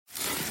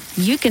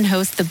you can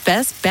host the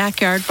best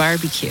backyard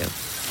barbecue.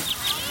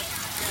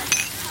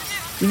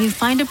 When you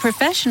find a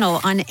professional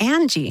on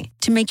Angie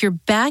to make your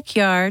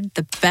backyard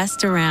the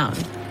best around.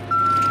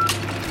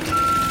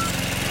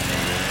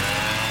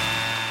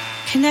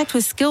 Connect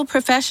with skilled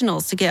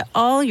professionals to get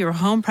all your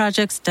home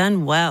projects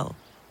done well.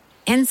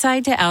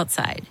 Inside to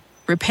outside,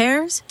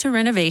 repairs to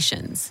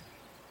renovations.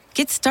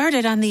 Get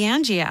started on the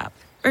Angie app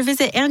or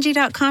visit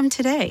Angie.com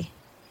today.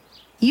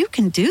 You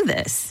can do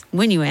this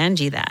when you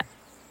Angie that.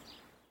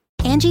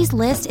 Angie's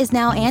List is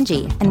now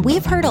Angie, and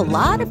we've heard a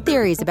lot of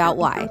theories about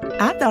why.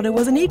 I thought it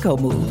was an eco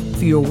move.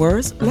 Fewer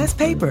words, less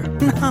paper.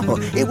 No,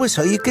 it was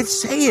so you could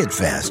say it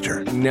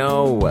faster.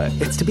 No,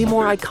 it's to be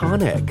more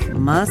iconic.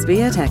 Must be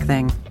a tech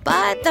thing.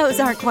 But those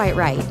aren't quite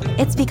right.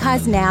 It's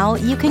because now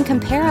you can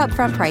compare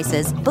upfront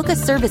prices, book a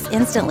service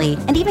instantly,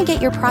 and even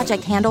get your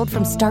project handled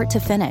from start to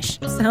finish.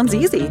 Sounds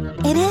easy.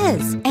 It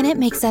is, and it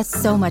makes us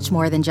so much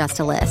more than just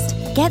a list.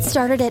 Get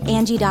started at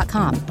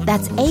Angie.com.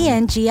 That's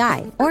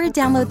ANGI, or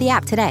download the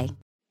app today.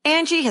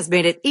 Angie has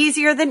made it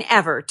easier than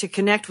ever to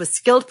connect with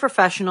skilled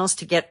professionals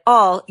to get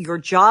all your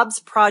jobs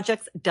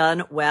projects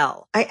done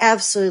well. I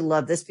absolutely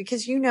love this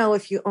because,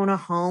 if you own a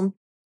home,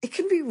 it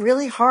can be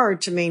really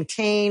hard to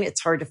maintain.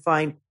 It's hard to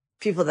find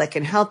people that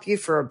can help you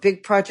for a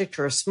big project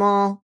or a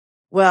small.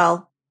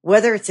 Well,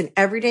 whether it's in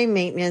everyday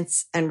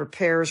maintenance and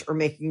repairs or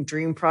making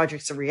dream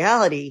projects a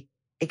reality,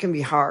 it can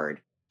be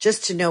hard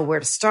just to know where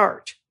to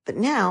start. But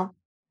now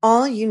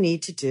all you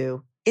need to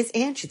do is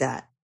Angie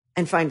that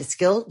and find a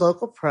skilled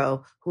local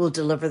pro who will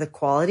deliver the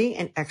quality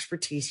and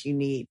expertise you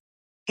need.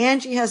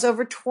 Angie has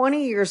over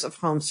 20 years of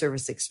home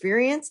service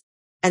experience,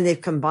 and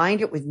they've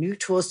combined it with new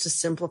tools to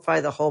simplify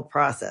the whole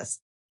process.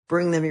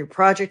 Bring them your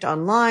project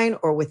online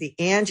or with the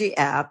Angie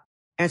app,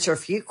 answer a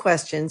few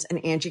questions,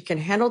 and Angie can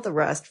handle the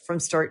rest from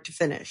start to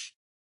finish.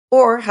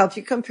 Or help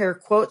you compare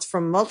quotes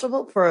from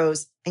multiple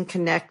pros and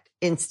connect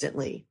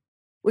instantly,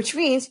 which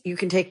means you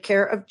can take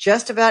care of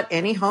just about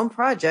any home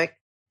project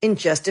in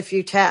just a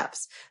few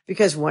taps.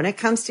 Because when it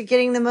comes to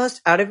getting the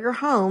most out of your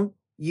home,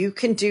 you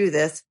can do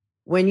this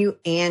when you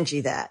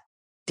Angie that.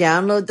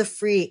 Download the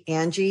free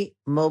Angie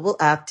mobile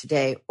app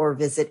today or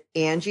visit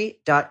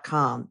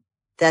Angie.com.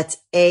 That's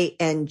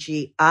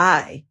ANGI.com.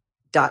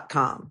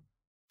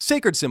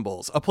 Sacred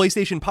Symbols, a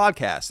PlayStation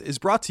podcast, is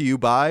brought to you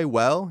by,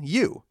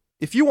 you.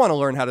 If you want to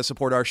learn how to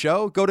support our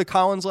show, go to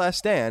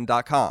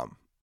colinslaststand.com.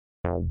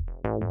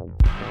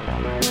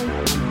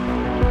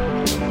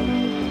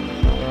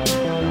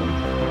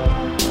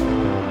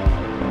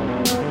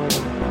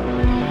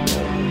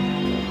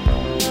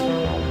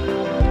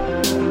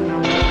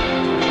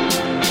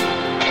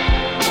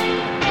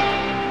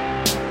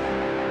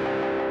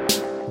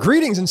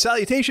 Greetings and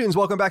salutations.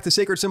 Welcome back to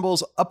Sacred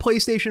Symbols, a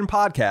PlayStation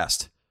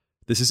podcast.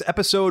 This is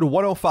episode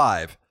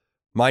 105.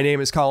 My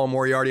name is Colin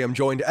Moriarty. I'm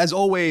joined, as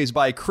always,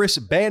 by Chris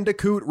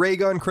Bandicoot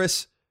Raygun.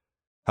 Chris,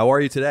 how are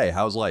you today?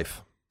 How's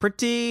life?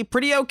 Pretty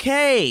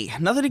okay.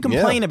 Nothing to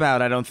complain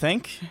about, I don't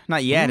think.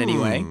 Not yet,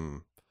 anyway.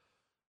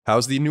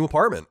 How's the new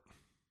apartment?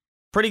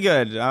 Pretty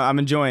good. I'm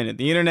enjoying it.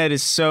 The internet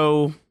is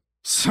so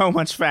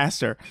much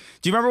faster.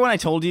 Do you remember when I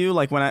told you,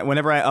 like,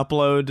 whenever I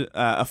upload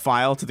a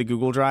file to the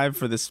Google Drive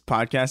for this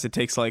podcast, it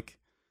takes like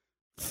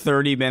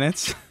 30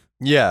 minutes?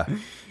 Yeah.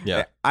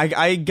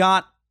 I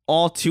got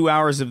all 2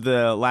 hours of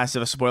the Last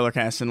of Us spoiler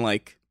cast in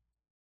like,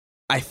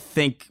 I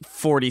think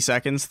 30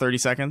 seconds.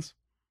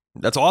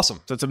 That's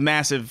awesome. So it's a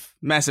massive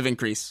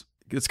increase.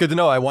 It's good to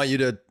know. I want you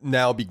to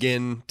now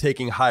begin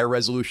taking high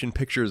resolution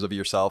pictures of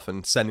yourself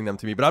and sending them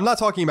to me. But I'm not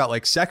talking about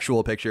like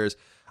sexual pictures.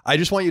 I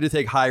just want you to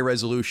take high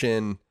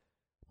resolution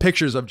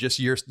pictures of just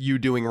you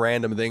doing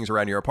random things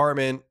around your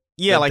apartment.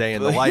 Yeah, like day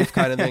in the life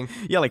kind of thing.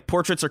 Yeah, like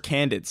portraits or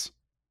candids.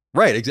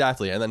 Right,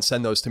 exactly. And then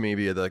send those to me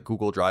via the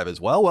Google Drive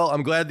as well. Well,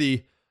 I'm glad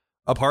the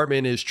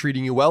apartment is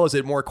treating you well. Is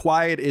it more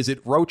quiet? Is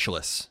it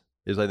roachless?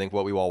 Is, I think,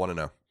 what we all want to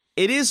know.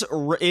 It is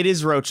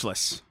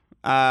roachless.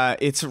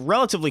 It's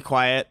relatively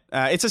quiet.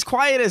 It's as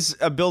quiet as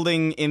a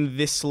building in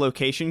this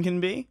location can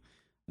be.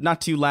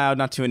 Not too loud,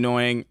 not too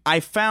annoying. I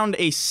found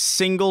a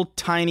single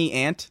tiny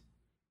ant,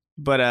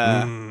 but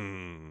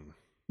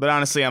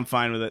honestly, I'm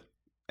fine with it.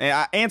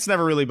 Ants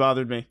never really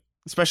bothered me,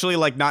 especially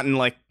like not in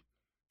like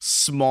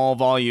small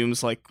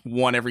volumes, like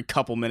one every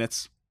couple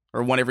minutes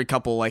or one every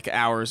couple like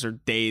hours or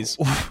days.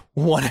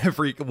 one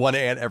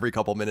ant every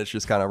couple minutes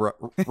just kind of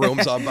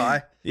roams on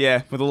by.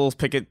 Yeah, with a little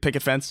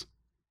picket fence.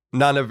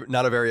 Not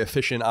a very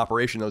efficient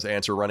operation those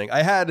ants are running.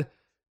 I had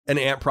an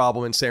ant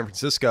problem in San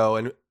Francisco,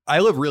 and I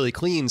live really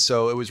clean,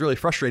 so it was really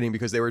frustrating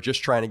because they were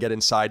just trying to get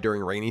inside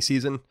during rainy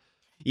season.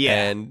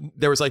 Yeah. And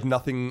there was like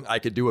nothing I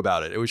could do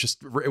about it. It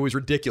was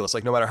ridiculous.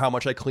 Like no matter how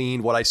much I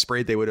cleaned, what I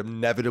sprayed, they would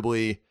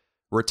inevitably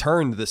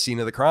return to the scene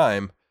of the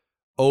crime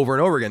over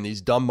and over again. These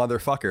dumb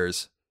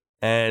motherfuckers.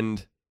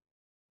 And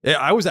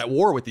I was at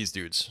war with these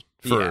dudes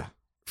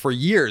for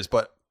years,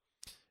 but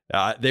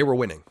they were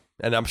winning.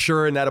 And I'm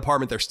sure in that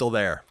apartment, they're still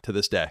there to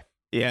this day.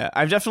 Yeah,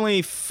 I've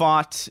definitely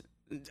fought.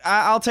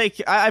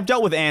 I've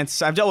dealt with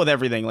ants. I've dealt with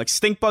everything. Like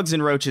stink bugs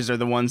and roaches are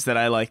the ones that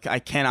I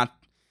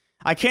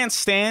can't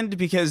stand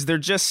because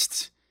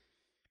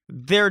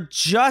they're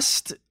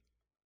just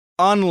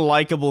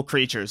unlikable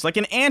creatures. Like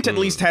an ant at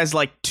least has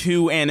like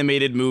 2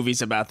 animated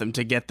movies about them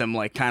to get them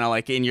like kind of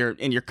like in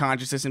your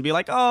consciousness and be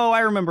like, oh, I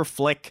remember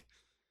Flick,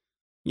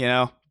 you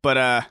know.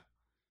 But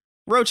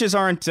roaches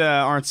aren't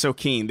so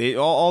keen. They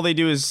all they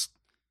do is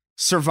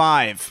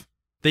survive.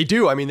 They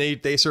do. I mean,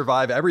 they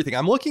survive everything.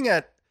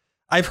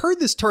 I've heard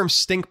this term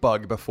stink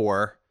bug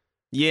before.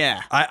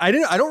 Yeah. I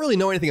don't really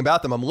know anything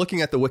about them. I'm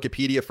looking at the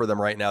Wikipedia for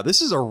them right now.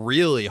 This is a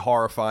really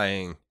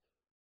horrifying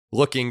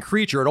looking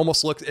creature. It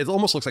almost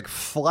looks like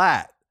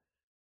flat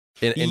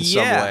in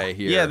some way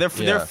here. Yeah,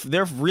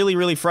 they're really,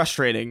 really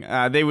frustrating.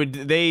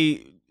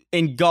 They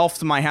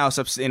engulfed my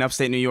house in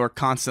upstate New York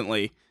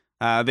constantly.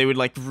 They would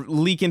like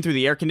leak in through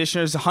the air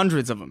conditioners,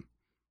 hundreds of them,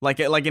 like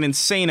an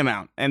insane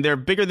amount. And they're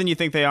bigger than you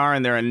think they are,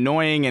 and they're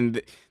annoying,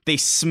 and they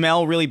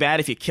smell really bad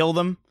if you kill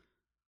them.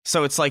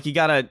 So it's like you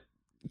gotta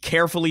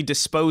carefully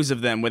dispose of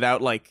them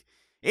without like,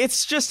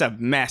 it's just a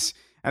mess.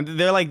 And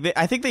they're like,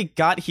 I think they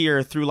got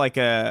here through like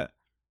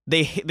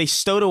they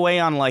stowed away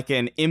on like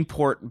an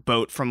import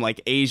boat from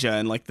like Asia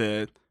in like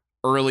the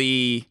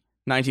early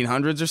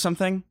 1900s or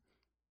something.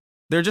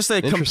 They're just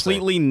a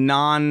completely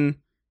indigenous?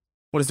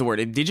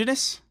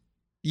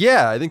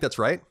 Yeah, I think that's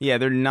right. Yeah,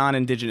 they're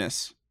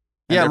non-indigenous.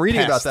 Yeah, I'm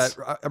reading about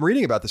that. I'm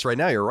reading about this right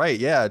now. You're right.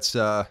 Yeah, it's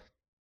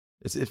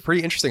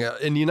pretty interesting.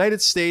 In the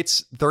United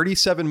States,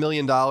 $37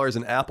 million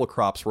in apple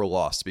crops were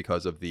lost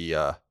because of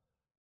the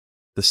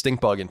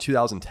stink bug in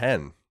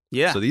 2010.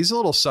 Yeah. So these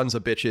little sons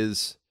of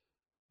bitches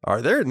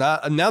are there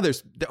not. Now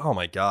there's, oh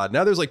my God.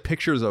 Now there's like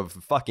pictures of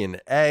fucking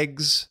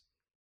eggs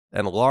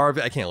and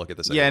larvae. I can't look at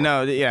this anymore. Yeah,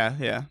 no.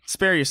 Yeah.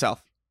 Spare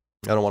yourself.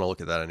 I don't want to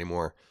look at that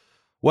anymore.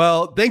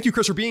 Well, thank you,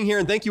 Chris, for being here.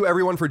 And thank you,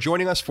 everyone, for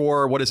joining us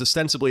for what is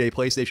ostensibly a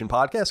PlayStation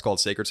podcast called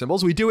Sacred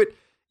Symbols. We do it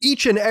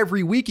each and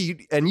every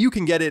week, and you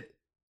can get it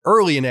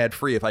early and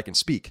ad-free, if I can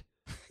speak.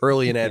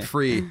 Early and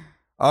ad-free.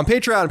 On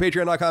Patreon,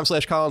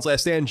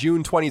 patreon.com/ColinsLastStand.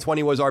 June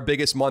 2020 was our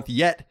biggest month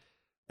yet,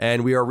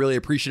 and we are really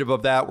appreciative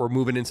of that. We're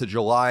moving into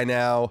July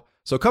now.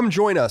 So come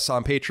join us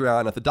on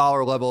Patreon at the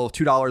 $1 level,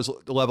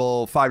 $2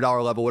 level,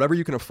 $5 level, whatever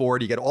you can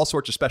afford. You get all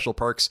sorts of special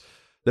perks.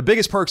 The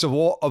biggest perks of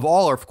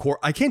all are, of course,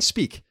 I can't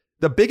speak.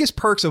 The biggest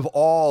perks of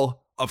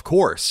all, of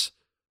course,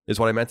 is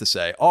what I meant to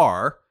say,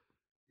 are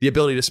the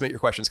ability to submit your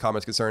questions,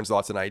 comments, concerns,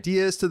 thoughts, and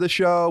ideas to the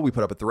show. We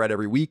put up a thread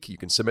every week. You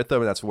can submit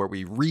them, and that's where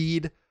we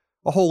read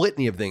a whole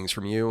litany of things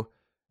from you.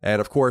 And,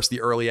 of course,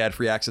 the early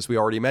ad-free access we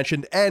already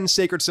mentioned, and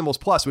Sacred Symbols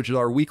Plus, which is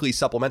our weekly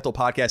supplemental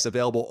podcast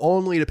available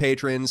only to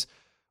patrons.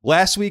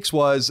 Last week's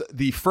was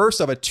the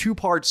first of a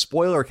 2-part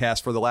spoiler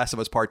cast for The Last of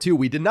Us Part 2.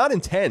 We did not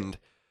intend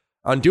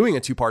on doing a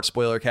 2-part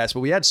spoiler cast,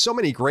 but we had so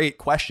many great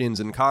questions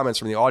and comments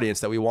from the audience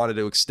that we wanted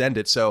to extend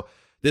it. So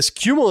this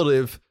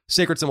cumulative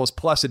Sacred Symbols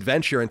Plus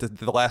adventure into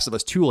The Last of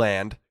Us 2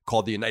 land,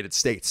 called the United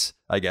States,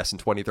 I guess, in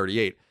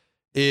 2038,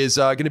 is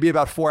going to be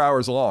about 4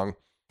 hours long.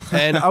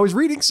 And I was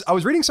reading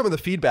some of the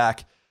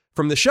feedback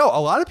from the show.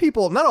 A lot of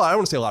people, not a lot, I don't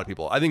want to say a lot of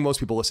people. I think most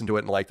people listened to it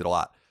and liked it a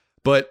lot.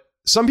 But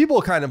some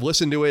people kind of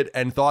listened to it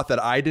and thought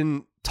that I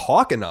didn't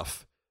talk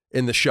enough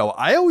in the show.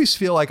 I always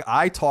feel like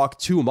I talk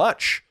too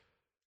much.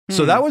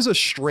 So that was a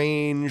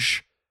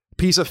strange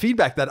piece of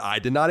feedback that I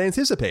did not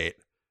anticipate.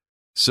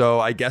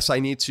 So I guess I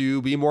need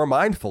to be more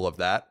mindful of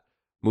that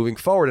moving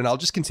forward. And I'll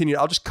just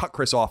cut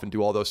Chris off and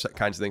do all those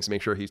kinds of things to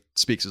make sure he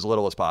speaks as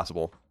little as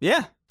possible.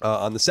 Yeah.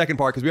 On the second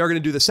part, because we are going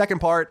to do the second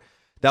part.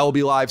 That will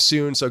be live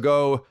soon. So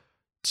go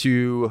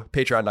to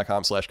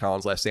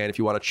patreon.com/ColinsLastStand if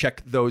you want to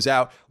check those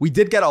out. We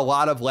did get a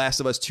lot of Last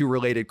of Us 2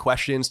 related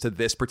questions to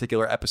this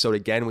particular episode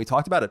again. We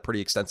talked about it pretty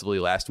extensively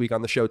last week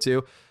on the show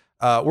too.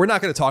 We're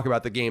not going to talk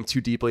about the game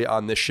too deeply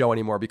on this show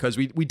anymore because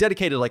we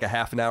dedicated like a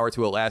half an hour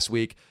to it last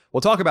week.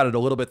 We'll talk about it a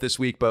little bit this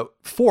week, but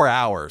 4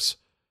 hours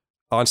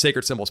on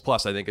Sacred Symbols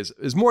Plus, I think,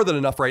 is more than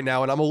enough right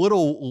now. And I'm a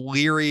little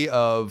leery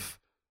of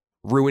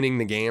ruining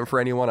the game for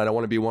anyone. I don't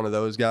want to be one of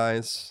those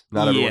guys.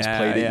 Not everyone's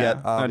played it yet,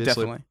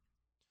 obviously. Definitely.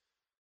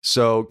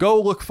 So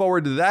go look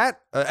forward to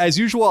that. As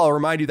usual, I'll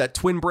remind you that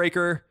Twin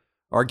Breaker,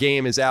 our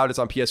game, is out. It's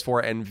on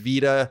PS4 and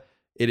Vita.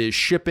 It is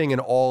shipping and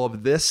all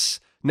of this.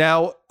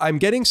 Now, I'm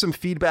getting some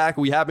feedback.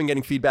 We have been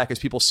getting feedback as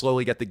people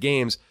slowly get the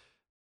games.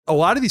 A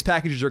lot of these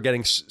packages are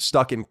getting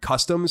stuck in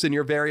customs in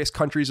your various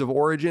countries of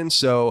origin.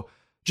 So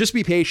just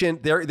be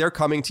patient. They're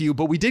coming to you.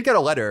 But we did get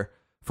a letter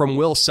from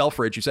Will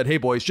Selfridge who said, "Hey,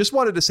 boys, just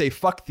wanted to say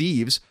fuck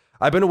thieves.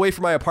 I've been away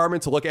from my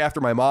apartment to look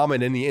after my mom.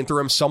 And in the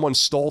interim, someone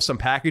stole some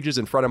packages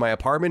in front of my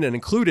apartment and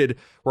included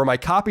were my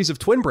copies of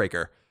Twin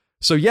Breaker.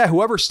 So yeah,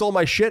 whoever stole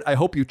my shit, I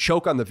hope you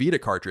choke on the Vita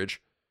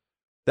cartridge."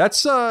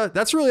 That's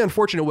really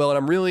unfortunate, Will, and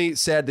I'm really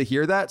sad to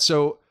hear that.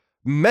 So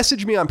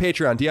message me on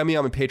Patreon, DM me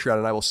on Patreon,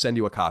 and I will send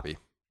you a copy.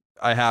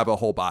 I have a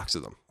whole box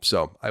of them,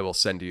 so I will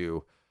send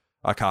you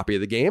a copy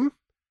of the game.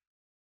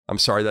 I'm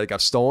sorry that it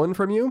got stolen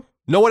from you.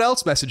 No one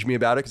else messaged me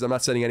about it because I'm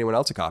not sending anyone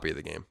else a copy of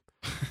the game.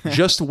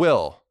 Just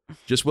Will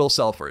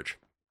Selfridge.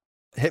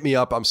 Hit me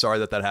up. I'm sorry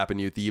that happened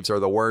to you. Thieves are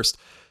the worst.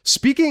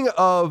 Speaking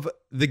of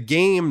the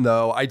game,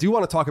 though, I do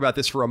want to talk about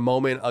this for a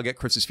moment. I'll get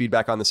Chris's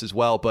feedback on this as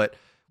well, but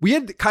we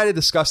had kind of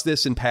discussed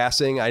this in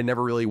passing. I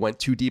never really went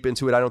too deep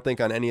into it, I don't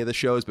think, on any of the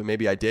shows, but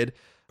maybe I did.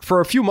 For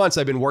a few months,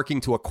 I've been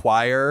working to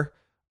acquire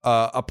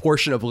a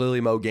portion of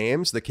Lilymo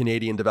Games, the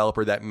Canadian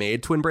developer that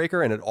made Twin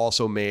Breaker, and it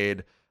also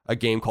made a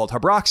game called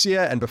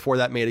Habroxia, and before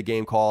that made a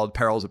game called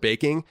Perils of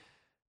Baking.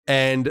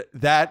 And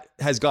that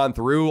has gone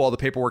through. All the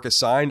paperwork is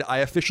signed. I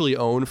officially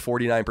own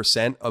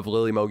 49% of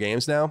Lilymo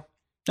Games now.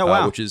 Oh,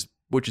 wow. Which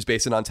is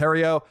based in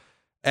Ontario.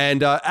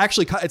 And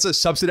actually, it's a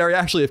subsidiary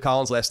actually of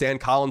Colin's Last Stand.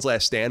 Colin's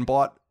Last Stand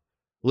bought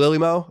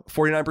Lilymo,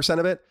 49%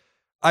 of it.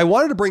 I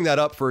wanted to bring that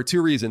up for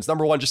two reasons.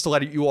 Number one, just to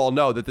let you all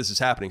know that this is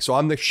happening. So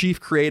I'm the chief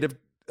creative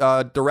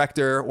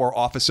director or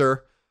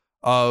officer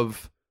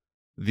of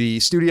the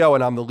studio,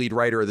 and I'm the lead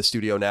writer of the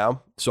studio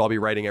now. So I'll be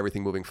writing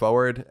everything moving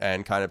forward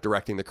and kind of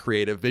directing the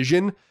creative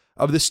vision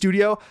of the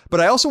studio. But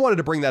I also wanted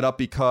to bring that up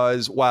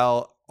because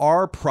while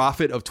our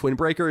profit of Twin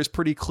Breaker is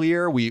pretty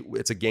clear,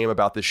 it's a game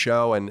about this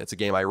show and it's a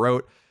game I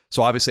wrote.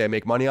 So obviously I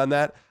make money on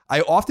that.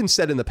 I often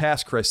said in the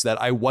past, Chris,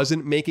 that I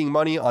wasn't making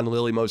money on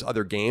Lilymo's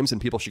other games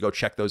and people should go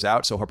check those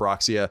out. So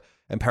Habroxia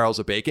and Perils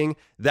of Baking.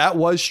 That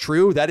was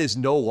true. That is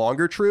no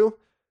longer true.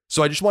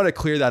 So I just want to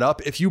clear that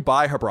up. If you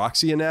buy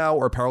Habroxia now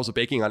or Perils of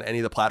Baking on any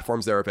of the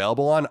platforms they're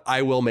available on,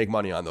 I will make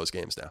money on those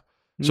games now.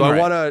 So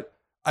right.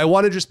 I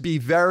want to just be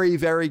very,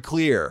 very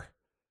clear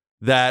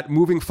that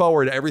moving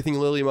forward, everything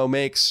Lilymo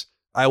makes,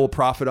 I will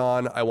profit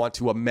on. I want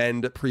to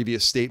amend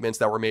previous statements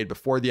that were made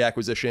before the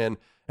acquisition.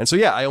 And so,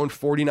 yeah, I own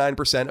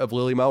 49% of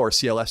Lilymo, or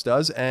CLS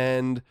does,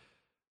 and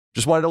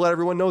just wanted to let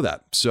everyone know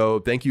that. So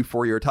thank you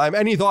for your time.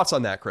 Any thoughts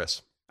on that,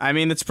 Chris? I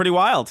mean, it's pretty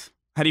wild.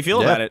 How do you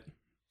feel about it?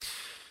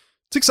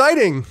 It's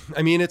exciting.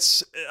 I mean,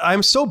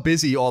 I'm so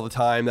busy all the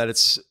time that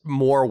it's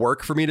more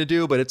work for me to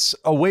do, but it's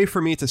a way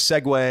for me to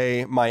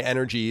segue my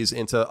energies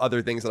into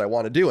other things that I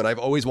want to do. And I've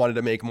always wanted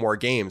to make more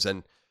games,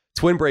 and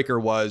Twin Breaker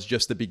was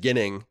just the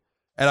beginning.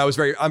 And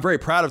I'm very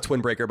proud of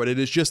Twin Breaker, but it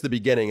is just the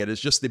beginning. It is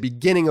just the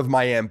beginning of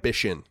my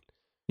ambition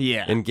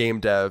in game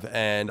dev.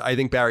 And I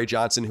think Barry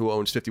Johnson, who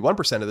owns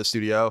 51% of the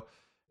studio,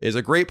 is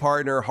a great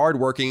partner,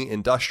 hardworking,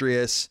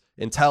 industrious,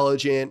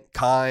 intelligent,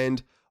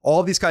 kind, all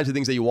of these kinds of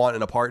things that you want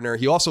in a partner.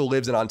 He also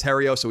lives in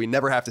Ontario, so we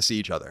never have to see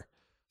each other.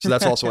 So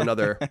that's also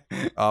another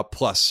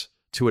plus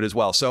to it as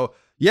well. So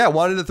yeah,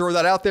 wanted to throw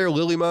that out there.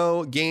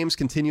 Lilymo Games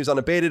continues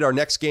unabated. Our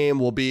next game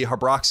will be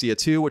Habroxia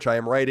 2, which I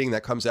am writing.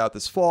 That comes out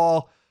this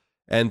fall.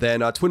 And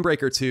then Twin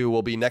Breaker 2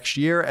 will be next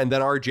year. And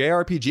then our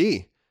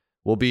JRPG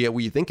will be,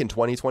 we think, in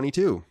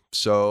 2022.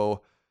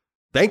 So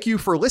thank you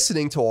for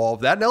listening to all of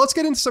that. Now let's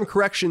get into some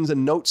corrections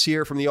and notes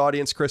here from the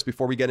audience, Chris,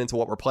 before we get into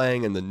what we're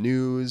playing and the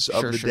news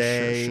of the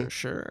day.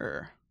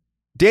 Sure.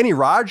 Danny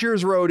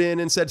Rogers wrote in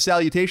and said,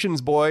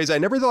 "Salutations, boys. I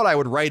never thought I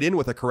would write in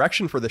with a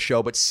correction for the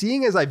show, but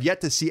seeing as I've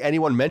yet to see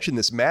anyone mention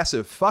this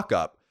massive fuck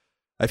up,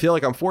 I feel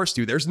like I'm forced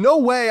to. There's no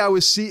way I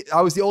was the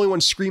only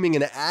one screaming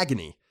in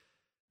agony."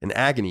 In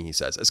agony, he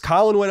says. As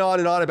Colin went on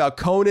and on about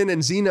Conan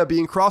and Xena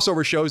being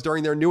crossover shows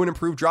during their new and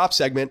improved drop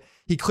segment,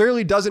 he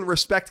clearly doesn't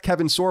respect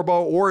Kevin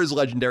Sorbo or his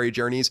legendary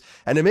journeys.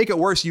 And to make it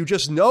worse, you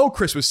just know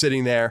Chris was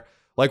sitting there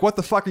like, what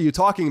the fuck are you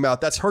talking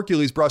about? That's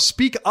Hercules, bro.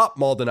 Speak up,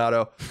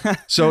 Maldonado.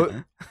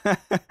 So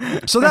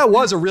that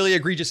was a really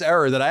egregious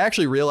error that I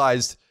actually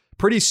realized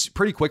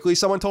pretty quickly.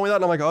 Someone told me that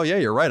and I'm like, oh yeah,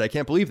 you're right. I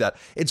can't believe that.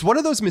 It's one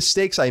of those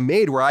mistakes I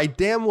made where I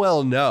damn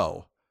well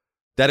know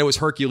that it was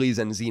Hercules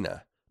and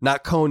Xena,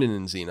 not Conan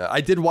and Xena.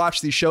 I did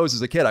watch these shows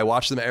as a kid. I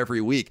watched them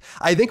every week.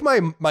 I think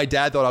my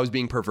dad thought I was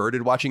being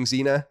perverted watching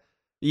Xena.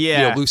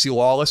 Yeah. You know, Lucy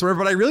Lawless or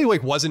whatever, but I really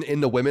wasn't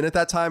into women at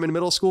that time in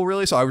middle school,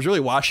 really. So I was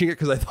really watching it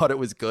because I thought it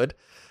was good.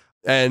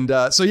 And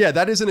so, yeah,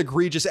 that is an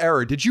egregious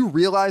error. Did you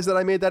realize that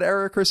I made that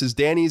error, Chris? Is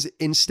Danny's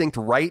instinct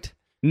right?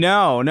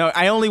 No.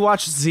 I only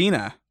watched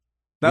Xena.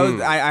 That was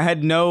I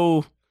had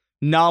no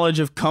knowledge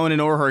of Conan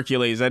or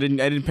Hercules. I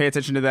didn't pay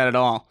attention to that at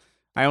all.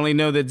 I only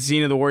know that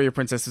Xena the Warrior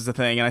Princess is a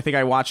thing, and I think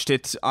I watched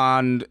it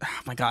on, oh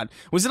my God,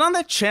 was it on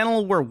that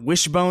channel where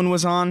Wishbone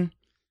was on?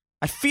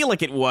 I feel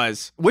like it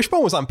was.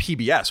 Wishbone was on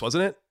PBS,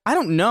 wasn't it? I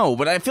don't know,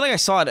 but I feel like I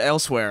saw it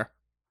elsewhere.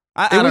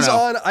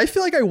 I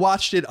feel like I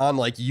watched it on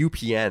like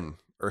UPN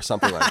or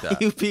something like that.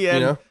 UPN. You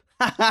know?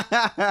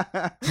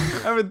 I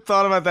haven't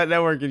thought about that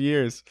network in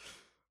years.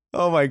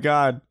 Oh my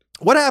God.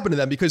 What happened to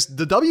them? Because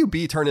the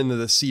WB turned into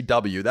the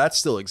CW. That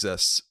still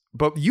exists.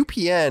 But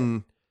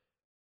UPN,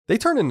 they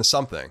turned into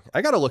something.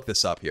 I got to look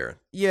this up here.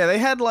 Yeah, they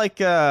had like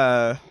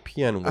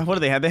UPN. What do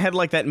they have? They had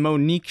like that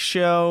Monique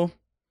show.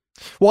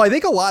 Well, I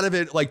think a lot of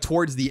it, like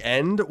towards the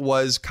end,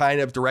 was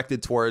kind of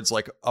directed towards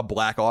like a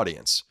black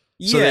audience.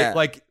 So yeah.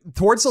 like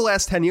towards the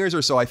last 10 years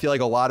or so, I feel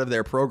like a lot of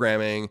their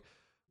programming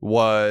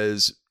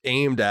was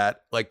aimed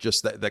at like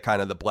just the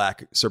kind of the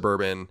black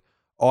suburban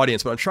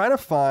audience. But I'm trying to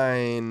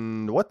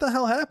find what the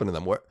hell happened to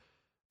them. What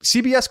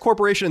CBS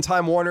Corporation and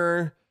Time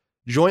Warner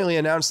jointly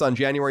announced on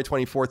January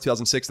 24th,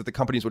 2006 that the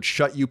companies would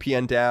shut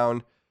UPN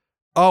down.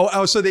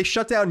 Oh, so they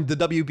shut down the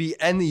WB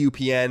and the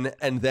UPN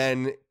and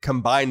then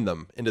combined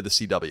them into the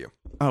CW.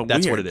 Oh,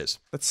 that's weird. what it is.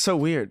 That's so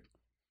weird.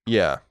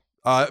 Yeah.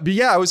 But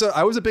yeah,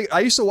 I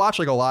used to watch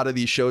like a lot of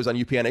these shows on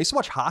UPN. I used to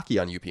watch hockey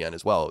on UPN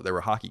as well. There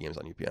were hockey games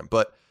on UPN,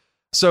 but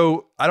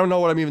So I don't know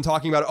what I'm even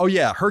talking about. Oh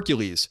yeah,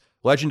 Hercules,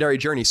 Legendary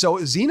Journey. So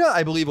Xena,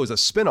 I believe, was a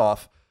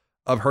spinoff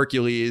of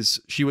Hercules.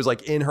 She was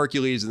like in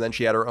Hercules, and then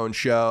she had her own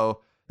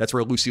show. That's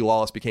where Lucy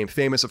Lawless became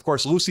famous. Of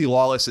course, Lucy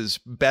Lawless is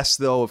best,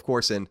 though, of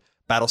course, in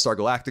Battlestar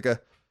Galactica.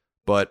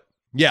 But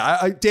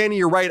yeah, Danny,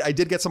 you're right. I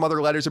did get some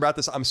other letters about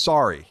this. I'm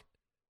sorry.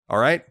 All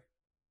right?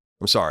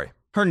 I'm sorry.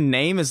 Her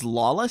name is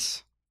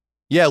Lawless?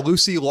 Yeah,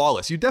 Lucy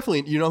Lawless. You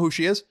know who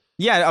she is?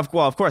 Yeah, of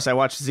course. I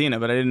watched Xena,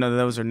 but I didn't know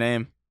that was her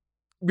name.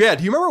 Yeah,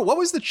 do you remember, what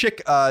was the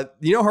chick,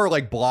 her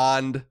like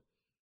blonde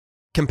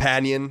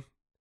companion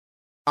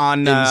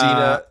on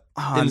Xena?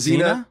 On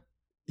Xena?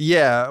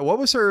 Yeah, what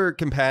was her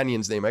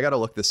companion's name? I got to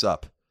look this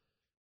up.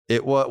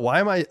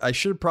 I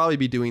should probably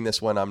be doing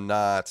this when I'm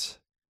not.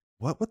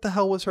 What the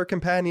hell was her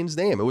companion's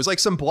name? It was like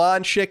some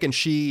blonde chick, and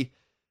she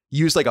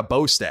used like a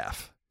bow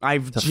staff. I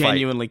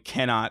genuinely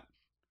cannot,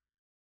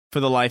 for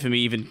the life of me,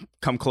 even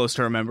come close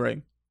to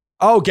remembering.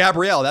 Oh,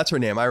 Gabrielle, that's her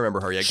name. I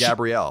remember her. Yeah,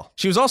 Gabrielle.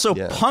 She was also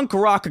punk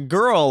rock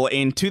girl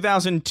in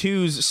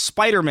 2002's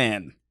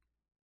Spider-Man.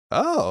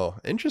 Oh,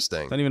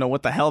 interesting. Don't even know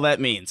what the hell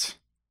that means.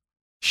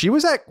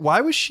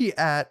 Why was she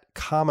at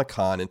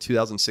Comic-Con in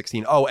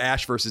 2016? Oh,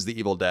 Ash versus the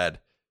Evil Dead.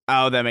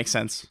 Oh, that makes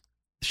sense.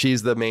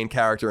 She's the main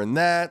character in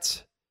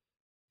that.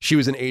 She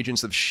was in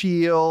Agents of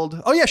S.H.I.E.L.D.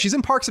 Oh, yeah, she's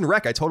in Parks and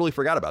Rec. I totally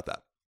forgot about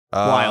that.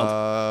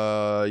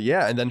 Wild.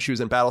 Yeah, and then she was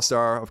in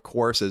Battlestar, of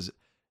course, as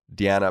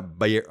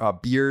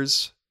Deanna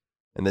Beers.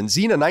 And then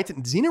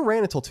Xena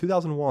ran until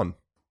 2001.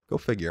 Go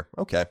figure.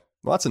 Okay,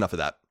 well, that's enough of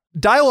that.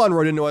 Dylon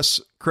wrote into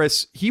us,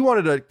 Chris. He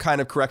wanted to kind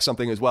of correct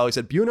something as well. He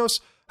said,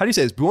 how do you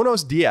say this?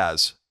 Buenos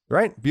Dias,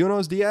 right?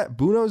 Buenos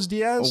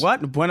Dias?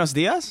 What? Buenos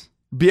Dias?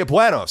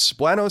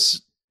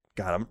 Buenos.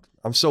 God,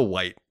 I'm so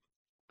white.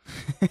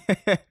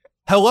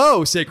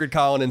 Hello, Sacred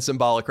Colin and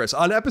Symbolic Chris.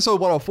 On episode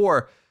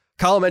 104,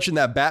 Colin mentioned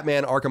that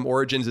Batman Arkham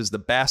Origins is the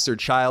bastard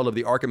child of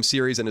the Arkham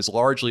series and is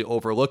largely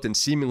overlooked and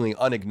seemingly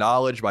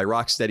unacknowledged by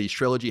Rocksteady's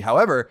trilogy.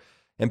 However,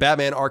 in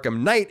Batman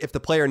Arkham Knight, if the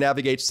player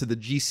navigates to the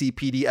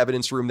GCPD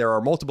evidence room, there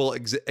are multiple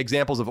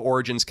examples of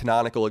Origins'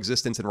 canonical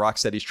existence in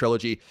Rocksteady's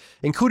trilogy,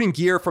 including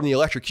gear from the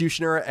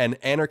Electrocutioner and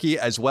Anarchy,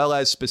 as well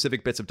as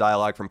specific bits of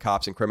dialogue from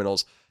cops and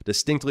criminals,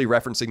 distinctly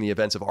referencing the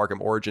events of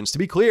Arkham Origins. To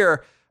be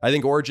clear, I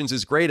think Origins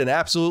is great and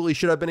absolutely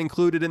should have been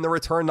included in the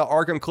Return to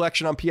Arkham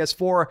collection on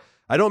PS4.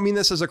 I don't mean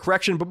this as a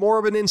correction, but more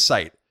of an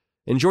insight.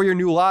 Enjoy your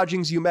new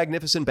lodgings, you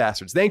magnificent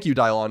bastards. Thank you,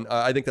 Dylon.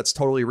 I think that's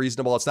totally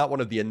reasonable. It's not one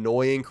of the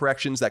annoying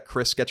corrections that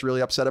Chris gets really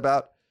upset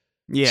about.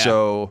 Yeah.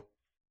 So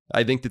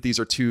I think that these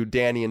are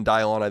Danny and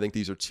Dylon, I think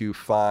these are two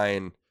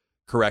fine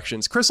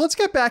corrections. Chris, let's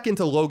get back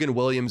into Logan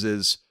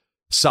Williams's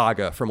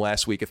saga from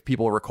last week, if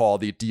people recall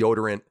the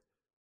deodorant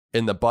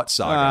in the butt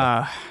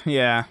saga.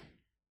 Yeah.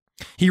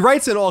 He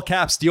writes in all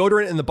caps,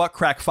 deodorant in the butt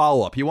crack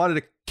follow-up. He wanted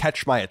to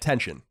catch my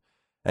attention.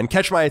 And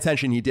catch my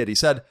attention he did. He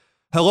said,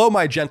 "Hello,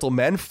 my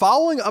gentlemen.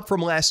 Following up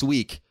from last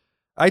week,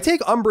 I take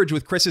umbrage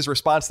with Chris's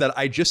response that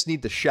I just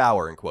need to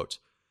shower, in quotes.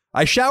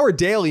 I shower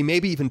daily,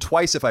 maybe even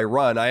twice if I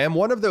run. I am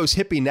one of those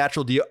hippie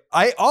natural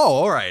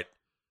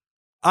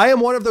I am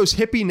one of those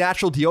hippie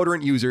natural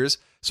deodorant users,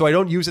 so I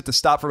don't use it to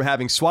stop from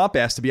having swamp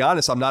ass. To be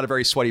honest, I'm not a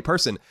very sweaty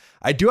person.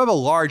 I do have a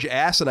large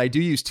ass, and I do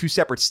use 2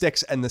 separate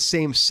sticks and the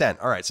same scent."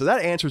 All right, so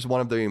that answers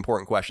one of the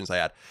important questions I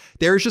had.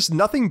 "There is just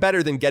nothing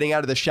better than getting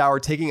out of the shower,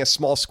 taking a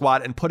small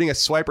squat, and putting a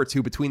swipe or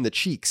two between the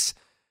cheeks.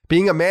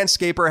 Being a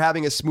manscaper,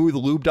 having a smooth,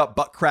 lubed-up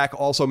butt crack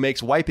also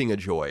makes wiping a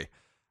joy.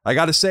 I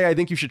gotta say, I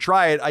think you should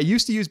try it. I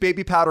used to use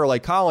baby powder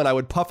like Colin. I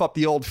would puff up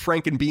the old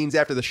Franken beans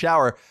after the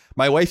shower.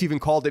 My wife even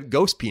called it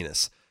ghost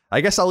penis. I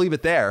guess I'll leave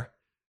it there.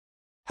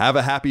 Have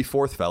a happy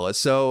 4th, fellas."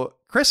 So,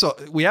 Chris,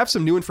 we have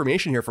some new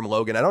information here from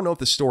Logan. I don't know if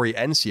the story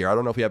ends here. I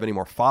don't know if we have any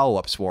more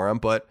follow-ups for him,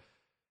 but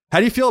how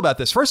do you feel about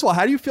this? First of all,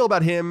 how do you feel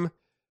about him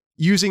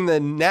using the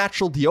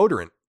natural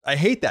deodorant? I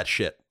hate that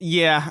shit.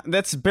 Yeah,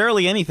 that's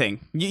barely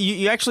anything.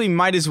 You actually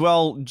might as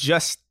well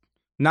just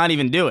not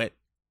even do it.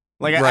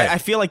 Like, right. I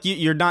feel like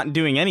you're not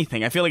doing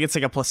anything. I feel like it's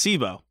like a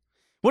placebo.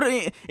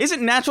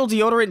 Isn't natural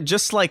deodorant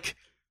just like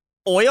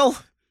oil?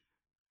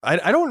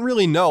 I don't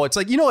really know. It's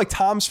like, like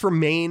Tom's from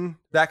Maine,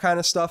 that kind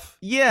of stuff.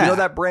 Yeah. You know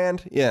that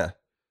brand? Yeah.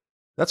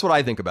 That's what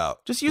I think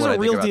about. Just use a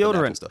real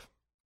deodorant. Stuff.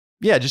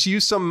 Yeah, just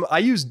use some. I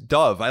use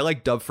Dove. I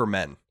like Dove for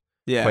men.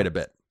 Yeah. Quite a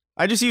bit.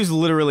 I just use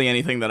literally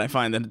anything that I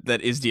find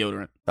that is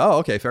deodorant. Oh,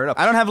 okay, fair enough.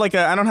 I don't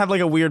have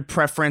like a weird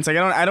preference. Like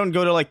I don't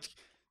go to like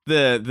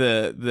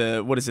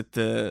the what is it,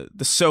 the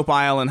soap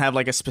aisle and have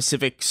like a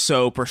specific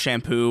soap or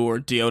shampoo or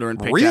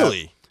deodorant picked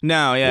Really? out.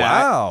 No, yeah.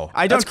 Wow.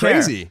 I don't That's care.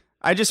 Crazy.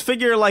 I just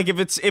figure like if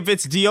it's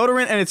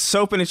deodorant and it's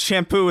soap and it's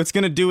shampoo, it's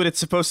gonna do what it's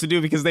supposed to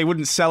do because they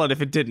wouldn't sell it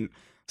if it didn't.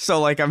 So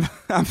like I'm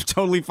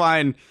totally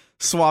fine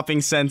swapping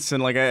scents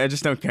and like I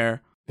just don't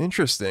care.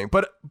 Interesting.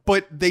 But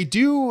they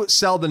do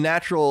sell the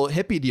natural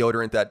hippie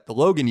deodorant that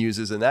Logan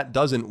uses, and that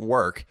doesn't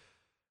work.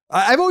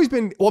 I've always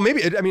been, well,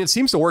 maybe, it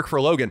seems to work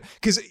for Logan,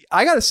 because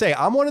I got to say,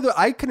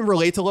 I can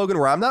relate to Logan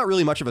where I'm not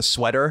really much of a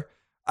sweater.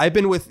 I've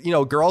been with,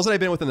 girls that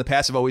I've been with in the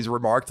past have always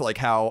remarked like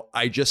how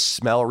I just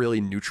smell really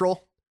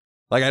neutral.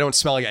 Like I don't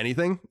smell like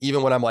anything,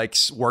 even when I'm like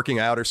working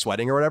out or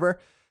sweating or whatever.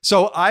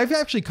 So I've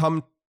actually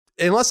come,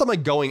 unless I'm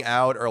like going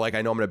out or like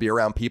I know I'm going to be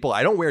around people,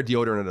 I don't wear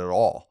deodorant at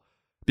all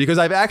because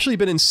I've actually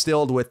been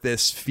instilled with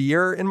this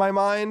fear in my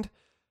mind,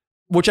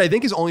 which I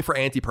think is only for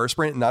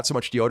antiperspirant and not so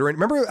much deodorant.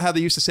 Remember how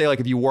they used to say like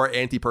if you wore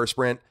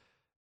antiperspirant,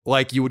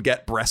 like you would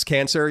get breast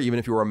cancer even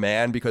if you were a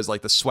man because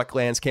like the sweat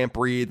glands can't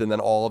breathe and then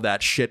all of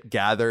that shit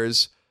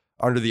gathers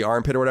under the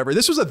armpit or whatever.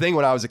 This was a thing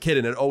when I was a kid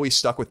and it always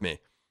stuck with me.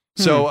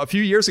 So a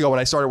few years ago when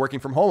I started working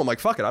from home, I'm like,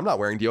 fuck it, I'm not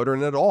wearing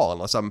deodorant at all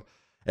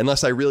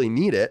unless I really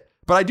need it.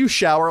 But I do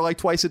shower like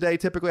twice a day.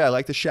 Typically, I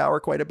like to shower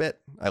quite a bit.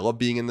 I love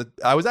being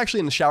I was actually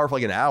in the shower for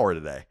like an hour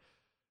today,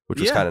 which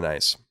was kind of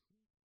nice.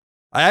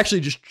 I actually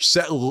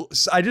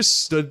just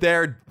stood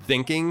there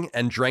thinking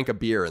and drank a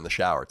beer in the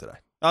shower today.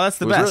 Oh, that's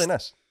the best. It was really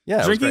nice.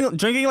 Yeah,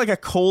 drinking like a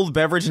cold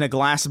beverage in a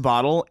glass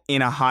bottle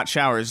in a hot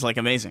shower is like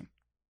amazing.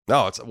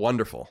 No, it's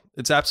wonderful.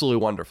 It's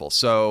absolutely wonderful.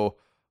 So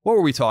what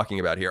were we talking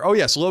about here? Oh,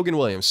 yes, Logan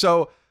Williams.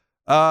 So,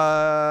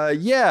 I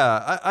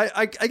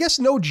guess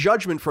no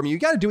judgment from you. You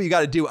got to do what you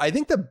got to do. I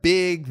think the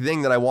big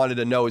thing that I wanted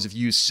to know is if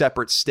you use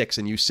separate sticks,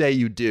 and you say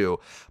you do.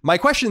 My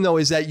question, though,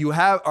 is that you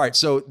have... All right,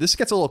 so this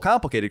gets a little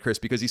complicated, Chris,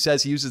 because he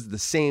says he uses the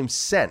same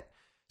scent.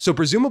 So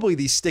presumably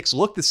these sticks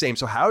look the same.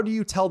 So how do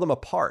you tell them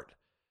apart?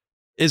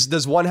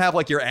 Does one have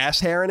like your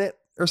ass hair in it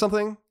or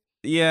something?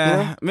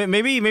 Yeah, you know?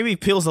 Maybe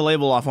peels the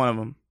label off one of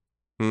them.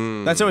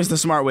 That's always the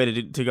smart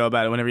way to go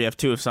about it whenever you have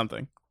two of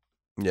something.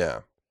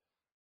 Yeah,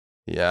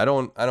 I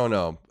don't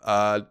know.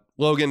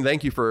 Logan,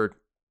 thank you for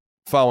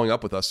following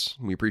up with us.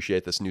 We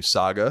appreciate this new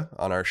saga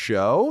on our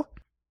show,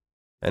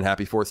 and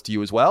happy 4th to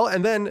you as well.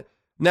 And then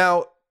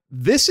now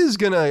this is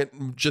gonna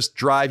just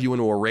drive you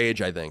into a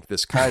rage. I think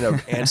this kind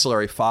of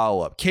ancillary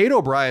follow up. Kate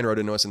O'Brien wrote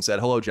into us and said,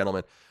 "Hello,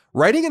 gentlemen.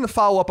 Writing in the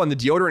follow-up on the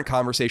deodorant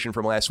conversation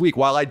from last week,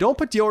 while I don't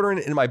put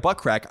deodorant in my butt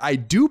crack, I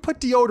do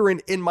put deodorant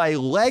in my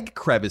leg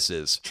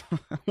crevices.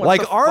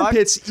 Like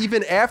armpits,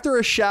 even after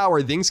a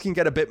shower, things can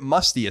get a bit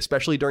musty,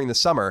 especially during the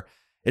summer.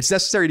 It's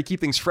necessary to keep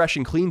things fresh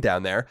and clean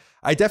down there.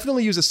 I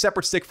definitely use a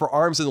separate stick for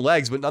arms and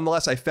legs, but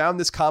nonetheless, I found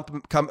this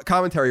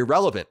commentary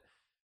relevant.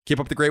 Keep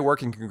up the great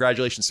work, and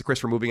congratulations to Chris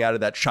for moving out of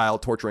that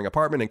child-torturing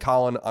apartment, and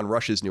Colin on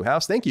Rush's new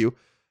house. Thank you.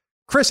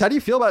 Chris, how do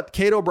you feel about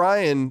Kate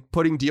O'Brien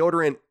putting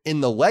deodorant in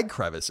the leg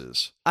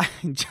crevices?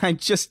 I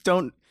just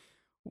don't.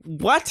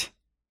 What?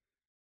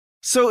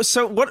 So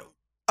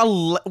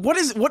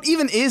what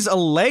even is a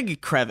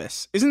leg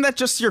crevice? Isn't that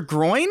just your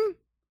groin?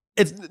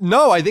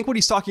 No, I think what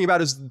he's talking about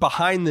is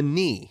behind the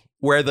knee,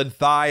 where the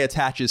thigh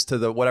attaches to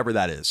the whatever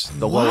that is,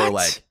 the lower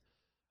leg.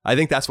 I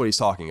think that's what he's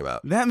talking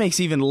about. That makes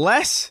even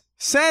less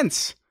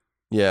sense.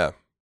 Yeah.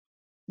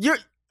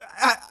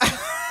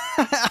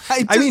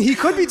 I mean, he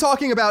could be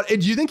talking about. Do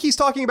you think he's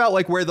talking about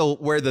like where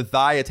the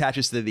thigh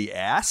attaches to the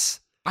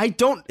ass? I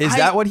don't. Is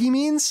that what he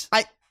means?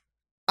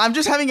 I'm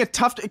just having a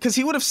tough because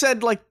he would have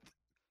said like,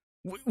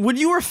 would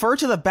you refer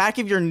to the back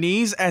of your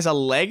knees as a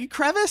leg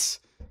crevice?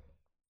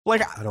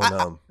 Like I don't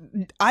know.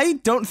 I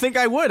don't think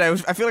I would. I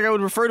feel like I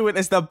would refer to it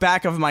as the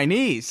back of my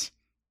knees.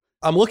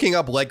 I'm looking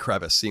up leg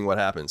crevice, seeing what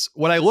happens.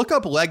 When I look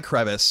up leg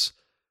crevice,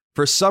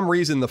 for some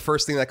reason, the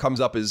first thing that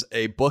comes up is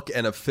a book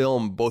and a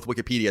film, both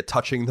Wikipedia,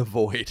 Touching the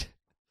Void.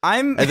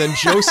 And then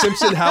Joe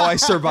Simpson, How I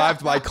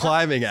Survived My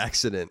Climbing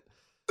Accident.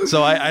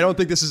 So I don't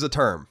think this is a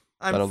term.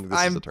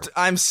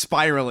 I'm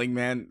spiraling,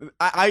 man.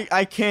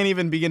 I can't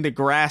even begin to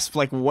grasp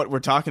like what we're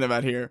talking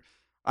about here.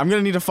 I'm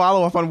gonna need to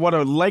follow up on what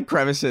a leg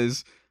crevice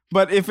is.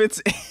 But if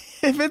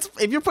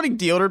you're putting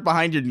deodorant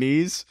behind your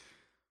knees,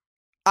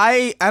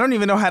 I don't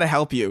even know how to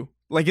help you.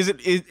 Like, is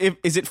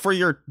it for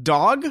your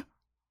dog?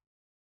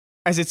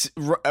 As it's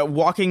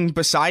walking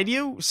beside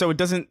you, so it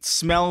doesn't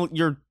smell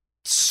your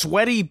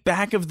sweaty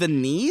back of the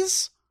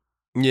knees?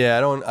 Yeah,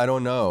 I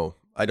don't know.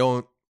 I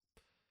don't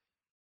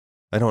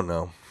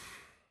know.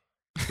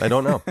 I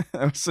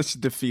was such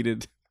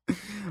defeated.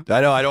 I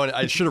know.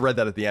 I should have read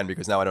that at the end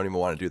because now I don't even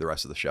want to do the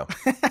rest of the show.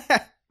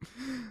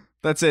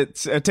 That's it.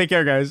 Take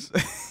care, guys.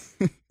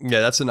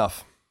 Yeah, that's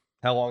enough.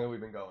 How long have we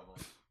been going?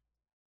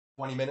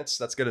 20 minutes?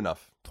 That's good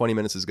enough. 20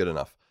 minutes is good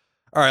enough.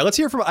 All right, let's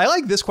hear from... I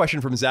like this question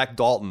from Zach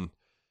Dalton.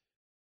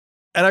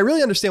 And I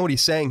really understand what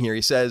he's saying here.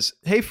 He says,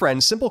 "Hey,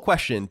 friends, simple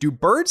question. Do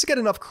birds get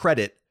enough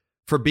credit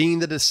for being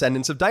the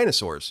descendants of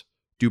dinosaurs?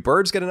 Do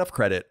birds get enough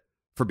credit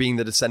for being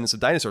the descendants of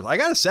dinosaurs?" I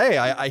got to say,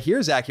 I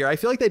hear Zach here. I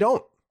feel like they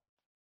don't.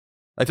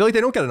 I feel like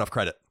they don't get enough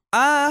credit.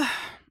 I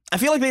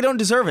feel like they don't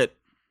deserve it.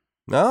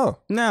 No.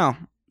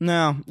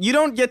 You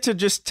don't get to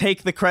just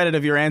take the credit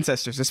of your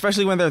ancestors,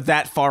 especially when they're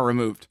that far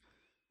removed.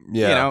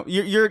 Yeah. You know,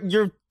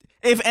 you're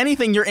if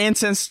anything, your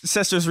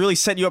ancestors really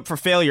set you up for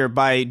failure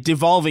by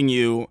devolving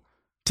you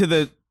to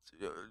the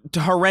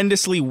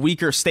horrendously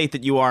weaker state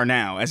that you are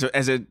now as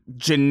a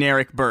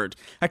generic bird.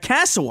 A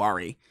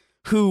cassowary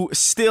who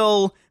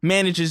still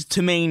manages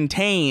to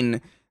maintain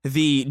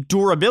the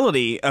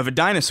durability of a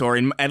dinosaur,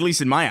 at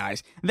least in my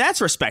eyes, that's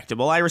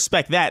respectable. I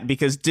respect that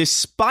because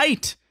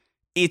despite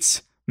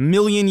its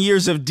million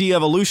years of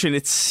de-evolution,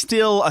 it's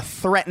still a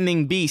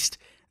threatening beast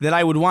that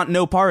I would want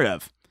no part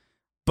of.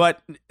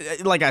 But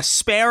like a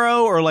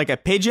sparrow or like a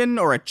pigeon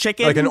or a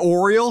chicken, like an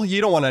oriole,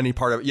 you don't want any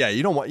part of it. Yeah,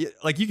 you don't want,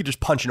 like, you could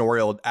just punch an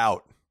oriole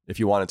out if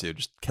you wanted to,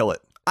 just kill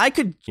it. I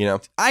could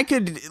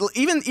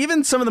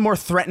even some of the more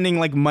threatening,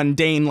 like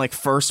mundane, like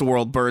first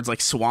world birds,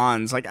 like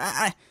swans. Like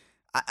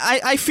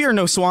I fear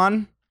no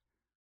swan.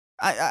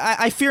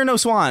 I fear no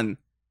swan.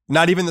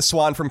 Not even the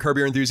swan from Curb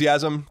Your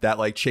Enthusiasm that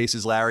like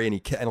chases Larry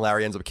and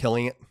Larry ends up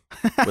killing it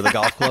with a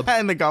golf club.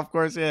 In the golf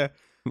course, yeah.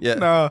 Yeah.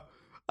 No.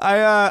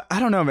 I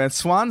don't know, man.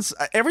 Swans.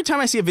 Every time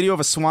I see a video of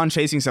a swan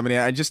chasing somebody,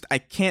 I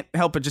can't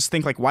help but just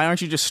think, like, why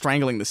aren't you just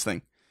strangling this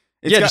thing?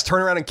 Just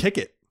turn around and kick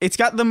it. It's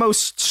got the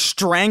most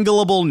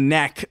strangleable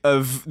neck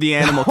of the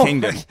animal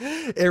kingdom.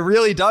 It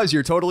really does.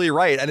 You're totally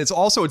right. And its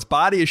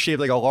body is shaped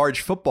like a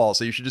large football,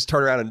 so you should just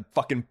turn around and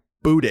fucking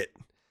boot it.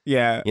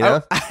 Yeah. You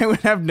know? I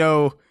would have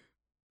no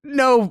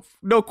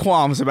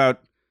qualms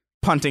about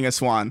punting a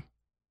swan.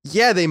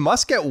 Yeah, they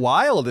must get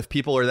wild if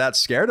people are that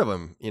scared of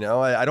them. You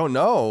know, I don't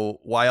know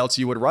why else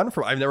you would run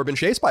from. I've never been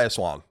chased by a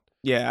swan.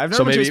 Yeah, I've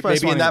never been chased by a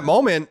swan.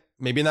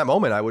 Maybe in that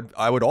moment,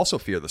 I would also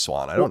fear the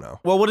swan. I don't know.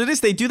 Well, what it is,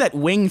 they do that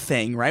wing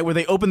thing, right, where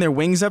they open their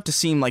wings up to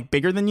seem like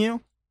bigger than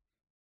you.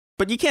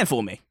 But you can't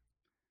fool me.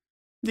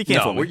 You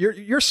can't fool me.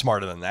 You're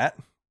smarter than that.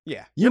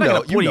 Yeah, you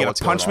know gonna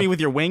punch me with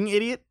your wing,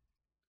 idiot?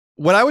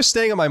 When I was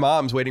staying at my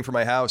mom's, waiting for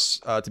my house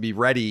to be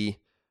ready.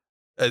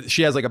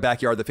 She has like a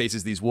backyard that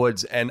faces these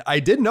woods. And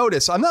I did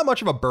notice, I'm not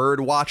much of a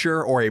bird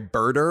watcher or a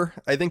birder,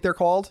 I think they're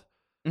called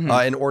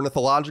in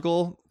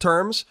ornithological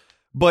terms.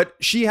 But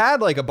she had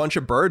like a bunch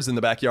of birds in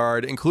the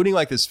backyard, including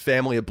like this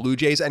family of blue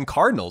jays and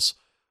cardinals,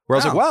 where I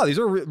was like, wow, these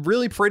are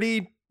really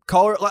pretty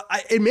color.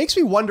 It makes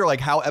me wonder like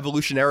how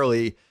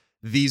evolutionarily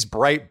these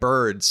bright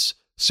birds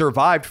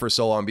survived for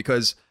so long,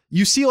 because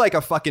you see like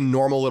a fucking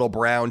normal little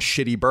brown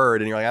shitty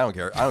bird and you're like, I don't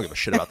care. I don't give a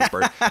shit about this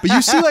bird. But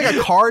you see like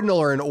a cardinal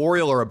or an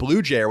oriole or a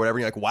blue jay or whatever.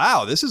 And you're like,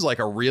 wow, this is like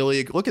a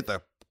really, look at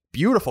the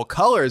beautiful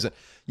colors.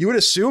 You would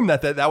assume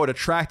that would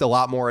attract a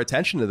lot more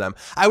attention to them.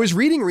 I was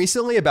reading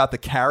recently about the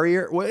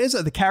carrier. What is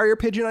it? The carrier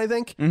pigeon, I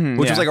think,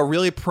 which was like a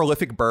really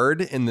prolific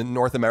bird in the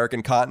North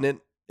American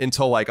continent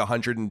until like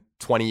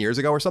 120 years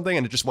ago or something.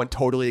 And it just went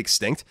totally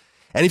extinct.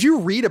 And if you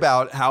read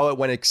about how it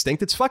went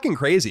extinct, it's fucking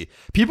crazy.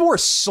 People were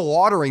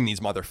slaughtering these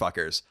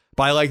motherfuckers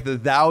by like the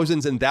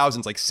thousands and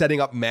thousands, like setting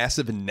up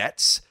massive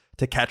nets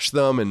to catch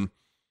them.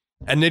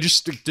 And they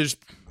just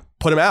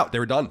put them out. They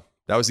were done.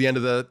 That was the end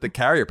of the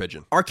carrier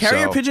pigeon. Are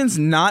carrier pigeons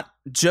not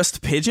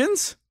just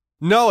pigeons?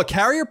 No,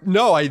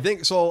 I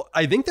think so.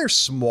 I think they're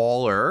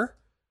smaller.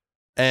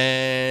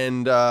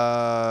 And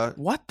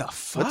what the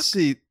fuck? Let's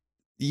see.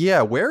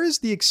 Yeah, where is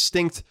the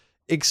extinct?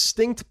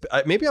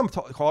 Maybe I'm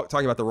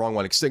talking about the wrong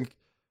one. Extinct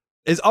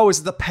is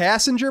it the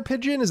passenger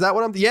pigeon? Is that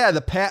what I'm? Yeah,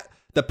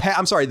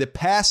 I'm sorry, the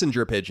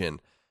passenger pigeon.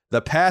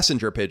 The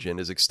passenger pigeon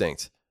is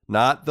extinct,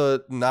 not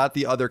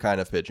the other kind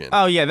of pigeon.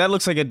 Oh yeah, that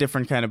looks like a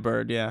different kind of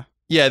bird. Yeah.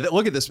 Yeah,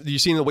 look at this. You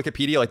seen the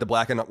Wikipedia, like the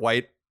black and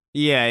white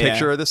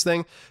picture of this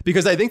thing?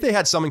 Because I think they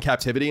had some in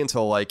captivity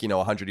until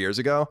 100 years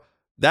ago.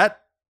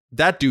 That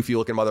doofy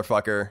looking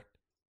motherfucker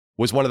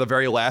was one of the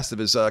very last of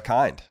his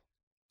kind.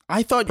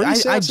 I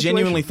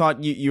genuinely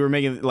thought you were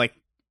making like,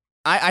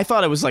 I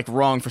thought it was like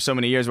wrong for so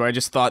many years, where I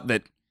just thought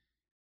that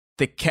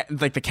the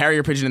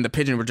carrier pigeon and the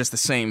pigeon were just the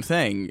same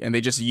thing, and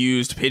they just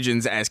used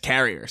pigeons as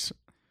carriers.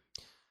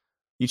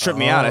 You tripped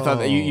me out. I thought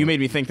that you made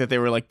me think that they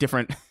were like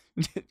different,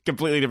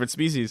 completely different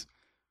species.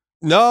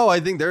 No, I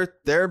think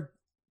they're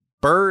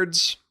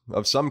birds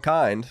of some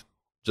kind,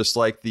 just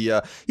like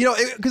the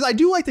because I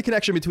do like the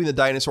connection between the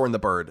dinosaur and the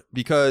bird,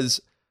 because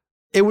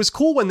it was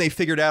cool when they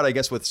figured out, I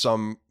guess, with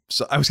some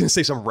I was going to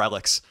say some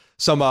relics,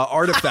 some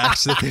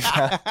artifacts that they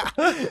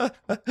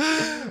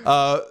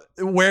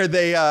found, where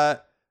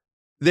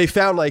they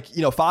found like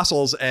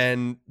fossils,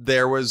 and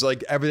there was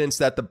like evidence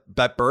that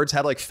that birds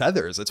had like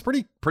feathers. It's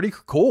pretty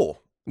cool.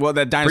 Well,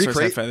 that dinosaurs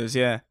had feathers,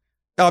 yeah.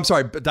 Oh, I'm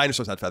sorry, but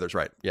dinosaurs had feathers,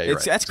 right? Yeah, you're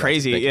right. That's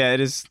crazy. Yeah, it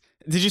is.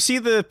 Did you see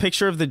the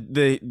picture of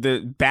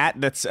the bat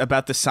that's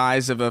about the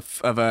size of a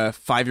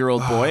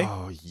 5-year-old boy?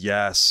 Oh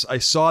yes, I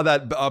saw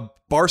that.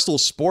 Barstool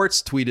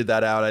Sports tweeted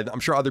that out. I'm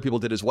sure other people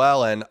did as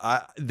well. And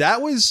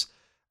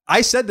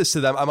I said this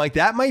to them. I'm like,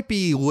 that might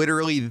be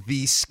literally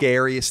the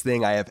scariest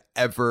thing I have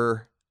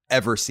ever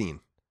seen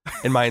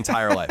in my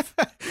entire life.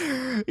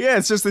 Yeah,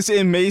 it's just this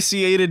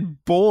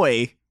emaciated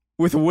boy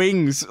with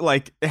wings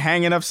like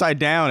hanging upside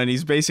down, and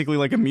he's basically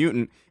like a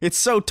mutant. It's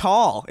so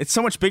tall. It's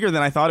so much bigger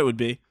than I thought it would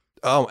be.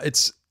 Oh,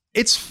 it's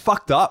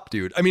fucked up,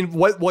 dude. I mean,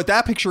 what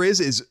that picture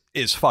is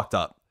fucked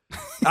up.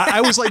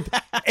 I was like,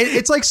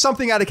 it's like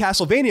something out of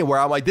Castlevania, where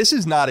I'm like, this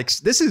is not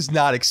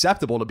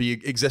acceptable to be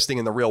existing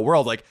in the real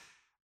world. Like,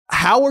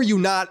 how are you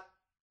not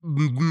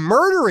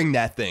murdering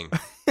that thing?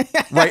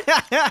 Right?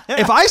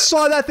 If I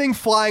saw that thing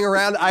flying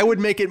around, I would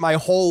make it my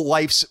whole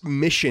life's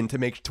mission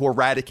to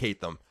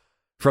eradicate them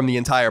from the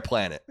entire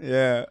planet.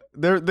 Yeah,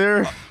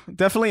 they're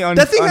definitely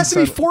that thing has to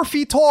be 4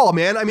 feet tall,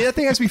 man. I mean, that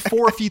thing has to be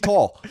 4 feet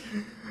tall.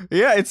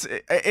 Yeah,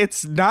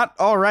 it's not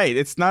all right.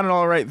 It's not an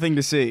all right thing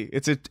to see.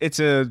 It's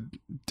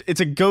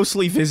a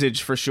ghostly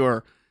visage for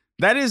sure.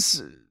 That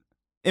is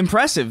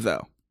impressive,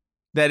 though.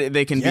 that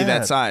they can be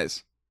that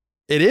size.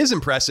 It is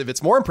impressive.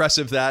 It's more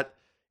impressive that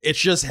it's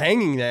just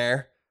hanging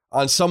there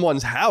on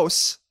someone's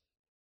house,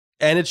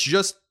 and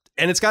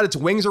it's got its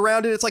wings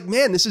around it. It's like,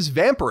 man, this is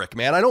vampiric,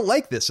 man. I don't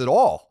like this at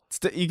all.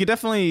 You could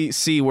definitely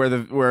see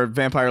where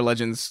vampire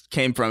legends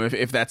came from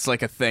if that's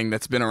like a thing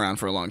that's been around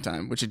for a long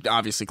time, which it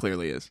obviously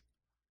clearly is.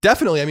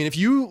 Definitely. I mean, if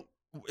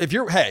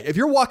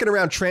you're walking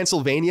around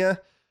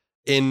Transylvania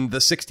in the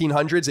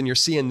 1600s and you're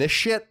seeing this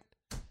shit,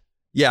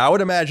 yeah, I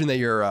would imagine that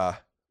you're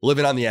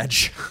living on the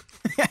edge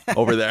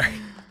over there.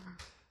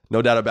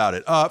 No doubt about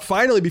it.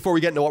 Finally, before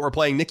we get into what we're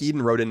playing, Nick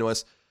Eden wrote into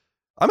us.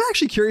 I'm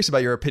actually curious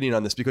about your opinion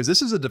on this because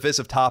this is a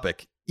divisive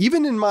topic,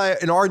 even in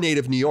our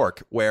native New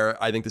York,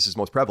 where I think this is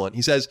most prevalent.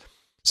 He says,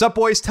 "Sup,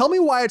 boys? Tell me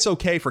why it's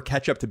okay for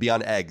ketchup to be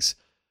on eggs.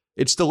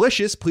 It's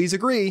delicious. Please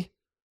agree.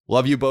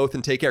 Love you both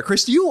and take care."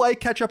 Chris, do you like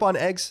ketchup on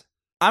eggs?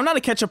 I'm not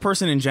a ketchup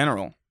person in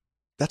general.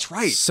 That's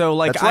right. So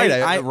like, that's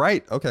right.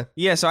 Right. Okay.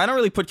 Yeah. So I don't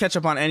really put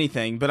ketchup on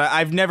anything, but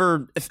I've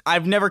never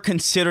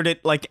considered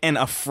it like an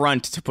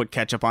affront to put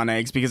ketchup on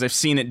eggs because I've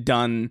seen it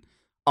done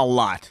a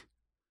lot.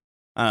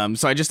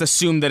 So I just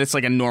assume that it's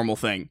like a normal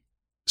thing.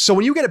 So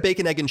when you get a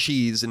bacon, egg, and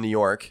cheese in New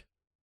York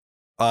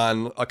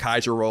on a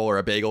Kaiser roll or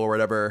a bagel or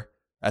whatever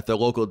at the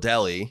local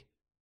deli,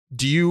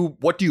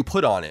 what do you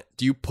put on it?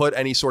 Do you put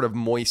any sort of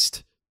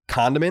moist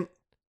condiment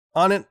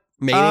on it?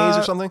 Mayonnaise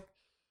or something?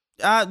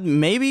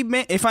 Maybe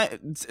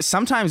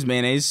sometimes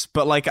mayonnaise,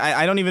 but like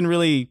I don't even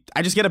really.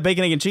 I just get a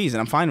bacon, egg, and cheese,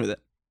 and I'm fine with it.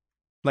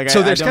 Like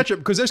so, there's ketchup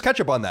because there's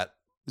ketchup on that.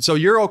 So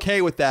you're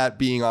okay with that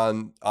being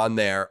on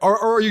there, or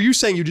are you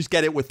saying you just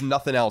get it with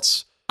nothing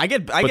else? I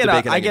get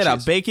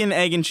a bacon,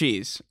 egg, and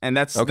cheese, and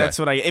that's what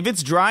if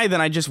it's dry, then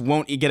I just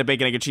won't get a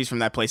bacon, egg, and cheese from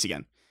that place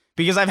again.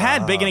 Because I've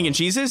had bacon, egg, and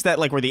cheeses that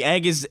like where the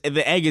egg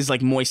is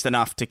like moist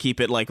enough to keep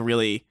it like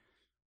really,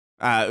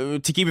 to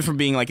keep it from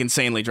being like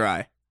insanely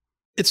dry.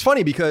 It's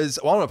funny because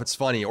I don't know if it's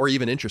funny or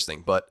even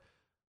interesting, but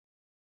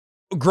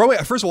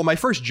first of all, my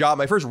first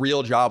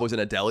real job was in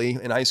a deli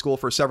in high school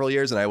for several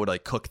years, and I would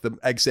like cook the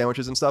egg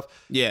sandwiches and stuff.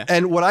 Yeah.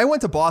 And when I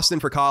went to Boston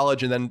for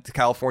college and then to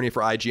California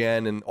for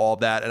IGN and all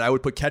of that, and I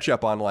would put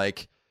ketchup on I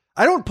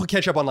don't put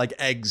ketchup on like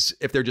eggs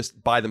if they're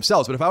just by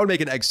themselves, but if I would make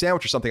an egg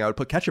sandwich or something, I would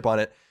put ketchup on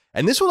it.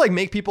 And this would like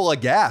make people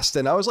aghast.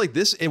 And I was like,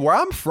 where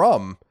I'm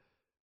from,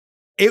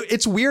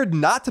 it's weird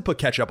not to put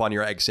ketchup on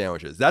your egg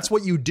sandwiches. That's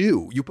what you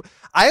do.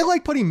 I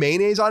like putting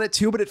mayonnaise on it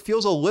too, but it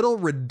feels a little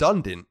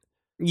redundant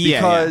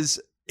because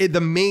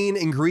the main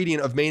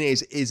ingredient of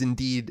mayonnaise is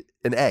indeed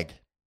an egg.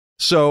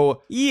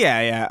 So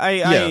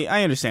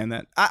I understand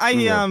that.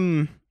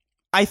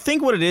 I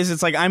think what it is,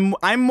 it's like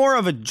I'm more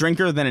of a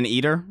drinker than an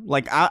eater.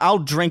 Like I'll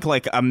drink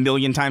like a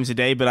million times a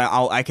day, but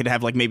I could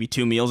have like maybe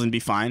 2 meals and be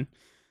fine.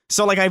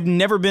 So like I've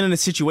never been in a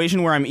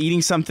situation where I'm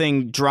eating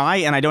something dry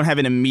and I don't have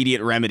an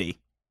immediate remedy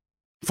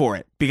for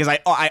it because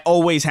I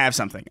always have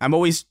something. I'm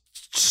always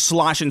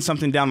sloshing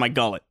something down my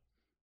gullet.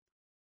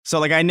 So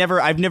like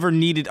I've never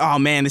needed, oh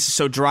man, this is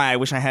so dry, I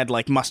wish I had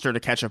like mustard or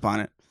ketchup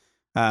on it.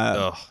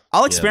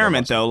 I'll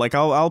experiment though. Like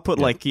I'll put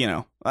like,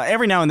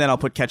 every now and then I'll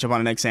put ketchup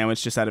on an egg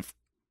sandwich just out of,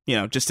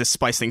 just to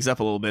spice things up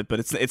a little bit, but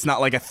it's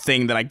not like a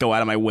thing that I go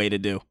out of my way to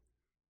do.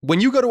 When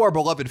you go to our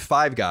beloved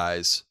Five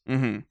Guys,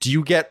 do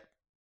you get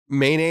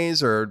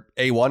mayonnaise or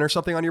A1 or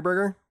something on your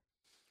burger?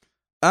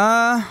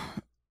 No,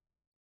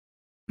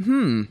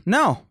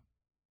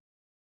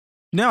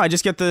 I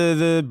just get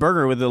the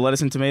burger with the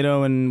lettuce and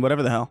tomato and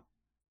whatever the hell.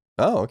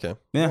 Oh, okay.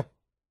 Yeah. Well,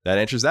 that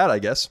answers that, I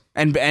guess.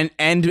 And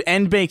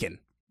bacon.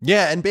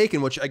 Yeah, and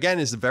bacon, which again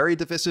is a very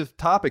divisive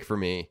topic for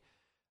me.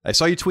 I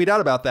saw you tweet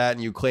out about that,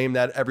 and you claim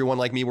that everyone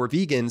like me were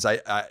vegans.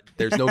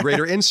 There's no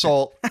greater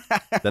insult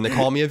than to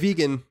call me a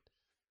vegan.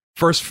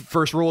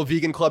 First rule of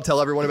Vegan Club: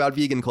 tell everyone about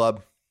Vegan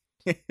Club.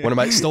 One of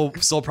my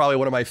still probably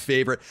one of my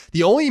favorite.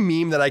 The only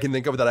meme that I can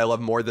think of that I love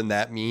more than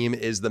that meme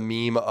is the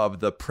meme of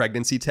the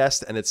pregnancy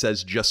test, and it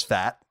says "just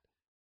fat"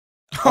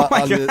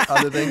 on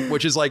the thing,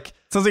 which is like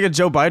sounds like a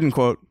Joe Biden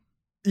quote.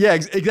 Yeah,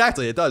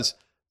 exactly. It does.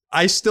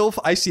 I see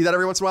that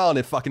every once in a while, and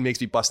it fucking makes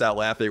me bust out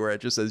laughing where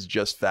it just says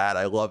 "just fat."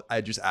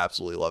 I just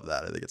absolutely love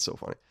that. I think it's so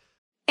funny.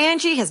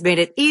 Angie has made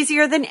it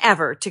easier than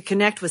ever to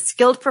connect with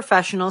skilled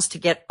professionals to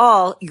get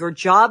all your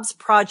jobs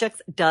projects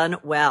done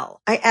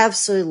well. I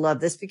absolutely love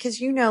this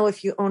because,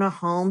 if you own a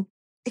home,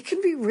 it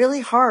can be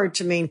really hard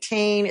to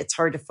maintain. It's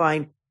hard to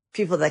find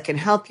people that can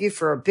help you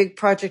for a big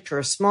project or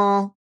a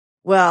small.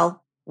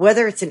 Well,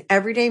 whether it's in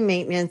everyday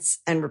maintenance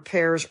and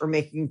repairs or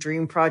making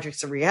dream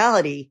projects a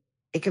reality,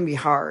 it can be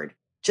hard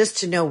just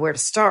to know where to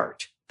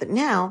start. But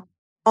now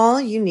all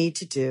you need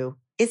to do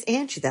is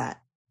Angie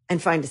that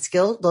and find a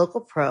skilled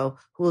local pro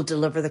who will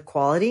deliver the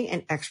quality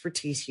and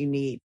expertise you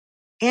need.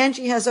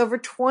 Angie has over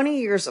 20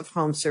 years of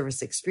home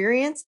service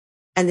experience,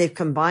 and they've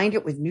combined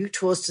it with new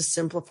tools to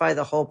simplify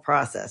the whole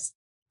process.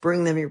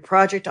 Bring them your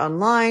project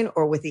online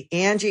or with the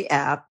Angie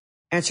app,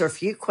 answer a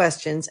few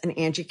questions, and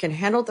Angie can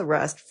handle the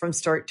rest from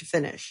start to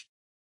finish.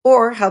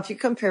 Or help you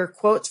compare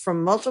quotes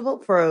from multiple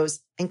pros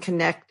and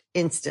connect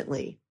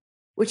instantly,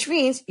 which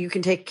means you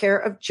can take care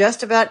of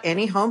just about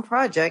any home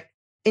project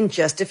in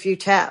just a few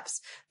taps.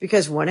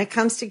 Because when it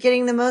comes to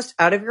getting the most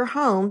out of your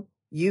home,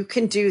 you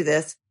can do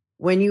this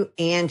when you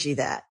Angie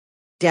that.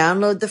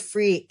 Download the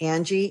free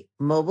Angie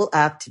mobile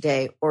app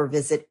today or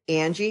visit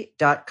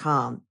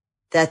Angie.com.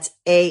 That's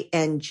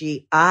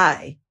ANGI.com.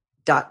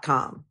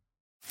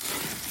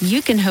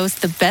 You can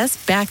host the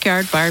best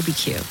backyard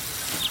barbecue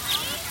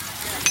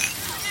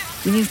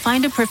when you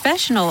find a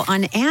professional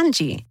on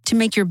Angie to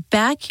make your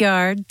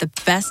backyard the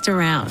best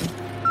around.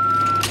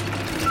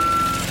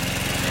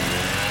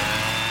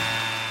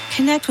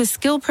 Connect with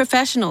skilled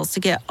professionals to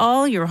get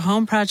all your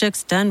home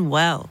projects done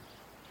well.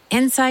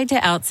 Inside to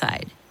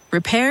outside,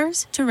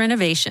 repairs to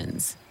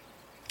renovations.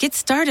 Get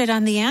started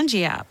on the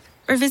Angie app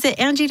or visit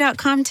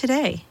Angie.com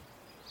today.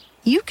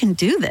 You can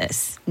do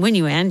this when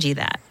you Angie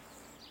that.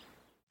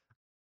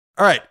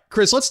 All right,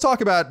 Chris, let's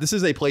talk about, this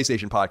is a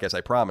PlayStation podcast,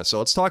 I promise. So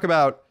let's talk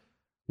about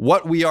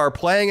what we are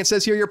playing. It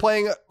says here you're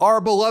playing our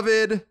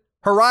beloved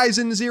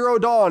Horizon Zero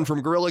Dawn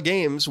from Guerrilla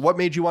Games. What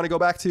made you want to go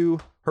back to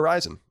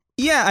Horizon?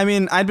 Yeah, I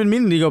mean, I'd been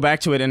meaning to go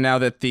back to it, and now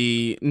that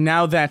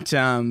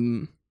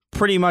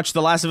pretty much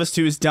The Last of Us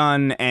 2 is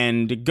done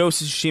and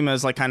Ghost of Tsushima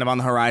is like kind of on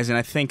the horizon,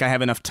 I think I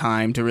have enough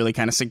time to really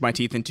kind of sink my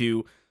teeth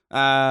into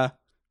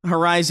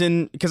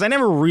Horizon, because I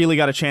never really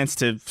got a chance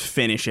to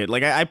finish it.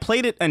 Like, I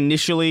played it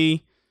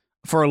initially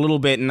for a little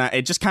bit, and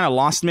it just kind of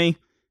lost me,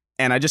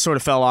 and I just sort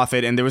of fell off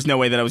it, and there was no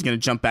way that I was going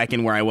to jump back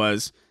in where I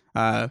was.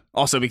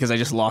 Also because I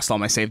just lost all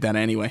my save data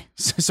anyway.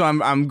 So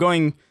I'm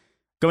going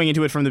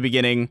into it from the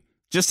beginning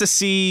just to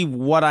see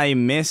what I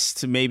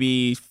missed,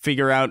 maybe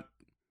figure out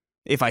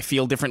if I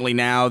feel differently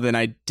now than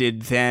I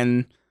did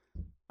then.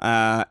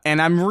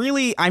 And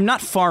I'm not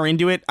far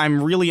into it.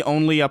 I'm really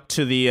only up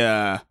to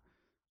the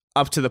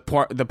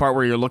part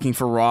where you're looking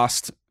for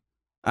Rost.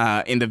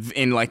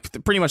 In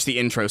like pretty much the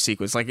intro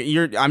sequence. Like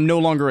I'm no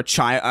longer a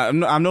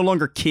child. I'm no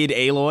longer Kid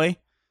Aloy.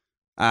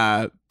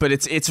 But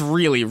it's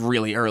really,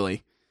 really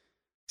early.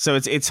 So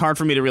it's hard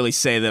for me to really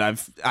say that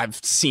I've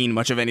seen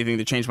much of anything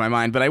to change my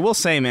mind. But I will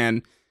say,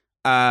 man,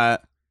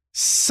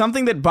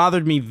 something that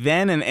bothered me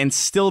then and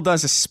still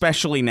does,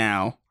 especially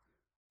now,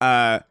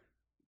 the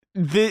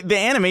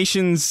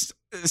animations,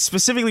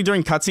 specifically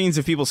during cutscenes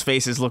of people's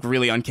faces, look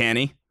really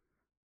uncanny.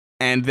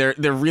 And they're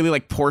really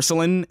like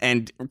porcelain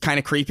and kind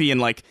of creepy, and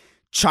like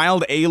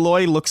child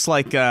Aloy looks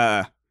like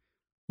a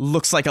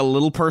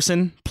little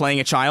person playing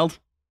a child.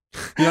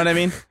 You know what I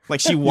mean? Like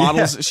she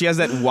waddles, yeah. She has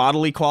that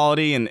waddly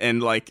quality,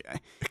 and like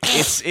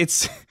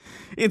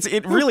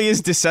it really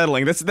is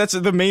dissettling. That's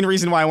the main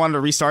reason why I wanted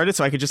to restart it,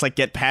 so I could just like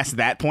get past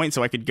that point,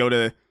 so I could go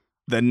to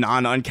the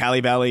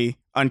non-Uncanny Valley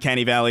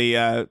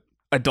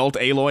adult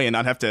Aloy and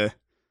not have to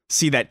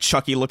see that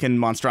Chucky looking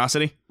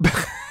monstrosity.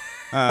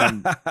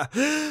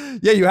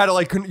 Yeah, you had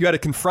to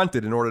confront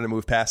it in order to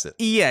move past it.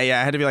 Yeah,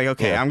 I had to be like,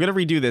 okay, yeah. I'm gonna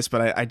redo this,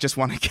 but I just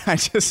want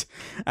to,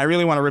 I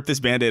really want to rip this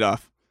Band-Aid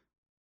off.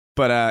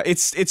 But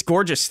it's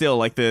gorgeous still.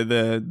 Like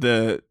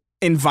the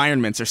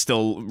environments are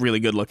still really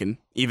good looking,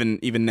 even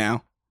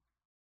now.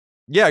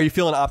 Yeah, are you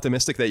feeling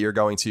optimistic that you're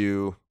going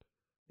to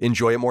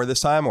enjoy it more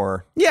this time,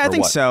 or? Yeah, I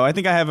think what? so. I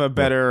think I have a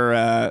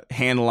better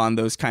handle on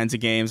those kinds of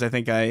games. I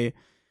think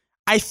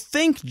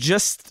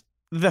just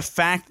the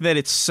fact that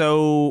it's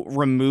so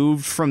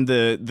removed from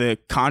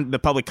the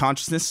public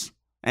consciousness,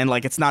 and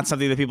like it's not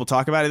something that people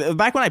talk about.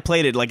 Back when I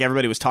played it, like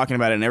everybody was talking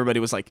about it, and everybody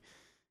was like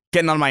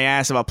getting on my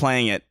ass about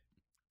playing it,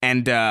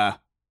 and I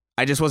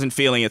just wasn't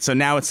feeling it. So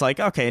now it's like,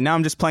 okay, now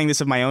I'm just playing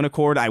this of my own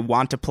accord. I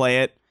want to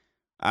play it.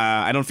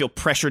 I don't feel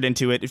pressured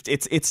into it.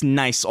 It's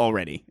nice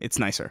already. It's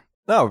nicer.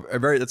 No,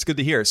 that's good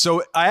to hear.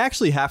 So I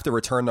actually have to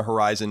return to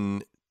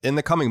Horizon in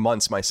the coming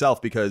months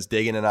myself, because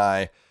Dagan and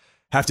I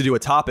have to do a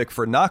topic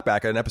for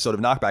Knockback, an episode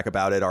of Knockback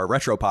about it, our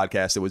retro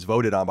podcast that was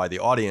voted on by the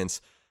audience.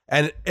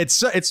 And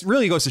it's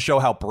really goes to show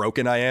how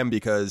broken I am,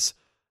 because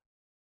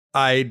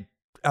I'm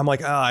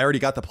like, I already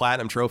got the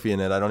platinum trophy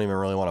in it. I don't even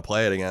really want to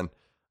play it again.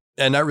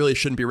 And that really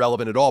shouldn't be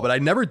relevant at all. But I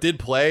never did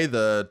play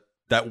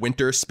that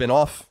winter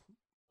spinoff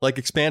like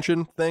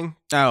expansion thing.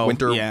 Oh,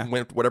 winter, yeah.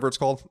 Whatever it's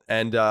called.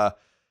 And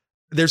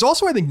there's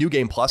also, I think, New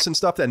Game Plus and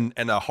stuff, and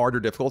a harder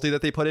difficulty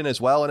that they put in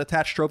as well, and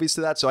attach trophies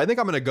to that. So I think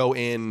I'm going to go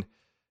in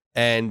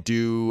and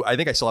I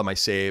think I still have my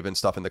save and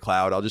stuff in the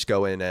cloud. I'll just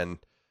go in and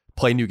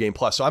play New Game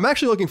Plus. So I'm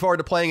actually looking forward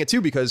to playing it too,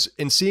 because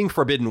in seeing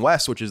Forbidden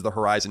West, which is the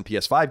Horizon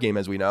PS5 game,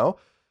 as we know,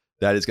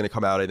 that is going to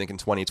come out, I think, in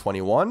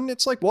 2021.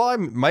 It's like, well, I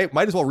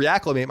might as well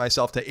reacclimate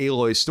myself to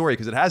Aloy's story,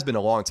 because it has been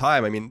a long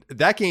time. I mean,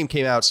 that game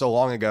came out so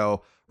long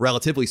ago,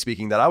 relatively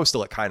speaking, that I was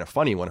still at Kind of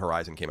Funny when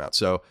Horizon came out.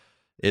 So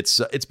it's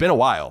been a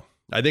while.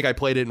 I think I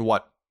played it in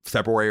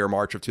February or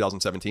March of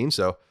 2017.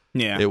 So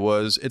yeah,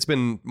 it's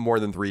been more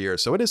than 3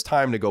 years. So it is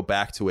time to go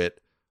back to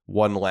it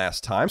one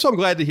last time. So I'm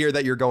glad to hear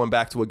that you're going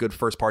back to a good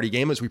first party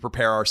game as we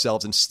prepare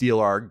ourselves and steel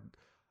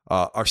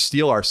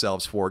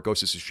ourselves for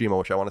Ghost of Tsushima,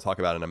 which I want to talk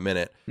about in a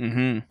minute.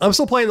 Mm-hmm. I'm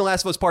still playing The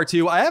Last of Us Part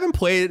 2. I haven't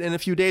played it in a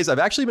few days. I've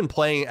actually been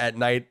playing at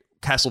night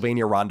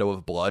Castlevania Rondo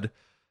of Blood.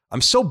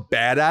 I'm so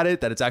bad at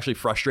it that it's actually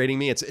frustrating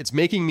me. It's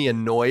making me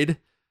annoyed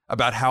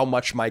about how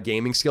much my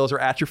gaming skills are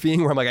atrophying,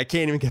 where I'm like, I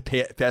can't even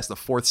get past the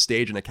fourth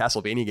stage in a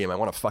Castlevania game. I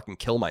want to fucking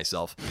kill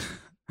myself.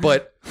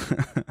 But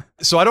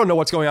So I don't know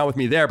what's going on with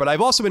me there, but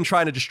I've also been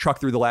trying to just truck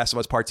through The Last of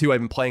Us Part 2. I've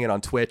been playing it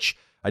on Twitch.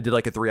 I did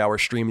like a 3-hour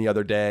stream the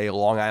other day,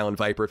 Long Island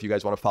Viper, if you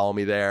guys want to follow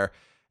me there.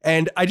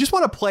 And I just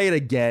want to play it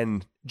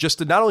again, just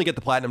to not only get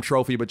the Platinum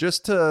Trophy, but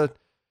just to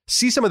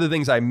see some of the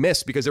things I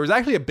missed, because there was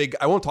actually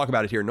I won't talk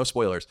about it here, no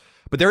spoilers,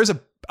 but there is a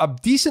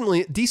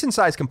decent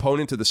sized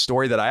component to the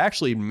story that I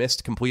actually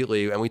missed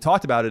completely. And we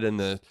talked about it in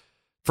the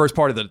first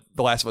part of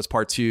the Last of Us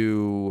Part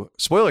 2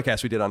 spoiler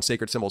cast we did on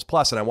Sacred Symbols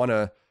Plus, and I want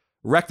to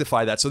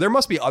rectify that. So there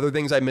must be other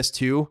things I missed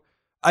too.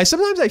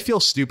 Sometimes I feel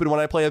stupid when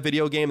I play a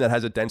video game that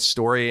has a dense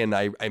story and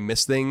I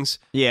miss things.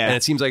 Yeah. And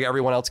it seems like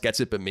everyone else gets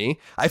it but me.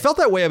 I felt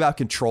that way about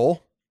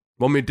Control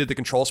when we did the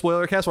Control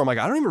spoiler cast, where I'm like,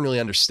 I don't even really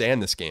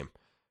understand this game.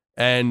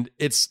 And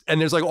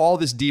there's like all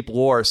this deep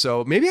lore.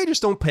 So maybe I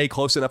just don't pay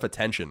close enough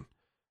attention.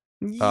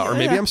 Or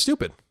maybe I'm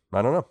stupid.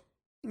 I don't know.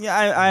 Yeah,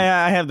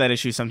 I have that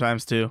issue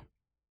sometimes too,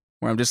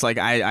 where I'm just like,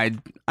 how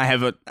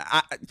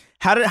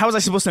was I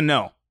supposed to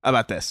know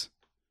about this?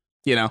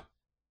 You know?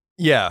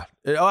 Yeah,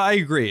 I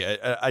agree.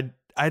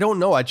 I don't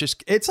know.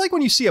 It's like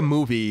when you see a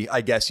movie,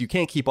 I guess you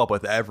can't keep up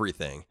with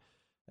everything,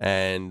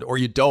 or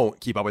you don't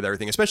keep up with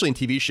everything, especially in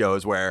TV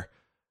shows where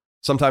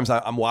sometimes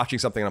I'm watching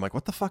something and I'm like,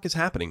 what the fuck is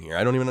happening here?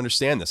 I don't even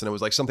understand this. And it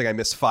was like something I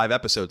missed 5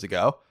 episodes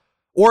ago.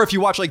 Or if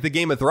you watch like the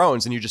Game of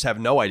Thrones and you just have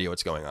no idea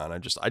what's going on. I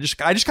just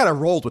kind of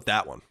rolled with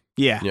that one.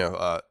 Yeah.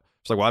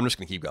 It's like, well, I'm just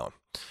going to keep going.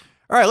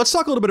 All right, let's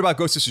talk a little bit about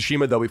Ghost of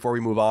Tsushima, though, before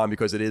we move on,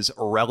 because it is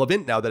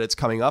relevant now that it's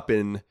coming up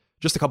in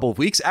just a couple of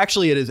weeks.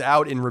 Actually, it is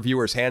out in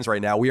reviewers' hands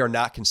right now. We are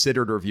not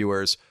considered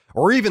reviewers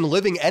or even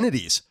living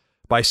entities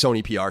by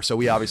Sony PR, so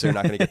we obviously are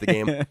not going to get the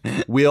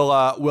game.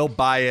 We'll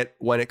buy it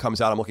when it comes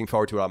out. I'm looking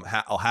forward to it.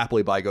 I'll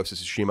happily buy Ghost of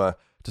Tsushima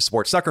to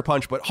support Sucker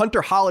Punch. But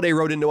Hunter Holiday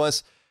wrote into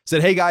us,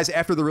 said, hey guys,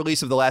 after the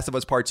release of The Last of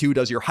Us Part 2,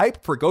 does your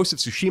hype for Ghost of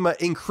Tsushima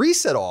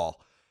increase at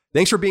all?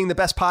 Thanks for being the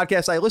best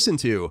podcast I listen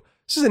to.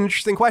 This is an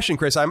interesting question,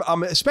 Chris.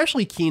 I'm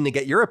especially keen to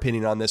get your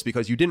opinion on this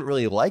because you didn't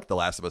really like The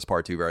Last of Us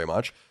Part 2 very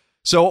much.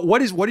 So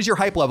what is your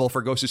hype level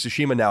for Ghost of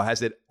Tsushima now?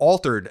 Has it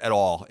altered at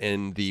all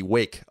in the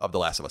wake of The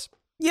Last of Us?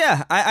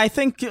 Yeah, I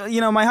think,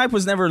 my hype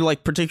was never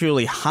like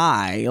particularly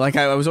high. Like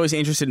I was always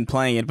interested in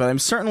playing it, but I'm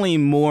certainly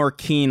more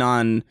keen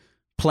on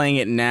playing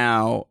it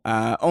now,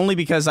 only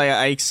because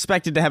I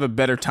expected to have a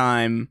better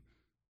time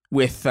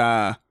with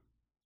a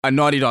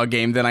Naughty Dog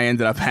game than I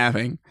ended up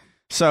having.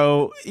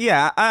 So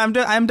yeah, I'm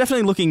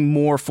definitely looking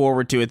more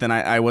forward to it than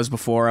I was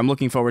before. I'm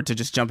looking forward to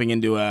just jumping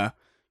into a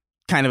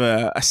kind of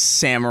a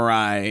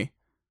samurai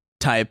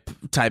type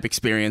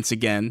experience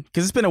again,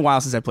 because it's been a while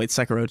since I played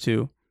Sekiro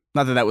 2.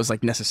 Not that was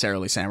like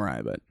necessarily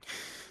samurai, but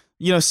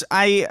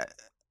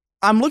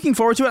I'm looking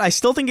forward to it. I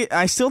still think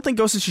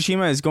Ghost of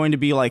Tsushima is going to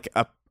be like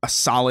a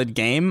solid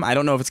game. I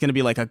don't know if it's going to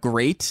be like a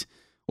great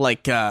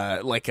like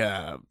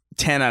a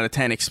 10 out of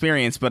 10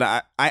 experience, but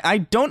I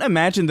don't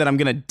imagine that I'm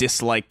going to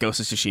dislike Ghost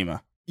of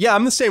Tsushima. Yeah,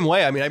 I'm the same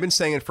way. I mean, I've been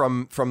saying it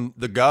from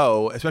the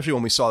go, especially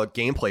when we saw the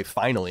gameplay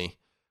finally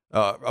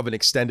of an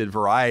extended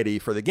variety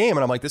for the game.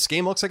 And I'm like, this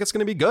game looks like it's going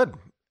to be good,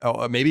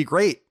 maybe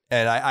great.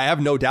 And I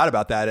have no doubt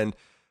about that. And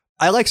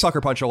I like Sucker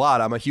Punch a lot.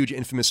 I'm a huge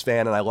Infamous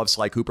fan and I love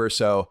Sly Cooper.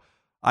 So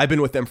I've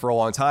been with them for a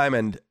long time.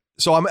 And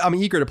so I'm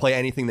eager to play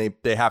anything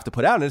they have to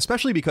put out. And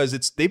especially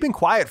because they've been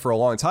quiet for a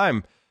long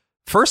time.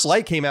 First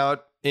Light came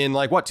out in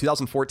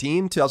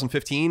 2014,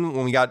 2015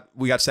 when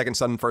we got Second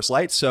Son and First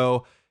Light.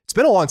 So it's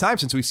been a long time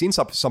since we've seen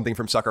something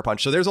from Sucker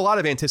Punch. So there's a lot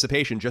of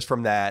anticipation just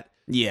from that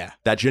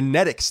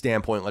genetic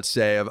standpoint, let's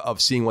say, of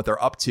seeing what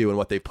they're up to and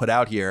what they've put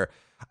out here.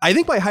 I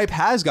think my hype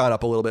has gone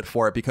up a little bit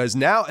for it because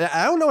now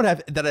I don't know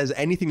that has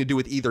anything to do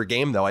with either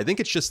game, though. I think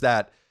it's just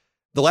that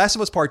The Last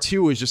of Us Part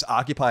 2 is just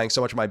occupying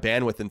so much of my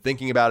bandwidth and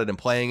thinking about it and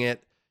playing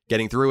it,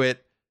 getting through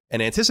it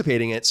and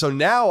anticipating it. So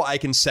now I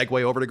can segue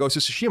over to Ghost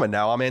of Tsushima.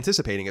 Now I'm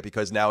anticipating it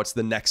because now it's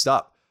the next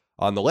up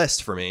on the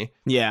list for me.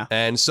 Yeah.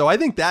 And so I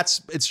think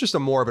it's just a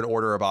more of an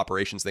order of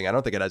operations thing. I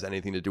don't think it has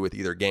anything to do with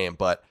either game,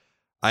 but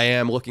I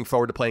am looking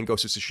forward to playing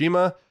Ghost of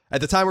Tsushima.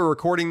 At the time we're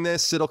recording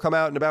this, it'll come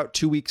out in about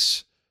 2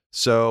 weeks.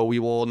 So we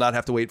will not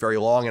have to wait very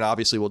long. And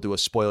obviously we'll do a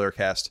spoiler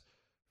cast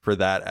for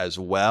that as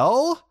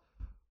well.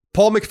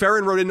 Paul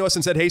McFerrin wrote into us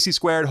and said, hey,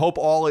 C-Squared, hope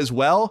all is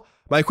well.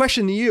 My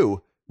question to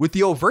you, with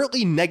the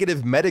overtly negative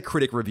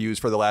Metacritic reviews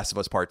for The Last of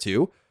Us Part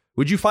 2,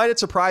 would you find it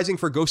surprising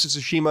for Ghost of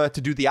Tsushima to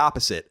do the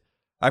opposite?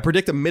 I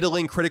predict a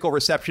middling critical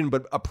reception,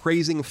 but a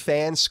praising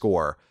fan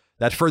score.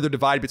 That further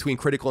divide between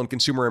critical and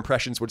consumer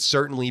impressions would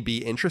certainly be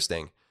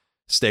interesting.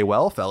 Stay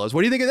well, fellas. What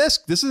do you think of this?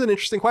 This is an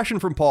interesting question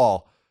from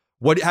Paul.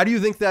 How do you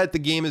think that the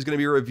game is going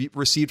to be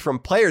received from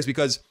players?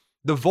 Because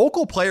the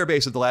vocal player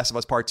base of The Last of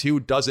Us Part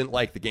 2 doesn't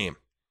like the game.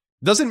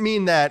 Doesn't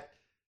mean that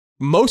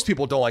most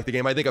people don't like the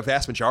game. I think a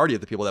vast majority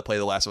of the people that play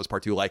The Last of Us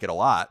Part 2 like it a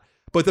lot.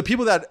 But the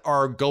people that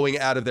are going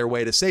out of their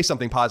way to say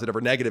something positive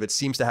or negative, it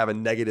seems to have a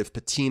negative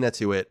patina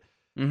to it.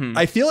 Mm-hmm.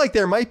 I feel like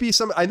there might be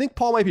I think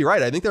Paul might be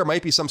right. I think there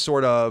might be some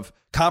sort of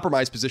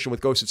compromise position with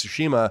Ghost of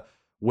Tsushima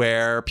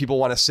where people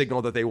want to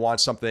signal that they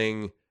want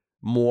something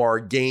more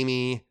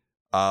gamey,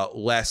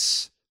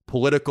 less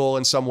political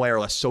in some way, or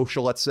less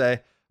social, let's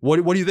say.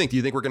 What do you think? Do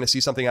you think we're going to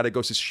see something out of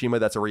Ghost of Tsushima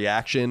that's a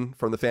reaction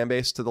from the fan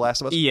base to The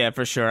Last of Us? Yeah,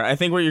 for sure. I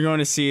think what you're going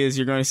to see is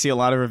a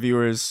lot of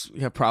reviewers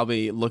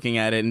probably looking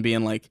at it and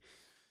being like,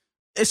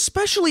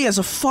 especially as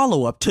a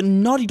follow-up to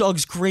Naughty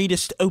Dog's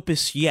greatest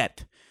opus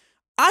yet,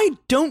 I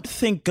don't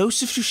think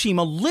Ghost of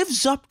Tsushima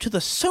lives up to the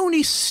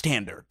Sony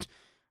standard.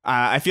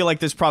 I feel like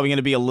there's probably going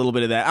to be a little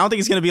bit of that. I don't think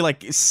it's going to be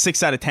like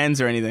 6 out of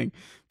 10s or anything,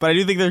 but I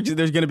do think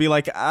there's going to be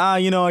like,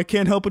 I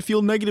can't help but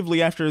feel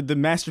negatively after the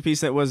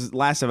masterpiece that was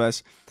Last of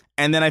Us.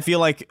 And then I feel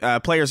like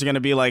players are going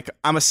to be like,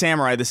 I'm a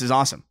samurai, this is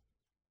awesome.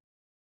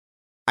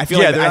 I feel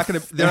like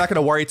they're not going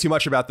to worry too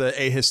much about the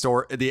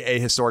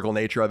ahistorical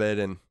nature of it.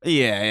 And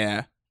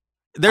yeah.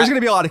 There's going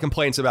to be a lot of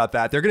complaints about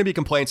that. There are going to be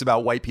complaints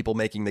about white people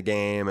making the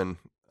game. And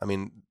I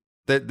mean,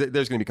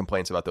 there's going to be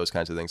complaints about those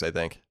kinds of things, I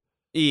think.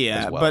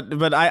 Yeah, well.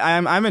 but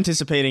I'm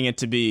anticipating it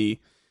to be.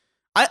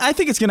 I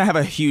think it's going to have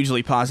a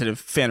hugely positive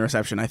fan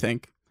reception. I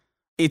think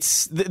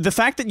it's the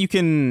fact that you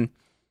can,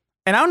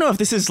 and I don't know if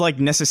this is like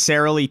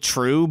necessarily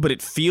true, but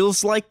it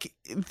feels like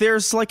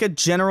there's like a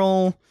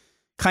general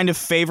kind of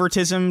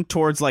favoritism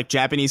towards like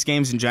Japanese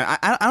games in general.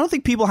 I don't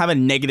think people have a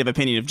negative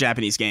opinion of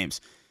Japanese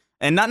games,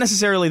 and not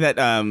necessarily that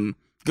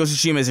Ghost of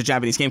Tsushima is a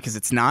Japanese game, because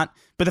it's not.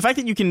 But the fact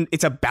that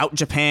it's about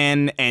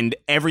Japan and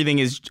everything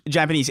is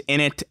Japanese in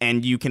it,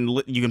 and you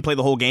can play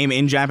the whole game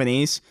in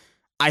Japanese,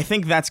 I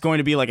think that's going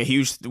to be like a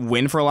huge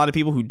win for a lot of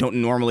people who don't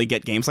normally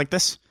get games like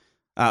this,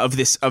 of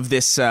this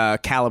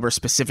caliber,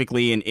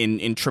 specifically in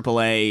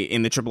AAA,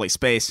 in the AAA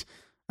space.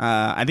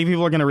 I think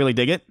people are going to really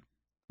dig it.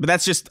 But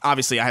that's just,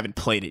 obviously, I haven't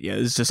played it yet.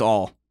 It's just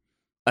all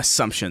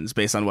assumptions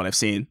based on what I've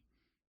seen.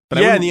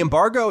 But yeah, and the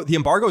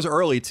embargo's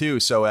early too,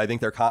 so I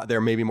think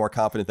they're maybe more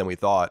confident than we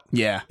thought.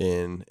 Yeah.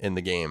 in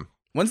the game.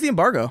 When's the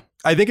embargo?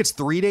 I think it's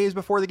 3 days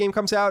before the game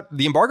comes out.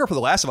 The embargo for The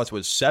Last of Us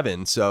was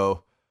 7,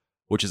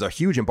 which is a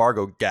huge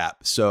embargo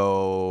gap.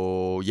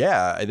 So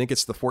yeah, I think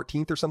it's the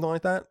 14th or something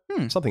like that,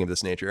 something of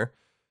this nature.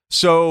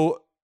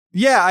 So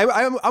yeah,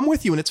 I'm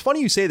with you, and it's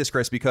funny you say this,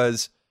 Chris,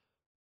 because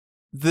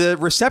the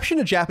reception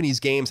of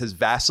Japanese games has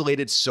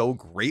vacillated so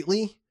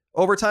greatly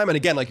over time. And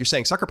again, like you're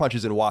saying, Sucker Punch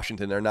is in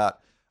Washington; they're not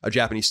a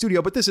Japanese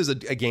studio, but this is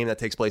a game that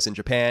takes place in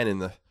Japan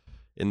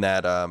in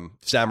that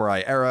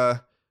samurai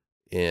era.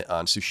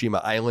 On Tsushima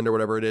Island or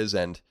whatever it is.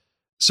 And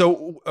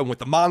so with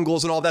the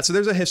Mongols and all that. So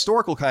there's a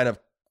historical kind of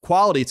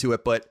quality to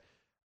it. But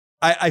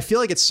I feel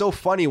like it's so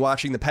funny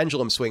watching the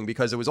pendulum swing,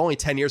 because it was only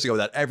 10 years ago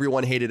that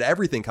everyone hated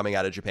everything coming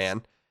out of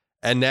Japan.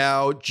 And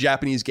now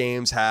Japanese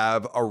games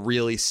have a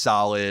really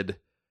solid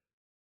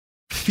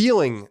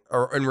feeling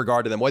in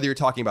regard to them, whether you're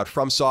talking about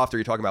FromSoft or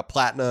you're talking about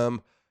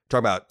Platinum,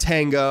 talking about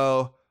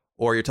Tango,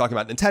 or you're talking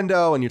about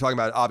Nintendo, and you're talking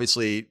about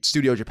obviously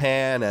Studio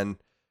Japan and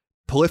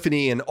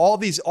Polyphony and all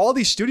these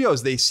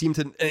studios. They seem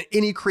to,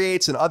 Innie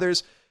Creates and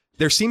others,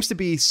 there seems to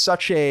be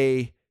such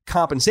a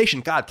compensation.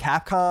 God,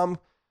 Capcom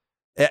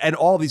and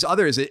all these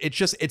others,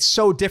 it's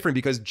so different,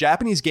 because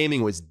Japanese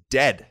gaming was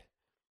dead.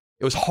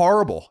 It was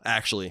horrible,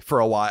 actually, for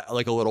a while,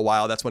 like a little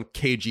while. That's when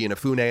Keiji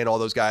Inafune and all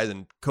those guys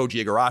and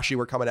Koji Igarashi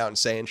were coming out and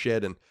saying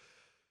shit. And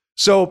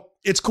so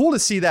it's cool to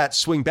see that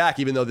swing back,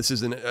 even though this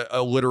isn't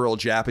a literal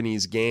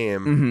Japanese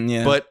game. Mm-hmm,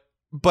 yeah.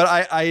 But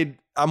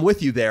I'm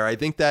with you there. I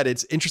think that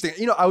it's interesting.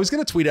 You know, I was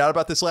going to tweet out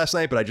about this last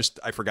night, but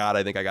I forgot.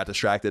 I think I got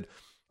distracted.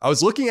 I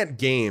was looking at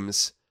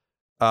games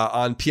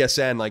on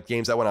PSN, like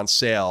games that went on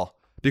sale,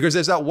 because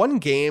there's that one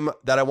game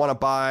that I want to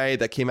buy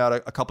that came out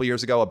a couple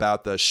years ago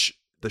about the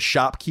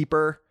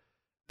shopkeeper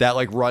that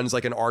like runs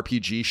like an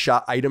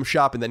RPG item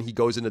shop, and then he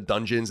goes into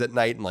dungeons at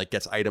night and like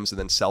gets items and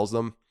then sells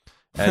them.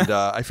 And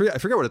I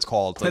forget what it's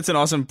called. That's an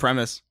awesome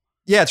premise.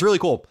 Yeah, it's really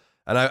cool.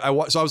 And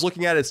so I was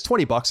looking at it. It's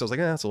 $20. I was like,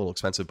 that's a little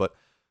expensive, but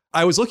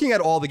I was looking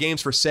at all the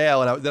games for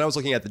sale, and then I was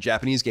looking at the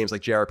Japanese games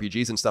like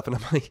JRPGs and stuff, and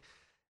I'm like,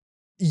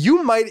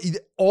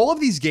 all of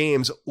these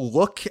games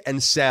look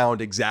and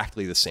sound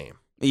exactly the same.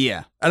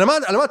 Yeah. And I'm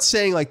not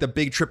saying like the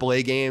big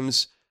AAA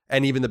games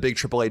and even the big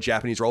AAA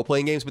Japanese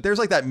role-playing games, but there's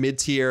like that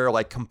mid-tier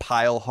like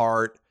Compile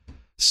Heart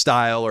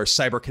style or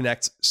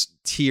CyberConnect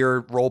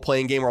tier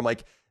role-playing game where I'm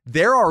like,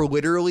 there are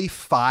literally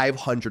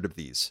 500 of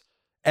these,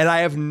 and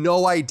I have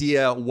no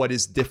idea what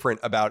is different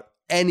about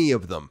any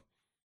of them.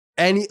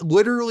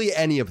 Literally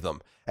any of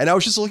them. And I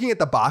was just looking at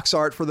the box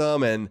art for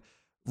them and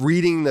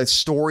reading the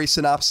story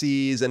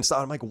synopses and stuff.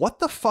 I'm like, what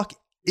the fuck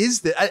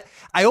is this?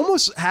 I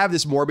almost have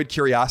this morbid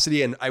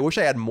curiosity, and I wish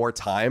I had more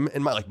time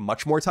in my, like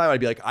much more time. I'd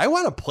be like, I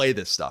want to play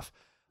this stuff.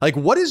 Like,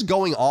 what is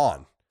going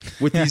on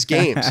with these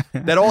games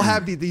that all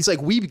have these like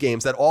weeb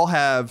games that all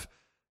have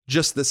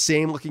just the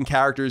same looking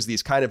characters,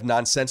 these kind of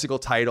nonsensical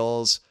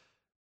titles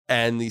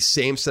and these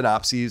same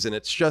synopses. And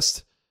it's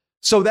just,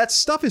 so that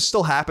stuff is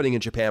still happening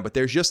in Japan, but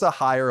there's just a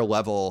higher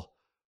level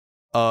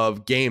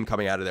of game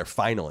coming out of there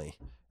finally.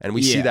 And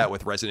we see that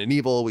with Resident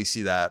Evil. We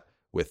see that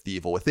with The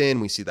Evil Within.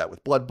 We see that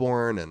with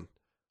Bloodborne and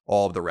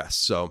all of the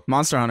rest. So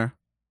Monster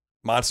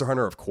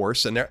Hunter, of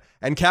course. And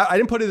I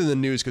didn't put it in the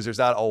news because there's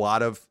not a lot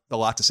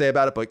to say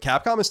about it, but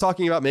Capcom is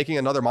talking about making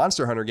another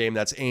Monster Hunter game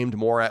that's aimed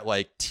more at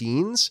like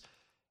teens.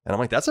 And I'm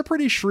like, that's a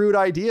pretty shrewd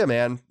idea,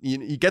 man.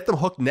 You get them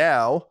hooked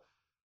now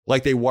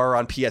like they were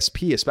on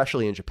PSP,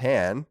 especially in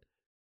Japan,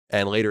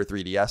 and later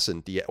 3DS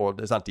and or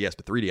it's not DS,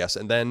 but 3DS.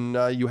 And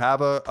then you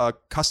have a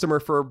customer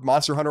for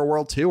Monster Hunter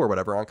World 2 or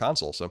whatever on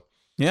console. So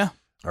yeah.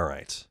 All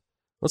right.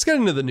 Let's get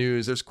into the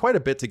news. There's quite a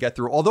bit to get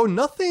through, although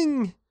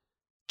nothing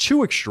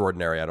too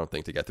extraordinary, I don't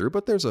think, to get through,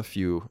 but there's a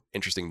few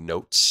interesting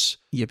notes.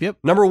 Yep.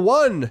 Number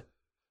 1,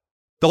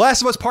 The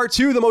Last of Us Part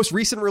 2, the most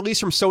recent release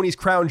from Sony's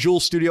crown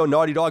jewel studio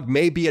Naughty Dog,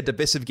 may be a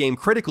divisive game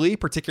critically,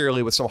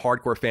 particularly with some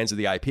hardcore fans of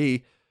the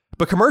IP,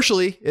 but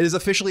commercially, it is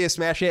officially a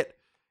smash hit.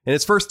 In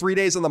its first 3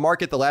 days on the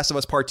market, The Last of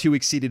Us Part 2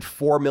 exceeded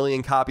 4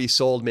 million copies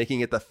sold,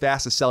 making it the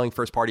fastest selling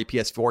first-party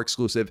PS4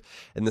 exclusive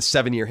in the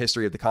 7-year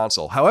history of the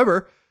console.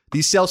 However,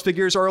 these sales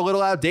figures are a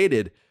little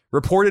outdated.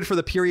 Reported for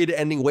the period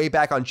ending way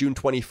back on June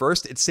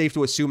 21st, it's safe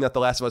to assume that The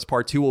Last of Us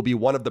Part 2 will be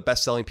one of the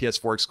best-selling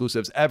PS4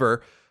 exclusives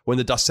ever when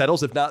the dust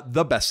settles, if not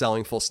the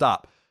best-selling, full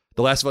stop.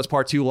 The Last of Us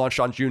Part 2 launched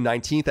on June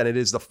 19th, and it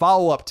is the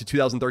follow-up to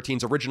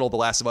 2013's original The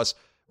Last of Us,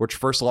 which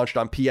first launched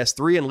on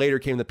PS3 and later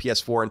came to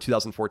PS4 in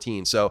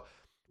 2014. So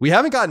we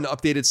haven't gotten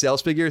updated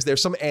sales figures.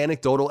 There's some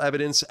anecdotal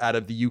evidence out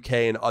of the UK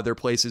and other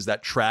places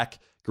that track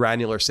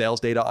granular sales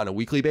data on a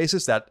weekly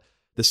basis that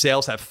the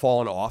sales have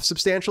fallen off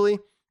substantially.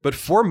 But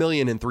 4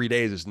 million in 3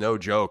 days is no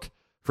joke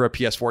for a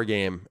PS4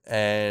 game.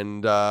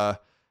 And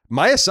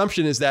my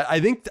assumption is that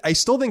I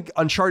still think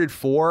Uncharted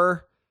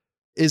 4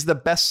 is the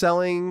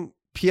best-selling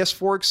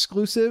PS4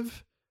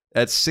 exclusive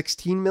at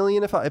 16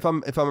 million, if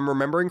I'm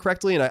remembering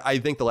correctly. And I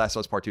think The Last of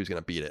Us Part 2 is going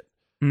to beat it.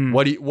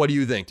 What do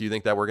you think? Do you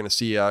think that we're going to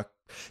see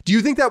do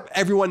you think that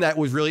everyone that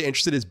was really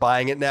interested is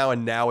buying it now,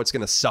 and now it's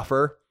going to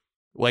suffer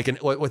with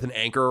an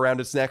anchor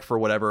around its neck for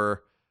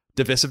whatever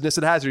divisiveness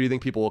it has, or do you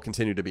think people will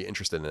continue to be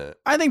interested in it?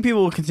 I think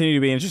people will continue to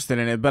be interested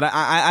in it, but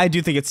I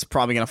do think it's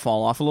probably going to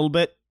fall off a little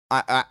bit.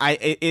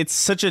 It's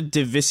such a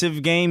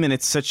divisive game, and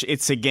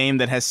it's a game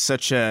that has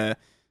such a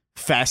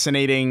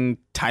fascinating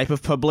type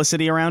of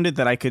publicity around it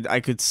that I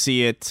could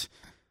see it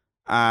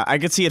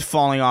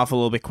falling off a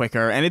little bit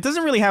quicker. And it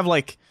doesn't really have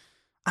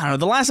I don't know,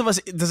 The Last of Us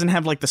doesn't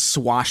have the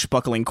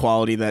swashbuckling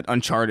quality that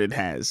Uncharted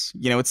has.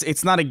 You know,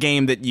 it's not a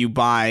game that you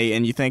buy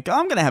and you think, oh,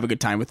 I'm going to have a good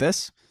time with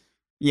this.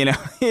 You know,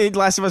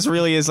 Last of Us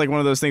really is one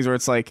of those things where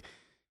it's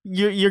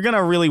you're going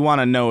to really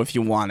want to know if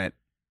you want it.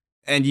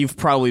 And you've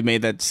probably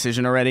made that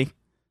decision already.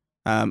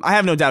 I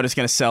have no doubt it's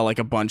going to sell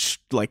a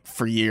bunch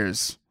for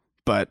years,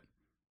 but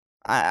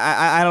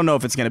I don't know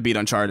if it's going to beat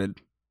Uncharted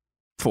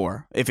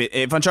 4.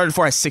 If Uncharted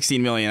 4 has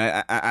 16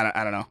 million, I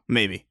don't know,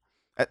 maybe.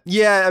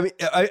 Yeah,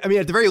 I mean,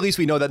 at the very least,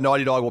 we know that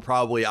Naughty Dog will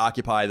probably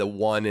occupy the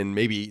 1 and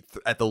maybe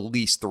at the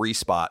least 3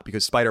 spot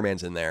because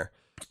Spider-Man's in there.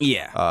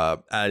 Yeah.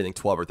 At I think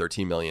 12 or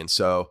 13 million.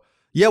 So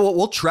yeah,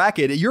 we'll track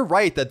it. You're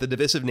right that the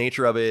divisive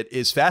nature of it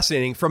is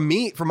fascinating. From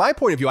my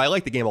point of view, I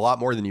like the game a lot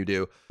more than you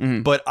do,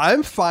 but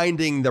I'm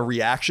finding the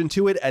reaction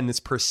to it and this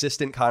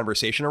persistent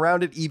conversation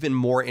around it even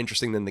more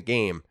interesting than the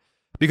game,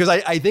 because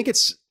I think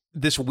it's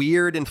this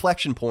weird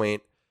inflection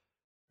point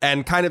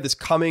and kind of this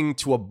coming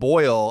to a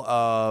boil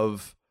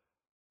of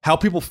how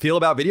people feel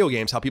about video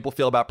games, how people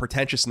feel about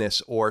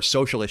pretentiousness or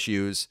social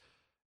issues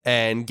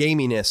and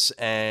gaminess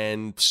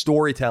and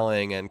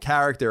storytelling and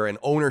character and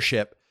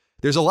ownership.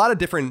 There's a lot of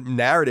different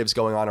narratives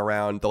going on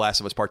around The Last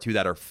of Us Part 2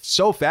 that are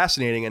so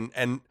fascinating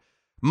and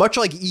much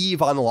like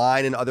EVE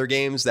Online and other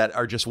games that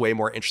are just way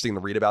more interesting to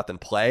read about than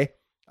play.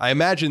 I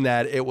imagine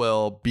that it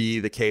will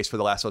be the case for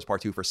The Last of Us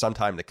Part 2 for some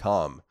time to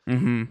come.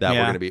 We're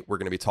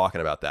gonna be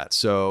talking about that.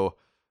 So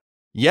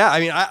yeah, I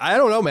mean, I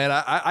don't know, man.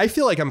 I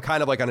feel like I'm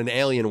kind of on an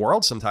alien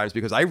world sometimes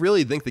because I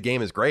really think the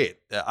game is great.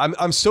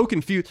 I'm so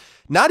confused.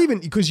 Not even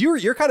because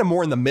you're kind of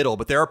more in the middle,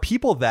 but there are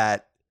people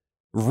that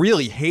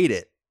really hate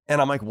it,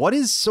 and I'm like, what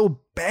is so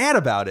bad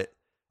about it?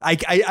 I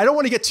don't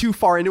want to get too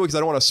far into it because I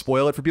don't want to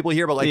spoil it for people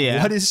here. But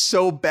what is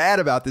so bad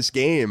about this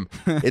game?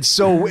 It's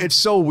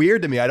so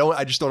weird to me.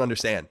 I just don't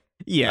understand.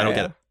 Yeah, I don't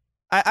get it.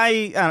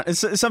 I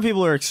some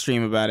people are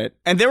extreme about it,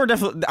 and there were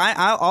definitely.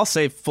 I'll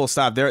say full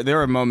stop. There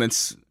were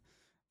moments.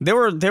 There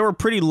were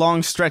pretty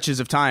long stretches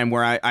of time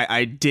where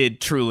I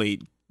did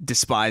truly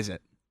despise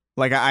it.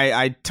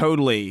 I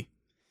totally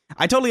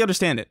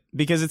understand it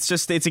because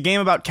it's a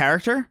game about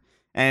character,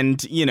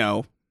 and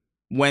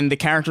when the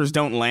characters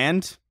don't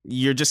land,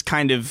 you're just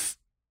kind of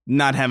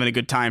not having a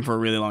good time for a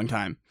really long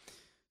time.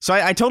 So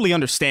I totally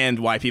understand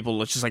why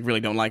people just really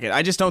don't like it.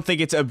 I just don't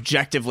think it's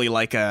objectively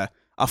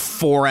a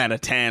 4 out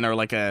of 10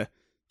 or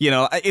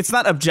it's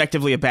not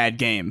objectively a bad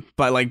game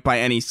by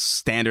any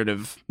standard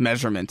of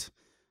measurement.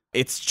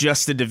 It's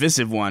just a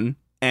divisive one,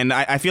 and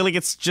I feel like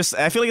it's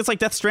like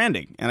Death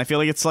Stranding, and I feel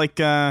like it's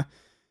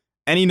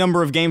any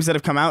number of games that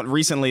have come out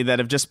recently that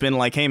have just been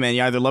hey man,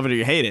 you either love it or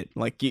you hate it.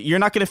 You're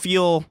not gonna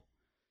feel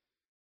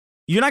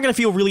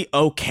really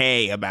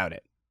okay about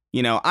it.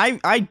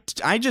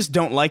 I just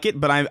don't like it,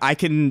 but I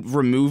can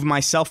remove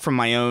myself from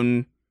my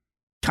own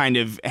kind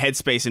of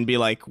headspace and be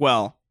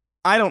well,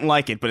 I don't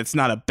like it, but it's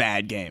not a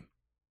bad game.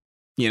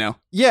 Yeah.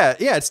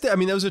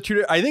 Those are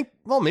two. I think,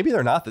 well, maybe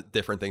they're not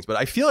different things, but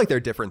I feel like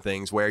they're different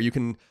things where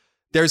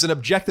there's an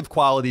objective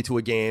quality to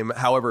a game,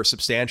 however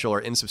substantial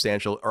or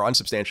insubstantial or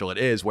unsubstantial it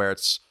is, where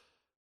it's,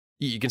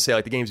 you can say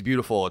like the game's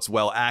beautiful, it's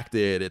well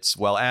acted, it's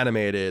well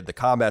animated, the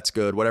combat's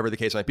good, whatever the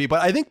case might be.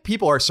 But I think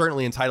people are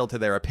certainly entitled to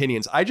their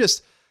opinions. I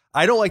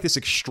don't like this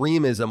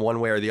extremism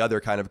one way or the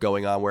other kind of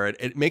going on where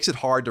it makes it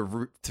hard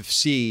to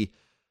see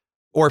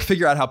or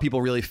figure out how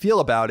people really feel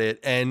about it.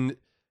 And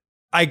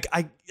I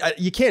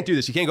you can't do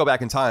this. You can't go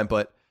back in time,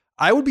 but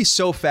I would be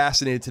so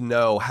fascinated to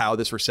know how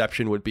this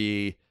reception would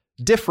be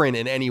different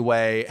in any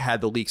way had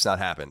the leaks not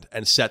happened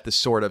and set the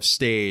sort of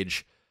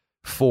stage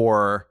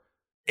for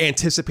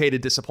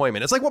anticipated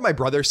disappointment. It's like what my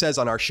brother says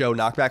on our show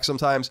Knockback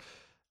sometimes.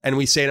 And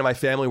we say to my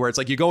family where it's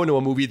like you go into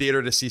a movie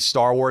theater to see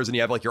Star Wars and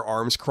you have like your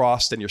arms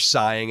crossed and you're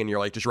sighing and you're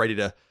like just ready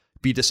to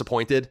be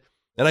disappointed.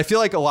 And I feel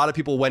like a lot of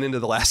people went into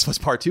The Last of Us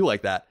Part 2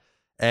 like that.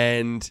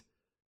 And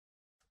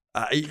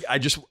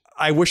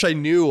I wish I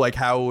knew like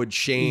how it would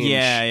change.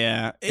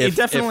 Yeah. It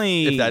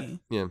definitely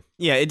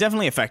it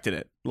definitely affected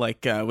it,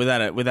 like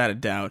without a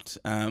doubt.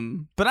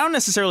 But I don't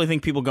necessarily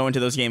think people go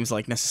into those games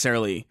like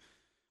necessarily.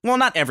 Well,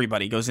 not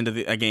everybody goes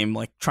into a game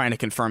like trying to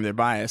confirm their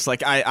bias.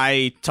 Like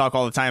I talk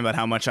all the time about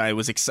how much I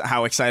was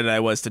how excited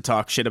I was to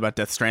talk shit about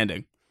Death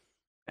Stranding,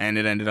 and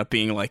it ended up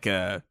being like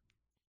a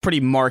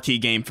pretty marquee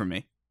game for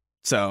me.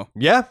 So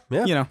yeah,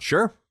 you know,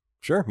 sure,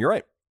 you're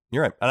right,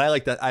 and I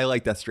like that. I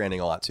like Death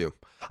Stranding a lot too.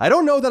 I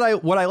don't know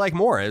that what I like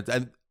more.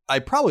 I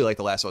probably like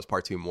The Last of Us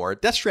Part 2 more.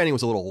 Death Stranding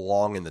was a little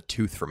long in the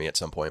tooth for me at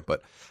some point,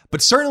 but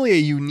certainly a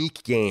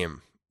unique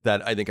game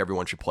that I think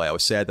everyone should play. I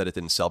was sad that it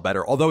didn't sell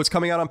better, although it's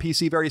coming out on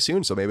PC very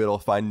soon, so maybe it'll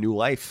find new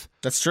life.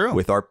 That's true.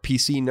 With our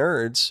PC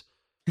nerds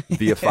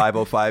via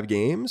 505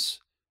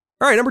 Games.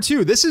 All right, number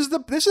 2. This is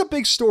a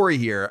big story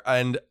here,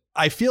 and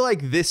I feel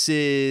like this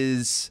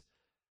is,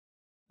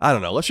 I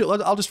don't know.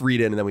 I'll just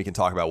read it and then we can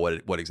talk about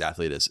what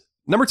exactly it is.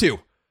 Number 2.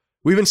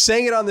 We've been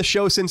saying it on the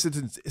show since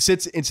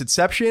its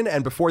inception,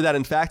 and before that,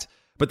 in fact,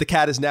 but the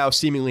cat is now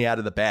seemingly out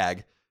of the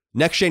bag.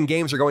 Next-gen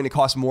games are going to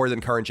cost more than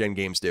current-gen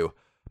games do.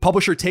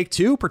 Publisher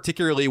Take-Two,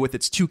 particularly with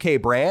its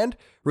 2K brand,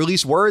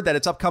 released word that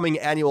its upcoming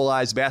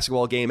annualized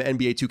basketball game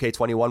NBA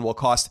 2K21 will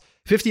cost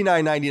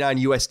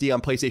 $59.99 USD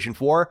on PlayStation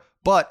 4,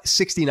 but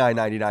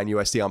 $69.99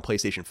 USD on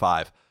PlayStation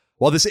 5.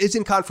 While this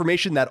isn't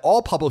confirmation that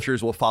all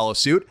publishers will follow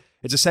suit,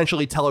 it's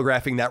essentially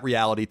telegraphing that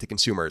reality to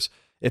consumers.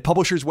 If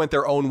publishers went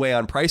their own way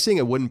on pricing,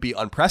 it wouldn't be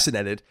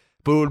unprecedented,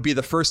 but it would be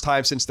the first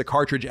time since the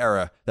cartridge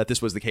era that this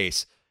was the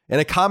case. In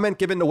a comment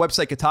given to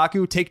website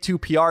Kotaku, Take-Two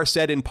PR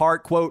said in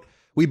part, quote,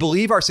 "We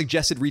believe our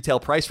suggested retail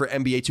price for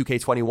NBA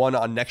 2K21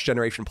 on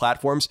next-generation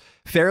platforms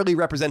fairly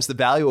represents the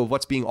value of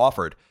what's being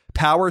offered.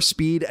 Power,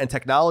 speed, and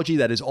technology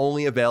that is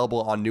only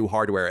available on new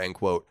hardware," end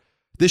quote.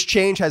 This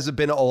change has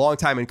been a long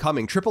time in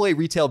coming. AAA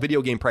retail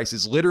video game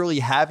prices literally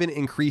haven't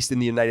increased in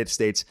the United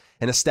States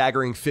in a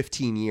staggering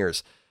 15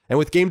 years. And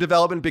with game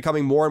development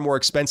becoming more and more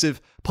expensive,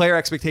 player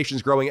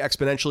expectations growing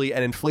exponentially,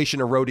 and inflation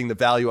eroding the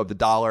value of the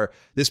dollar,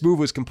 this move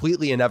was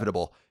completely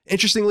inevitable.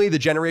 Interestingly, the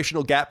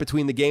generational gap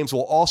between the games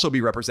will also be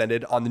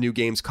represented on the new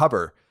game's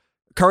cover.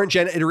 Current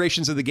gen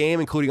iterations of the game,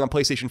 including on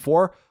PlayStation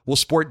 4, will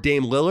sport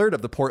Dame Lillard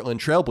of the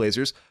Portland Trail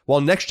Blazers, while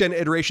next gen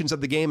iterations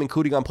of the game,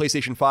 including on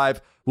PlayStation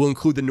 5, will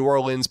include the New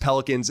Orleans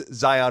Pelicans'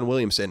 Zion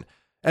Williamson.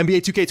 NBA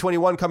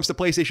 2K21 comes to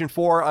PlayStation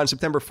 4 on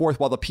September 4th,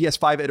 while the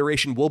PS5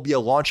 iteration will be a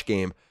launch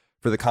game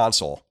for the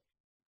console.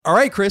 All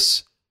right,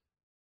 Chris,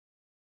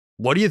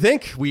 what do you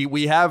think?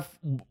 We have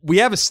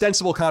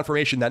ostensible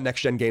confirmation that next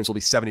gen games will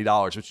be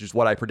 $70, which is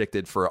what I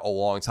predicted for a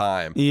long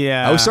time.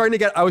 Yeah, I was starting to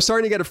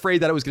get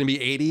afraid that it was going to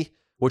be 80,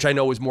 which I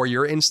know was more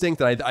your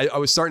instinct, and I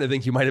was starting to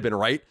think you might have been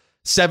right.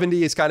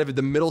 70 is kind of in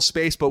the middle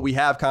space, but we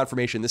have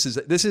confirmation this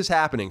is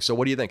happening. So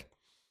what do you think?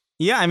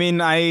 Yeah, I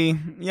mean,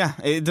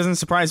 it doesn't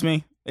surprise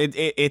me.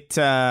 It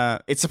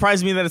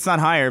surprised me that it's not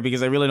higher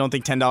because I really don't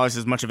think $10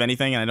 is much of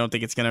anything, and I don't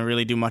think it's going to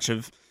really do much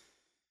of.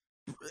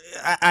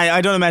 I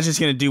don't imagine it's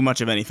going to do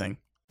much of anything.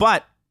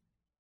 But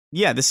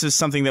yeah, this is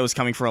something that was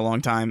coming for a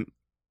long time.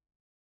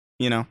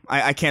 You know,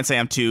 I can't say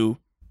I'm too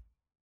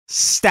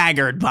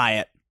staggered by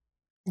it.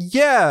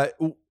 Yeah,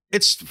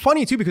 it's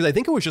funny too because I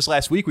think it was just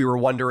last week we were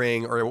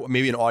wondering, or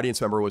maybe an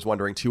audience member was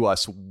wondering to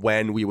us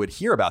when we would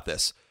hear about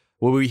this.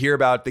 Will we hear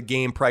about the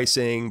game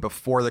pricing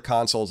before the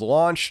consoles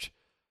launched?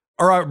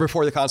 Or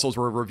before the consoles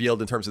were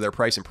revealed in terms of their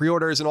price and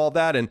pre-orders and all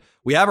that. And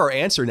we have our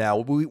answer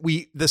now.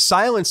 The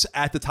silence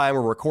at the time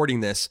we're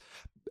recording this,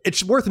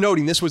 it's worth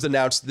noting this was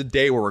announced the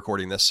day we're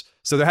recording this.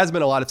 So there hasn't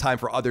been a lot of time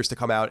for others to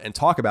come out and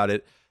talk about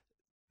it.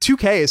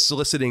 2K is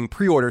soliciting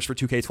pre-orders for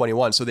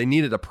 2K21, so they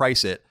needed to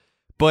price it.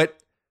 But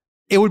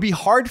it would be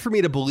hard for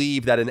me to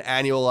believe that an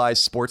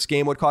annualized sports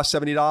game would cost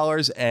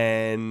 $70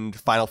 and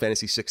Final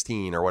Fantasy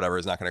 16 or whatever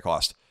is not going to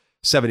cost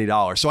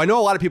 $70. So I know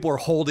a lot of people are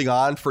holding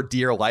on for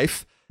dear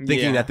life,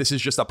 thinking that this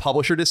is just a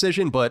publisher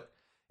decision, but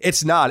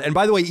it's not. And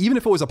by the way, even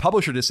if it was a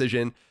publisher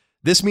decision,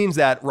 this means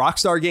that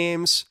Rockstar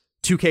Games,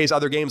 2K's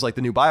other games like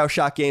the new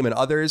BioShock game and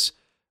others,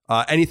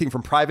 anything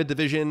from Private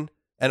Division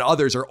and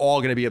others are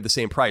all going to be of the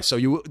same price.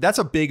 So that's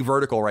a big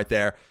vertical right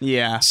there.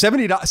 Yeah.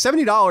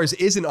 $70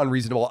 isn't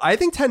unreasonable. I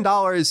think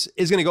 $10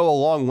 is going to go a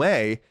long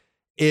way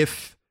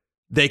if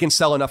they can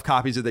sell enough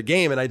copies of the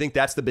game. And I think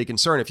that's the big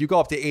concern. If you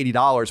go up to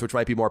 $80, which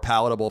might be more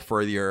palatable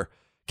for your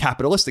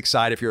capitalistic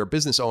side, if you're a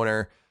business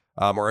owner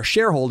or a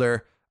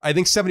shareholder, I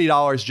think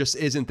 $70 just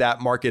isn't that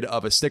market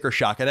of a sticker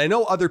shock. And I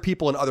know other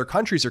people in other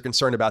countries are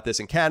concerned about this,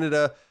 in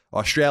Canada,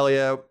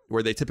 Australia,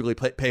 where they typically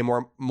pay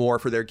more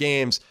for their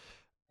games.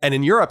 And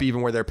in Europe,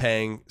 even, where they're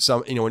paying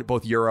some,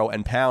 both euro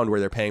and pound, where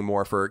they're paying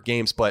more for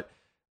games. But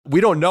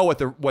we don't know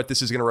what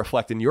this is going to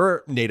reflect in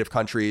your native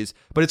countries.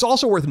 But it's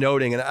also worth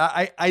noting, and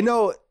I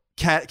know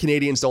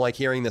Canadians don't like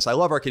hearing this. I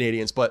love our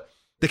Canadians, but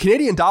the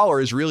Canadian dollar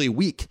is really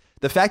weak.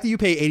 The fact that you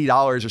pay $80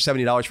 or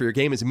 $70 for your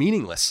game is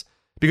meaningless,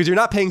 because you're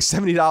not paying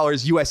 $70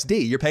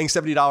 USD. You're paying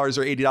 $70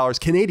 or $80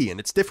 Canadian.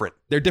 It's different.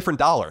 They're different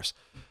dollars.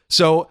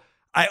 So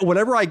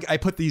whenever I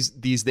put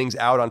these things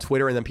out on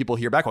Twitter, and then people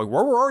hear back like,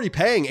 well, we're already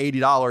paying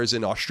 $80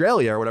 in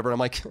Australia or whatever, and I'm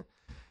like,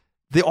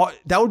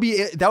 that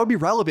would be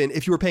relevant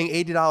if you were paying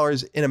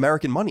 $80 in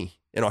American money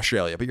in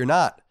Australia, but you're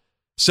not.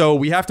 So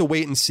we have to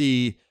wait and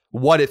see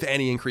what, if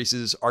any,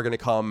 increases are going to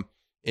come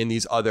in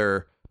these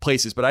other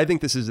places. But I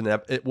think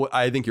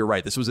I think you're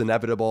right. This was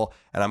inevitable,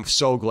 and I'm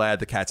so glad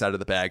the cat's out of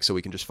the bag so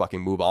we can just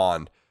fucking move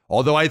on.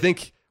 Although I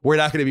think we're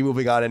not going to be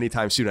moving on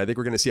anytime soon. I think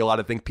we're going to see a lot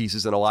of think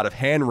pieces and a lot of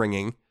hand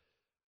wringing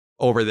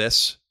over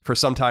this for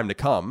some time to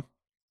come.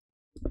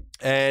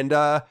 And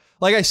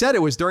like I said,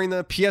 it was during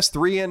the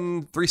PS3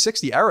 and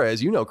 360 era,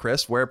 as you know,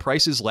 Chris, where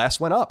prices last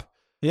went up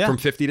from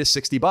 $50 to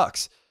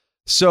 $60.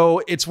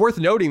 So it's worth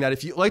noting that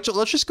if you let's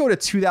just go to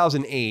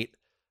 2008.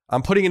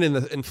 I'm putting it in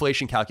the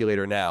inflation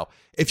calculator now.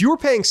 If you were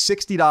paying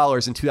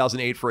 $60 in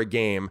 2008 for a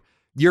game,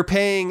 you're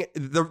paying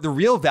the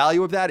real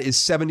value of that is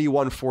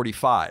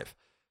 $71.45.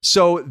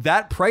 So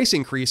that price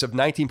increase of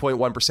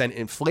 19.1%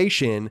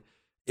 inflation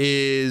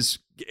is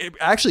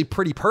actually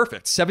pretty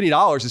perfect.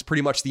 $70 is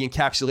pretty much the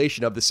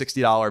encapsulation of the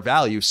 $60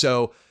 value.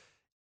 So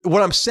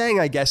what I'm saying,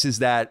 I guess, is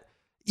that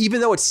even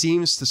though it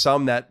seems to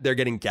some that they're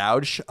getting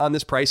gouged on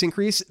this price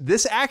increase,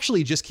 this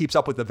actually just keeps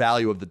up with the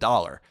value of the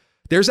dollar.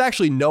 There's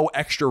actually no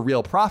extra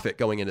real profit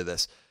going into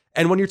this.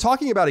 And when you're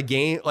talking about a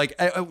game, like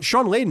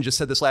Sean Layden just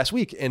said this last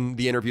week in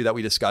the interview that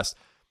we discussed,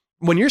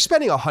 when you're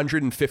spending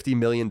 $150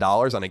 million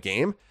on a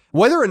game,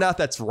 whether or not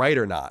that's right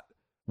or not,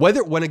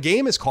 when a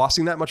game is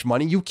costing that much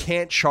money, you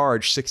can't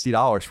charge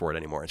 $60 for it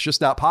anymore. It's just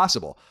not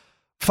possible.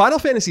 Final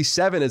Fantasy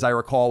VII, as I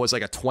recall, was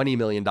like a $20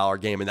 million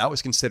game, and that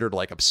was considered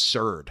like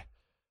absurd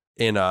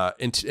in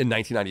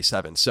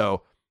 1997.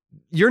 So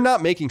you're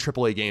not making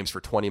AAA games for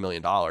 $20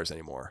 million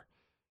anymore.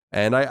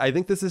 And I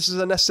think this is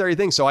a necessary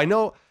thing. So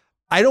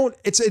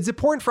it's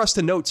important for us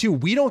to note too,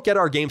 we don't get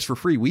our games for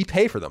free. We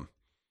pay for them.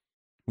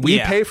 We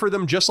pay for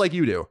them just like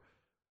you do.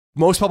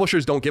 Most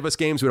publishers don't give us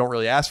games. We don't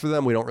really ask for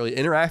them. We don't really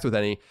interact with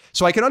any.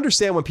 So I can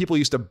understand when people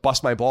used to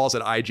bust my balls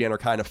at IGN are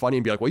kind of funny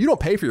and be like, well, you don't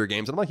pay for your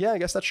games. And I'm like, yeah, I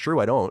guess that's true.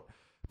 I don't.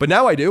 But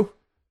now I do.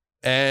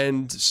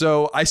 And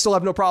so I still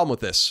have no problem with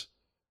this.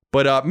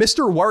 But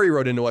Mr. Worry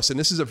wrote into us, and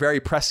this is a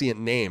very prescient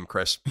name,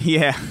 Chris.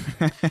 Yeah.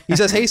 He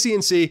says, hey,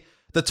 CNC,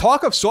 the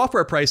talk of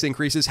software price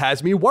increases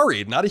has me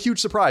worried. Not a huge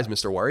surprise,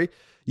 Mr. Worry.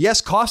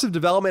 Yes, costs of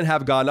development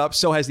have gone up.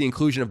 So has the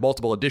inclusion of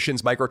multiple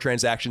editions,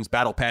 microtransactions,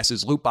 battle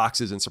passes, loot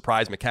boxes, and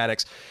surprise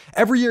mechanics.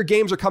 Every year,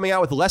 games are coming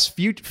out with less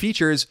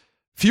features,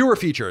 fewer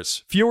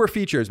features,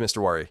 Mr.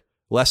 Worry.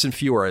 Less and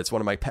fewer. It's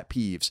one of my pet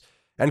peeves.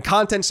 And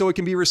content so it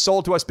can be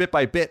resold to us bit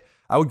by bit.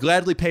 I would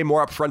gladly pay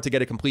more upfront to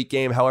get a complete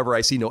game. However,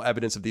 I see no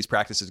evidence of these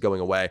practices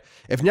going away.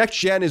 If next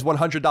gen is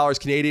 $100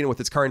 Canadian with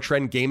its current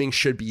trend, gaming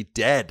should be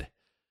dead.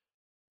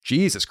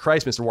 Jesus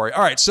Christ, Mr. Worry.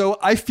 All right, so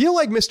I feel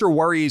like Mr.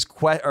 Worry's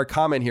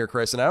comment here,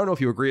 Chris, and I don't know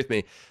if you agree with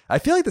me. I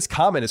feel like this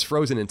comment is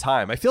frozen in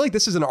time. I feel like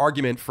this is an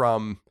argument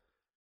from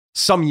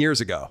some years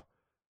ago.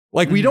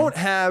 Like we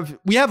have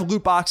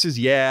loot boxes,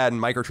 and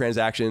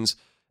microtransactions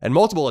and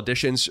multiple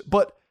editions,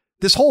 but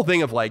this whole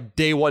thing of like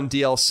day one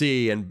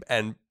DLC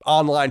and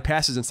online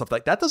passes and stuff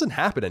like that doesn't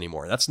happen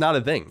anymore. That's not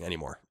a thing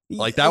anymore.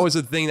 Like that was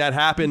a thing that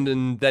happened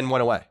and then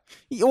went away.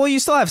 Well, you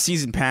still have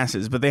season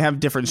passes, but they have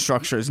different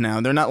structures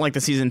now. They're not like the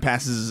season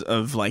passes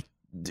of like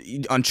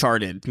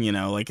Uncharted,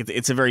 like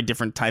it's a very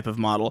different type of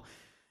model.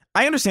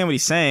 I understand what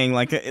he's saying.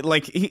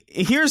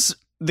 Here's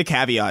the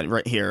caveat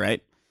right here,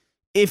 right?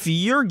 If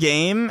your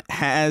game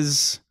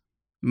has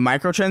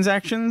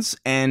microtransactions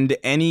and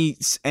any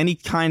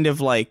kind of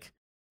like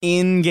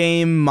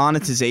in-game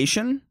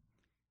monetization,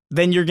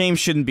 then your game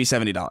shouldn't be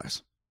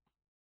 $70.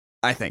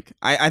 I think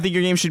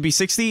your game should be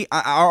 $60,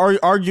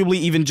 arguably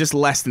even just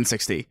less than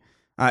 $60,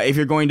 if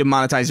you're going to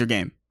monetize your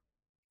game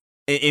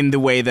in the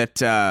way that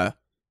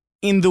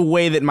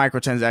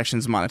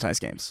microtransactions monetize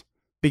games.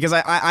 Because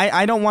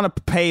I don't want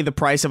to pay the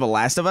price of a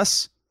Last of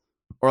Us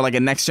or like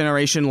a next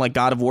generation like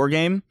God of War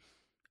game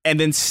and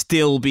then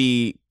still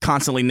be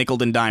constantly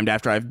nickeled and dimed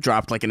after I've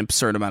dropped like an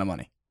absurd amount of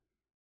money.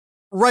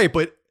 Right,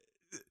 but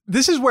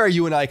this is where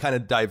you and I kind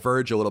of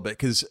diverge a little bit,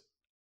 because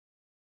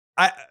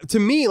to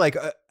me, like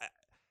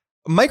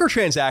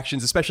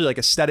microtransactions, especially like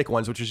aesthetic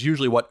ones, which is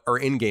usually what are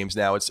in games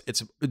now, it's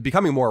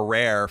becoming more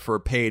rare for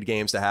paid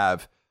games to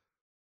have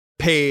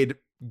paid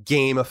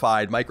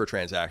gamified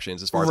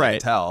microtransactions, as far as I can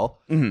tell.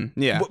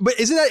 Mm-hmm. Yeah, but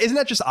isn't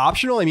that just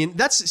optional? I mean,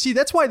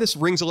 that's why this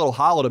rings a little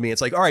hollow to me.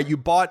 It's like, all right, you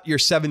bought your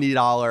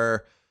 $70,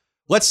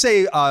 let's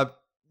say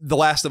The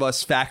Last of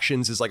Us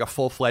Factions is like a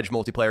full-fledged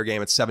multiplayer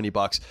game. It's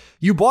 $70.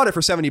 You bought it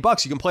for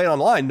 $70. You can play it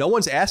online. No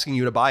one's asking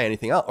you to buy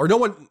anything else, or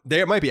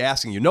they might be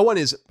asking you. No one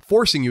is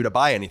forcing you to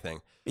buy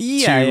anything.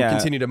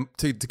 Continue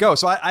to go.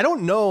 So I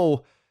don't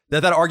know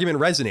that argument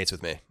resonates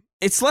with me.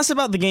 It's less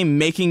about the game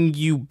making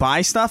you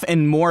buy stuff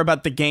and more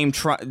about the game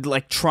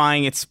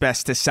trying its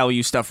best to sell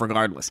you stuff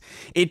regardless.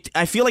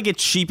 I feel like it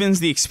cheapens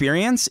the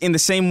experience in the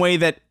same way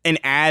that an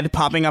ad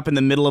popping up in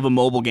the middle of a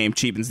mobile game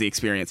cheapens the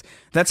experience.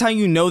 That's how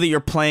you know that you're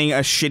playing a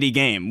shitty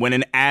game, when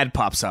an ad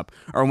pops up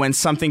or when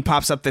something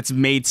pops up that's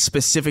made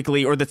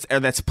specifically or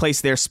that's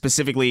placed there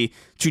specifically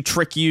to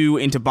trick you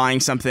into buying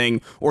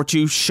something or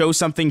to show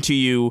something to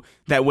you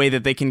that way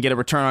that they can get a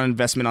return on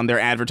investment on their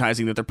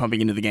advertising that they're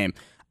pumping into the game.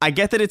 I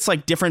get that it's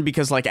like different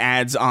because like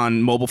ads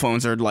on mobile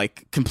phones are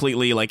like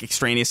completely like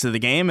extraneous to the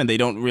game and they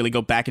don't really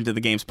go back into the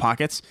game's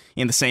pockets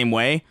in the same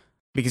way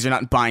because you're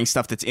not buying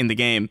stuff that's in the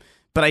game.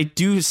 But I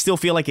do still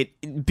feel like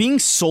it being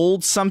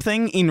sold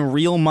something in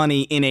real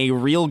money in a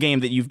real game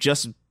that you've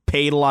just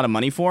paid a lot of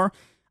money for,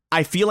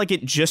 I feel like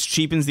it just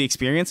cheapens the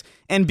experience.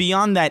 And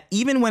beyond that,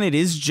 even when it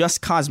is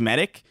just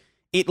cosmetic,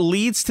 it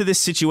leads to this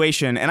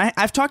situation. And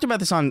I've talked about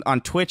this on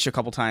Twitch a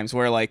couple times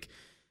where like,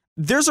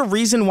 there's a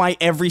reason why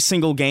every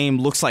single game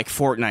looks like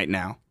Fortnite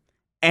now.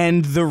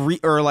 And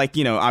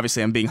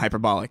obviously I'm being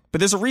hyperbolic, but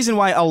there's a reason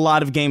why a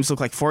lot of games look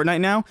like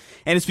Fortnite now.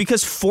 And it's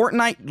because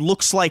Fortnite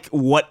looks like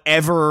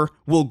whatever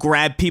will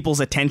grab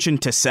people's attention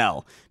to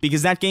sell,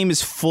 because that game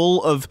is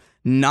full of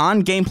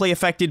non-gameplay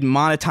affected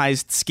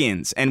monetized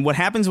skins. And what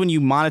happens when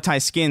you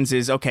monetize skins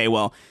is, okay,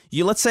 well,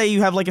 let's say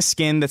you have like a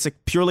skin that's a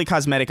purely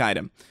cosmetic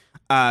item.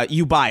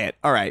 You buy it.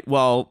 All right,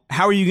 well,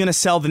 how are you going to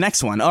sell the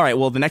next one? All right,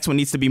 well, the next one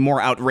needs to be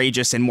more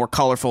outrageous and more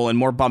colorful and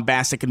more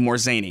bombastic and more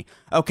zany.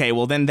 Okay,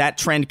 well, then that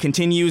trend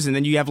continues, and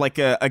then you have like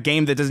a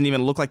game that doesn't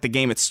even look like the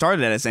game it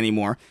started as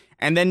anymore.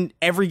 And then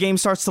every game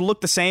starts to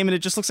look the same, and it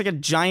just looks like a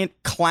giant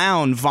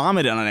clown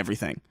vomited on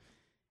everything.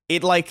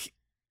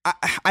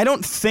 I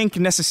don't think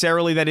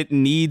necessarily that it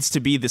needs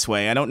to be this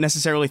way. I don't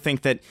necessarily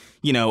think that,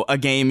 a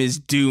game is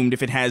doomed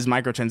if it has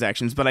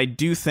microtransactions, but I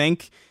do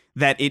think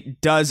that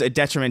it does a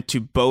detriment to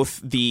both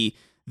the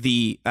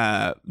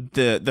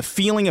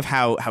feeling of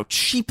how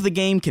cheap the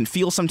game can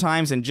feel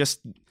sometimes, and just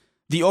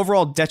the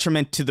overall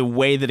detriment to the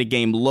way that a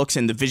game looks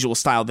and the visual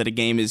style that a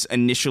game is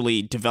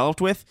initially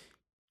developed with,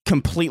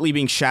 completely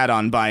being shat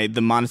on by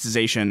the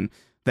monetization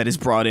that is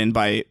brought in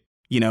by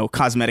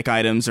cosmetic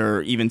items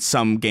or even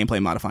some gameplay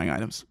modifying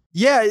items.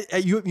 Yeah,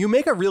 you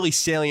make a really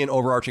salient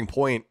overarching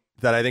point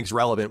that I think is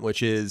relevant,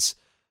 which is,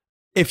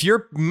 if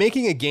you're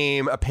making a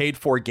game a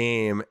paid-for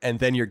game and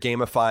then you're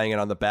gamifying it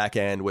on the back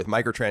end with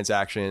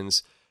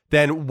microtransactions,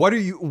 then what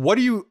is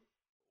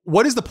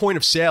the point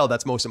of sale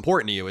that's most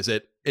important to you? Is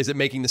it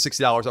making the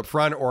 $60 up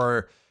front,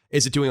 or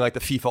is it doing like the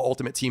FIFA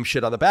Ultimate Team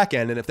shit on the back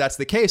end? And if that's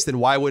the case, then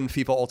why wouldn't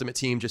FIFA Ultimate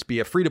Team just be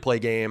a free-to-play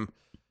game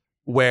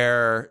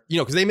where,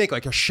 because they make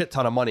like a shit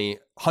ton of money,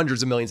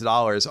 hundreds of millions of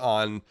dollars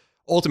on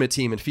Ultimate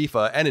Team and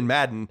FIFA and in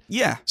Madden.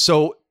 Yeah.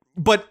 So,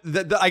 but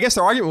I guess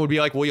their argument would be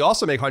like, well, you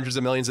also make hundreds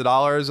of millions of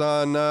dollars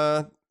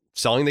on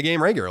selling the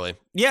game regularly.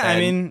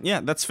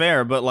 Yeah, that's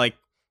fair. But like,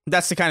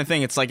 that's the kind of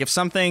thing. It's like if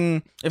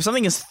something is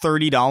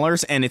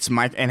 $30 and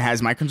and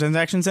has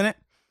microtransactions in it,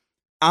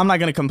 I'm not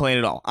going to complain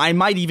at all. I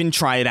might even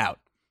try it out.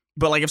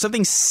 But like if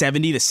something's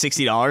 $70 to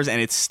 $60 and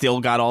it's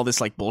still got all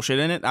this like bullshit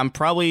in it, I'm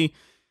probably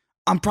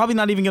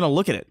not even going to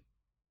look at it.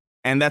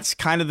 And that's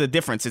kind of the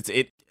difference.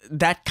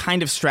 That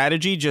kind of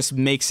strategy just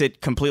makes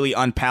it completely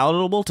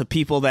unpalatable to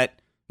people that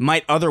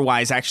might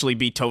otherwise actually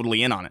be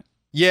totally in on it.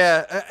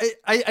 Yeah,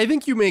 I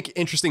think you make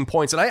interesting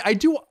points. And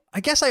I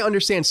guess I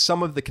understand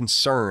some of the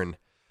concern.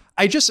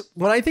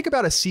 When I think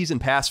about a season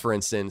pass, for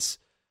instance,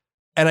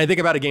 and I think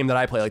about a game that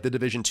I play, like The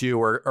Division 2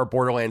 or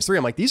Borderlands 3,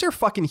 I'm like, these are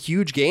fucking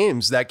huge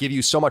games that give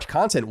you so much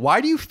content.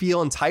 Why do you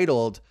feel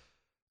entitled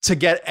to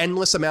get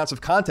endless amounts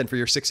of content for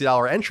your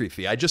 $60 entry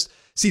fee? I just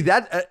see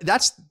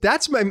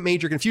that's my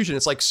major confusion.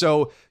 It's like,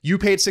 so you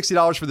paid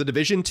 $60 for The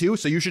Division 2,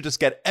 so you should just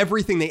get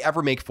everything they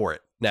ever make for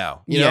it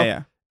now. You know?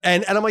 Yeah.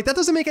 And I'm like, that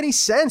doesn't make any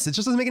sense. It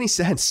just doesn't make any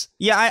sense.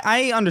 Yeah,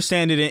 I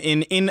understand it.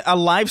 In a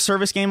live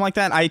service game like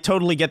that, I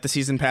totally get the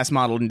season pass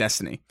model in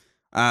Destiny.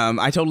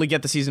 I totally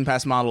get the season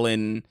pass model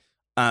in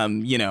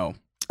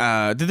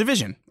The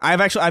Division.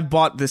 I've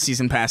bought the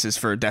season passes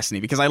for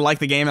Destiny because I like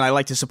the game and I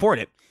like to support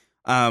it.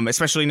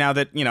 Especially now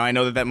that, I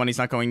know that money's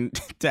not going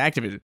to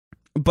Activision.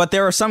 But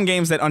there are some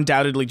games that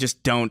undoubtedly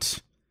just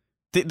don't,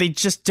 they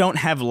just don't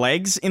have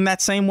legs in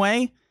that same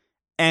way.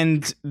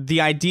 And the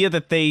idea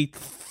that they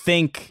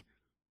think,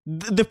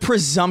 the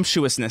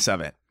presumptuousness of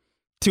it,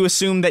 to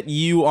assume that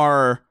you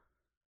are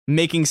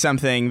making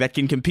something that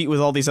can compete with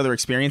all these other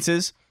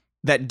experiences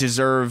that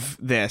deserve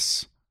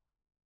this.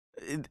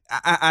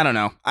 I don't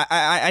know.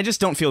 I just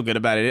don't feel good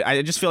about it.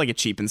 I just feel like it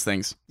cheapens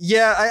things.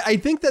 Yeah, I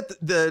think that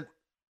the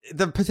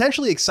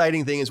potentially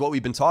exciting thing is what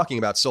we've been talking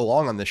about so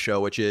long on this show,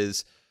 which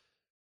is,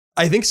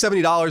 I think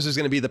 $70 is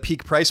going to be the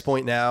peak price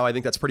point now. I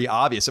think that's pretty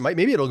obvious.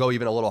 Maybe it'll go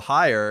even a little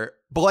higher.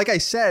 But like I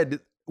said,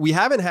 we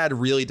haven't had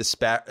really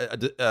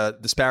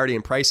disparity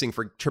in pricing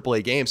for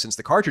AAA games since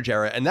the cartridge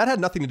era. And that had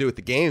nothing to do with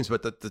the games,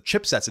 but the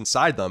chipsets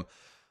inside them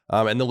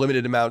and the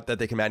limited amount that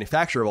they can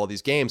manufacture of all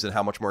these games and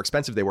how much more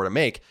expensive they were to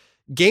make.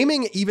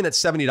 Gaming, even at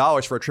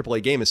 $70 for a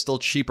AAA game, is still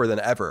cheaper than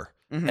ever.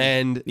 Mm-hmm.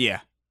 And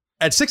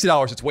at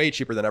 $60, it's way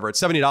cheaper than ever. At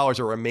 $70,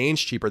 it remains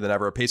cheaper than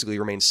ever. It basically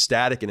remains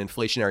static in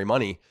inflationary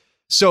money.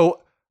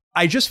 So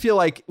I just feel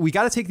like we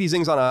got to take these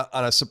things on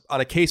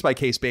a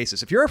case-by-case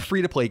basis. If you're a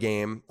free-to-play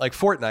game like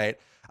Fortnite,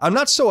 I'm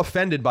not so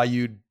offended by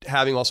you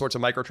having all sorts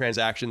of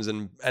microtransactions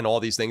and all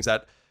these things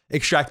that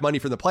extract money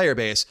from the player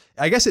base.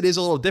 I guess it is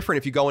a little different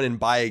if you go in and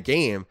buy a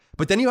game,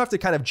 but then you have to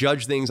kind of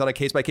judge things on a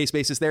case-by-case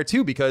basis there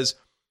too, because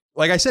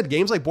like I said,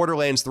 games like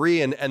Borderlands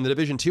 3 and The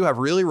Division 2 have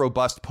really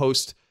robust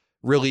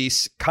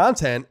post-release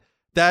content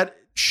that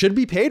should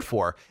be paid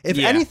for. If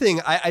anything,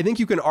 I think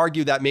you can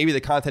argue that maybe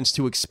the content's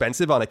too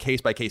expensive on a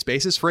case-by-case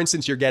basis. For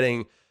instance, you're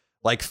getting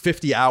like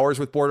 50 hours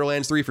with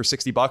Borderlands 3 for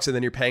 $60, and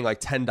then you're paying like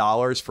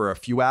 $10 for a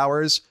few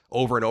hours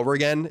over and over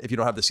again if you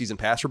don't have the season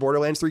pass for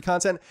Borderlands 3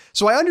 content.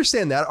 So I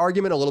understand that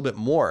argument a little bit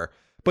more.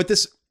 But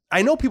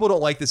I know people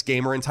don't like this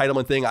gamer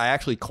entitlement thing. I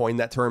actually coined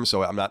that term,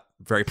 so I'm not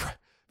very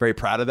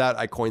proud of that.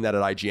 I coined that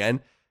at IGN,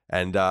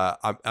 and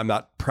I'm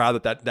not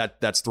proud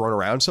that's thrown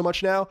around so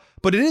much now.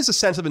 But it is a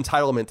sense of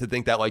entitlement to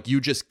think that like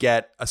you just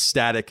get a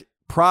static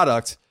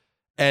product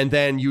and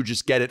then you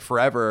just get it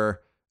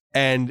forever.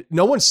 And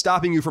no one's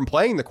stopping you from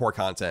playing the core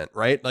content,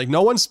 right? Like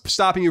no one's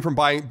stopping you from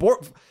buying.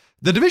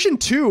 The Division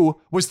 2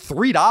 was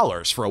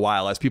 $3 for a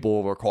while, as people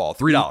will recall.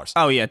 $3.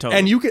 Oh yeah, totally.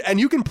 And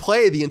you can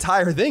play the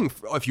entire thing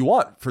if you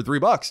want for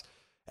 $3.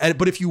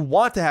 But if you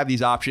want to have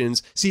these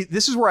options, see,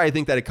 this is where I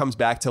think that it comes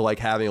back to like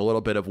having a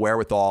little bit of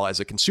wherewithal as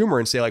a consumer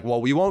and say like,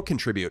 well, we won't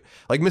contribute.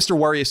 Like Mr.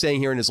 Worry is saying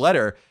here in his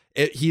letter,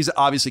 he's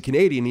obviously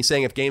Canadian. He's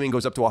saying if gaming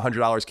goes up to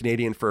 $100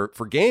 Canadian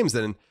for games,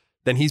 then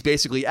he's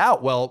basically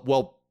out.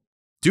 Well,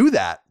 do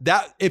that.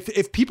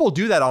 If people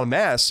do that en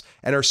masse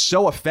and are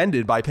so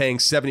offended by paying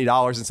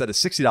 $70 instead of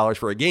 $60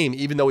 for a game,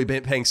 even though we've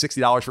been paying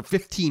 $60 for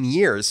 15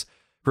 years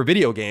for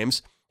video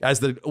games,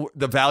 as the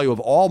value of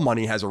all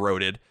money has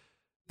eroded,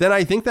 then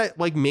I think that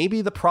like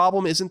maybe the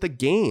problem isn't the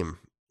game.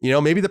 You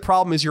know, maybe the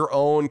problem is your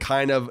own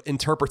kind of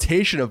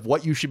interpretation of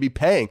what you should be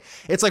paying.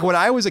 It's like when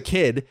I was a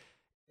kid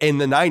in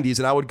the 90s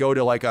and I would go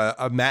to like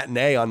a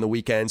matinee on the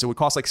weekends, it would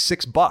cost like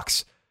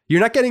 $6. You're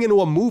not getting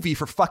into a movie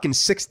for fucking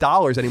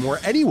 $6 anymore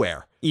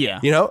anywhere. Yeah.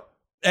 You know?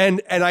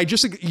 And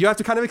you have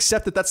to kind of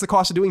accept that that's the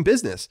cost of doing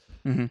business.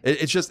 Mm-hmm.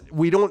 It's just,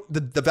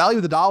 the value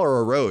of the dollar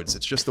erodes.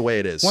 It's just the way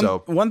it is.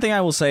 One thing I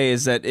will say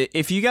is that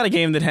if you got a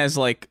game that has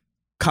like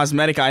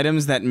cosmetic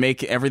items that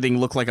make everything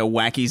look like a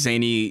wacky,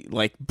 zany,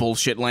 like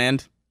bullshit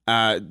land,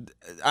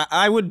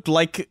 I would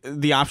like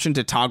the option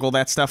to toggle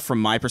that stuff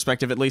from my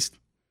perspective, at least.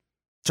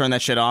 Turn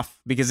that shit off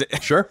because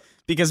sure.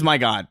 Because my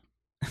God,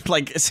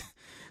 like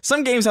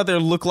some games out there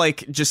look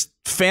like just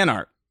fan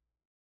art.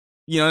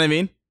 You know what I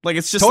mean? Like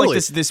it's just totally.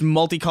 like this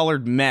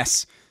multicolored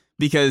mess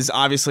because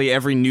obviously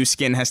every new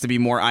skin has to be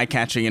more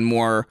eye-catching and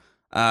more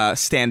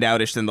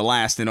standoutish than the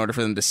last in order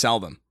for them to sell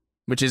them,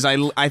 which is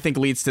I think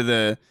leads to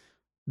the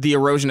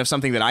erosion of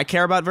something that I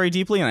care about very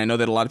deeply, and I know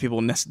that a lot of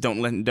people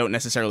don't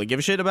necessarily give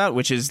a shit about,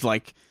 which is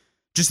like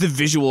just the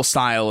visual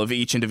style of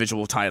each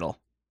individual title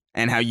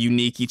and how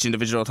unique each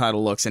individual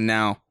title looks. And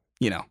now,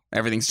 you know,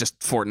 everything's just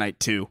Fortnite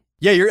 2.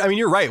 Yeah,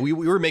 you're right. We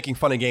were making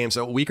fun of games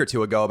a week or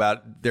two ago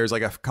about there's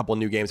like a couple of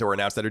new games that were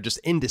announced that are just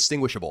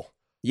indistinguishable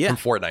from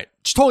Fortnite.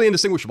 It's totally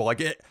indistinguishable.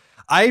 Like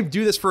I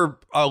do this for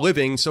a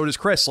living, so does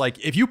Chris.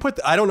 Like if you put,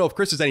 I don't know if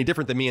Chris is any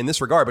different than me in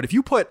this regard, but if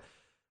you put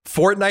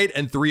Fortnite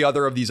and 3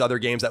 other of these other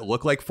games that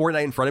look like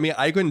Fortnite in front of me,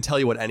 I couldn't tell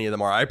you what any of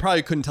them are. I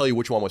probably couldn't tell you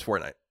which one was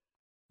Fortnite,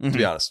 to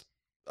be honest.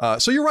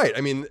 So you're right.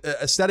 I mean,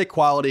 aesthetic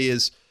quality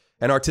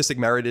and artistic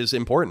merit is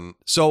important.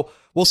 So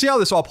we'll see how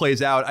this all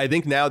plays out. I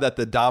think now that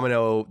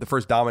the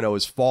first domino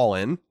has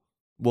fallen,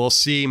 we'll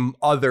see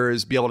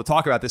others be able to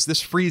talk about this. This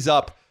frees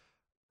up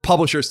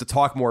publishers to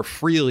talk more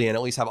freely and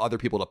at least have other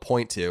people to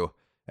point to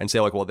and say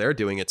like, well, they're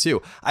doing it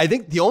too. I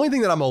think the only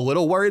thing that I'm a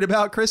little worried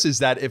about, Chris, is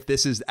that if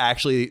this is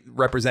actually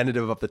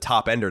representative of the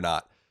top end or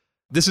not.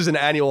 This is an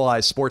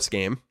annualized sports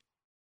game.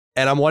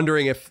 And I'm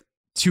wondering if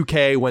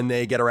 2K, when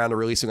they get around to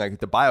releasing like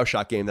the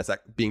BioShock game that's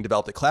being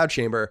developed at Cloud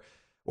Chamber,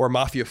 or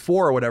Mafia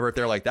 4 or whatever, if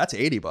they're like, that's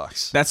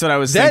 $80. That's what I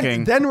was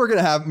thinking. Then we're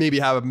going to maybe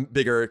have a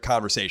bigger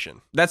conversation.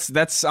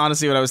 That's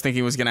honestly what I was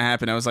thinking was going to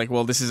happen. I was like,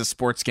 well, this is a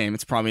sports game.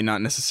 It's probably not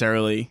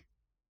necessarily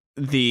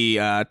the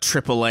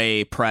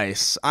AAA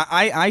price.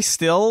 I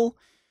still,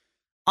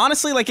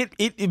 honestly, like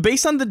it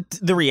based on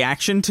the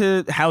reaction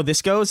to how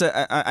this goes,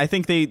 I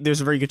think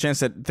there's a very good chance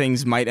that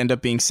things might end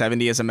up being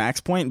 70 as a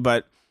max point,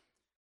 but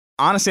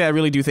honestly, I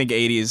really do think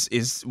 80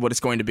 is what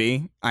it's going to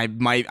be. I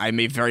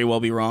may very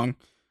well be wrong.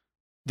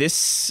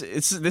 This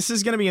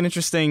is going to be an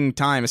interesting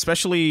time,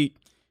 especially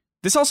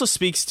this also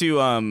speaks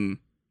to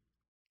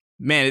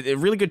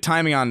really good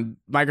timing on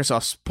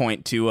Microsoft's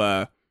point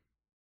to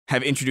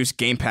have introduced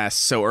Game Pass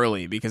so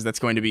early, because that's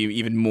going to be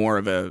even more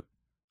of a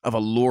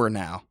lure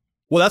now.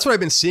 Well, that's what I've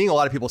been seeing a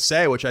lot of people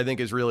say, which I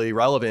think is really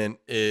relevant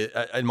in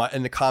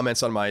the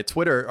comments on my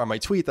Twitter, or my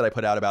tweet that I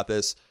put out about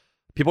this.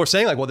 People are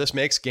saying like, well, this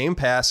makes Game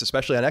Pass,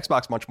 especially on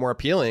Xbox, much more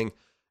appealing.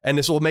 And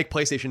this will make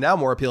PlayStation Now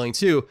more appealing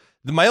too.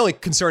 My only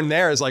concern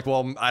there is like,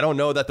 well, I don't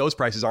know that those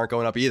prices aren't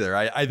going up either.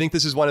 I think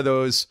this is one of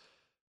those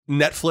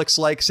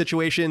Netflix-like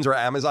situations or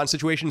Amazon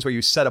situations where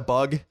you set a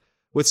bug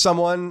with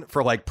someone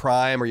for like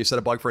Prime, or you set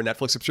a bug for a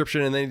Netflix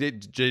subscription, and then they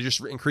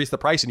just increase the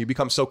price and you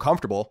become so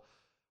comfortable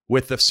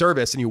with the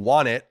service and you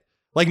want it.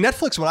 Like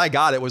Netflix, when I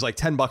got it, was like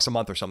 $10 a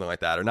month or something like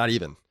that, or not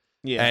even.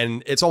 Yeah.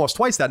 And it's almost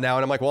twice that now.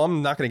 And I'm like, well,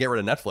 I'm not going to get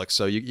rid of Netflix.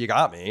 So you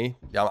got me.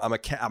 I'm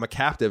a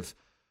captive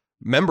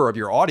member of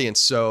your audience.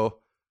 So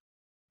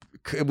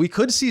we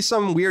could see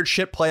some weird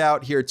shit play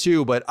out here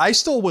too. But I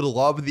still would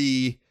love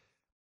the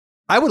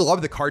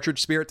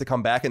cartridge spirit to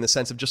come back, in the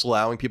sense of just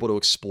allowing people to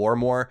explore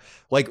more.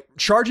 Like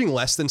charging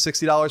less than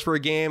 $60 for a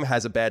game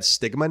has a bad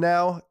stigma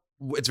now.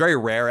 It's very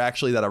rare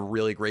actually that a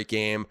really great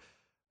game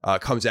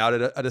comes out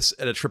at a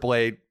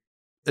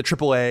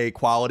AAA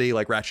quality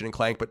like Ratchet and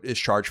Clank, but is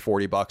charged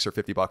 $40 or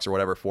 $50 or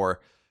whatever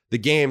for the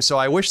game. So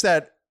I wish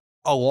that,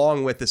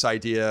 along with this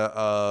idea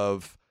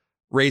of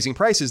raising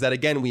prices, that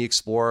again we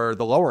explore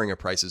the lowering of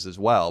prices as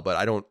well. But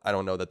I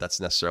don't know that that's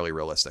necessarily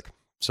realistic.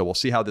 So we'll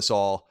see how this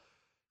all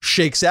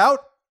shakes out.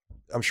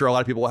 I'm sure a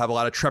lot of people will have a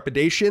lot of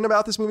trepidation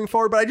about this moving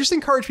forward, but I just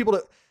encourage people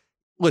to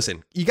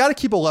listen. You got to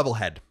keep a level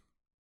head.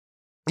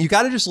 You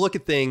got to just look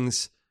at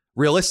things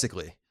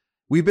realistically.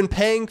 We've been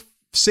paying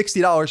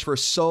 $60 for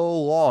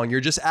so long.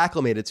 You're just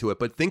acclimated to it.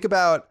 But think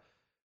about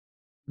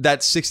that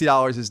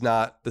 $60 is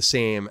not the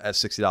same as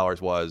 $60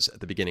 was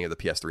at the beginning of the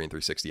PS3 and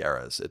 360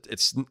 eras.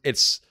 It's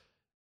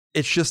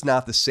just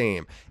not the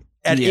same.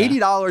 At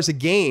 $80 a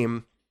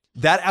game,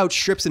 that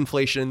outstrips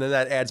inflation, and then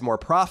that adds more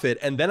profit.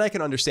 And then I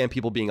can understand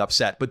people being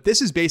upset. But this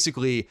is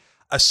basically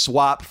a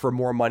swap for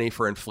more money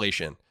for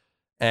inflation.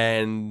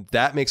 And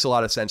that makes a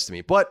lot of sense to me.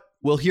 But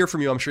we'll hear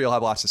from you. I'm sure you'll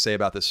have lots to say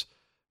about this,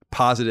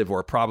 positive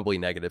or probably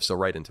negative. So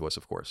write into us,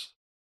 of course.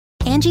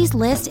 Angie's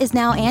List is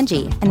now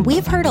Angie, and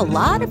we've heard a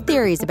lot of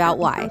theories about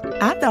why.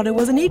 I thought it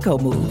was an eco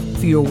move.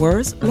 Fewer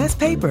words, less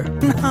paper.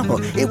 No,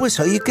 it was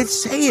so you could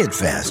say it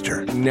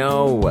faster.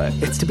 No,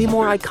 it's to be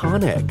more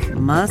iconic.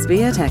 Must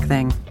be a tech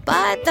thing.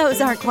 But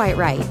those aren't quite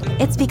right.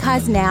 It's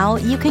because now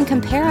you can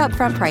compare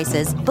upfront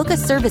prices, book a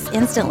service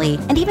instantly,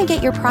 and even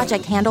get your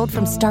project handled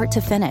from start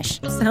to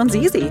finish. Sounds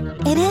easy.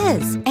 It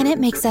is, and it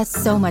makes us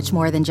so much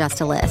more than just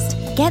a list.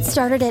 Get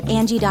started at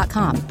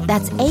Angie.com.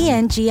 That's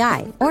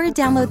ANGI, or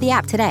download the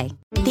app today.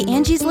 The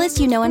Angie's List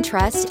you know and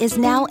trust is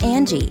now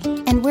Angie,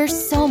 and we're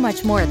so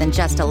much more than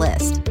just a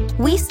list.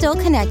 We still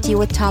connect you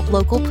with top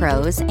local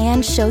pros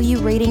and show you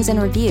ratings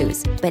and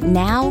reviews, but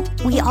now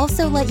we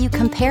also let you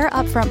compare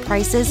upfront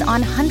prices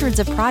on hundreds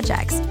of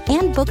projects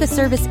and book a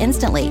service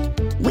instantly.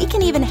 We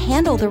can even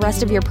handle the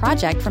rest of your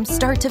project from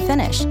start to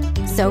finish.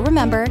 So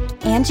remember,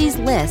 Angie's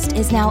List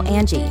is now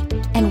Angie,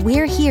 and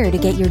we're here to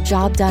get your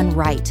job done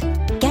right.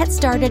 Get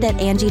started at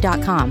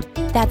Angie.com.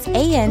 That's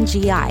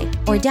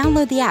ANGI, or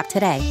download the app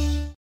today.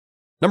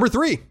 Number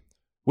 3,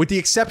 with the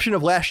exception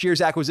of last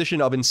year's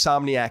acquisition of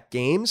Insomniac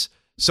Games,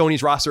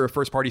 Sony's roster of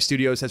first-party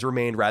studios has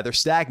remained rather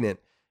stagnant.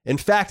 In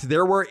fact,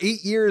 there were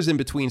 8 years in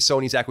between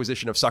Sony's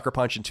acquisition of Sucker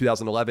Punch in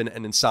 2011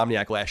 and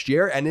Insomniac last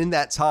year, and in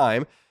that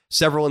time,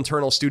 several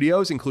internal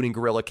studios, including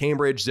Gorilla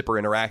Cambridge, Zipper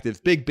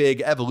Interactive, Big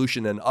Big,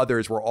 Evolution, and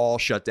others, were all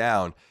shut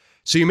down.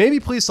 So you may be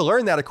pleased to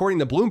learn that, according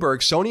to Bloomberg,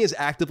 Sony is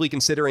actively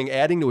considering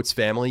adding to its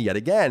family yet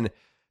again.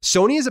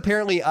 Sony is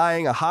apparently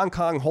eyeing a Hong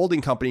Kong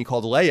holding company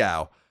called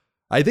Leiyou.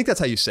 I think that's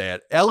how you say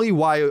it.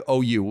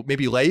 Leiyou.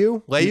 Maybe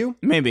Leiyou?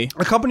 Maybe.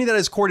 A company that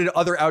has courted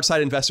other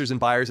outside investors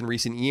and buyers in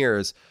recent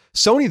years.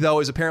 Sony,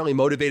 though, is apparently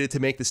motivated to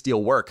make this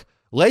deal work.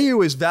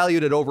 Leiyou is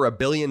valued at over $1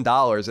 billion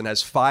and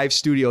has 5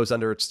 studios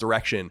under its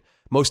direction,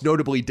 most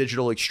notably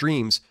Digital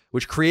Extremes,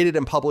 which created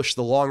and published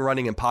the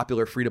long-running and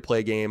popular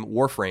free-to-play game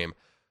Warframe.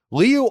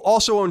 Leiyou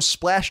also owns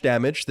Splash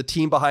Damage, the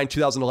team behind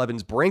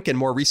 2011's Brink, and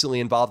more recently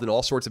involved in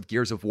all sorts of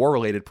Gears of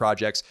War-related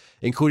projects,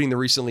 including the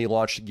recently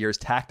launched Gears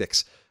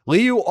Tactics.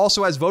 Leiyou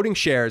also has voting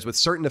shares with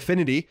Certain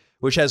Affinity,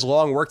 which has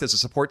long worked as a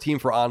support team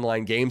for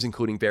online games,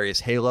 including various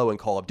Halo and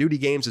Call of Duty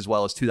games, as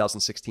well as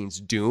 2016's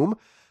Doom.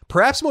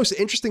 Perhaps most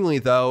interestingly,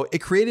 though, it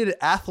created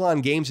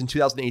Athlon Games in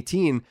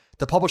 2018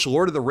 to publish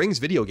Lord of the Rings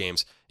video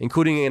games,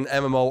 including an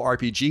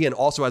MMORPG, and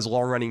also has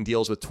long-running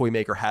deals with toy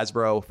maker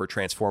Hasbro for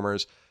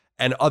Transformers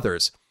and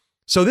others.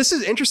 So this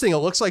is interesting. It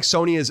looks like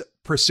Sony is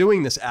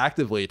pursuing this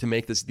actively to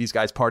make these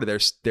guys part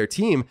of their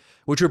team,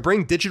 which would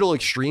bring Digital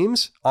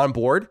Extremes on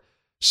board,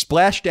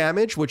 Splash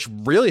Damage, which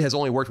really has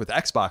only worked with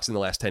Xbox in the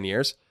last 10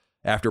 years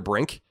after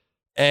Brink,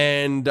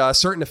 and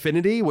Certain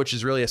Affinity, which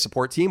is really a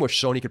support team, which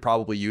Sony could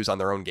probably use on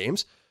their own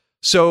games.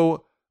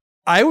 So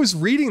I was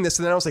reading this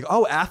and then I was like,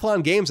 oh,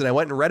 Athlon Games. And I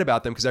went and read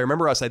about them because I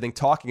remember us, I think,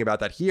 talking about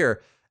that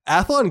here.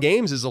 Athlon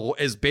Games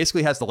is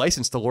basically has the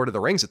license to Lord of the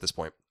Rings at this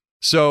point.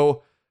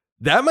 So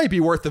that might be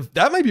worth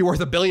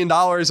 $1 billion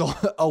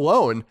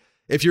alone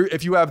if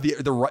you have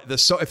if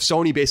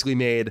Sony basically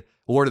made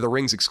Lord of the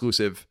Rings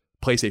exclusive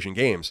PlayStation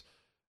games.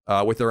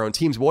 with their own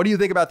teams. But what do you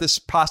think about this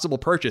possible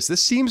purchase?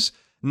 This seems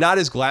not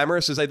as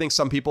glamorous as I think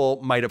some people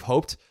might have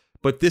hoped,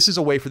 but this is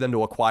a way for them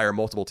to acquire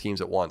multiple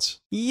teams at once.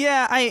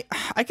 Yeah,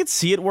 I could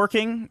see it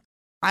working.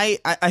 I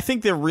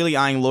think they're really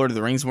eyeing Lord of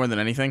the Rings more than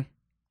anything,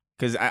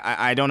 because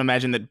I don't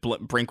imagine that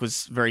Brink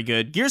was very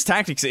good. Gears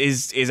Tactics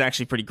is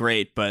actually pretty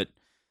great, but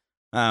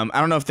I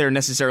don't know if they're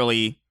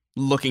necessarily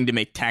looking to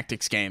make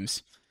tactics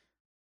games.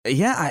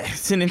 Yeah,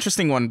 it's an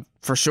interesting one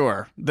for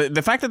sure.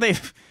 The fact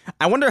that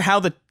I wonder how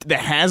the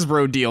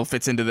Hasbro deal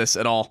fits into this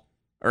at all,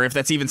 or if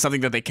that's even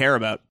something that they care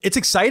about. It's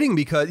exciting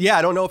because,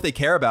 I don't know if they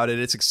care about it.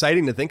 It's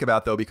exciting to think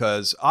about, though,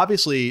 because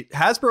obviously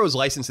Hasbro's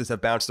licenses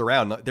have bounced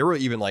around. There were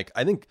even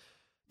I think,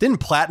 didn't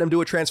Platinum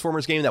do a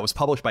Transformers game that was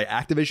published by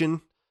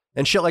Activision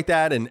and shit like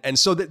that? And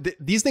so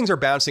these things are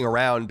bouncing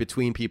around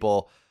between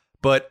people.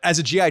 But as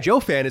a G.I. Joe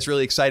fan, it's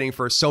really exciting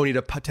for Sony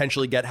to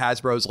potentially get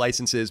Hasbro's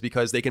licenses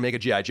because they can make a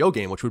G.I. Joe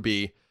game, which would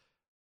be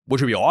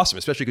awesome,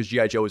 especially because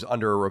G.I. Joe is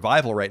under a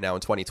revival right now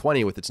in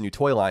 2020 with its new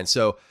toy line.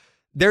 So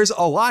there's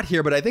a lot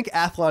here, but I think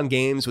Athlon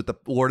Games with the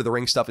Lord of the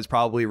Rings stuff is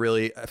probably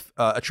really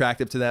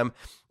attractive to them.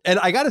 And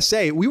I got to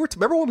say,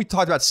 remember when we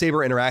talked about Saber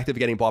Interactive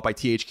getting bought by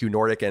THQ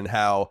Nordic and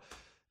how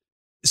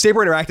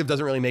Saber Interactive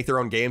doesn't really make their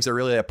own games. They're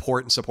really a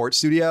port and support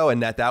studio,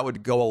 and that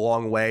would go a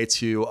long way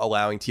to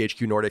allowing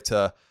THQ Nordic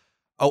to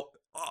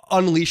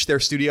unleash their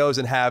studios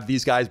and have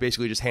these guys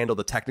basically just handle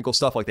the technical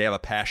stuff. Like they have a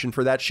passion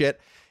for that shit.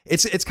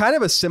 It's kind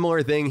of a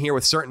similar thing here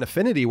with Certain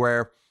Affinity,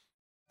 where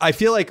I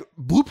feel like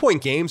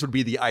Bluepoint Games would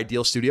be the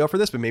ideal studio for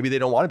this, but maybe they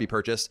don't want to be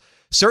purchased.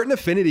 Certain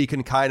Affinity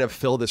can kind of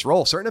fill this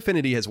role. Certain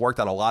Affinity has worked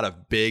on a lot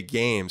of big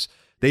games.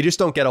 They just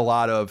don't get a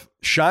lot of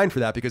shine for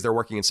that because they're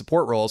working in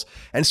support roles.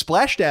 And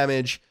Splash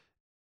Damage,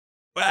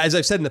 as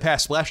I've said in the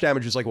past, Splash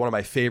Damage is like one of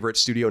my favorite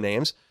studio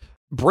names.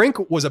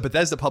 Brink was a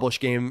Bethesda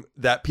published game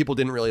that people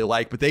didn't really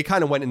like, but they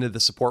kind of went into the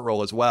support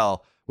role as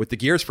well with the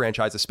Gears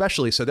franchise,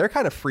 especially. So they're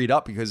kind of freed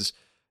up because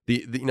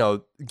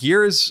the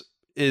Gears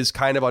is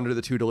kind of under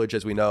the tutelage,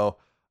 as we know,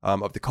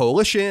 of the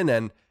Coalition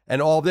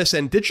and all this.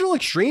 And Digital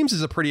Extremes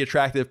is a pretty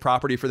attractive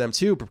property for them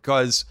too,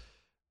 because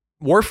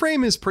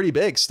Warframe is pretty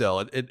big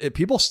still.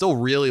 People still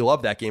really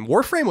love that game.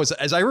 Warframe was,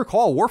 as I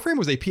recall, Warframe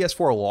was a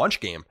PS4 launch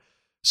game.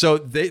 So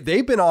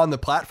they've been on the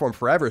platform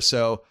forever.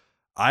 So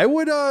I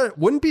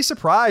wouldn't be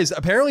surprised.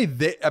 Apparently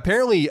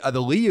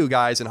the Liu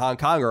guys in Hong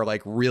Kong are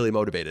like really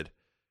motivated.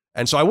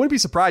 And so I wouldn't be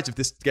surprised if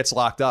this gets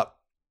locked up,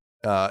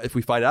 if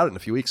we find out in a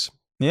few weeks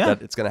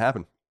that it's going to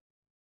happen.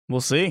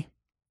 We'll see.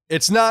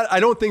 I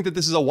don't think that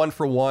this is a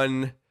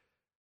 1-for-1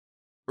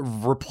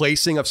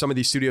 replacing of some of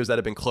these studios that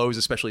have been closed,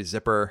 especially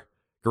Zipper,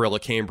 Gorilla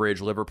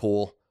Cambridge,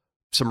 Liverpool,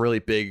 some really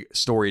big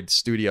storied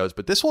studios.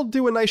 But this will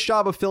do a nice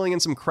job of filling in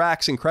some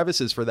cracks and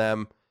crevices for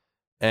them.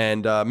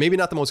 And maybe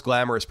not the most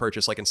glamorous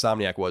purchase like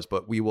Insomniac was,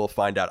 but we will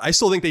find out. I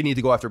still think they need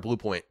to go after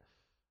Bluepoint.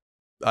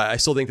 I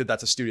still think that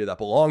that's a studio that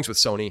belongs with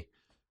Sony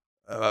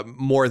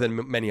more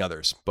than many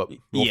others, but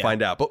we'll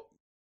find out.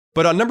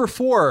 But on number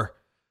 4,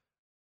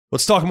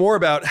 let's talk more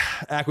about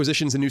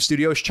acquisitions and new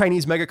studios.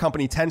 Chinese mega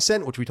company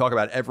Tencent, which we talk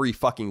about every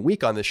fucking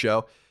week on this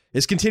show,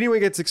 is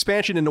continuing its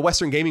expansion into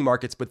Western gaming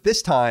markets, but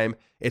this time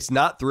it's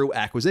not through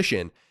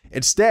acquisition.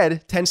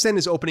 Instead, Tencent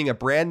is opening a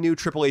brand new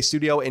AAA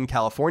studio in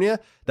California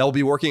that will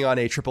be working on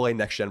a AAA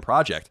next-gen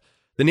project.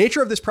 The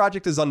nature of this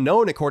project is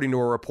unknown, according to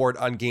a report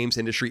on Games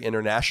Industry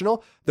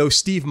International, though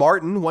Steve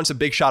Martin, once a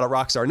big shot at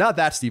Rockstar, not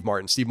that Steve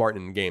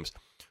Martin in games,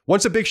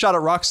 once a big shot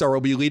at Rockstar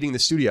will be leading the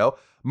studio.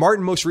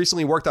 Martin most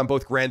recently worked on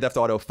both Grand Theft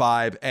Auto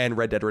 5 and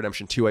Red Dead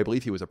Redemption 2. I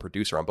believe he was a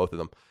producer on both of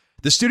them.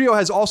 The studio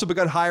has also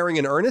begun hiring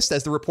in earnest,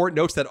 as the report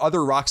notes that other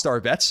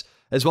Rockstar vets,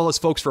 as well as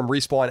folks from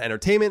Respawn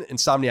Entertainment,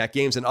 Insomniac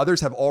Games, and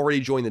others have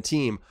already joined the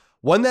team,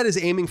 one that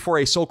is aiming for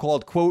a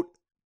so-called, quote,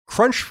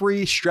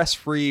 crunch-free,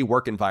 stress-free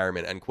work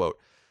environment, end quote.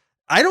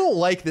 I don't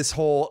like this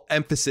whole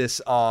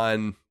emphasis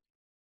on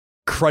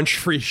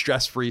crunch-free,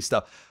 stress-free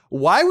stuff.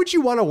 Why would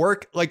you want to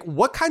work? Like,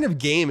 what kind of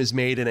game is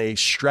made in a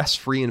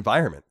stress-free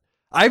environment?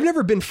 I've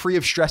never been free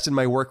of stress in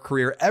my work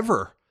career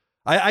ever.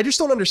 I just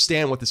don't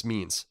understand what this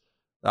means.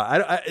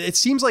 It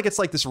seems like it's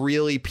like this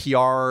really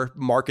PR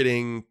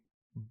marketing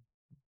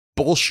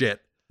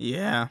bullshit.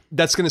 Yeah.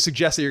 That's going to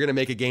suggest that you're going to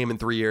make a game in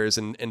 3 years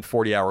and in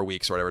 40-hour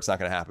weeks or whatever. It's not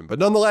going to happen. But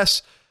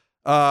nonetheless,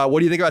 what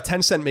do you think about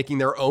Tencent making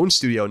their own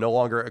studio, no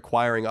longer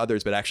acquiring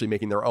others, but actually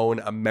making their own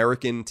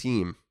American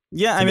team?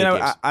 Yeah, I mean,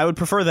 I would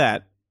prefer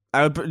that.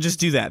 I would just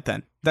do that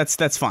then.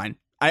 That's fine.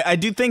 I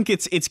do think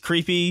it's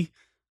creepy.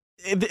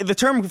 The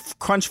term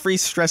crunch-free,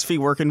 stress-free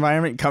work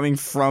environment coming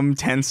from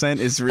Tencent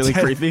is really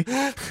creepy.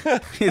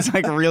 It's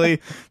like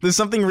really, there's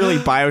something really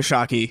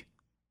Bioshocky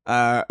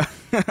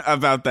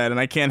about that, and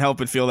I can't help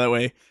but feel that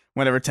way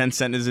whenever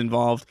Tencent is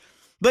involved.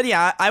 But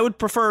yeah, I would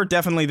prefer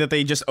definitely that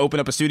they just open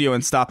up a studio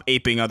and stop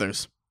aping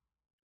others.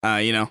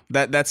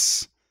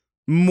 That's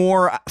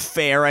more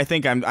fair. I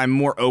think I'm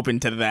more open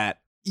to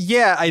that.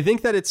 Yeah, I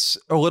think that it's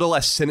a little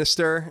less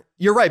sinister.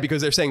 You're right,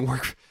 because they're saying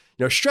work.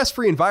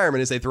 Stress-free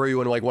environment is they throw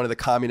you in like one of the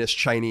communist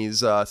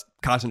Chinese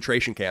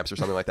concentration camps or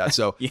something like that.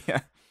 So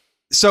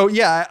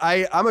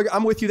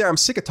I'm with you there. I'm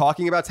sick of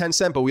talking about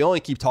Tencent, but we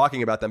only keep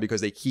talking about them because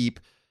they keep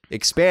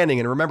expanding.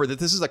 And remember that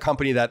this is a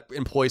company that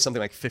employs something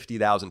like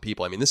 50,000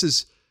 people. I mean, this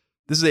is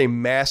a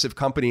massive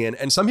company,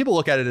 and some people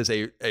look at it as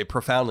a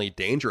profoundly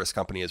dangerous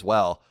company as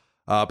well.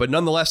 But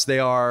nonetheless, they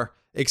are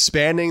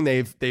expanding.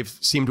 They've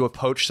seemed to have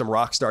poached some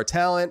Rockstar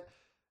talent,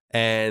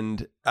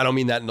 and I don't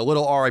mean that in the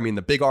little R. I mean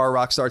the big R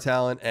Rockstar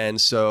talent.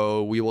 And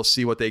so we will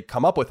see what they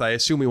come up with. I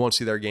assume we won't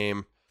see their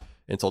game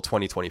until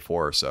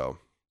 2024 or so.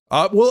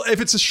 Well,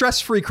 if it's a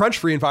stress-free,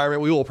 crunch-free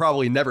environment, we will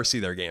probably never see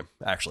their game,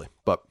 actually.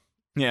 But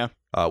yeah,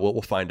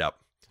 we'll find out.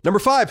 Number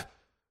 5.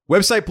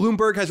 Website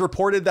Bloomberg has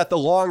reported that the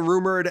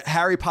long-rumored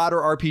Harry Potter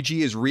RPG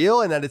is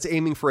real and that it's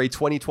aiming for a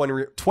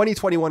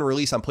 2021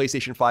 release on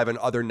PlayStation 5 and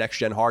other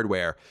next-gen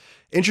hardware.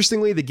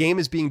 Interestingly, the game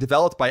is being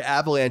developed by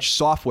Avalanche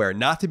Software,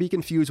 not to be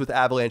confused with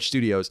Avalanche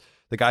Studios,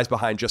 the guys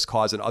behind Just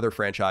Cause and other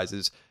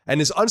franchises, and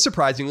is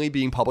unsurprisingly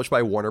being published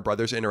by Warner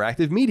Brothers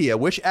Interactive Media,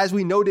 which, as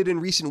we noted in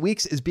recent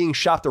weeks, is being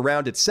shopped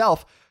around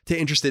itself to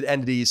interested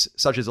entities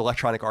such as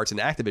Electronic Arts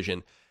and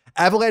Activision.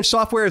 Avalanche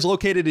Software is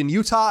located in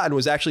Utah and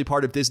was actually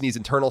part of Disney's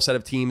internal set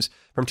of teams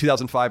from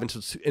 2005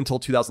 until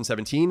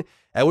 2017,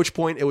 at which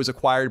point it was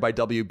acquired by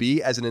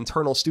WB as an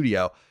internal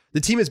studio. The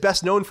team is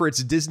best known for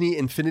its Disney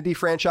Infinity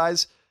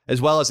franchise,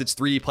 as well as its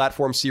 3D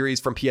platform series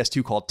from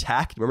PS2 called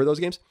Tak. Remember those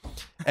games?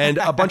 And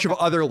a bunch of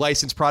other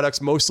licensed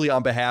products, mostly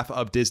on behalf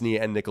of Disney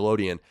and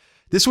Nickelodeon.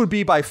 This would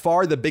be by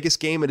far the biggest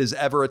game it has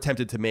ever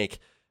attempted to make.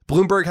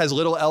 Bloomberg has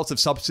little else of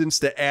substance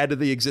to add to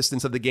the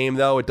existence of the game,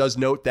 though. It does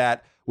note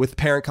that with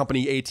parent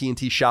company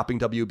AT&T shopping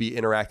WB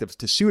Interactive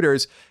to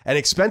suitors, an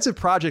expensive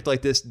project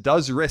like this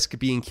does risk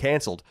being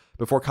canceled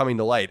before coming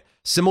to light,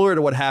 similar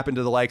to what happened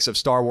to the likes of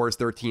Star Wars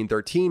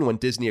 1313 when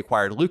Disney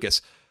acquired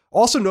Lucas.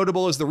 Also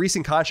notable is the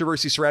recent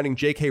controversy surrounding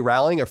J.K.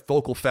 Rowling, a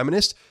vocal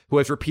feminist who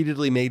has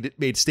repeatedly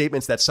made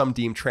statements that some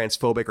deem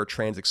transphobic or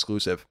trans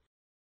exclusive.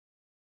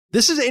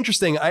 This is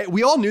interesting.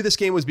 We all knew this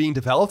game was being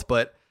developed,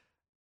 but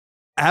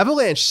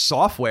Avalanche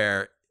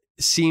Software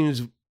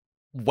seems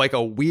like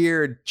a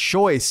weird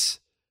choice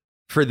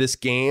for this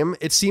game.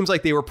 It seems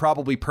like they were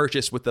probably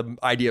purchased with the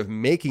idea of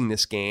making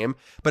this game,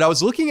 but I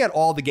was looking at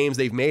all the games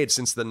they've made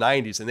since the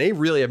 90s, and they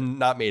really have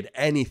not made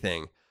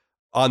anything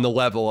on the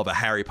level of a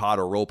Harry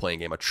Potter role-playing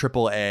game, a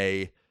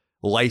AAA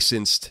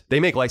licensed, they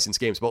make licensed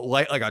games, but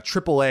like a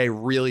AAA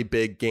really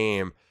big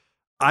game.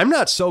 I'm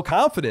not so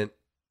confident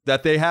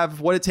that they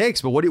have what it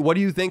takes, but what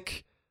do you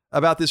think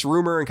about this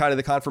rumor and kind of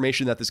the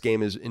confirmation that this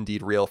game is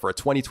indeed real for a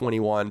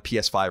 2021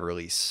 PS5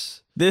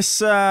 release?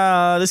 This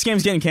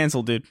game's getting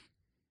canceled, dude.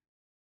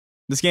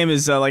 This game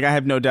is I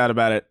have no doubt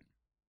about it.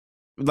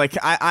 Like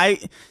I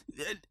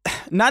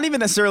not even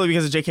necessarily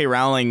because of J.K.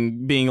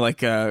 Rowling being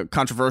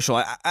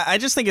controversial. I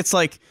just think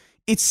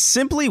it's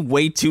simply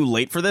way too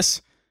late for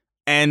this.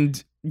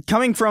 And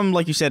coming from,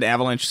 like you said,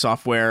 Avalanche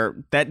Software,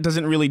 that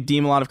doesn't really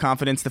deem a lot of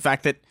confidence. The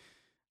fact that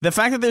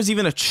there's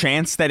even a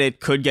chance that it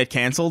could get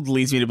canceled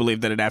leads me to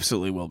believe that it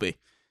absolutely will be.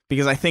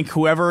 Because I think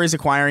whoever is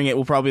acquiring it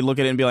will probably look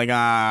at it and be like,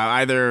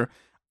 either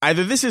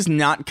this is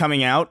not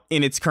coming out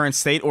in its current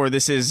state, or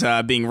this is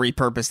being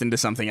repurposed into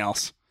something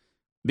else.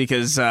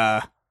 Because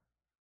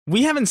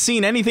we haven't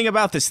seen anything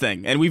about this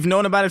thing, and we've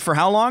known about it for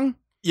how long?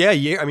 Yeah.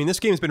 I mean, this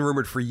game's been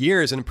rumored for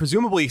years, and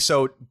presumably,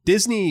 so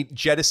Disney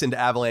jettisoned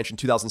Avalanche in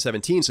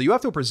 2017, so you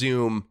have to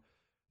presume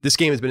this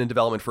game has been in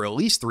development for at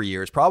least 3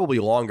 years, probably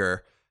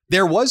longer.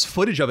 There was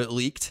footage of it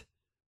leaked,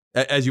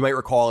 as you might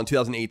recall, in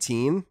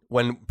 2018,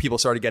 when people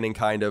started getting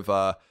kind of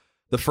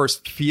the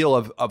first feel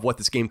of what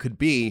this game could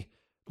be.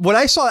 When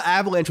I saw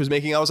Avalanche was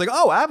making, I was like,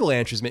 oh,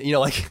 Avalanche is making,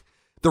 like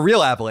the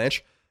real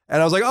Avalanche.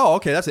 And I was like, oh,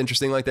 okay, that's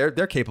interesting. Like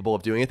they're capable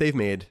of doing it. They've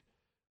made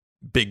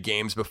big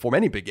games before,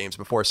 many big games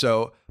before.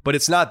 So, but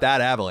it's not that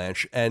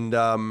Avalanche. And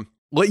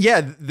well,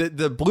 yeah,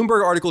 the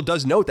Bloomberg article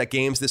does note that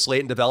games this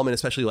late in development,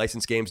 especially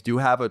licensed games, do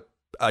have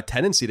a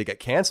tendency to get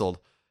canceled.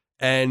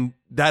 And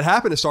that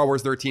happened to Star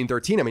Wars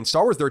 1313. I mean,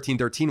 Star Wars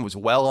 1313 was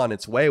well on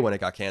its way when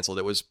it got canceled.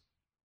 It was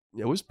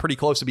pretty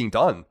close to being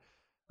done.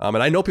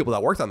 And I know people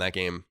that worked on that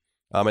game.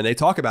 And they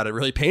talk about it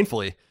really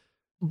painfully.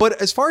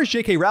 But as far as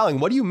J.K. Rowling,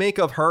 what do you make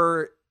of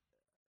her?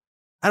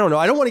 I don't know.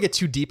 I don't want to get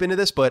too deep into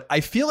this, but I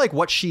feel like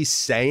what she's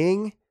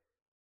saying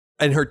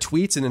in her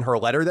tweets and in her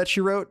letter that she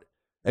wrote,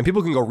 and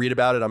people can go read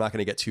about it. I'm not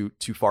going to get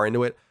too far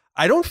into it.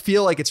 I don't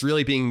feel like it's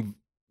really being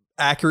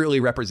accurately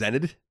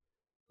represented.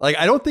 Like,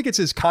 I don't think it's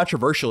as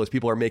controversial as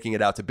people are making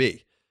it out to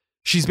be.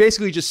 She's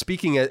basically just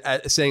speaking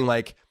at saying,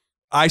 like,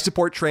 I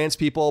support trans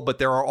people, but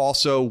there are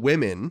also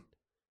women.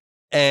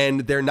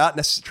 And they're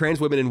not trans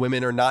women and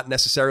women are not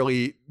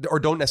necessarily or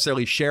don't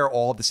necessarily share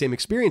all of the same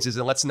experiences.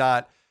 And let's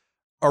not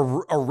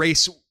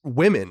erase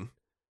women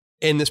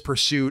in this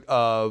pursuit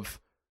of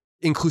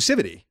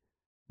inclusivity.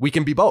 We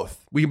can be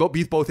both. We can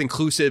be both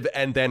inclusive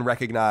and then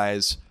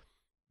recognize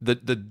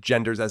the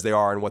genders as they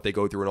are and what they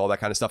go through and all that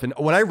kind of stuff. And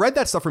when I read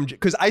that stuff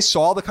because I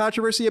saw the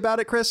controversy about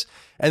it, Chris,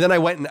 and then I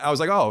went and I was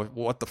like, oh,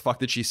 what the fuck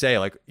did she say?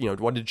 Like,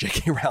 what did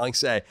J.K. Rowling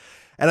say?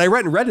 And I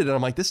read it and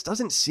I'm like, this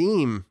doesn't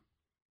seem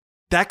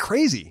that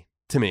crazy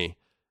to me.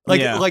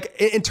 Like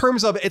in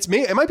terms of it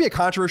might be a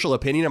controversial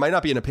opinion. It might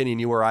not be an opinion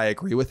you or I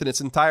agree with in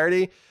its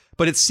entirety,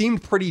 but it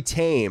seemed pretty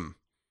tame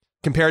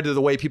compared to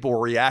the way people were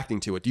reacting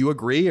to it. Do you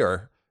agree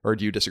or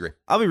do you disagree?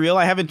 I'll be real.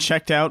 I haven't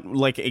checked out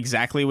like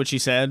exactly what she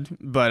said,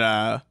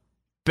 but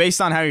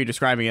based on how you're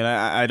describing it,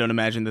 I don't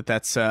imagine that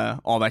that's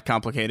all that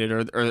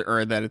complicated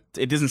or that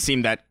it doesn't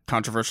seem that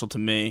controversial to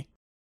me.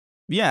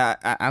 Yeah,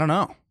 I don't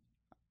know.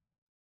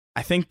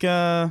 I think,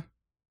 does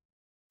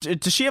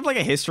she have like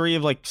a history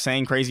of like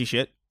saying crazy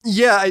shit?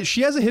 Yeah,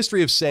 she has a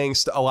history of saying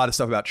a lot of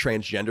stuff about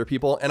transgender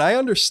people. And I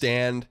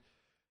understand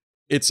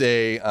it's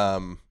a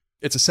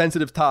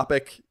sensitive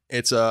topic.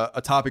 It's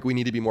a topic we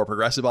need to be more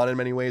progressive on in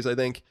many ways, I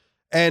think.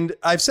 And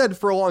I've said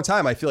for a long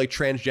time, I feel like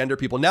transgender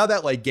people, now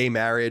that like gay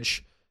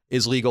marriage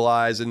is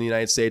legalized in the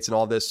United States and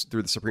all this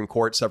through the Supreme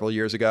Court several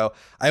years ago,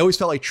 I always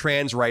felt like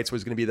trans rights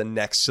was going to be the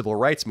next civil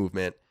rights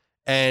movement.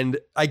 And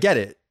I get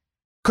it.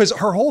 Because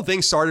her whole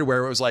thing started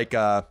where it was like,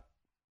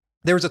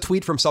 there was a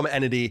tweet from some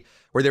entity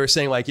where they were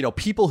saying like,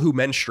 people who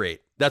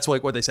menstruate. That's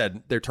like what they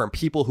said, their term,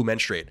 people who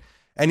menstruate.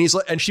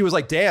 And she was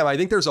like, damn, I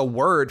think there's a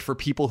word for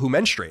people who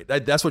menstruate.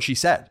 That's what she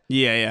said.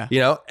 Yeah.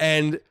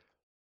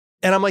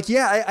 And I'm like,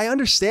 yeah, I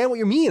understand what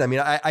you mean. I mean,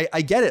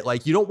 I get it.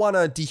 Like, you don't want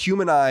to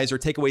dehumanize or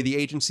take away the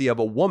agency of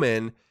a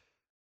woman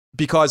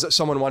because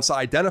someone wants to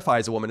identify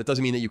as a woman. It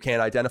doesn't mean that you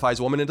can't identify as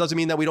a woman. It doesn't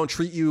mean that we don't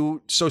treat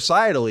you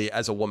societally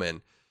as a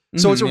woman.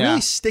 So it's a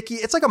really sticky,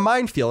 it's like a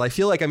minefield. I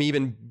feel like I'm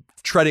even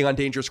treading on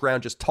dangerous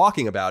ground just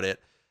talking about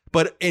it.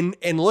 But in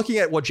looking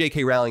at what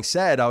J.K. Rowling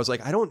said, I was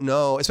like, I don't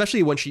know,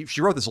 especially when she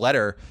wrote this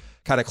letter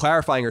kind of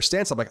clarifying her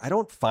stance. I'm like, I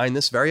don't find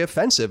this very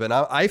offensive. And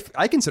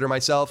I consider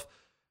myself,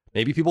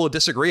 maybe people would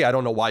disagree. I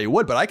don't know why you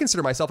would, but I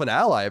consider myself an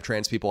ally of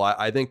trans people.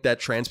 I think that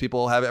trans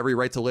people have every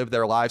right to live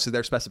their lives to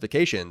their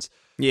specifications.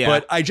 Yeah.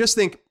 But I just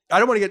think,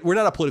 we're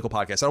not a political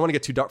podcast. I don't want to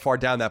get too far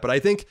down that, but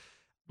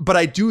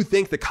I do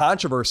think the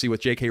controversy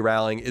with J.K.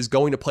 Rowling is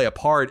going to play a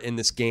part in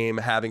this game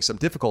having some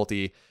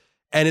difficulty.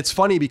 And it's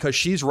funny because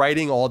she's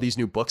writing all these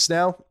new books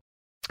now,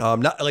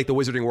 not like the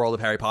Wizarding World of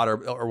Harry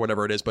Potter or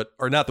whatever it is,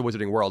 or not the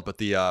Wizarding World, but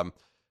the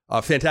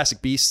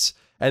Fantastic Beasts.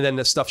 And then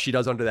the stuff she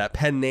does under that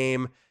pen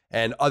name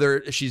and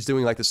she's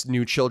doing like this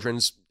new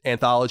children's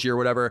anthology or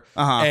whatever.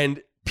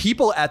 And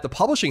people at the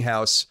publishing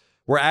house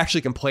were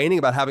actually complaining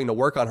about having to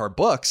work on her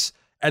books.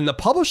 And the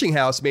publishing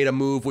house made a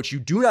move, which you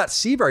do not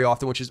see very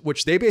often,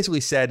 which they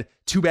basically said,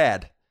 too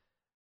bad.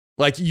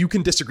 Like, you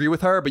can disagree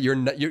with her, but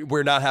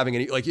we're not having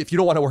any, like, if you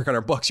don't want to work on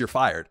her books, you're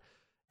fired.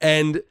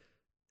 And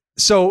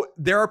so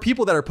there are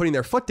people that are putting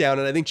their foot down.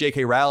 And I think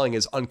J.K. Rowling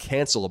is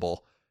uncancelable.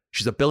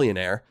 She's a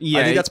billionaire. Yeah,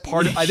 I think that's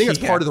part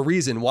of the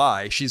reason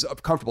why she's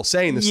comfortable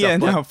saying this stuff. Yeah,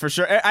 no, for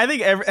sure. I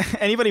think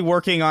anybody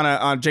working on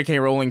a J.K.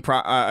 Rowling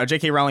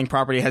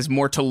property has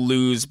more to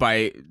lose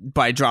by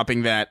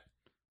dropping that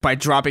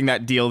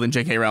deal than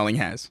J.K. Rowling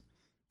has.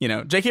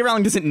 J.K.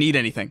 Rowling doesn't need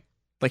anything.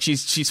 Like,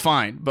 she's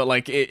fine. But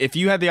like, if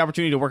you had the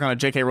opportunity to work on a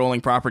J.K. Rowling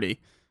property,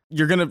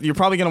 you're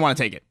probably gonna want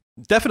to take it.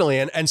 Definitely.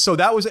 And so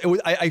that was,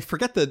 I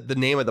forget the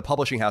name of the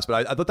publishing house,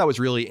 but I thought that was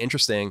really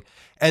interesting.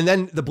 And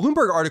then the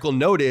Bloomberg article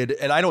noted,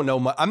 and I don't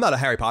know, I'm not a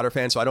Harry Potter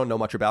fan, so I don't know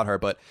much about her,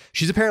 but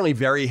she's apparently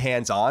very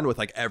hands-on with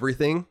like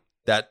everything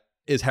that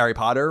is Harry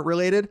Potter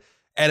related.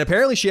 And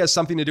apparently she has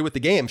something to do with the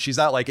game. She's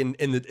not like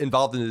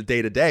involved in the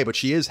day-to-day, but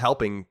she is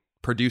helping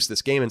produce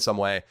this game in some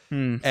way.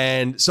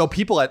 And so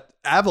people at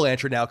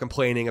Avalanche are now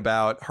complaining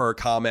about her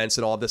comments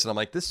and all of this. And I'm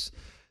like, this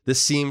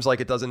seems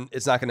like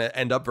it's not going to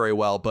end up very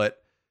well,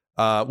 but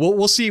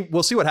we'll see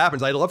what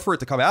happens. I'd love for it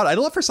to come out. I'd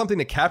love for something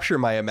to capture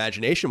my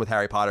imagination with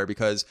Harry Potter,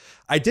 because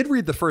I did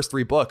read the first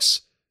 3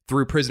 books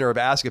through Prisoner of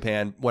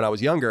Azkaban when I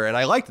was younger, and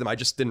I liked them. I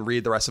just didn't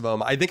read the rest of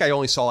them. I think I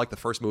only saw like the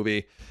first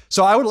movie.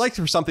 So I would like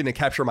for something to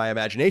capture my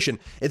imagination.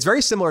 It's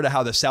very similar to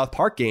how the South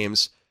Park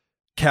games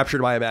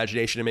captured my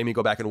imagination and made me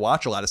go back and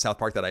watch a lot of South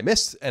Park that I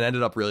missed and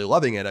ended up really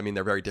loving it. I mean,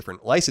 they're very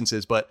different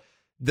licenses, but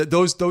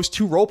those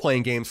 2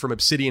 role-playing games from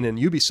Obsidian and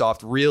Ubisoft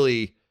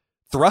really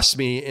thrust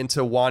me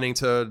into wanting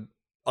to,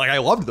 like, I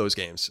loved those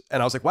games.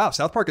 And I was like, wow,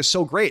 South Park is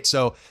so great.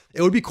 So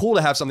it would be cool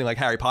to have something like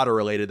Harry Potter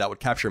related that would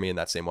capture me in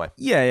that same way.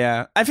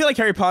 Yeah. I feel like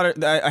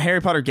a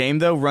Harry Potter game,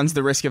 though, runs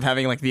the risk of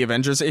having like the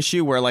Avengers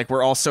issue where like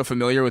we're all so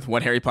familiar with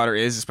what Harry Potter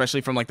is,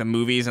 especially from like the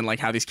movies and like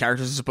how these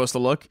characters are supposed to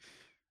look.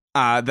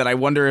 That I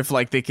wonder if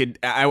like they could.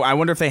 I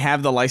wonder if they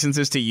have the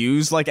licenses to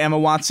use like Emma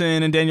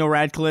Watson and Daniel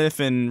Radcliffe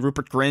and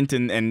Rupert Grint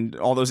and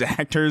all those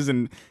actors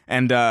and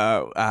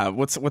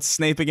what's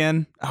Snape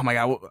again? Oh my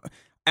God,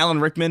 Alan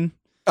Rickman.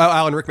 Oh,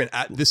 Alan Rickman.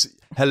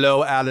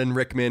 Hello, Alan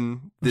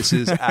Rickman. This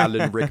is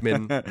Alan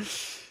Rickman.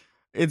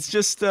 It's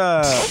just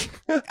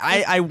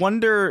I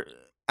wonder.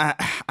 I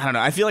don't know.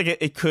 I feel like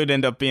it could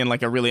end up being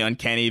like a really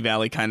uncanny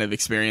valley kind of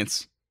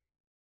experience.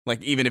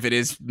 Like, even if it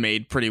is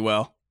made pretty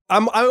well.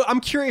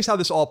 I'm curious how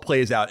this all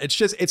plays out.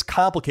 It's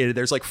complicated.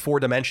 There's like 4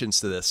 dimensions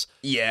to this.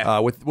 Yeah.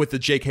 With the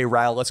J.K.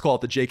 Rowling, let's call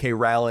it the J.K.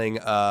 Rowling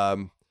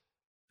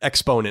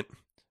exponent.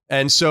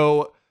 And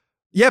so,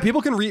 yeah,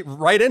 people can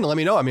write in and let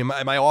me know. I mean,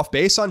 am I off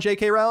base on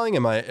J.K. Rowling?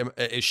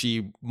 Is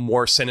she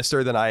more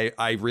sinister than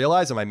I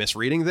realize? Am I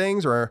misreading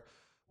things or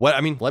what?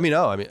 I mean, let me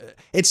know. I mean,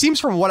 it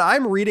seems from what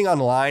I'm reading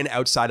online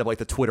outside of like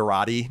the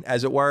Twitterati,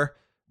 as it were,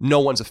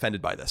 no one's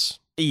offended by this.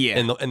 Yeah.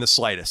 In the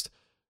slightest.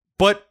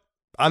 But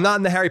I'm not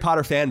in the Harry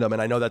Potter fandom,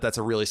 and I know that that's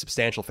a really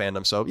substantial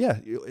fandom. So yeah,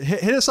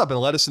 hit us up and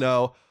let us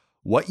know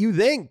what you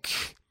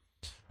think.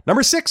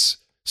 Number 6,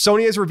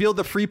 Sony has revealed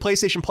the free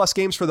PlayStation Plus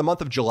games for the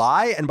month of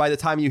July, and by the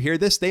time you hear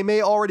this, they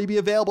may already be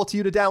available to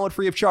you to download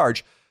free of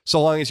charge,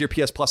 so long as your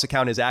PS Plus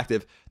account is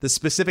active. The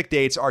specific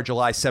dates are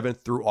July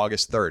 7th through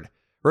August 3rd.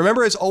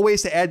 Remember, as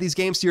always, to add these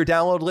games to your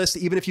download list,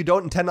 even if you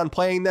don't intend on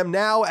playing them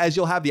now, as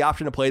you'll have the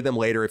option to play them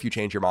later if you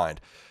change your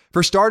mind.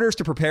 For starters,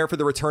 to prepare for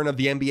the return of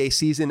the NBA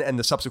season and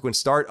the subsequent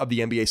start of the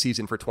NBA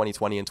season for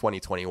 2020 and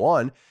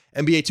 2021,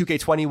 NBA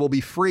 2K20 will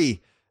be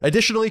free.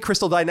 Additionally,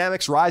 Crystal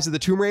Dynamics' Rise of the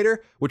Tomb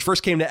Raider, which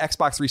first came to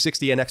Xbox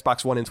 360 and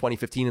Xbox One in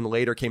 2015 and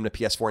later came to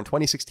PS4 in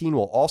 2016,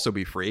 will also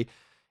be free.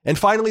 And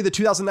finally, the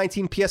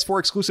 2019 PS4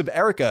 exclusive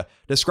Erica,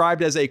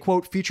 described as a,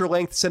 quote,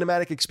 feature-length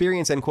cinematic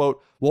experience, end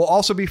quote, will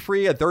also be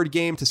free, a third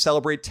game to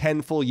celebrate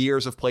 10 full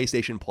years of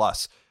PlayStation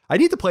Plus. I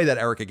need to play that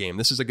Erica game.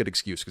 This is a good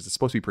excuse because it's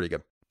supposed to be pretty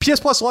good. PS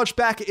Plus launched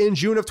back in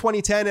June of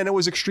 2010, and it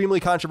was extremely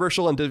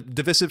controversial and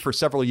divisive for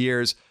several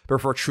years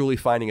before truly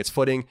finding its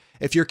footing.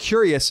 If you're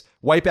curious,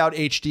 Wipeout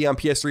HD on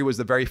PS3 was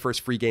the very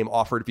first free game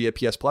offered via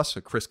PS Plus,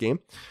 a Chris game.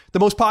 The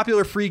most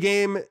popular free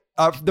games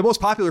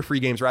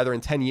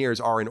in 10 years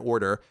are in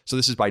order, so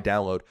this is by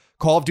download.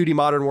 Call of Duty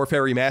Modern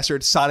Warfare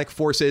Remastered, Sonic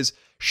Forces,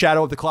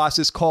 Shadow of the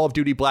Colossus, Call of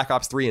Duty Black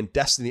Ops 3, and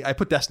Destiny. I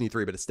put Destiny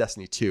 3, but it's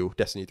Destiny 2.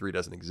 Destiny 3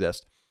 doesn't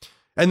exist.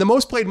 And the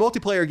most played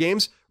multiplayer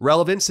games,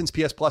 relevant since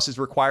PS Plus is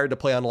required to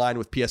play online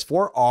with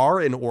PS4, are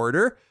in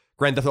order: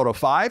 Grand Theft Auto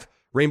 5,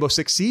 Rainbow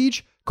Six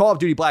Siege, Call of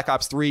Duty Black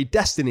Ops 3,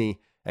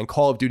 Destiny, and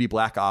Call of Duty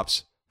Black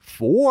Ops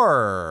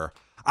 4.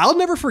 I'll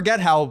never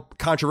forget how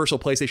controversial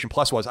PlayStation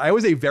Plus was. I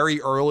was a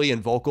very early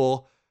and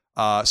vocal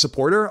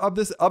supporter of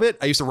it.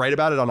 I used to write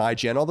about it on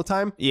IGN all the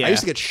time. Yeah. I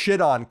used to get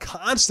shit on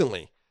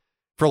constantly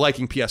for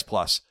liking PS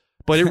Plus,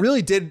 but it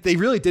really did. They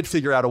really did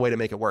figure out a way to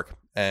make it work,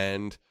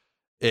 and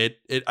I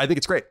think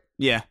it's great.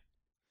 Yeah,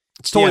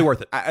 it's totally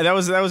worth it. That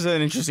was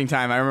an interesting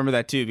time. I remember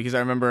that too because I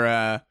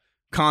remember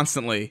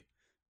constantly.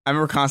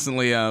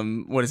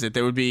 What is it?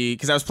 There would be,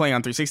 because I was playing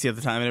on 360 at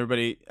the time, and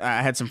everybody.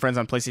 I had some friends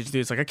on PlayStation 2.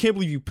 It's like, I can't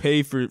believe you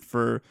pay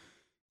for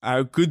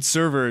good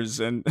servers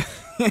and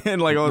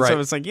and like all that stuff.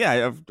 It's like,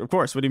 yeah, of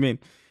course. What do you mean?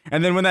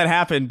 And then when that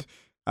happened,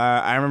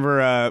 I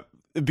remember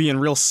being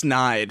real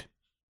snide.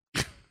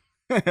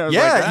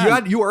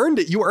 Yeah, you earned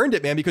it. You earned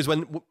it, man.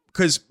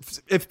 Because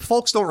if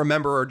folks don't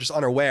remember or just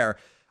unaware,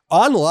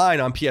 online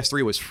on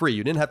PS3 was free.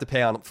 You didn't have to pay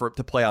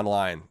to play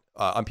online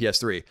on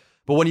PS3.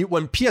 But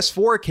when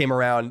PS4 came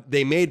around,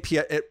 they made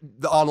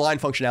the online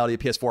functionality of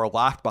PS4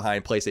 locked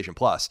behind PlayStation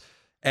Plus,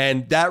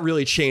 and that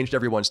really changed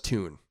everyone's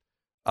tune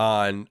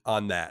on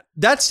that.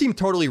 That seemed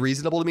totally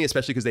reasonable to me,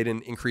 especially because they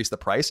didn't increase the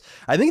price.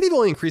 I think they've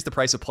only increased the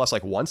price of Plus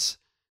like once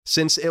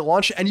since it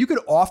launched, and you could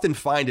often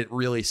find it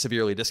really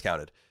severely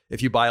discounted.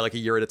 If you buy like a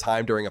year at a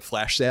time during a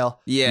flash sale,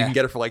 you can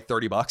get it for like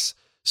 $30.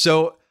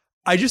 So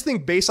I just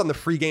think based on the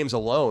free games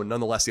alone,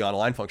 nonetheless, the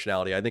online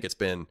functionality, I think it's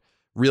been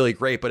really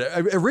great. But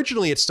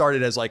originally it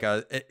started as like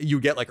you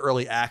get like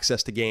early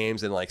access to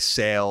games and like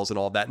sales and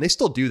all that. And they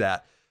still do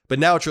that. But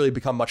now it's really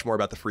become much more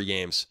about the free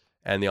games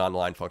and the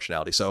online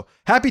functionality. So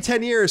happy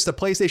 10 years to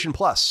PlayStation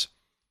Plus.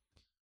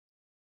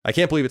 I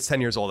can't believe it's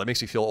 10 years old. That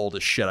makes me feel old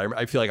as shit.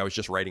 I feel like I was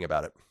just writing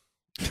about it.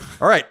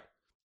 All right.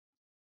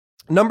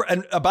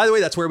 By the way,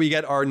 that's where we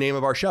get our name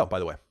of our show, by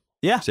the way.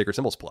 Yeah. Sacred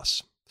Symbols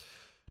Plus.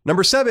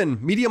 Number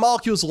 7, Media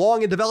Molecule's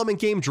long in development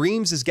game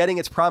Dreams is getting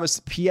its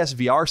promised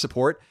PSVR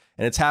support,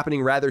 and it's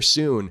happening rather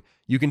soon.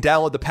 You can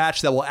download the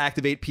patch that will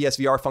activate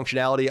PSVR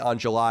functionality on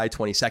July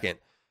 22nd.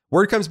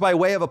 Word comes by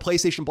way of a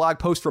PlayStation blog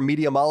post from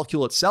Media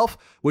Molecule itself,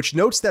 which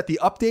notes that the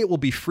update will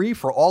be free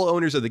for all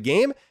owners of the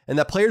game, and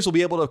that players will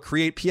be able to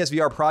create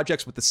PSVR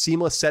projects with the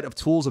seamless set of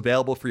tools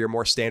available for your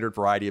more standard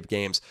variety of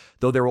games,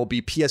 though there will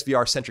be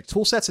PSVR-centric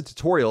toolsets and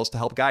tutorials to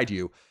help guide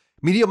you.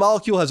 Media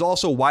Molecule has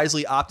also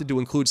wisely opted to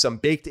include some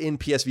baked-in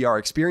PSVR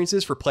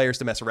experiences for players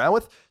to mess around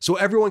with, so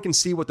everyone can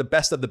see what the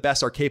best of the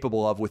best are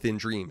capable of within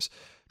Dreams.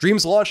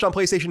 Dreams launched on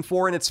PlayStation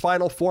 4 in its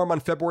final form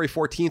on February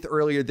 14th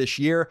earlier this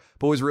year,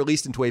 but was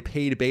released into a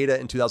paid beta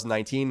in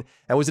 2019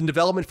 and was in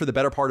development for the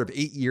better part of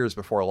 8 years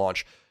before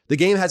launch. The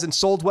game hasn't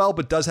sold well,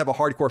 but does have a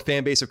hardcore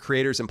fan base of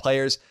creators and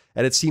players,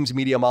 and it seems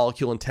Media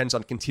Molecule intends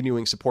on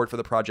continuing support for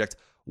the project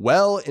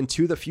well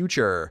into the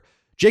future.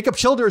 Jacob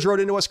Childers wrote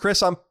into us,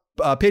 Chris, on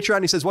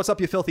Patreon. He says, "What's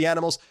up, you filthy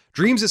animals?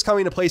 Dreams is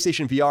coming to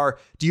PlayStation VR.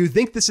 Do you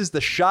think this is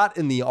the shot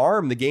in the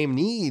arm the game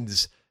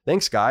needs?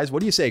 Thanks, guys." What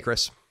do you say,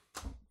 Chris?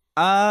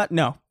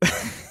 No.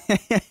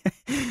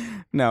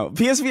 No.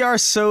 PSVR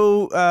is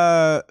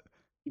so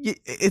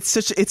it's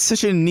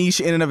such a niche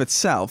in and of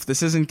itself.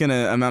 This isn't going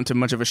to amount to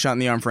much of a shot in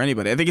the arm for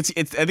anybody. I think it's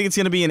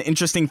going to be an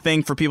interesting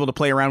thing for people to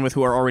play around with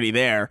who are already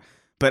there.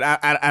 But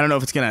I don't know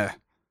if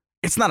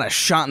it's not a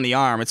shot in the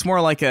arm. It's more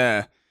like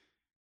I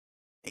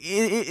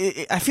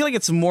feel like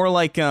it's more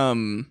like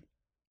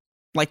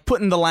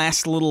putting the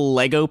last little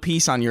Lego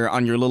piece on your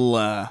little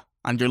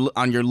on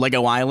your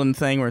Lego Island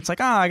thing, where it's like,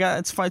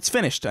 it's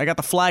finished. I got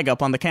the flag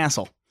up on the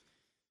castle.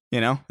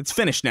 It's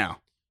finished now.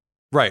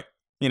 Right.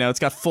 It's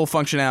got full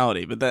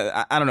functionality, but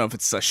I don't know if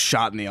it's a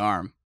shot in the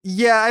arm.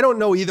 Yeah, I don't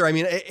know either. I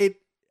mean,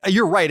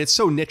 you're right. It's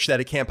so niche that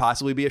it can't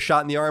possibly be a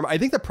shot in the arm. I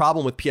think the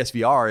problem with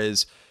PSVR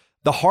is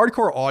the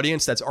hardcore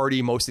audience that's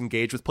already most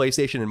engaged with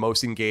PlayStation and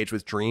most engaged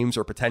with Dreams,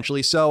 or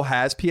potentially so,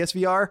 has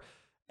PSVR.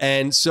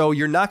 And so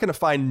you're not going to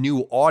find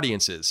new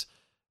audiences.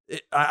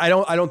 I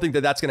don't think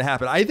that that's going to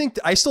happen.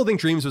 I still think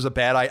Dreams was a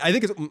bad idea. I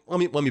think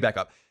let me back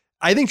up.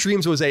 I think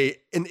Dreams was an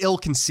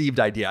ill-conceived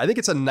idea. I think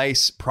it's a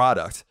nice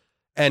product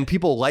and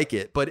people like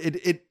it, but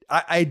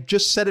I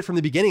just said it from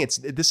the beginning.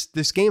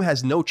 This game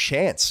has no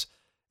chance.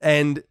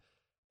 And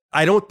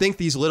I don't think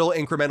these little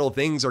incremental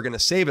things are going to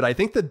save it. I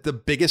think that the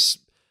biggest,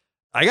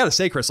 I got to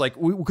say, Chris, like,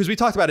 because we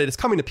talked about it, it's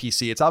coming to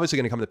PC. It's obviously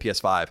going to come to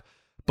PS5.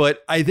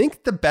 But I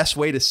think the best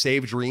way to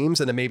save Dreams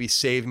and to maybe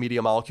save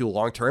Media Molecule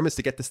long-term is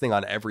to get this thing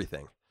on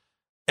everything.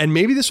 And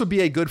maybe this would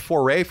be a good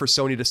foray for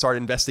Sony to start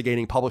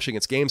investigating publishing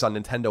its games on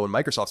Nintendo and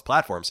Microsoft's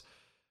platforms.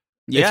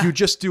 Yeah. If you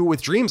just do it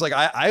with Dreams, like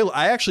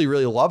I actually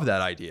really love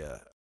that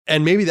idea.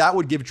 And maybe that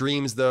would give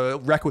Dreams the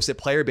requisite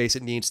player base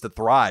it needs to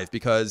thrive,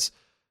 because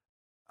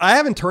I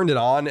haven't turned it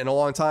on in a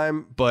long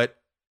time, but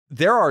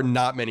there are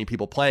not many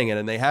people playing it.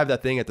 And they have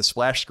that thing at the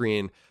splash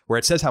screen where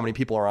it says how many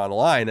people are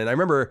online. And I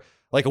remember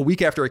like a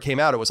week after it came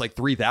out, it was like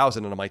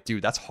 3,000. And I'm like,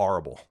 dude, that's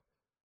horrible.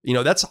 You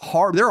know, that's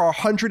hard. There are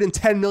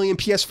 110 million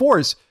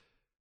PS4s,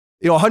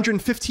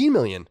 115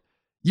 million.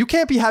 You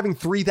can't be having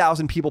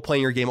 3,000 people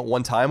playing your game at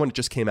one time when it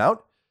just came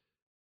out.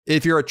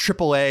 If you're a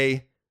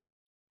AAA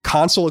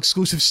console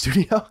exclusive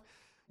studio,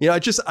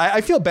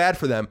 I feel bad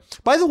for them.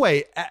 By the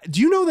way,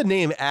 do you know the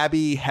name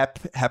Abby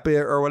Heppy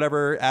or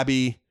whatever?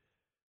 Abby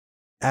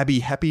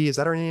Heppy, is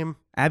that her name?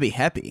 Abby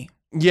Heppy.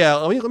 Yeah,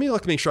 let me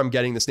look to make sure I'm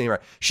getting this name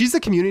right. She's the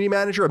community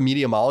manager of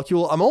Media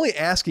Molecule. I'm only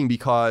asking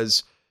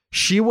because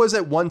she was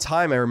at one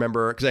time, I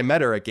remember, because I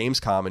met her at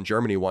Gamescom in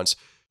Germany once.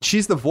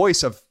 She's the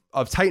voice of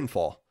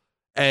Titanfall,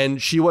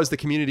 and she was the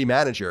community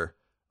manager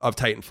of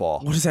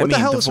Titanfall. What does that mean?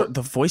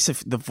 The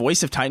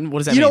voice of Titan? What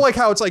does that mean? You know, like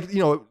how it's like,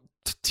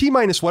 T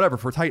minus whatever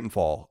for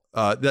Titanfall.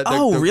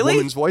 The really?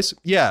 Woman's voice.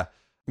 Yeah.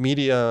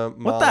 Media.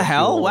 What the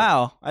hell?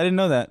 Wow. I didn't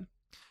know that.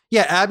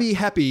 Yeah. Abby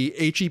Heppy,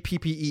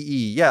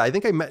 Heppee. Yeah. I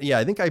think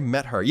I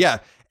met her. Yeah.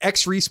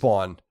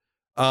 Respawn.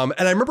 And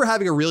I remember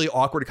having a really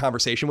awkward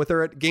conversation with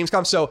her at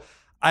Gamescom. So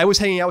I was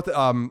hanging out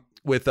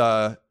with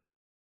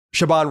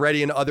Shaban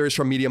Reddy and others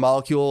from Media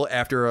Molecule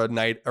after a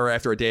day at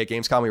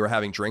Gamescom. We were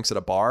having drinks at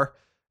a bar.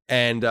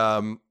 And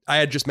I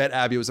had just met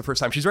Abby. It was the first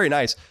time. She's very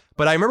nice.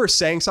 But I remember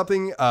saying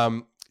something.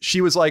 She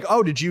was like,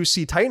 "Oh, did you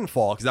see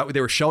Titanfall?" Because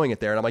they were showing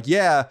it there. And I'm like,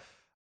 "Yeah,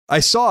 I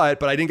saw it,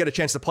 but I didn't get a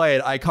chance to play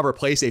it. I cover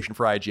PlayStation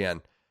for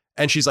IGN."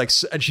 And she's like,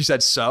 and she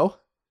said, "So?"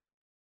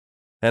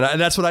 And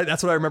that's what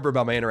I remember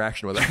about my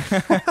interaction with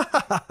her.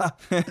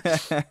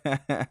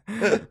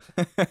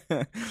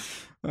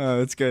 Oh,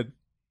 that's good.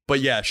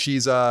 But yeah,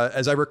 she's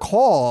as I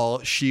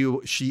recall, she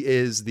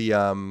is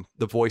the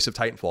voice of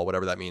Titanfall,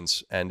 whatever that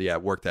means, and yeah,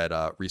 worked at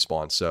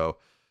Respawn. So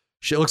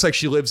it looks like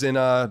she lives in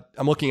I'm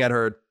looking at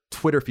her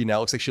Twitter feed now.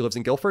 It looks like she lives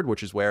in Guildford,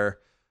 which is where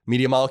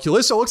Media Molecule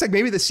is. So it looks like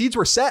maybe the seeds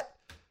were set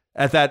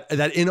at that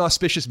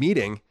inauspicious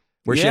meeting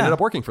where she ended up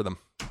working for them.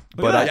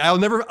 But I'll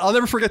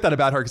never forget that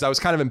about her, because I was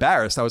kind of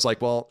embarrassed. I was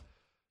like, well,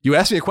 you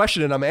asked me a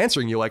question and I'm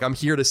answering you. Like, I'm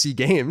here to see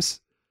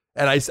games,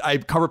 and I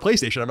cover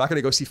PlayStation. I'm not going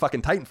to go see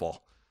fucking Titanfall.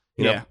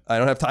 You know, I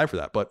don't have time for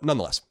that. But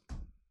nonetheless,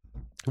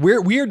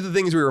 weird the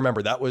things we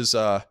remember. That was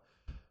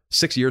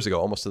 6 years ago,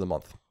 almost to the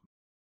month.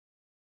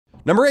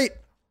 Number 8.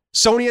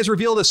 Sony has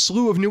revealed a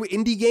slew of new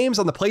indie games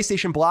on the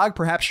PlayStation blog,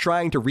 perhaps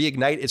trying to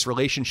reignite its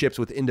relationships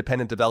with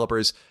independent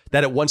developers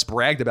that it once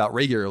bragged about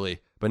regularly,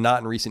 but not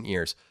in recent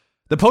years.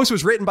 The post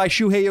was written by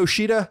Shuhei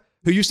Yoshida,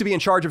 who used to be in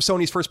charge of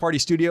Sony's first-party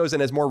studios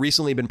and has more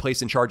recently been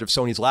placed in charge of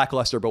Sony's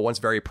lackluster but once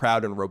very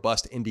proud and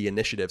robust indie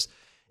initiatives.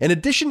 In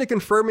addition to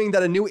confirming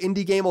that a new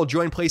indie game will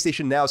join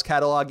PlayStation Now's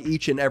catalog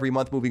each and every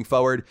month moving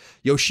forward,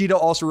 Yoshida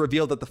also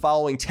revealed that the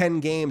following 10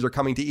 games are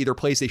coming to either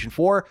PlayStation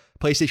 4,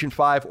 PlayStation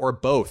 5, or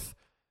both.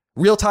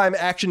 Real-time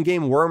action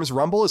game Worms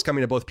Rumble is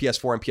coming to both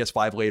PS4 and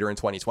PS5 later in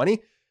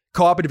 2020.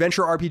 Co-op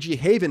adventure RPG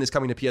Haven is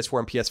coming to PS4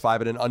 and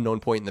PS5 at an unknown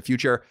point in the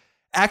future.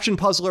 Action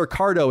puzzler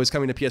Cardo is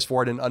coming to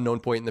PS4 at an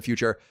unknown point in the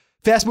future.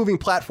 Fast-moving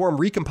platform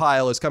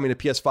Recompile is coming to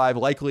PS5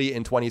 likely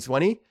in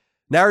 2020.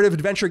 Narrative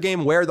adventure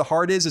game Where the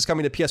Heart is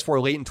coming to PS4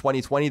 late in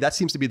 2020. That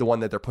seems to be the one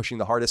that they're pushing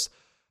the hardest.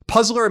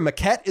 Puzzler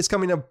Maquette is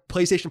coming to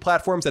PlayStation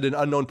platforms at an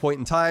unknown point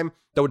in time,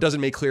 though it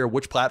doesn't make clear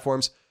which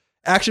platforms.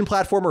 Action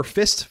platformer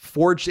Fist,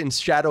 Forged in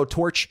Shadow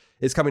Torch,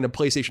 is coming to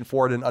PlayStation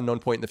 4 at an unknown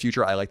point in the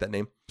future. I like that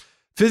name.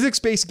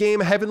 Physics-based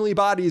game Heavenly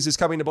Bodies is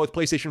coming to both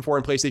PlayStation 4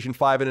 and PlayStation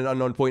 5 at an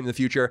unknown point in the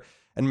future.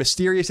 And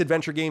mysterious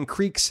adventure game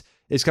Creeks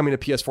is coming to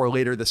PS4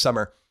 later this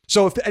summer.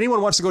 So if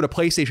anyone wants to go to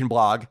PlayStation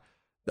blog,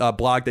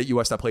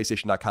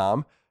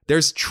 blog.us.playstation.com,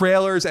 there's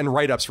trailers and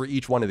write-ups for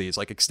each one of these,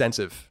 like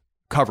extensive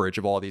coverage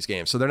of all of these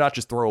games. So they're not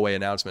just throwaway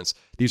announcements.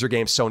 These are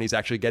games Sony's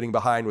actually getting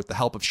behind with the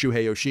help of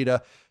Shuhei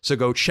Yoshida. So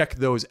go check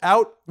those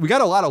out. We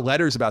got a lot of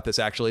letters about this,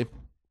 actually.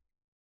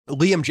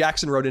 Liam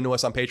Jackson wrote into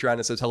us on Patreon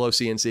and says, "Hello,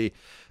 CNC.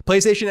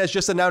 PlayStation has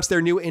just announced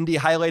their new indie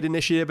highlight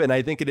initiative, and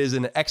I think it is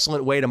an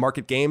excellent way to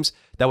market games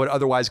that would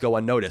otherwise go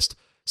unnoticed.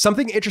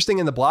 Something interesting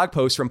in the blog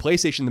post from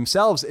PlayStation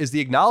themselves is the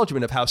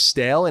acknowledgement of how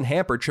stale and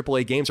hampered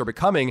AAA games are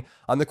becoming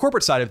on the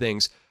corporate side of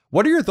things.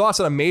 What are your thoughts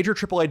on a major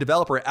AAA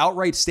developer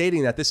outright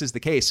stating that this is the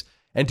case?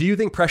 And do you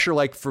think pressure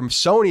like from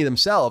Sony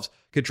themselves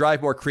could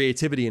drive more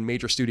creativity in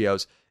major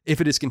studios if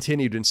it is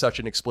continued in such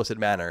an explicit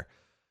manner?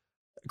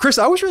 Chris,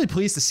 I was really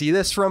pleased to see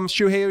this from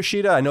Shuhei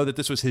Yoshida. I know that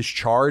this was his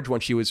charge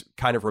when she was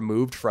kind of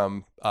removed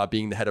from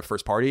being the head of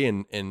first party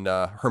and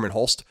Herman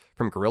Holst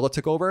from Guerrilla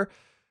took over.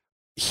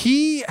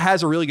 He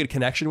has a really good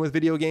connection with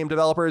video game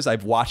developers.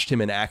 I've watched him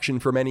in action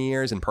for many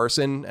years in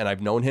person, and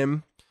I've known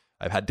him.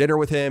 I've had dinner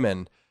with him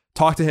and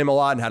talked to him a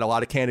lot and had a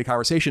lot of candid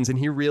conversations, and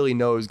he really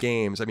knows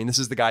games. I mean, this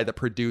is the guy that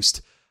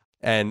produced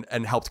and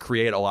helped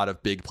create a lot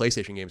of big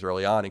PlayStation games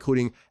early on,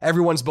 including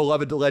everyone's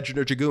beloved The Legend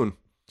of Dragoon.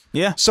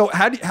 Yeah. So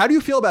how do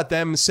you feel about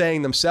them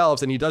saying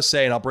themselves, and he does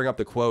say, and I'll bring up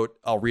the quote,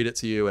 I'll read it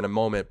to you in a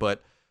moment,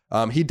 but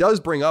he does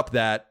bring up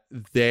that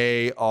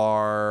things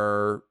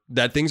are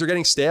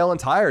getting stale and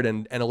tired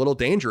and a little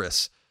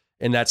dangerous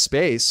in that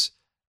space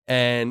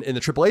and in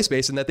the AAA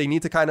space, and that they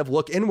need to kind of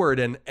look inward.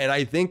 And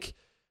I think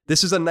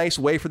this is a nice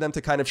way for them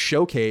to kind of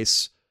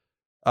showcase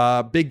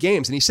big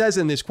games. And he says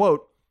in this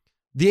quote,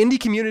 "The indie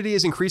community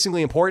is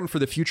increasingly important for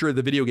the future of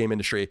the video game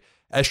industry,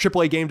 as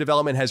AAA game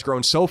development has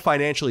grown so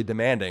financially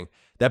demanding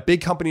that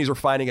big companies are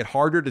finding it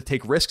harder to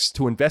take risks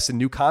to invest in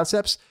new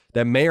concepts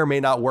that may or may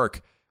not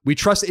work. We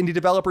trust indie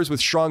developers with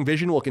strong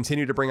vision will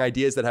continue to bring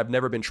ideas that have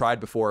never been tried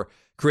before,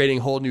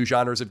 creating whole new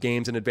genres of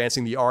games and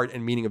advancing the art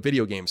and meaning of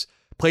video games.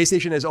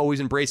 PlayStation has always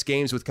embraced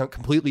games with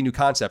completely new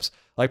concepts,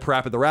 like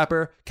Parappa the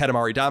Rapper,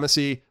 Katamari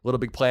Damacy, Little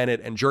Big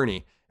Planet, and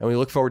Journey, and we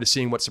look forward to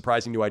seeing what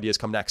surprising new ideas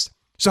come next."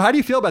 So how do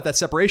you feel about that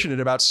separation and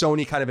about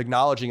Sony kind of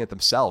acknowledging it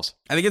themselves?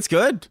 I think it's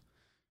good.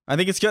 I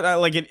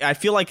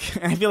feel like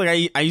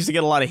I used to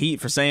get a lot of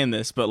heat for saying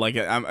this, but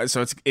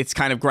so it's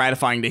kind of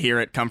gratifying to hear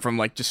it come from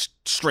like just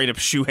straight up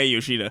Shuhei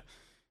Yoshida.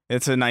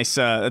 It's a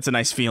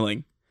nice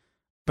feeling.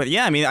 But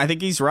yeah, I mean, I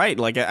think he's right.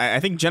 Like I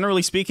think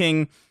generally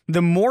speaking,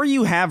 the more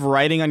you have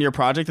writing on your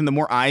project and the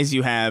more eyes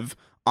you have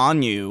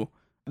on you,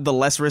 the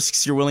less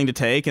risks you're willing to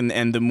take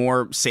and the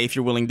more safe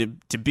you're willing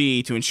to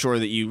be to ensure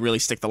that you really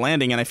stick the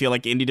landing. And I feel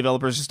like indie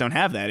developers just don't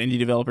have that. Indie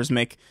developers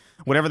make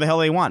whatever the hell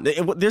they want.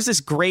 There's this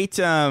great,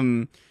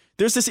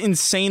 there's this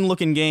insane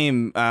looking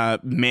game,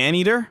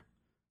 Maneater,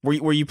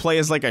 where you play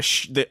as like a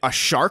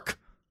shark.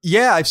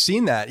 Yeah, I've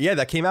seen that. Yeah,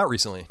 that came out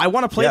recently. I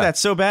want to play that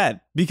so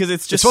bad because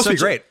it's supposed to be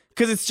great.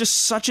 Because it's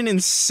just such an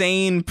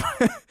insane...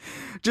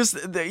 Just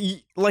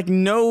like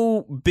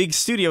no big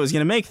studio is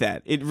going to make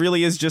that. It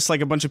really is just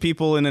like a bunch of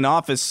people in an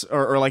office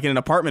or like in an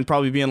apartment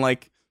probably being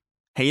like,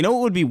 hey, you know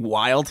what would be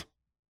wild?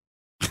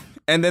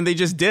 And then they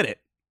just did it.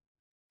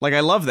 Like,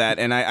 I love that.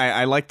 And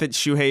I like that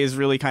Shuhei is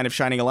really kind of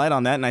shining a light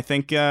on that. And I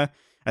think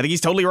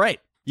he's totally right.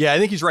 Yeah, I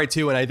think he's right,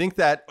 too. And I think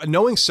that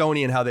knowing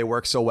Sony and how they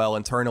work so well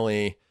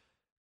internally,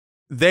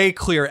 they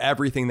clear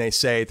everything they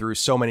say through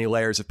so many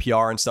layers of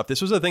PR and stuff. This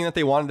was a thing that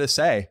they wanted to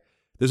say.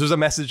 This was a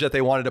message that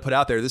they wanted to put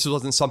out there. This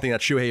wasn't something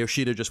that Shuhei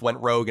Yoshida just went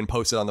rogue and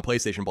posted on the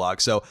PlayStation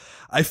blog. So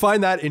I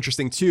find that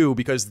interesting, too,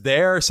 because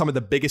they're some of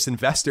the biggest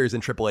investors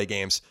in AAA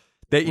games.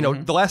 They, you know,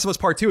 The Last of Us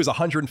Part 2 is a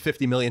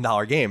 $150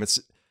 million game. It's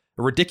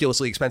a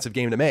ridiculously expensive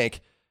game to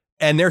make.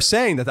 And they're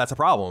saying that that's a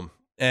problem.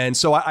 And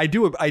so I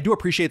do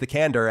appreciate the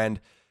candor. And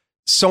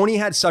Sony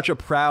had such a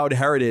proud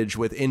heritage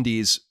with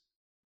indies,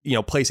 you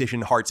know,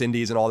 PlayStation Hearts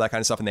indies and all that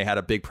kind of stuff. And they had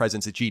a big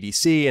presence at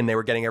GDC and they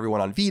were getting everyone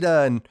on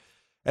Vita and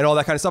all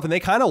that kind of stuff. And they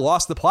kind of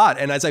lost the plot.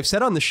 And as I've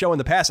said on the show in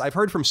the past,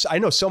 I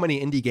know so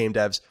many indie game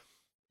devs,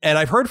 and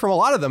I've heard from a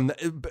lot of them,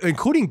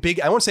 including big,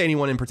 I won't say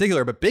anyone in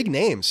particular, but big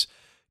names,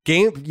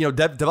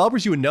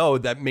 developers you would know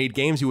that made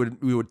games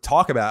we would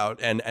talk about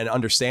and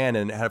understand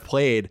and have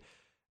played.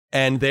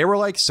 And they were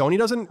like, Sony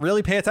doesn't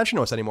really pay attention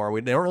to us anymore.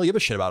 They don't really give a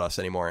shit about us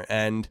anymore.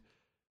 And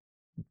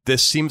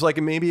this seems like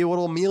maybe it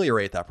will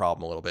ameliorate that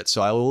problem a little bit.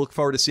 So I will look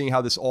forward to seeing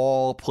how this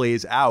all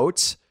plays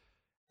out.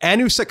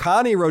 Anu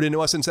Sakani wrote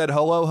into us and said,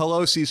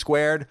 hello, C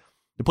Squared.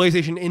 The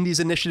PlayStation Indies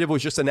Initiative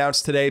was just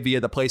announced today via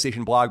the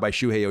PlayStation blog by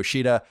Shuhei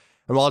Yoshida.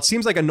 And while it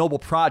seems like a noble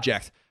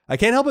project, I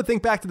can't help but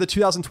think back to the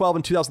 2012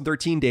 and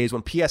 2013 days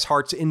when PS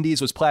Hearts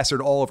Indies was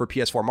plastered all over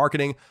PS4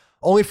 marketing,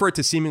 only for it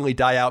to seemingly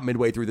die out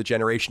midway through the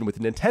generation with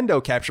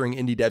Nintendo capturing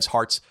indie devs'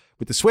 hearts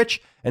with the Switch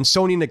and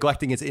Sony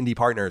neglecting its indie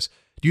partners.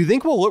 Do you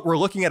think we're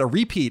looking at a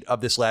repeat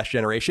of this last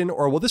generation,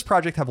 or will this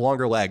project have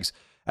longer legs?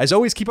 As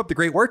always, keep up the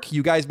great work.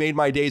 You guys made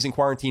my days in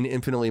quarantine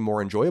infinitely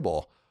more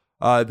enjoyable.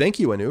 Thank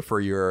you, Anu, for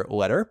your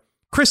letter.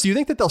 Chris, do you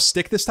think that they'll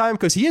stick this time?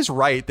 Because he is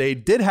right. They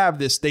did have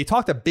this. They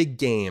talked a big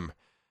game,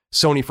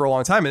 Sony, for a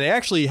long time, and they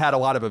actually had a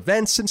lot of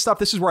events and stuff.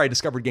 This is where I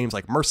discovered games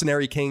like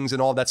Mercenary Kings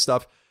and all that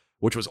stuff,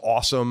 which was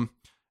awesome.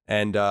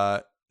 And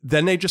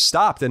then they just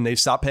stopped and they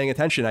stopped paying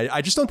attention.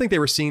 I just don't think they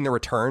were seeing the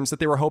returns that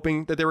they were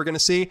hoping that they were going to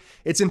see.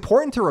 It's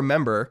important to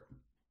remember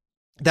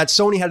that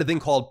Sony had a thing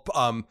called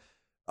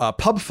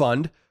Pub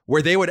Fund,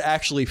 where they would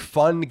actually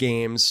fund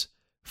games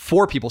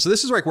for people. So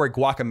this is like where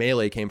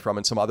Guacamelee came from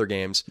and some other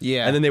games.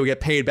 Yeah. And then they would get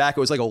paid back. It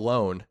was like a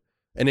loan,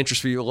 an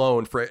interest-free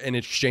loan in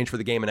exchange for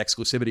the game and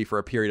exclusivity for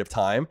a period of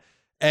time.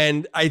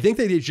 And I think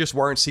they just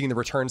weren't seeing the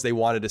returns they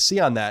wanted to see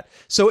on that.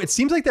 So it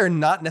seems like they're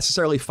not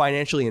necessarily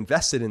financially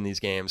invested in these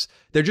games.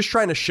 They're just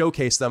trying to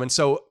showcase them. And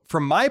so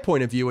from my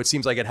point of view, it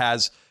seems like it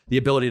has the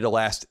ability to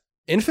last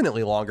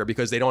infinitely longer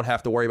because they don't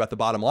have to worry about the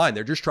bottom line.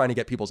 They're just trying to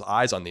get people's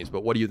eyes on these.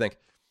 But what do you think?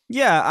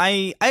 Yeah,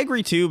 I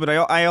agree too, but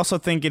I also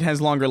think it has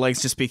longer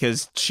legs just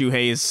because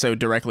Shuhei is so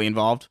directly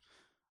involved.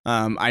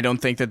 I don't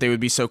think that they would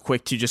be so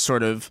quick to just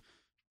sort of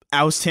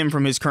oust him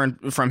from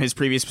his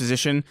previous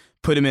position,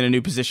 put him in a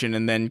new position,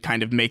 and then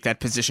kind of make that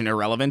position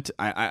irrelevant.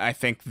 I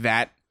think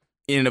that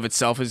in and of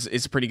itself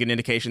is a pretty good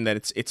indication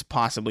that it's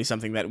possibly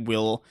something that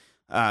will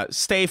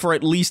stay for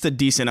at least a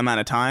decent amount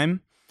of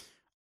time.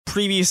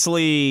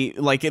 Previously,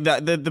 like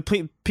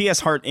the PS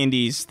Heart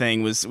Indies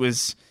thing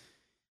was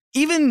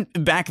even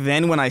back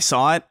then when I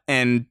saw it,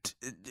 and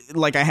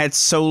like I had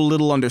so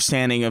little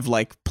understanding of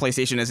like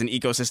PlayStation as an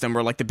ecosystem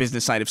or like the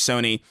business side of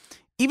Sony.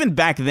 Even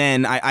back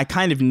then, I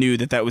kind of knew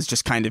that was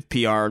just kind of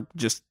PR,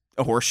 just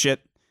a horse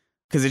shit,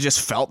 because it just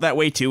felt that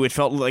way too. It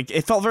felt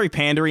very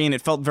pandery, and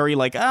it felt very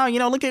like, oh,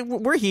 look at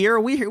we're here,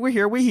 we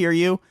hear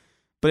you,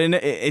 but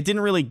it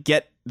didn't really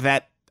get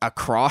that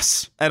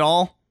across at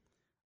all,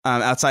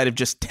 outside of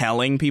just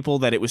telling people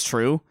that it was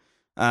true.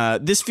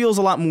 This feels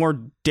a lot more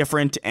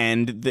different,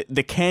 and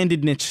the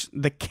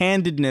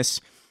candidness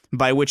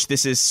by which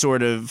this is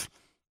sort of,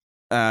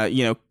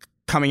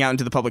 coming out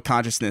into the public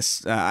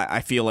consciousness,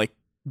 I feel like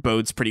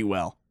bodes pretty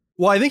well.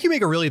 Well, I think you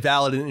make a really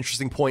valid and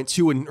interesting point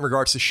too in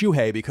regards to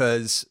Shuhei,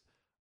 because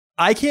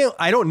I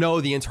don't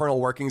know the internal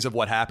workings of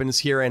what happens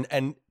here,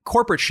 and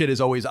corporate shit is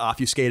always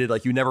obfuscated.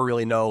 Like you never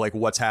really know like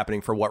what's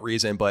happening for what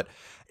reason, but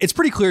it's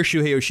pretty clear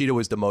Shuhei Yoshida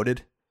was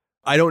demoted.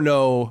 I don't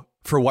know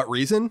for what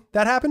reason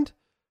that happened.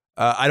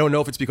 I don't know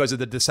if it's because of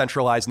the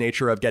decentralized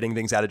nature of getting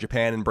things out of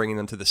Japan and bringing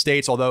them to the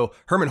States, although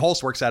Herman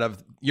Hulst works out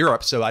of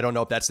Europe, so I don't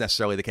know if that's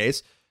necessarily the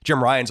case.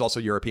 Jim Ryan's also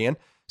European.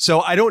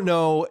 So I don't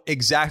know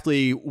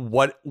exactly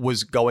what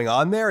was going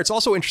on there. It's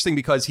also interesting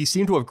because he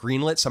seemed to have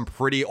greenlit some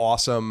pretty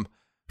awesome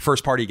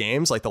first-party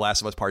games like The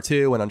Last of Us Part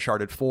 2 and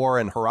Uncharted 4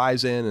 and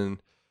Horizon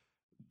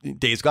and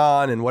Days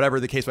Gone and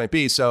whatever the case might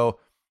be. So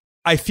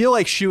I feel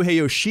like Shuhei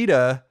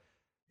Yoshida,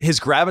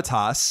 his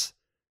gravitas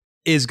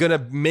is going to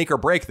make or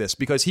break this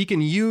because he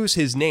can use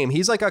his name.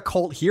 He's like a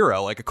cult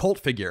hero, like a cult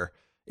figure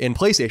in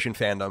PlayStation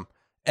fandom.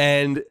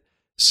 And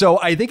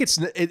so I think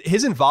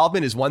his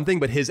involvement is one thing,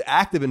 but his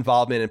active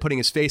involvement and putting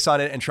his face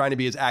on it and trying to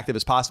be as active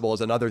as possible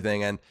is another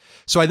thing. And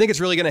so I think it's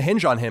really going to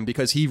hinge on him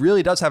because he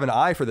really does have an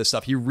eye for this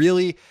stuff.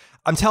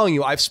 I'm telling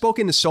you, I've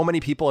spoken to so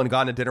many people and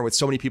gone to dinner with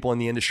so many people in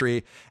the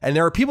industry. And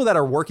there are people that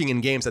are working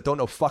in games that don't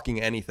know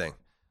fucking anything,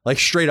 like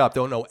straight up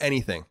don't know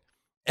anything.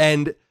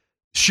 And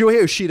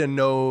Shuhei Yoshida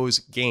knows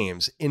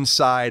games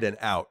inside and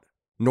out,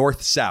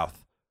 north,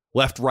 south,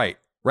 left, right?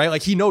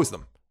 Like he knows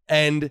them.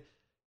 And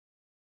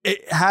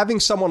having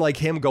someone like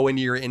him go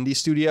into your indie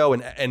studio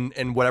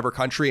and whatever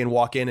country and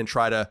walk in and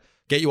try to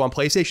get you on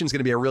PlayStation is going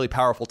to be a really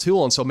powerful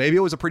tool. And so maybe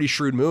it was a pretty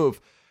shrewd move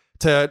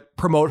to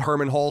promote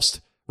Herman Hulst,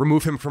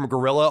 remove him from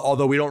Guerrilla,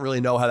 although we don't really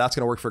know how that's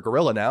going to work for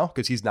Guerrilla now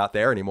because he's not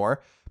there anymore.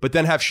 But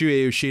then have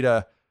Shuhei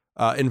Yoshida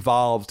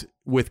involved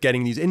with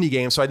getting these indie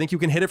games. So I think you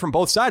can hit it from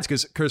both sides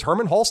because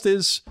Herman Hulst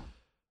is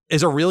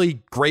a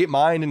really great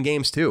mind in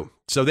games too.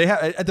 So they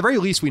have, at the very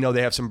least, we know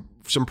they have some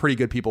pretty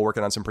good people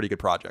working on some pretty good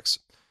projects.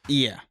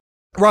 Yeah.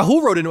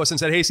 Rahul wrote into us and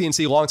said, hey,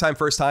 CNC, long time,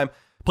 first time.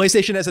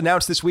 PlayStation has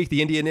announced this week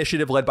the Indie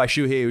Initiative led by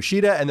Shuhei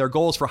Yoshida and their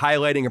goals for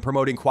highlighting and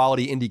promoting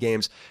quality indie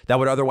games that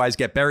would otherwise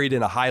get buried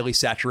in a highly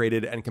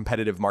saturated and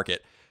competitive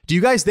market. Do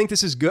you guys think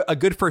this is a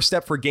good first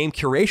step for game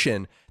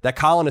curation that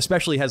Colin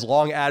especially has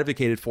long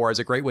advocated for as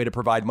a great way to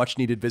provide much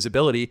needed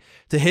visibility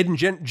to hidden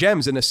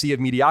gems in a sea of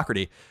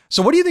mediocrity?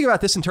 So what do you think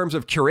about this in terms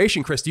of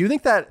curation, Chris? Do you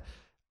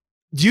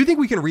think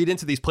we can read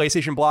into these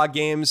PlayStation blog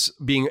games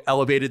being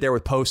elevated there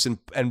with posts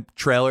and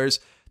trailers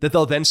that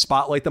they'll then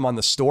spotlight them on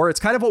the store? It's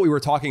kind of what we were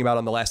talking about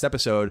on the last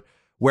episode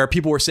where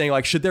people were saying,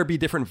 like, should there be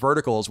different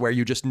verticals where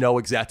you just know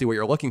exactly what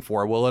you're looking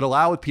for? Will it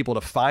allow people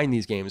to find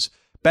these games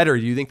better?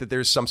 Do you think that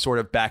there's some sort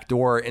of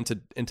backdoor into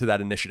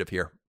that initiative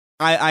here?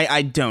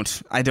 I don't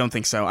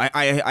think so.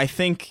 I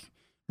think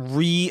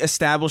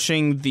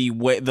re-establishing the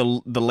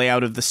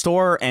layout of the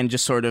store and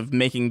just sort of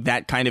making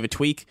that kind of a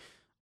tweak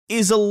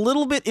is a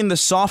little bit in the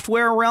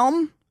software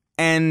realm.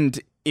 And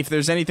if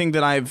there's anything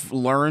that I've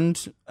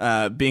learned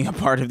being a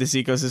part of this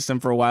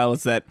ecosystem for a while,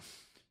 it's that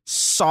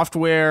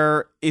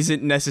software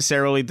isn't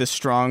necessarily the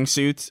strong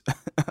suit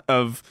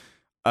of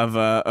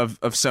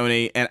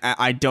Sony, and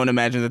I don't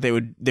imagine that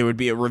there would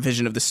be a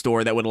revision of the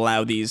store that would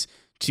allow these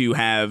to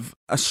have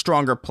a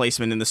stronger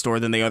placement in the store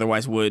than they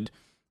otherwise would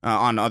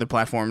on other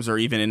platforms or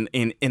even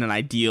in an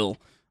ideal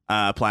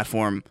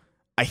platform.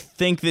 I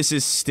think this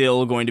is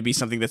still going to be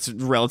something that's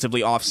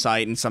relatively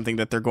off-site and something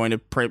that they're going to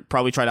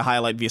probably try to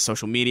highlight via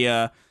social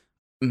media.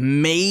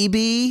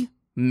 Maybe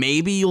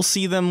you'll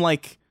see them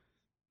like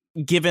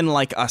given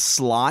like a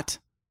slot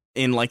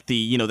in like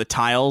the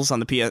tiles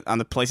on the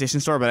PlayStation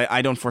Store, but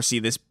I don't foresee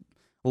this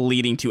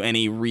leading to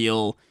any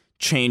real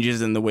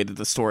changes in the way that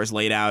the store is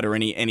laid out or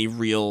any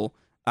real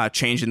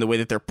change in the way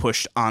that they're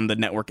pushed on the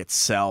network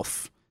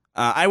itself.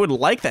 I would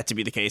like that to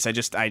be the case.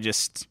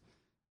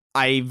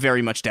 I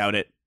very much doubt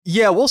it.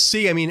 Yeah, we'll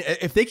see. I mean,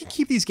 if they can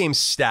keep these games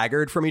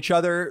staggered from each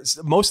other,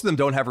 most of them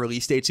don't have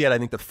release dates yet. I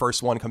think the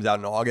first one comes out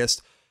in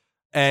August.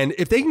 And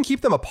if they can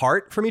keep them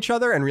apart from each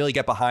other and really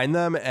get behind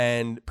them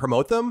and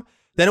promote them,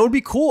 then it would be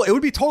cool. It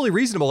would be totally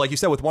reasonable, like you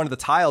said, with one of the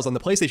tiles on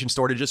the PlayStation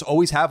Store to just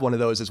always have one of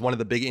those as one of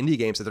the big indie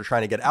games that they're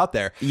trying to get out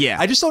there. Yeah.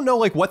 I just don't know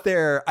what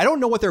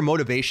their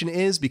motivation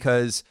is,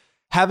 because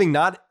having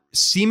not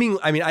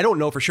I don't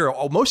know for sure.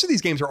 Most of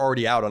these games are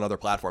already out on other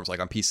platforms,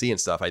 like on PC and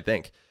stuff, I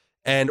think.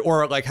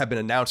 Or have been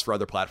announced for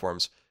other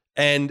platforms.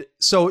 And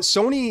so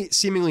Sony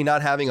seemingly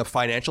not having a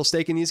financial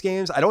stake in these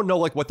games, I don't know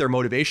what their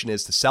motivation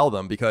is to sell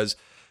them, because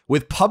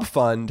with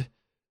PubFund,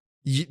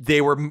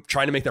 they were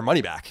trying to make their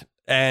money back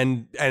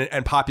and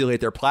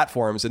populate their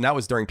platforms. And that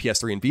was during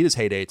PS3 and Vita's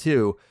heyday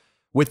too.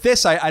 With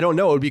this, I don't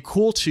know. It would be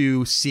cool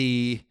to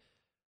see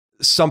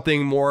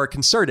something more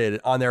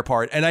concerted on their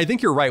part. And I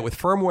think you're right, with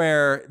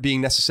firmware being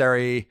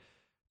necessary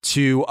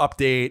to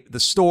update the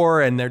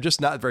store, and they're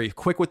just not very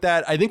quick with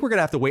that. I think we're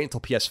gonna have to wait until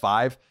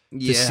PS5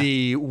 to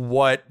see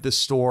what the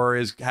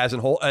store has in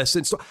whole.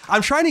 Since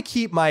I'm trying to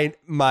keep my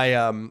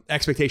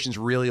expectations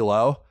really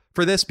low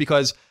for this,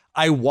 because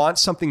I want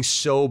something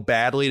so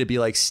badly to be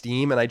like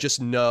Steam, and I just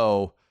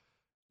know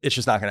it's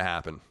just not gonna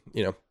happen.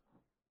 It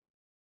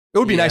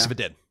would be nice if it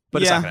did,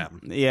 but it's not gonna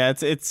happen. Yeah,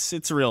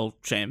 it's a real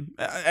shame.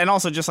 And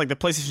also, just like the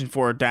PlayStation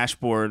 4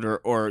 dashboard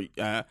or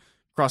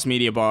cross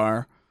media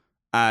bar.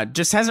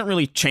 Just hasn't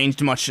really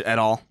changed much at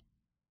all,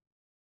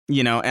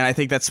 and I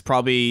think that's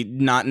probably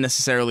not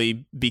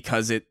necessarily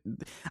because I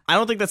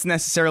don't think that's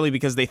necessarily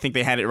because they think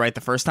they had it right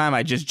the first time.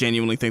 I just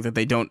genuinely think that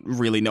they don't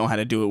really know how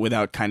to do it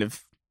without kind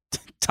of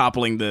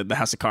toppling the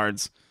House of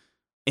Cards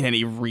in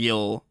any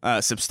real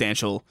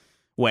substantial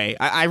way.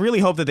 I really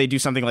hope that they do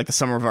something like the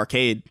Summer of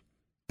Arcade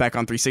back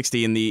on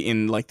 360 in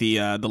the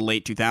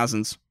late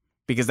 2000s,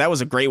 because that was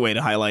a great way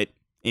to highlight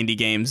indie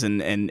games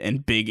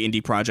and big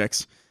indie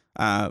projects.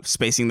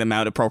 Spacing them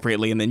out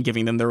appropriately and then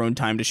giving them their own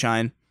time to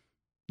shine.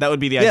 That would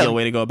be the ideal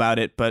way to go about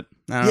it, but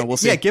I don't know, we'll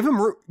see. Yeah, give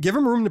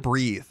them room to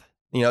breathe.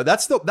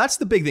 That's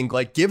the big thing.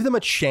 Give them a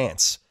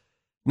chance.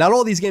 Not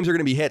all these games are going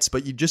to be hits,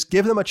 but you just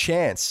give them a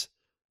chance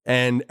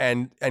and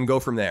go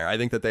from there. I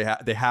think that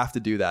they have to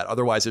do that.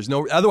 Otherwise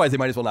they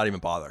might as well not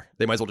even bother.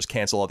 They might as well just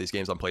cancel all these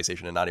games on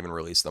PlayStation and not even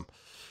release them.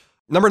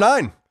 Number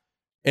 9.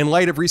 In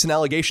light of recent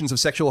allegations of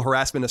sexual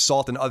harassment,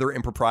 assault, and other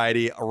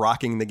impropriety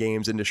rocking the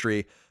games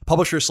industry,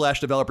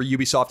 publisher/developer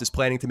Ubisoft is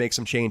planning to make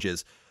some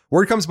changes.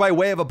 Word comes by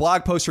way of a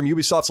blog post from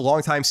Ubisoft's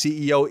longtime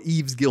CEO,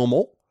 Yves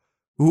Guillemot,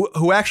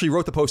 who actually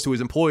wrote the post to his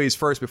employees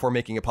first before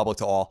making it public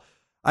to all.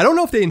 I don't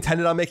know if they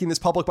intended on making this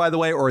public, by the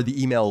way, or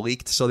the email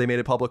leaked, so they made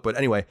it public. But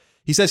anyway,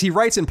 he says he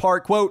writes in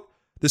part, quote,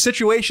 "The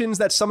situations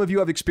that some of you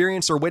have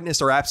experienced or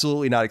witnessed are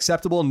absolutely not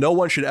acceptable. No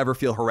one should ever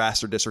feel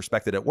harassed or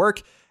disrespected at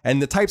work.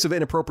 And the types of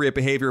inappropriate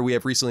behavior we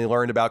have recently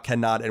learned about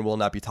cannot and will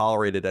not be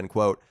tolerated," end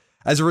quote.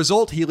 As a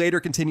result, he later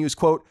continues,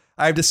 quote,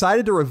 "I have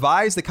decided to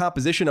revise the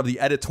composition of the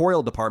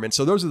editorial department,"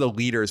 so those are the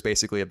leaders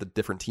basically of the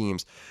different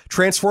teams,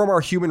 "transform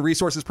our human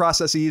resources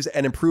processes,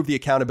 and improve the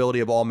accountability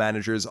of all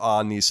managers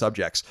on these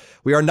subjects.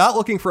 We are not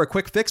looking for a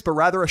quick fix, but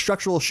rather a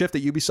structural shift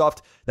at Ubisoft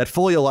that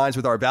fully aligns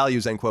with our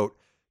values," end quote.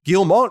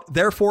 Guillemot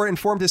therefore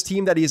informed his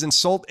team that he is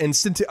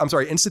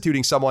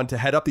instituting someone to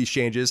head up these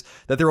changes,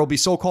 that there will be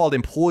so-called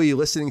employee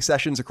listening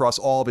sessions across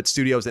all of its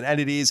studios and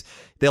entities.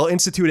 They'll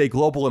institute a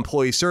global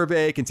employee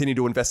survey, continue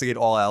to investigate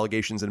all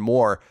allegations, and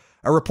more.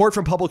 A report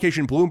from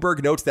publication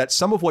Bloomberg notes that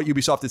some of what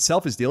Ubisoft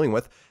itself is dealing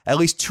with, at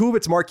least 2 of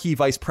its marquee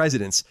vice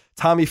presidents,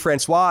 Tommy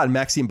Francois and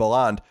Maxime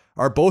Balland,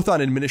 are both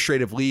on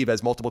administrative leave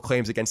as multiple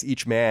claims against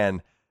each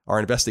man are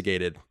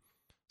investigated.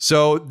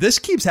 So this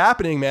keeps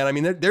happening, man. I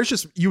mean, there's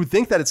just, you would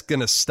think that it's going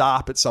to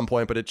stop at some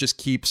point, but it just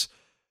keeps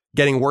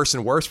getting worse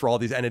and worse for all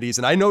these entities.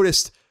 And I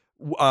noticed,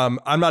 I'm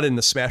not in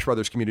the Smash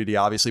Brothers community,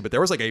 obviously, but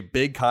there was a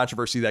big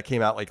controversy that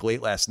came out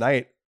late last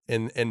night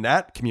in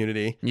that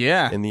community.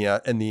 Yeah. In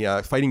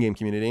the fighting game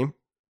community,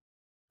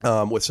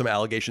 with some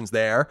allegations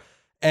there.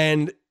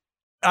 And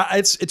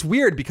it's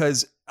weird,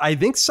 because I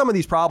think some of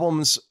these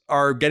problems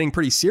are getting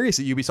pretty serious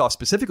at Ubisoft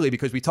specifically,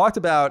 because we talked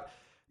about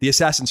the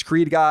Assassin's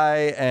Creed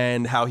guy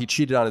and how he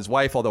cheated on his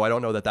wife, although I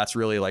don't know that that's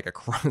really a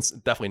crime. It's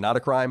definitely not a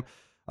crime.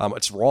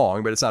 It's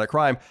wrong, but it's not a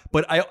crime.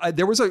 But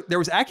there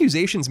was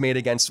accusations made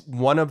against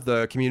one of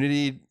the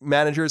community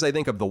managers, I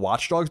think, of the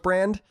Watch Dogs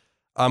brand,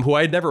 who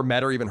I had never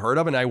met or even heard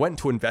of, and I went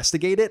to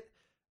investigate it.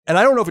 And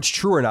I don't know if it's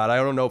true or not. I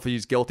don't know if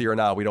he's guilty or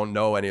not. We don't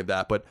know any of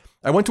that. But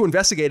I went to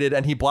investigate it,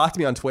 and he blocked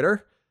me on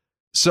Twitter.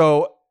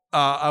 So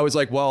I was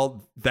like,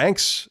 well,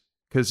 thanks,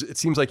 because it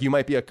seems like you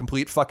might be a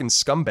complete fucking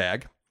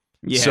scumbag.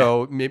 Yeah.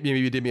 So maybe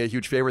you did me a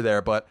huge favor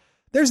there, but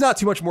there's not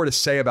too much more to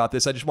say about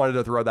this. I just wanted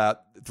to throw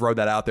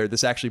that out there.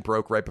 This actually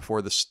broke right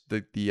before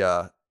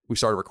we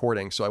started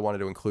recording, so I wanted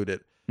to include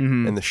it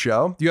in the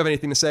show. Do you have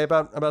anything to say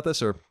about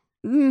this, or?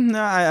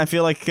 No, I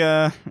feel like,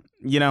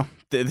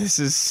 this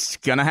is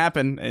going to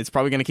happen. It's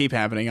probably going to keep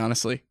happening,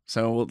 honestly.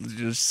 So we'll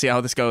just see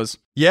how this goes.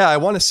 Yeah, I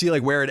want to see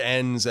like where it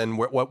ends and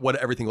what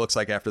everything looks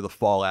like after the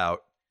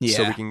fallout.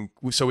 Yeah.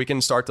 So we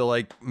can start to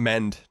like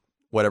mend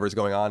whatever's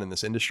going on in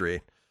this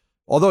industry.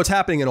 Although it's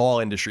happening in all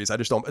industries.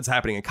 It's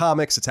happening in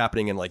comics. It's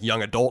happening in like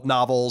young adult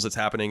novels. It's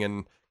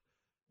happening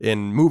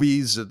in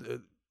movies.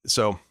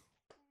 So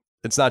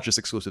it's not just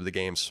exclusive to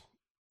games.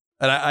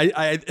 And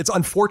I it's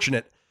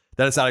unfortunate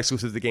that it's not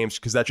exclusive to games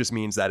because that just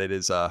means that it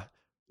is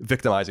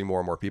victimizing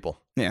more and more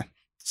people. Yeah.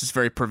 It's just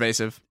very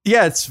pervasive.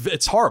 Yeah,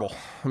 it's horrible.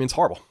 I mean, it's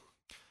horrible.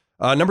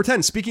 Number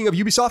 10, speaking of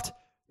Ubisoft,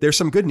 there's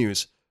some good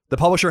news. The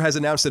publisher has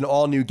announced an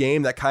all-new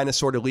game that kind of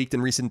sort of leaked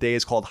in recent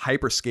days called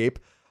Hyperscape.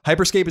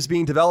 Hyperscape is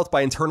being developed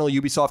by internal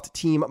Ubisoft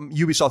team,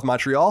 Ubisoft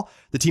Montreal,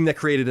 the team that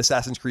created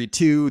Assassin's Creed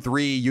 2,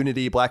 3,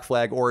 Unity, Black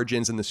Flag,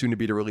 Origins, and the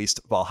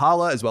soon-to-be-released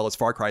Valhalla, as well as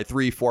Far Cry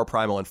 3, 4,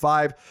 Primal, and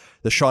 5,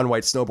 the Shaun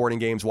White snowboarding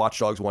games Watch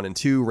Dogs 1 and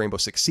 2, Rainbow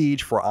Six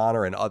Siege, For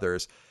Honor, and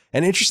others.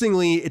 And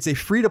interestingly, it's a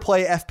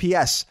free-to-play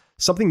FPS,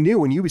 something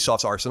new in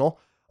Ubisoft's arsenal.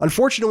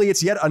 Unfortunately,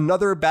 it's yet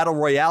another Battle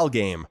Royale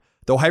game,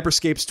 though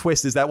Hyperscape's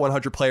twist is that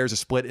 100 players are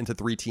split into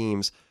 3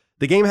 teams.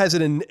 The game has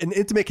an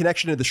intimate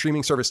connection to the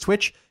streaming service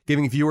Twitch,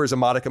 giving viewers a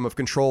modicum of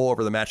control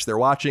over the match they're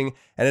watching,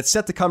 and it's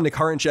set to come to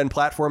current-gen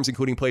platforms,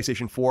 including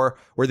PlayStation 4,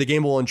 where the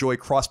game will enjoy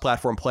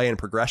cross-platform play and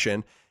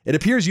progression. It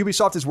appears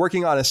Ubisoft is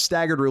working on a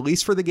staggered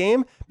release for the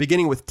game,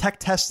 beginning with tech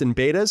tests and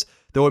betas,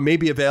 though it may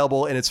be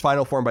available in its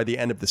final form by the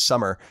end of the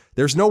summer.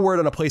 There's no word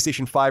on a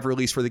PlayStation 5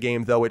 release for the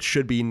game, though it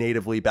should be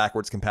natively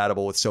backwards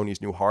compatible with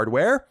Sony's new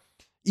hardware.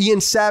 Ian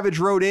Savage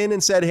wrote in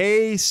and said,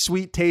 "Hey,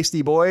 sweet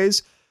tasty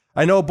boys.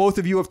 I know both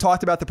of you have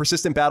talked about the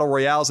persistent battle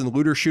royales and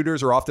looter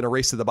shooters are often a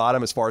race to the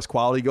bottom as far as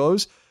quality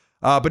goes.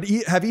 But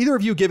have either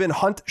of you given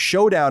Hunt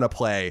Showdown a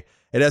play?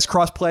 It has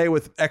cross-play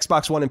with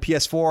Xbox One and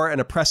PS4, an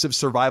oppressive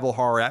survival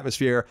horror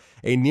atmosphere,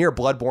 a near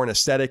Bloodborne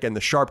aesthetic, and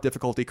the sharp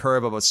difficulty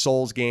curve of a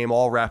Souls game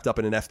all wrapped up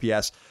in an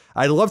FPS.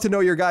 I'd love to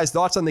know your guys'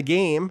 thoughts on the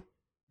game."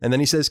 And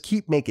then he says,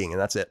 "Keep making," and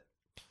that's it.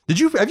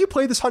 Have you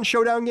played this Hunt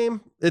Showdown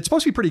game? It's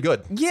supposed to be pretty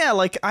good. Yeah,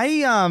 like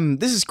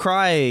this is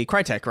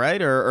Crytek,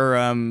 right?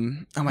 Oh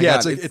my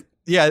god.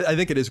 I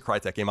think it is a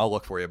Crytek game. I'll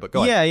look for you, but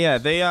go ahead. Yeah.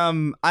 They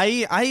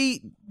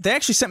they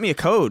actually sent me a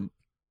code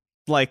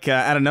like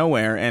out of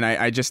nowhere, and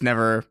I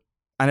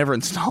never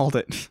installed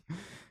it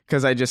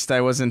because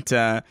I wasn't.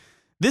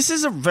 This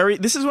is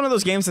one of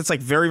those games that's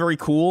like very, very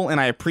cool, and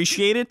I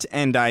appreciate it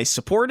and I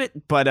support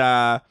it. But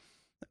I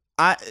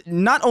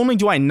not only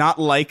do I not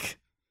like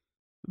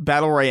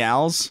battle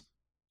royales,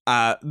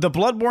 the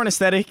Bloodborne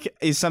aesthetic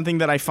is something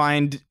that I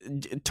find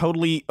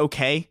totally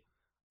okay.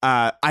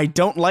 I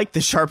don't like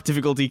the sharp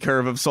difficulty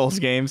curve of Souls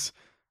games,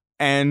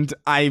 and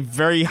I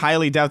very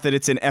highly doubt that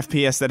it's an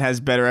FPS that has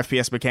better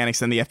FPS mechanics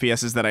than the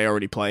FPSs that I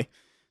already play.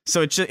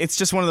 So it's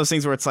just one of those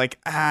things where it's like,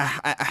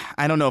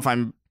 I don't know if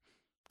I'm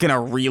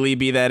gonna really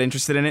be that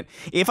interested in it.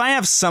 If I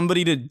have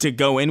somebody to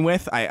go in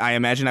with, I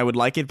imagine I would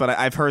like it, but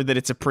I've heard that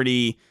it's a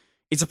pretty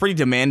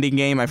demanding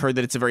game. I've heard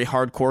that it's a very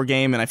hardcore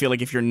game, and I feel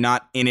like if you're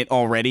not in it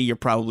already, you're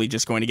probably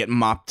just going to get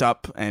mopped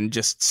up and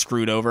just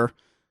screwed over.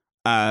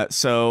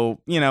 So,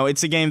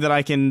 it's a game that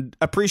I can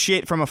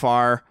appreciate from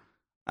afar.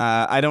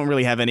 I don't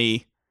really have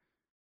any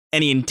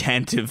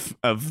intent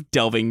of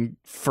delving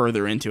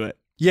further into it.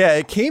 Yeah,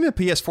 it came to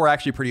PS4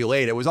 actually pretty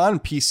late. It was on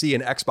PC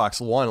and Xbox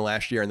One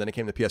last year, and then it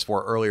came to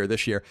PS4 earlier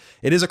this year.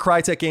 It is a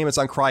Crytek game. It's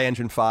on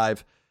CryEngine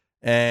 5.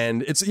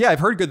 And I've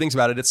heard good things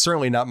about it. It's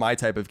certainly not my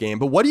type of game.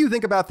 But what do you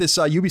think about this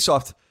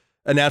Ubisoft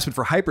announcement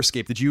for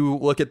Hyperscape? Did you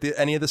look at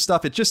any of this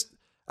stuff?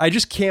 I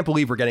just can't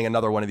believe we're getting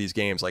another one of these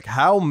games. Like,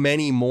 how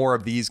many more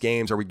of these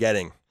games are we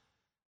getting?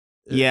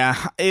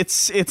 Yeah,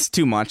 it's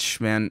too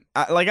much, man.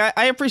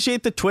 I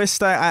appreciate the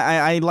twist.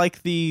 I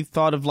like the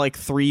thought of like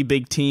 3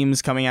 big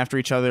teams coming after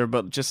each other,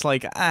 but just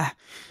like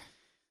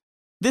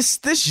this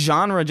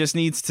genre just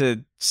needs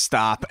to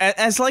stop.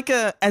 As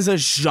a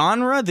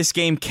genre, this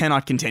game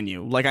cannot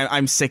continue. Like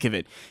I'm sick of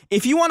it.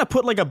 If you want to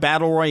put like a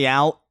battle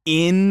royale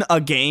in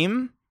a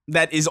game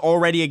that is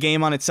already a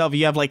game on itself,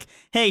 you have like,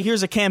 hey,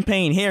 here's a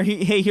campaign,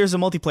 here's a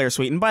multiplayer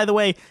suite, and by the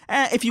way,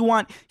 if you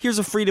want, here's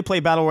a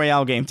free-to-play battle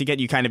royale game to get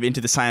you kind of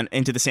into the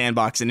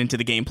sandbox and into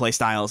the gameplay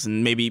styles,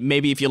 and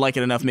maybe if you like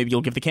it enough, maybe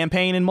you'll give the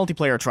campaign and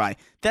multiplayer a try.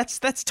 That's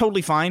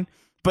totally fine.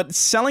 But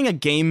selling a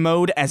game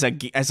mode as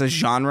a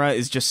genre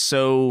is just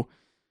so.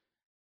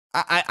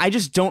 I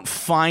just don't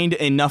find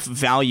enough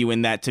value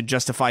in that to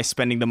justify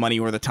spending the money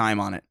or the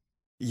time on it.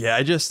 Yeah,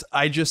 I just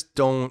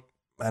don't.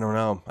 I don't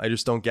know. I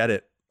just don't get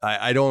it.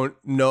 I don't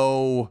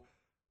know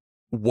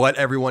what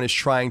everyone is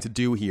trying to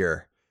do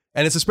here.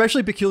 And it's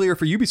especially peculiar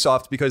for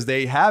Ubisoft because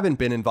they haven't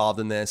been involved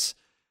in this,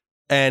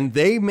 and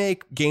they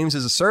make games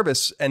as a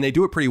service, and they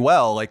do it pretty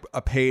well, like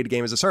a paid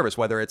game as a service,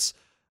 whether it's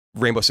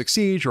Rainbow Six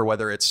Siege or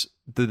whether it's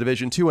The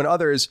Division 2 and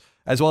others,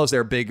 as well as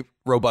their big,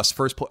 robust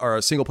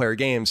single player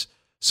games.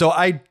 So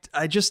I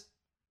just,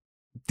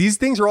 these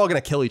things are all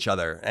going to kill each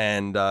other.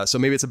 And so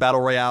maybe it's a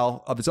battle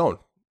royale of its own,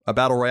 a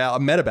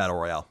meta battle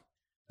royale,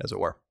 as it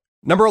were.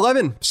 Number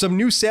 11, some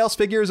new sales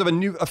figures of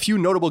a few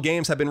notable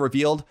games have been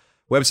revealed.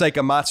 Website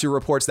Gamatsu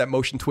reports that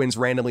Motion Twin's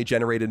randomly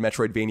generated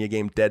Metroidvania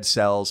game Dead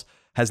Cells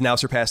has now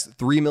surpassed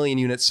 3 million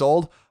units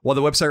sold, while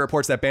the website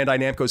reports that Bandai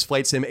Namco's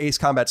flight sim Ace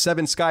Combat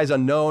 7 Skies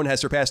Unknown has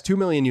surpassed 2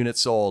 million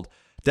units sold.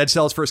 Dead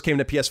Cells first came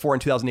to PS4 in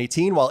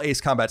 2018, while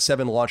Ace Combat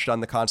 7 launched on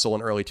the console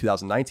in early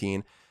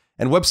 2019.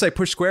 And website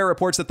Push Square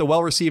reports that the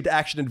well-received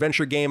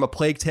action-adventure game A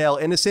Plague Tale: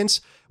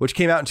 Innocence, which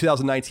came out in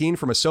 2019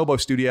 from Asobo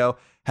Studio,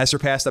 has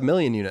surpassed 1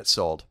 million units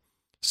sold.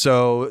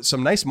 So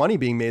some nice money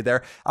being made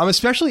there. I'm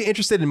especially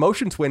interested in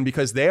Motion Twin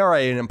because they are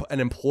an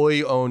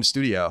employee-owned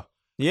studio.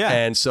 Yeah.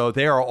 And so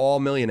they are all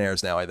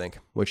millionaires now, I think,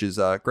 which is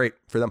great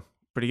for them.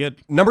 Pretty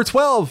good. Number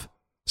 12,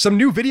 some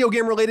new video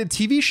game-related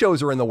TV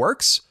shows are in the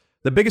works.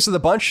 The biggest of the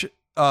bunch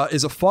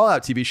is a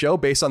Fallout TV show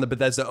based on the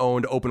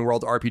Bethesda-owned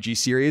open-world RPG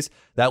series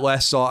that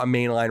last saw a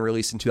mainline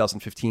release in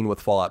 2015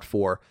 with Fallout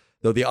 4,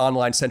 though the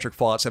online-centric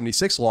Fallout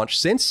 76 launched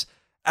since.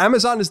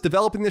 Amazon is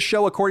developing this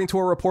show according to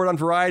a report on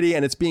Variety,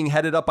 and it's being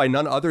headed up by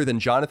none other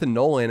than Jonathan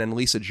Nolan and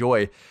Lisa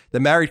Joy, the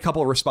married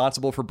couple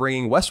responsible for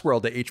bringing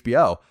Westworld to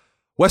HBO.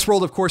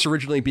 Westworld, of course,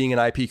 originally being an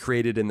IP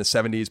created in the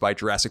 70s by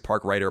Jurassic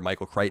Park writer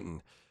Michael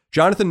Crichton.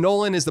 Jonathan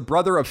Nolan is the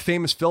brother of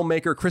famous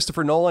filmmaker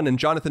Christopher Nolan, and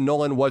Jonathan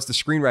Nolan was the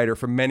screenwriter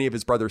for many of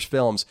his brother's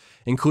films,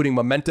 including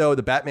Memento,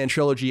 the Batman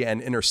trilogy,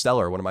 and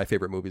Interstellar, one of my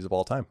favorite movies of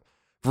all time.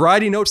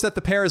 Variety notes that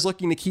the pair is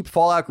looking to keep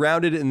Fallout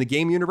grounded in the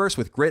game universe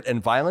with grit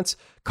and violence,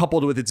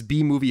 coupled with its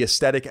B-movie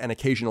aesthetic and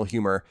occasional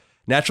humor.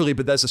 Naturally,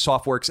 Bethesda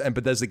Softworks and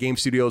Bethesda Game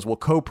Studios will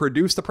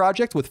co-produce the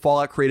project, with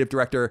Fallout creative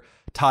director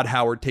Todd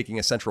Howard taking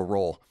a central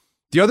role.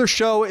 The other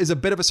show is a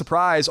bit of a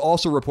surprise,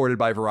 also reported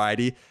by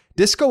Variety.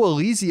 Disco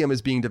Elysium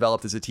is being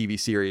developed as a TV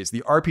series,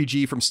 the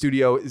RPG from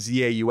studio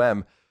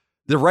ZAUM.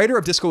 The writer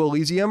of Disco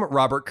Elysium,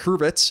 Robert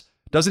Kurvitz,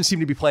 doesn't seem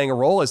to be playing a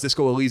role, as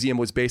Disco Elysium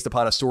was based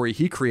upon a story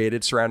he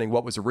created surrounding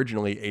what was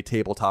originally a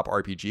tabletop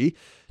RPG.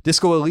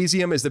 Disco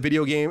Elysium, the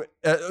video game,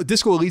 came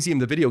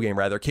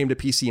to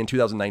PC in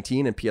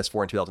 2019 and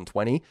PS4 in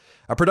 2020.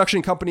 A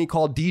production company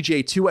called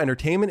DJ2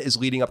 Entertainment is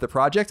leading up the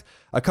project,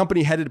 a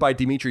company headed by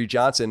Dimitri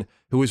Johnson,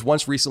 who was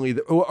most recently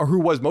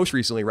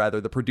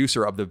the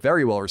producer of the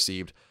very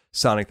well-received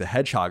Sonic the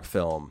Hedgehog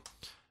film.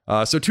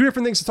 So two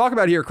different things to talk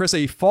about here, Chris.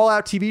 A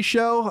Fallout TV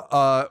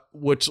show,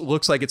 which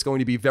looks like it's going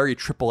to be very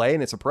AAA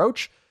in its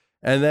approach.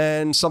 And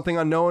then something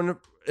unknown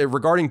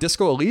regarding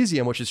Disco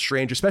Elysium, which is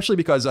strange, especially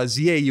because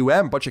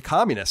ZAUM, a bunch of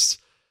communists.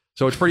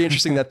 So it's pretty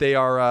interesting that they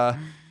are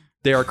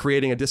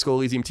creating a Disco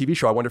Elysium TV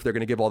show. I wonder if they're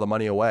going to give all the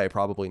money away.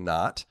 Probably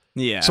not.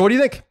 Yeah. So what do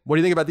you think? What do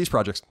you think about these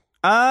projects?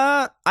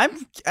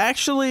 I'm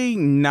actually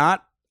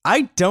not.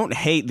 I don't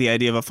hate the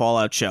idea of a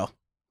Fallout show.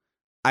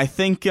 I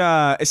think,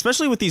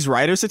 especially with these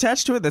writers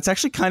attached to it, that's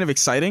actually kind of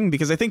exciting,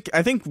 because I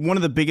think one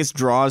of the biggest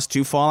draws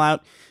to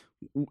Fallout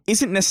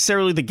isn't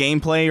necessarily the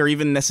gameplay or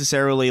even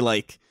necessarily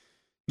like,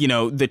 you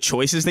know, the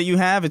choices that you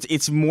have.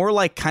 It's more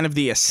like kind of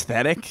the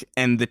aesthetic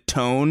and the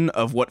tone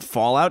of what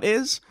Fallout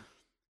is.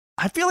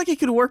 I feel like it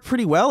could work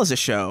pretty well as a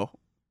show,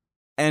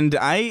 and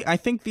I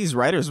think these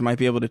writers might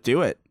be able to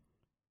do it.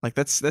 Like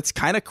that's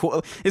kind of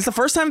cool. It's the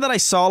first time that I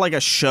saw like a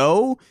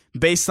show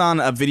based on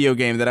a video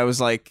game that I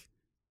was like,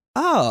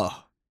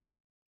 oh.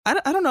 I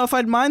don't know if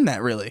I'd mind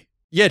that, really.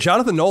 Yeah,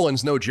 Jonathan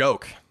Nolan's no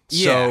joke.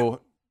 Yeah.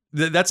 So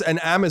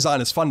and Amazon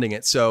is funding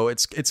it, so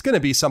it's going to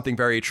be something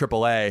very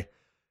AAA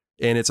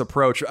in its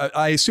approach.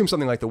 I assume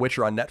something like The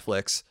Witcher on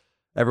Netflix.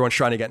 Everyone's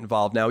trying to get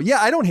involved now. Yeah,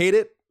 I don't hate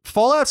it.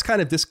 Fallout's got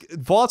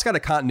a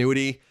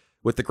continuity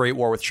with the Great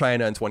War with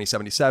China in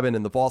 2077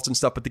 and the vaults and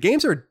stuff, but the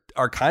games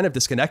are kind of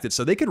disconnected,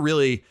 so they could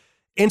really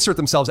insert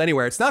themselves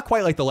anywhere. It's not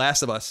quite like The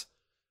Last of Us.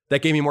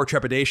 That gave me more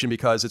trepidation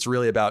because it's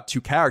really about two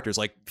characters.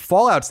 Like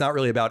Fallout's not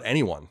really about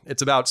anyone.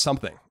 It's about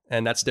something,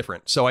 and that's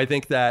different. So I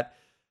think that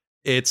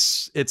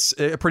it's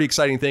a pretty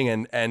exciting thing.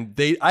 And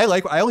I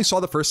only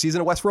saw the first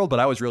season of Westworld, but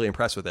I was really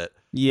impressed with it.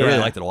 Yeah. I really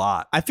liked it a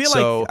lot. I feel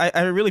like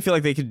I really feel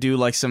like they could do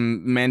like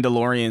some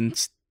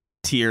Mandalorian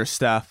tier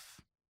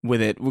stuff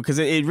with it, because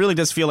it really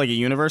does feel like a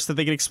universe that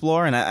they could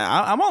explore. And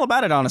I'm all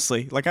about it,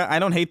 honestly. Like I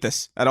don't hate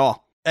this at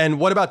all.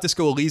 And what about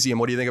Disco Elysium?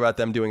 What do you think about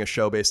them doing a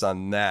show based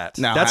on that?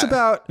 No, I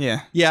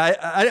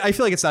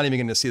feel like it's not even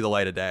going to see the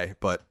light of day.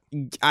 But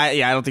I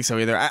don't think so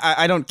either.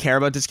 I don't care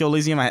about Disco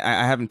Elysium. I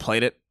haven't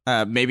played it.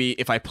 Maybe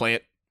if I play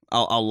it,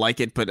 I'll like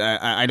it. But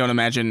I don't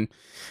imagine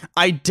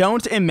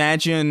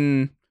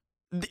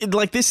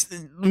like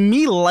this.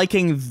 Me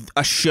liking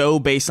a show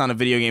based on a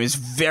video game is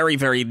very,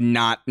 very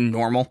not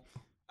normal.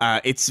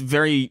 It's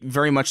very,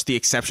 very much the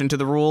exception to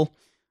the rule.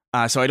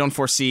 So I don't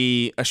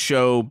foresee a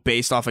show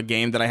based off a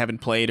game that I haven't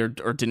played or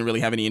didn't really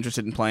have any interest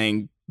in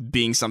playing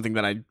being something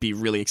that I'd be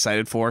really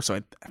excited for. So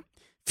I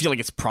feel like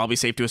it's probably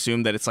safe to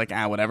assume that it's like,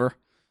 whatever.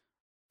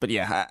 But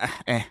yeah,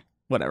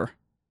 whatever.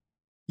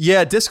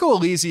 Yeah, Disco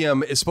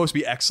Elysium is supposed to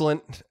be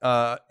excellent,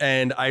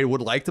 and I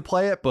would like to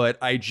play it, but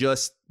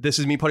this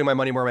is me putting my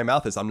money where my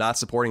mouth is. I'm not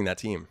supporting that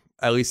team.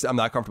 At least I'm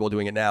not comfortable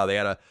doing it now. They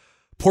had a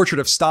portrait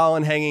of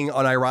Stalin hanging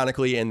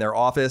unironically in their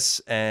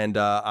office, and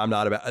I'm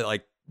not about,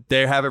 like,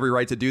 they have every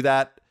right to do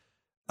that,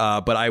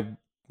 but I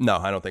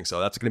don't think so.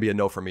 That's going to be a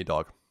no for me,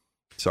 dog.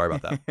 Sorry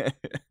about that.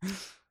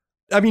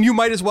 I mean, you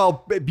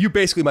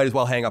basically might as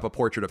well hang up a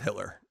portrait of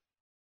Hitler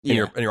in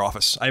your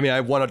office. I mean,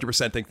 I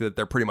 100% think that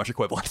they're pretty much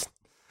equivalent.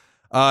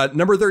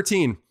 Number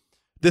 13.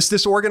 This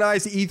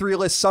disorganized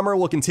E3-less summer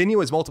will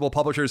continue as multiple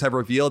publishers have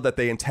revealed that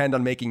they intend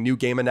on making new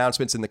game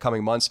announcements in the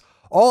coming months,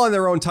 all on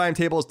their own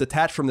timetables,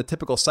 detached from the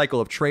typical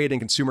cycle of trade and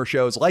consumer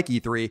shows like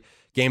E3,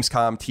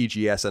 Gamescom,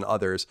 TGS, and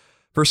others.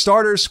 For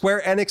starters,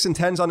 Square Enix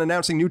intends on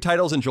announcing new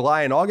titles in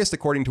July and August,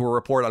 according to a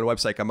report on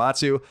website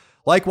Gamatsu.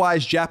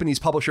 Likewise, Japanese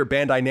publisher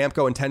Bandai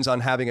Namco intends on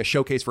having a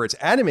showcase for its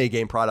anime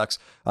game products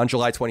on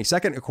July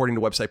 22nd, according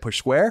to website Push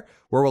Square,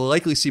 where we'll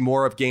likely see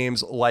more of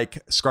games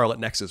like Scarlet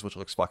Nexus, which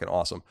looks fucking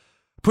awesome.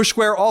 Push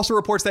Square also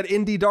reports that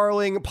indie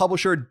darling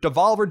publisher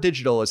Devolver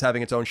Digital is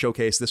having its own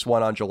showcase, this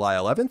one on July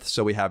 11th.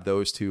 So we have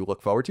those to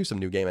look forward to, some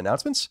new game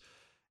announcements.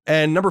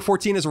 And number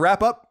 14 is a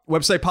wrap up.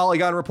 Website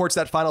Polygon reports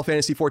that Final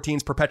Fantasy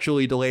XIV's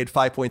perpetually delayed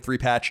 5.3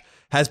 patch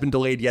has been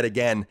delayed yet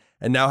again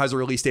and now has a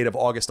release date of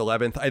August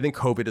 11th. I think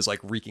COVID is like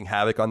wreaking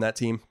havoc on that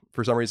team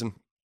for some reason.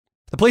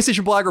 The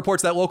PlayStation blog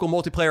reports that local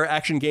multiplayer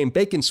action game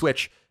Bacon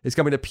Switch is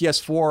coming to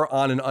PS4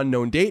 on an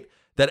unknown date.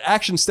 That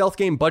action stealth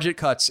game Budget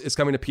Cuts is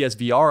coming to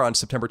PSVR on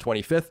September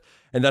 25th,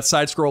 and that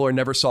side-scroller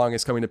Neversong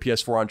is coming to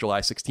PS4 on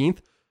July 16th.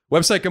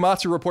 Website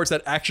Gamatsu reports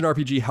that action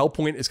RPG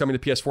Hellpoint is coming to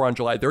PS4 on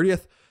July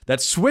 30th. That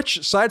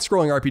Switch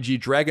side-scrolling RPG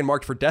Dragon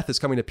Marked for Death is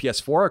coming to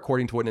PS4,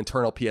 according to an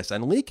internal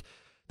PSN leak.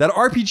 That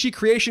RPG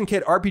creation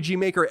kit RPG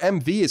Maker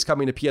MV is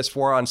coming to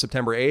PS4 on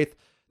September 8th.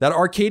 That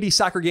arcadey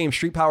soccer game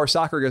Street Power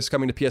Soccer is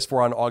coming to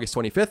PS4 on August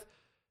 25th.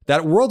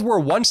 That World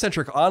War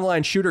I-centric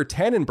online shooter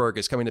Tannenberg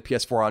is coming to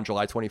PS4 on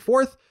July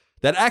 24th.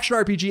 That action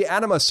RPG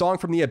Anima Song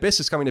from the Abyss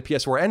is coming to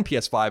PS4 and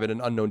PS5 at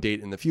an unknown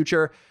date in the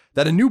future.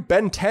 That a new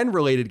Ben 10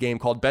 related game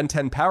called Ben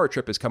 10 Power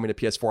Trip is coming to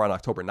PS4 on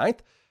October 9th.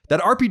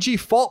 That RPG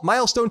Fault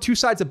Milestone 2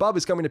 Sides Above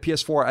is coming to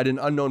PS4 at an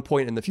unknown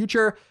point in the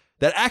future.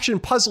 That action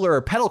puzzler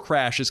Pedal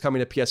Crash is coming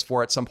to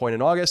PS4 at some point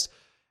in August.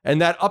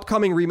 And that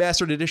upcoming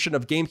remastered edition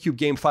of GameCube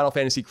game Final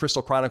Fantasy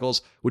Crystal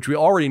Chronicles, which we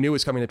already knew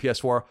was coming to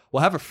PS4,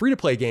 will have a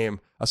free-to-play game,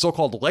 a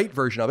so-called light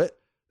version of it,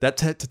 that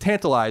to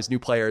tantalize new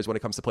players when it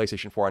comes to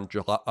PlayStation 4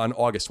 on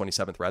August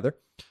 27th, rather.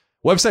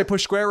 Website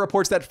Push Square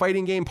reports that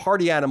fighting game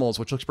Party Animals,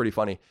 which looks pretty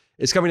funny,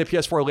 is coming to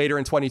PS4 later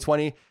in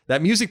 2020.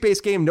 That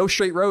music-based game No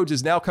Straight Roads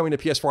is now coming to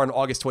PS4 on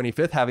August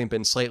 25th, having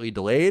been slightly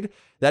delayed.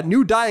 That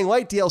new Dying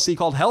Light DLC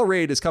called Hell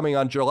Raid is coming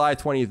on July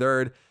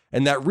 23rd.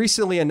 And that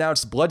recently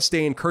announced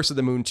Bloodstained Curse of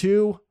the Moon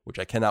 2, which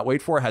I cannot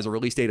wait for, has a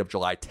release date of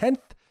July 10th.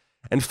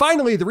 And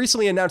finally, the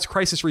recently announced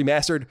Crysis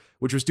Remastered,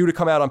 which was due to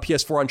come out on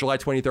PS4 on July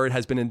 23rd,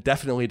 has been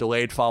indefinitely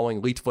delayed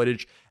following leaked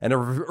footage and a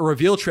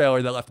reveal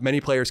trailer that left many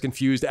players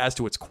confused as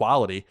to its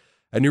quality.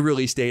 A new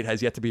release date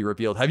has yet to be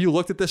revealed. Have you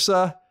looked at this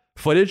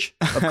footage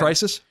of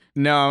Crysis?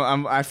 No,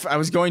 I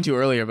was going to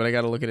earlier, but I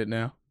got to look at it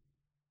now.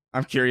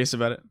 I'm curious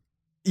about it.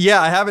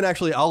 Yeah, I haven't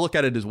actually. I'll look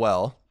at it as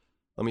well.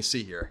 Let me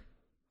see here.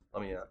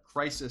 Let me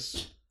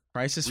Crysis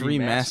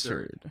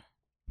Remastered.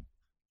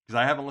 Because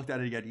I haven't looked at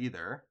it yet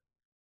either.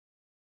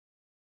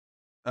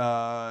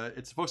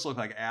 It's supposed to look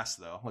like ass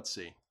though. Let's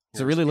see.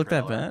 Does it really look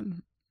that bad?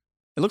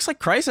 It looks like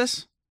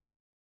Crysis.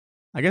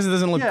 I guess it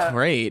doesn't look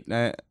great.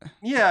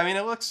 Yeah, I mean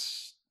it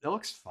looks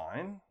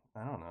fine.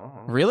 I don't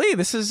know. Really?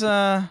 This is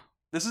a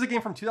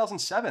game from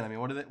 2007. I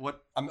mean,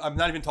 I'm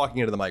not even talking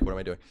into the mic. What am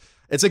I doing?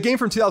 It's a game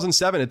from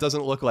 2007. It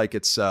doesn't look like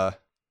it's that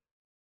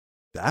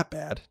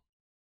bad.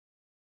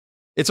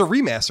 It's a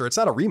remaster. It's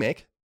not a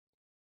remake.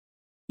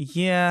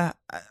 Yeah,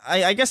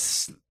 I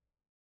guess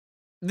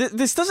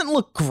this doesn't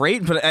look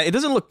great, but it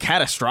doesn't look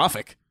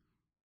catastrophic.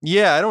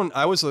 Yeah,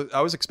 I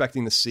was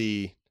expecting to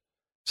see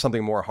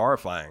something more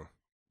horrifying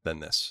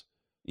than this.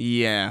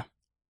 Yeah.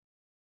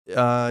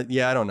 I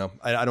don't know.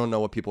 I don't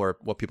know what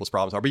people's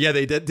problems are. But yeah,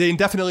 they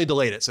indefinitely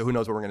delayed it. So who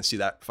knows when we're going to see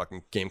that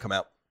fucking game come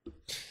out.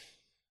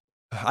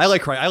 I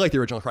like the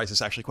original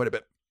Crysis actually quite a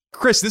bit.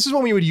 Chris, this is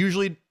when we would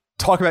usually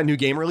talk about new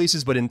game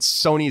releases, but in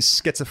Sony's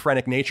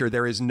schizophrenic nature,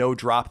 there is no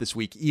drop this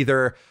week,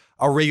 either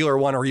a regular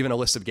one or even a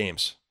list of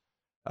games.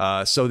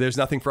 So there's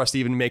nothing for us to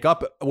even make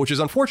up, which is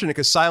unfortunate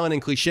because Silent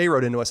and Cliche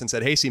wrote into us and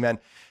said, "Hey, C-Man,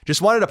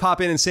 just wanted to pop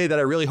in and say that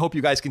I really hope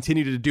you guys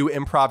continue to do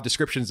improv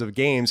descriptions of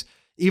games.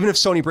 Even if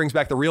Sony brings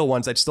back the real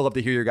ones, I'd still love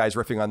to hear you guys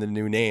riffing on the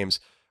new names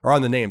or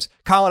on the names."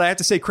 Colin, I have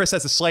to say Chris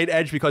has a slight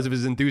edge because of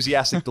his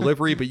enthusiastic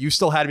delivery, but you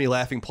still had me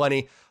laughing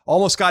plenty.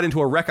 Almost got into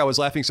a wreck. I was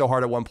laughing so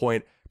hard at one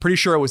point. Pretty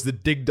sure it was the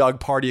Dig Dug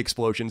party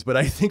explosions, but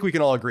I think we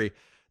can all agree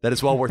that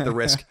it's well worth the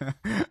risk.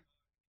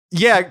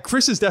 Yeah,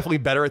 Chris is definitely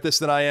better at this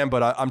than I am,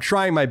 but I'm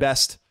trying my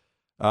best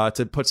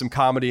to put some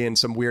comedy and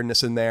some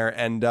weirdness in there.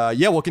 And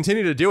we'll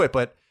continue to do it,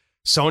 but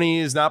Sony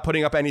is not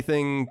putting up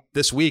anything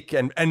this week.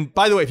 And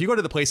by the way, if you go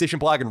to the PlayStation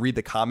blog and read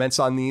the comments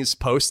on these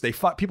posts,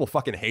 people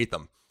fucking hate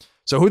them.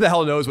 So who the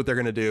hell knows what they're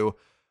going to do?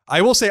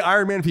 I will say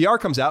Iron Man VR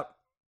comes out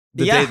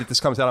the day that this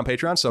comes out on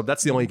Patreon. So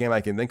that's the only game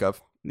I can think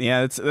of.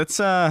 Yeah, it's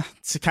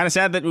kind of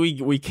sad that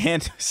we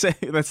can't say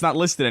that's not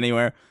listed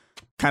anywhere.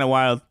 Kind of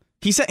wild.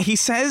 He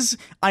says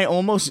I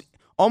almost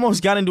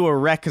got into a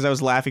wreck because I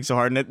was laughing so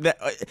hard. And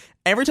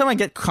every time I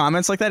get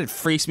comments like that, it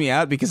freaks me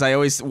out because I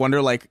always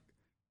wonder, like,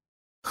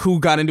 who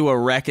got into a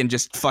wreck and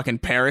just fucking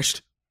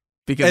perished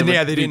because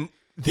they didn't.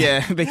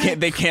 Yeah,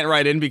 they can't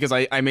write in because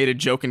I made a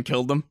joke and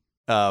killed them.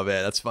 Oh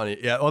man, that's funny.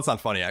 Yeah, well, it's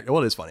not funny.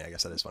 Well, it is funny. I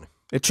guess that is funny.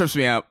 It trips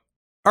me out.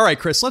 All right,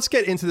 Chris, let's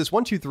get into this.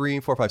 1, 2, 3,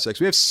 4, 5, 6.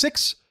 We have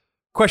 6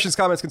 questions,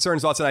 comments,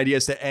 concerns, thoughts, and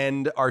ideas to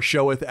end our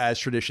show with, as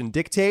tradition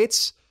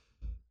dictates.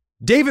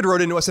 David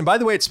wrote into us, and by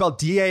the way, it's spelled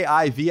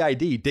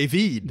D-A-I-V-I-D.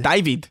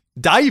 David.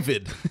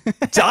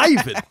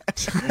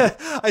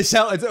 I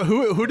sound.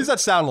 Who does that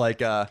sound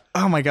like? Oh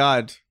my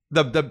god.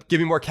 The Give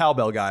Me More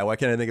Cowbell guy. Why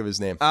can't I think of his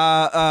name?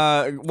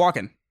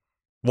 Walken.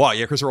 Wow,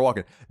 yeah, Christopher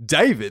Walken.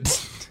 David.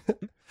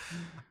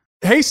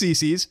 Hey,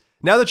 CCs.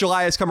 Now that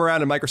July has come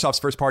around and Microsoft's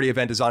first-party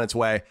event is on its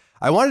way,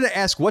 I wanted to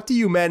ask, what do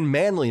you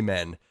manly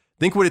men,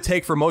 think would it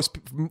take for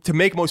to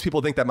make most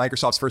people think that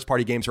Microsoft's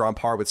first-party games are on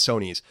par with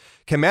Sony's?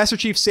 Can Master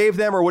Chief save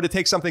them, or would it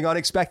take something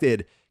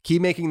unexpected?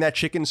 Keep making that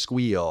chicken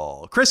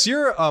squeal. Chris,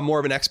 you're more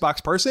of an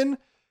Xbox person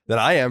than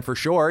I am, for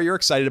sure. You're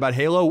excited about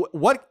Halo.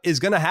 What is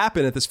going to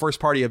happen at this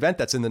first-party event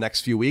that's in the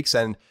next few weeks?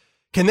 And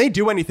can they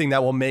do anything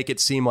that will make it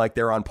seem like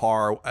they're on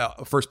par,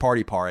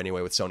 first-party par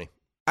anyway, with Sony?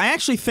 I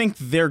actually think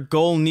their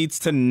goal needs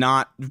to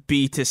not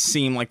be to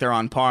seem like they're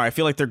on par. I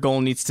feel like their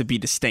goal needs to be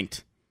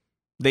distinct.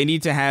 They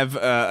need to have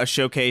a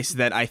showcase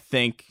that I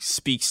think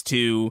speaks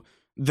to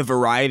the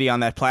variety on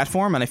that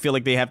platform, and I feel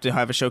like they have to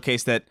have a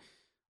showcase that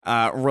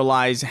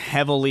relies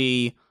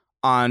heavily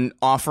on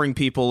offering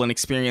people an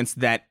experience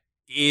that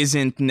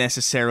isn't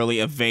necessarily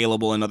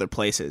available in other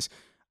places.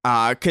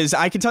 Because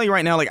I can tell you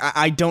right now, like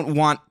I don't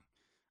want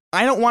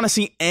to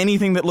see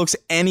anything that looks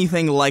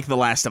anything like The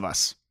Last of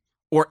Us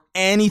or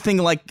anything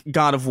like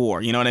God of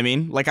War. You know what I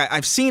mean? Like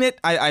I've seen it.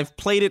 I've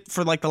played it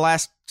for like the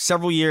last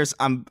several years.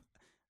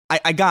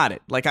 I got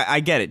it. Like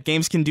I get it.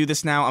 Games can do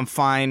this now. I'm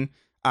fine.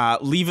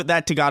 Leave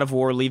that to God of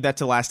War. Leave that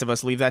to Last of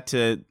Us. Leave that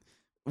to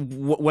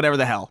whatever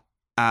the hell.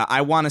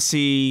 I want to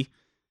see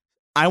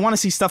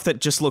stuff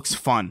that just looks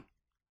fun.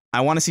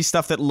 I want to see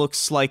stuff that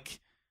looks like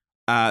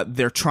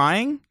they're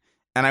trying,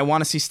 and I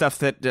want to see stuff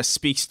that just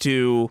speaks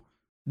to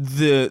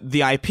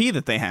the IP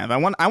that they have. I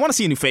want to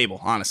see a new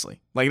Fable, honestly.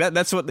 Like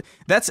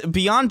that's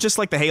beyond just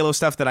like the Halo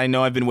stuff that I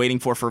know I've been waiting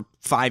for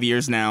 5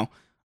 years now.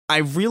 I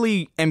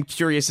really am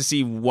curious to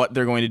see what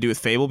they're going to do with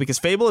Fable, because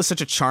Fable is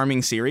such a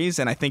charming series,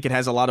 and I think it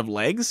has a lot of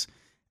legs.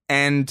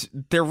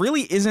 And there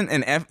really isn't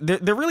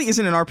there really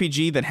isn't an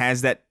RPG that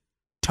has that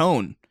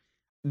tone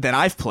that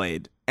I've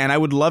played, and I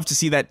would love to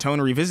see that tone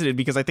revisited,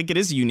 because I think it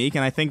is unique,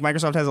 and I think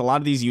Microsoft has a lot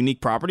of these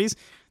unique properties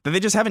that they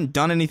just haven't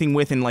done anything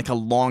with in like a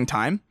long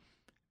time.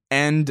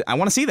 And I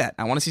want to see that.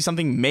 I want to see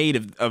something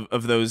made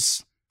of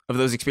those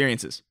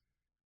experiences,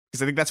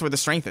 because I think that's where the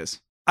strength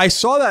is. I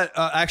saw that,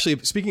 actually,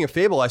 speaking of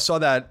Fable, I saw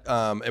that,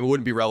 it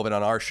wouldn't be relevant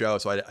on our show,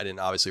 so I didn't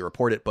obviously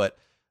report it, but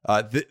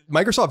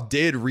Microsoft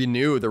did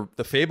renew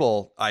the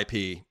Fable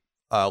IP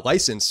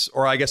license,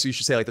 or I guess you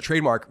should say like the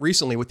trademark,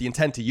 recently with the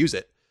intent to use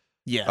it.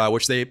 Yeah.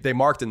 Which they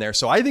marked in there.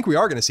 So I think we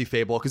are going to see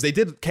Fable, because they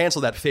did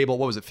cancel that Fable,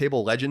 what was it,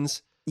 Fable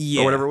Legends?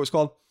 Yeah. Or whatever it was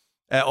called.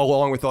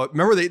 Along with,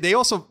 remember they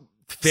also,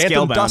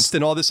 Phantom Scalebound. Dust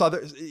and all this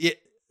other,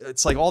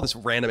 it's like all this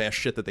random ass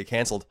shit that they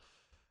canceled.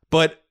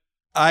 But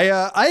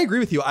I agree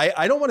with you.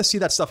 I don't want to see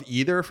that stuff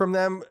either from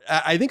them.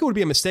 I think it would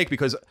be a mistake,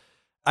 because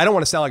I don't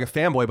want to sound like a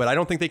fanboy, but I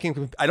don't think they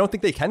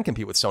can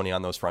compete with Sony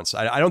on those fronts.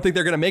 I don't think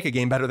they're going to make a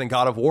game better than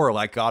God of War,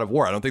 like God of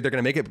War. I don't think they're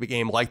going to make a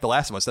game like The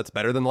Last of Us that's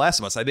better than The Last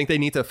of Us. I think they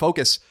need to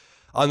focus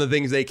on the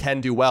things they can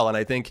do well. And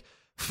I think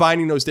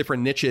finding those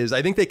different niches,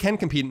 I think they can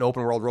compete in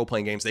open world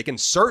role-playing games. They can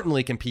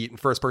certainly compete in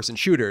first-person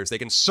shooters. They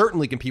can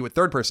certainly compete with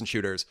third-person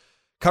shooters,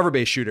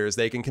 cover-based shooters.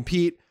 They can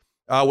compete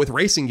with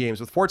racing games,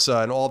 with Forza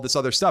and all of this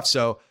other stuff.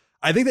 So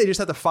I think they just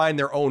have to find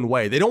their own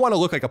way. They don't want to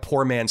look like a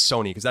poor man's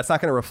Sony, because that's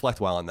not going to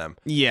reflect well on them.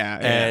 Yeah.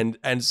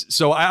 And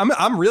so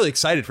I'm really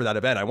excited for that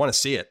event. I want to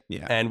see it.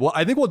 Yeah. And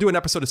I think we'll do an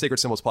episode of Sacred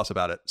Symbols Plus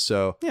about it.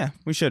 So Yeah,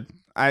 we should.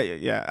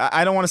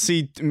 I don't want to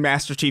see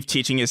Master Chief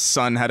teaching his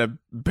son how to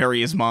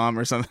bury his mom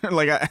or something.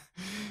 I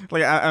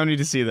don't need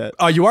to see that.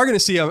 You are going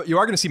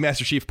to see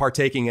Master Chief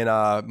partaking in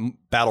a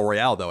battle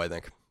royale, though, I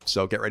think.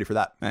 So get ready for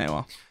that.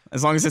 Well,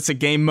 as long as it's a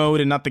game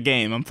mode and not the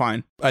game, I'm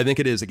fine. I think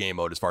it is a game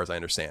mode, as far as I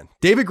understand.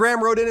 David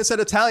Graham wrote in and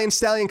said, Italian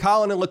Stallion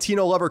Colin and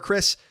Latino lover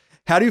Chris,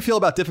 how do you feel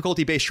about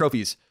difficulty-based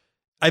trophies?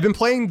 I've been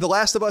playing The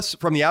Last of Us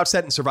from the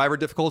outset in Survivor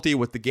difficulty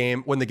which the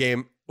game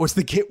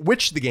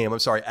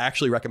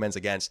actually recommends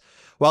against.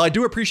 While I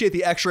do appreciate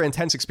the extra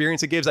intense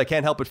experience it gives, I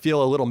can't help but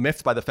feel a little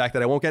miffed by the fact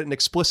that I won't get an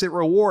explicit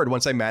reward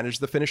once I manage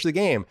to finish the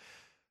game.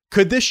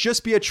 Could this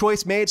just be a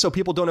choice made so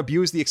people don't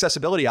abuse the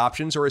accessibility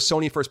options, or is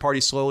Sony first party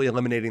slowly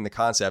eliminating the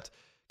concept?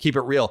 Keep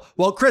it real.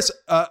 Well, Chris,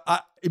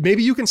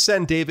 maybe you can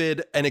send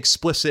David an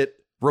explicit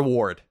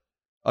reward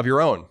of your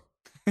own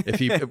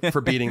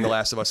for beating The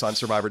Last of Us on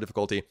Survivor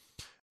difficulty.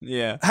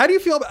 Yeah. How do you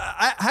feel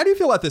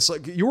about this?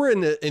 Like, you were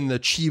in the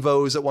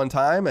Chivos at one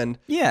time, and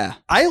yeah,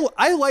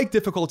 I like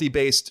difficulty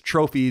based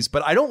trophies,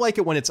 but I don't like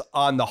it when it's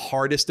on the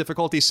hardest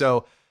difficulty.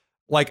 So,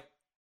 like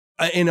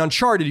in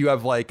Uncharted, you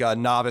have like a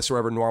novice or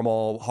whatever,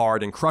 normal,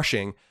 hard, and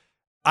crushing.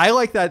 I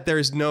like that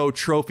there's no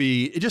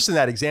trophy. Just in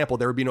that example,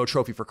 there would be no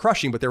trophy for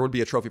crushing, but there would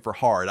be a trophy for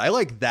hard. I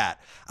like that.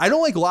 I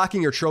don't like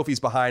locking your trophies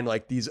behind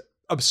like these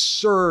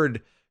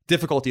absurd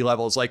difficulty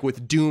levels, like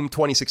with Doom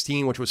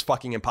 2016, which was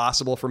fucking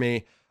impossible for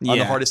me on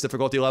the hardest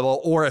difficulty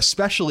level, or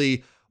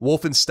especially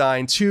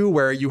Wolfenstein 2,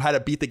 where you had to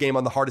beat the game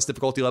on the hardest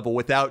difficulty level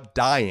without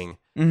dying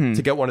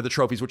to get one of the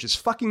trophies, which is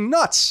fucking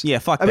nuts. Yeah,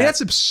 fuck I mean, that's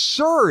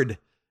absurd.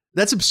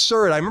 That's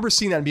absurd. I remember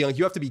seeing that and being like,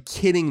 you have to be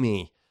kidding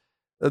me.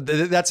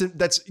 That's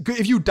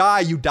if you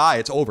die, you die.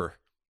 It's over.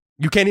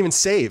 You can't even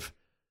save.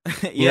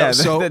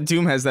 So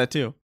Doom has that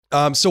too.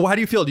 So how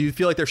do you feel? Do you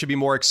feel like there should be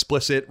more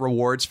explicit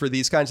rewards for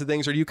these kinds of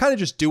things, or do you kind of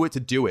just do it to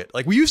do it?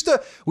 Like we used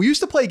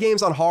to play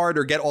games on hard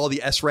or get all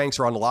the S ranks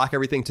or unlock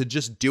everything to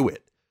just do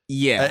it.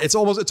 Yeah, it's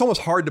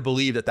almost hard to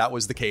believe that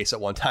was the case at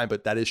one time,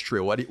 but that is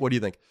true. What do you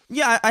think?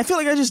 Yeah, I feel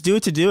like I just do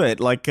it to do it.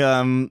 Like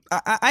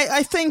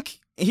I think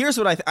here's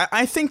what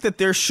I think that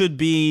there should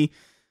be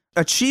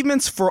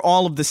achievements for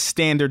all of the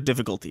standard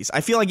difficulties.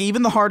 I feel like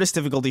even the hardest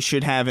difficulty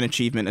should have an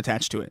achievement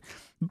attached to it.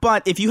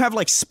 But if you have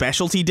like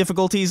specialty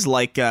difficulties,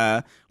 like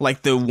the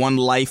one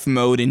life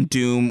mode in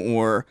Doom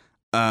or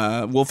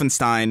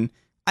Wolfenstein,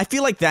 I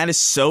feel like that is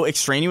so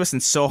extraneous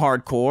and so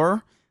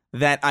hardcore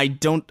that I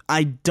don't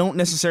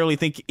necessarily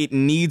think it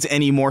needs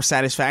any more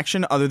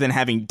satisfaction other than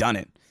having done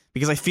it,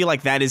 because I feel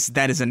like that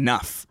is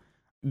enough.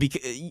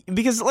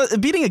 Because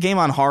beating a game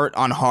on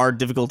hard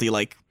difficulty,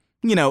 like,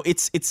 you know,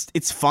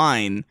 it's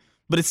fine,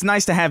 but it's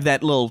nice to have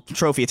that little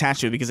trophy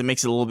attached to it because it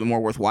makes it a little bit more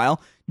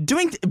worthwhile.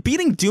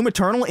 Beating Doom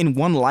Eternal in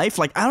one life,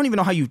 like, I don't even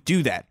know how you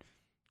do that.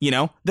 You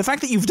know, the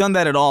fact that you've done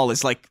that at all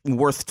is like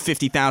worth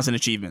 50,000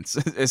 achievements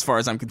as far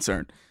as I'm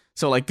concerned.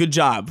 So like, good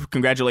job,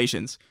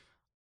 congratulations.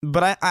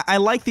 But I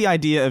like the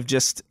idea of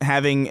just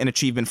having an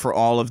achievement for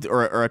all of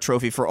or a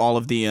trophy for all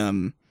of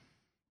the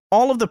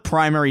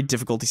primary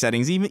difficulty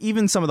settings,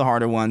 even some of the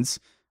harder ones.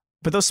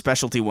 But those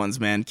specialty ones,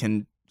 man,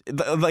 can.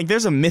 Like,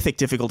 there's a mythic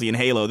difficulty in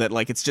Halo that,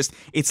 like,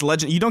 it's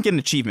legend. You don't get an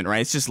achievement, right?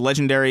 It's just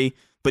legendary,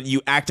 but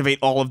you activate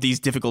all of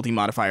these difficulty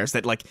modifiers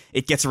that, like,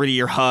 it gets rid of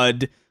your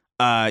HUD.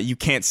 You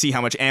can't see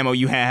how much ammo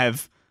you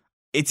have.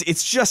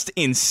 It's just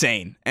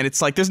insane. And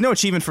it's like, there's no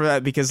achievement for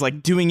that because,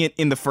 like, doing it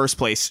in the first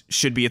place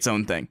should be its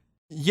own thing.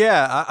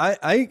 Yeah,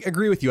 I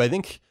agree with you. I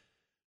think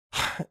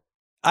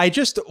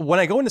when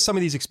I go into some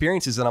of these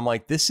experiences and I'm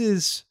like, this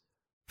is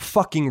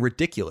fucking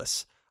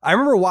ridiculous. I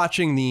remember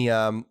watching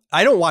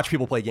I don't watch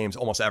people play games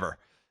almost ever.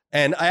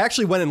 And I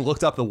actually went and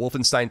looked up the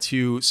Wolfenstein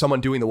 2,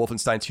 someone doing the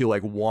Wolfenstein 2,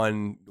 like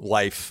one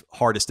life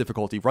hardest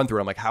difficulty run through.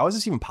 I'm like, how is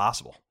this even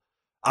possible?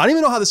 I don't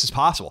even know how this is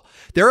possible.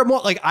 There are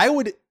more, like,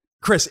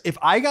 Chris, if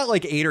I got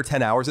like 8 or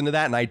 10 hours into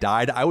that and I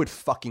died, I would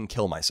fucking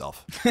kill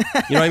myself. You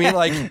know what I mean?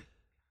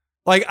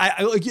 Like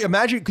I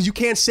imagine, because you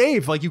can't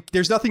save, like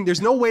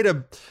there's no way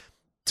to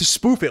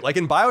spoof it. Like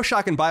in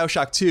BioShock and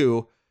BioShock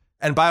 2,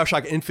 and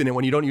BioShock Infinite,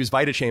 when you don't use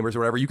Vita Chambers or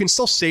whatever, you can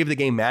still save the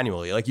game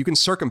manually. Like, you can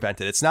circumvent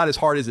it. It's not as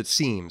hard as it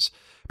seems.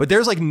 But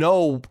there's like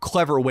no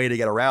clever way to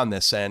get around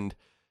this. And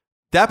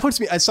that puts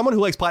me, as someone who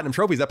likes platinum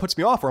trophies, that puts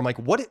me off, where I'm like,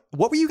 what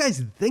were you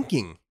guys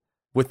thinking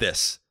with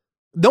this?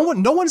 No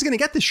one's going to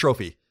get this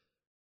trophy.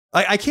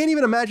 I can't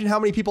even imagine how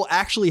many people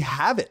actually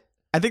have it.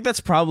 I think that's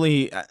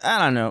probably, I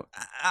don't know.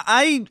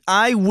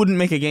 I wouldn't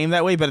make a game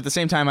that way, but at the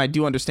same time, I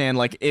do understand,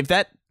 like, if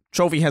that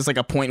trophy has like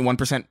a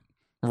 0.1%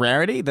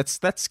 rarity,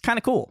 that's kind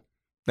of cool.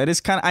 That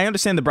is kind of, I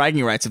understand the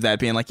bragging rights of that,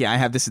 being like, yeah, I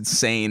have this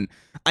insane,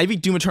 I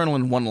beat Doom Eternal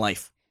in one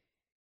life,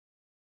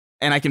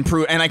 and I can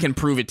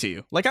prove it to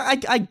you. Like,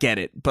 I get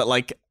it, but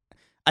like,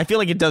 I feel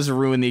like it does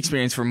ruin the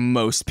experience for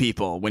most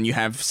people when you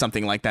have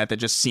something like that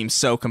just seems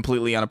so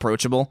completely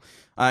unapproachable.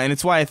 And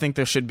it's why I think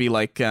there should be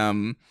like,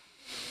 I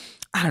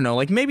don't know,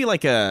 like maybe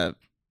like an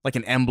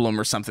emblem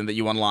or something that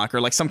you unlock,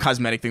 or like some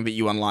cosmetic thing that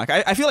you unlock.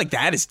 I feel like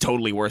that is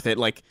totally worth it.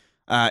 Like,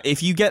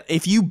 if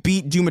you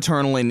beat Doom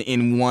Eternal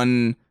in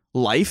one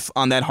life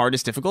on that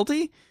hardest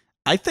difficulty,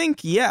 I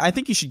think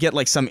you should get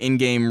like some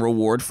in-game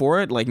reward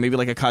for it, like maybe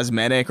like a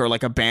cosmetic or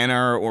like a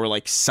banner or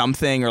like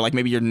something, or like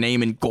maybe your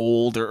name in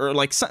gold, or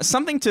like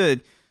something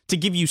to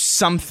give you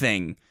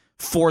something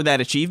for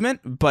that achievement,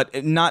 but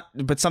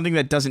something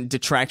that doesn't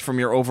detract from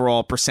your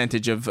overall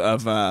percentage of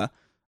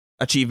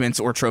achievements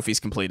or trophies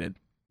completed.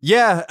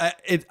 Yeah,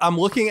 I'm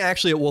looking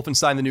actually at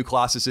Wolfenstein: The New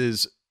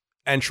Colossus's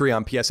entry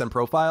on PSN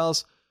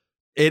profiles.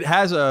 It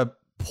has a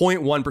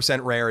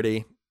 0.1%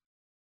 rarity,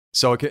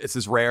 so it's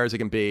as rare as it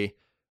can be.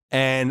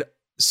 And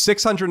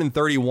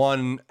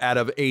 631 out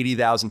of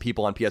 80,000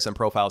 people on PSN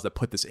profiles that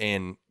put this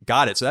in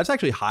got it. So that's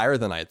actually higher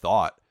than I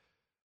thought.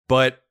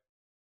 But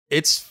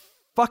it's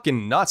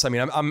fucking nuts. I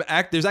mean,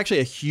 there's actually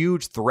a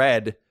huge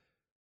thread.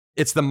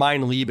 It's the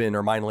Mein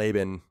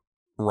Leben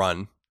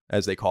run,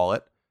 as they call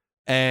it.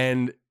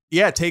 And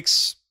yeah, it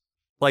takes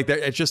like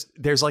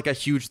there's like a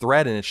huge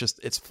thread, and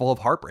it's full of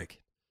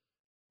heartbreak.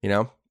 You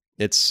know,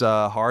 it's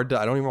hard.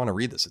 I don't even want to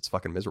read this. It's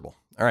fucking miserable.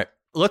 All right.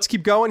 Let's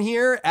keep going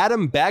here.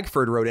 Adam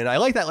Bagford wrote in. I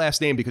like that last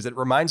name because it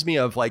reminds me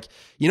of, like,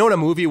 you know, in a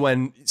movie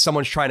when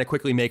someone's trying to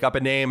quickly make up a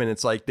name, and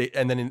it's like,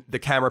 and then the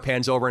camera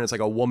pans over and it's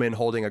like a woman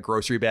holding a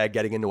grocery bag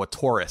getting into a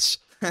Taurus.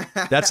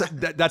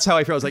 That's how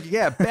I feel. I was like,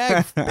 yeah,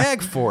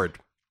 bag Ford.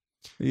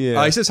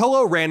 Yeah. He says,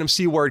 hello, random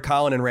C-word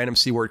Colin and random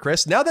C-word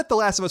Chris. Now that The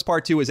Last of Us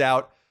Part 2 is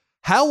out,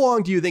 how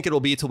long do you think it'll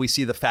be till we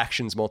see the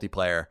factions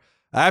multiplayer?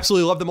 I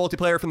absolutely love the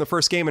multiplayer from the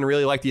first game and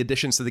really like the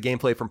additions to the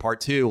gameplay from Part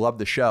 2. Love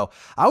the show.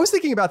 I was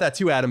thinking about that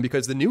too, Adam,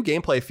 because the new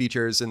gameplay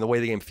features and the way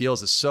the game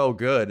feels is so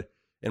good,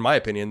 in my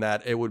opinion,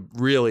 that it would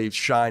really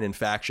shine in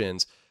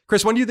factions.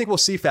 Chris, when do you think we'll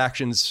see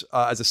factions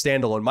as a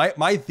standalone?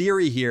 My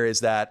theory here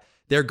is that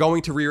they're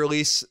going to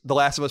re-release The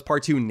Last of Us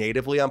Part 2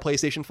 natively on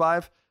PlayStation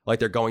 5. Like,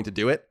 they're going to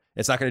do it.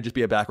 It's not going to just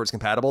be a backwards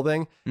compatible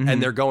thing. Mm-hmm.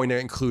 And they're going to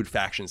include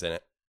factions in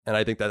it. And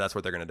I think that's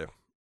what they're going to do.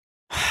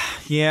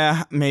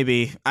 Yeah,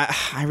 maybe.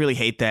 I really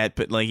hate that,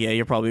 but like, yeah,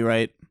 you're probably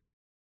right.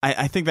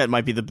 I think that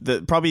might be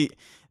the probably.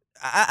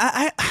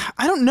 I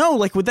don't know.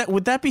 Like, would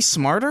that be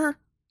smarter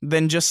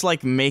than just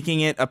like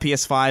making it a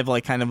PS5,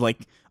 like kind of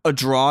like a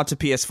draw to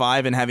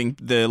PS5 and having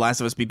The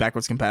Last of Us be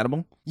backwards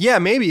compatible? Yeah,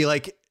 maybe.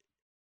 Like,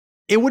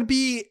 it would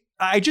be.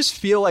 I just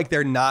feel like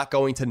they're not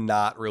going to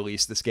not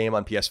release this game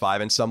on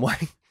PS5 in some way.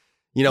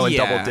 And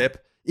double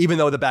dip. Even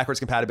though the backwards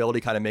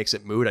compatibility kind of makes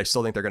it moot, I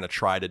still think they're going to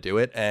try to do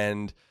it.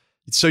 And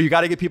so you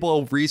got to give people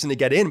a reason to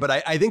get in. But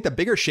I think the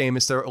bigger shame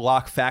is to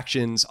lock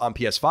factions on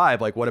PS5.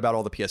 Like, what about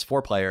all the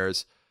PS4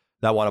 players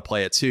that want to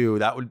play it too?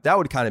 That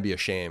would kind of be a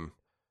shame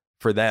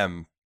for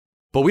them.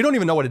 But we don't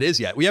even know what it is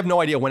yet. We have no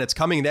idea when it's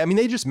coming. I mean,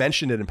 they just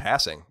mentioned it in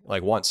passing,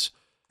 like once.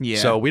 Yeah.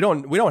 So we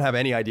don't have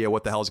any idea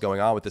what the hell is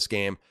going on with this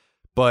game.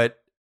 But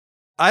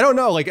I don't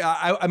know. Like,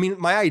 I mean,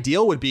 my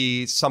ideal would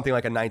be something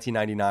like a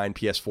 1999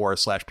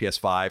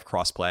 PS4/PS5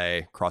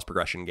 crossplay, cross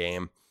progression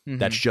game. Mm-hmm.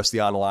 That's just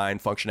the online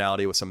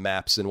functionality with some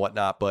maps and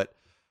whatnot. But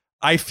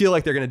I feel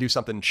like they're going to do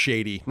something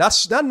shady. Not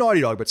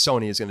Naughty Dog, but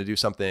Sony is going to do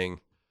something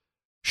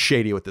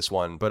shady with this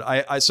one.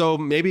 But so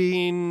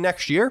maybe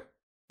next year.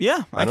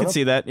 Yeah, I can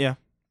see that. Yeah,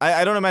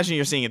 I don't imagine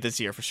you're seeing it this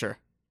year for sure.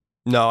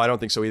 No, I don't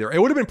think so either. It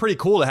would have been pretty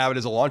cool to have it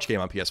as a launch game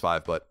on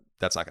PS5, but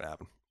that's not going to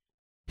happen.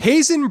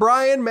 Hazen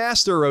Brian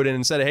Master wrote in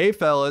and said, hey,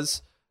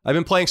 fellas, I've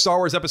been playing Star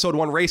Wars Episode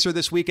 1 Racer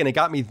this week, and it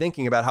got me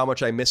thinking about how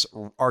much I miss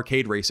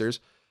arcade racers.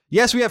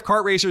 Yes, we have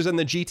kart racers and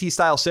the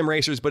GT-style sim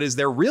racers, but is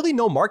there really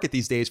no market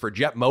these days for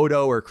Jet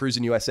Moto or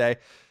Cruisin' USA?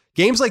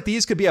 Games like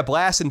these could be a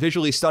blast and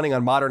visually stunning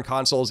on modern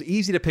consoles,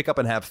 easy to pick up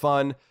and have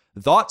fun.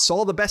 Thoughts?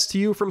 All the best to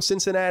you from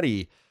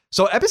Cincinnati.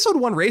 So Episode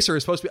 1 Racer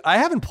is supposed to be... I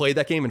haven't played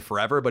that game in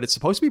forever, but it's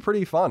supposed to be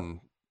pretty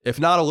fun, if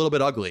not a little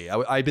bit ugly.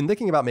 I've been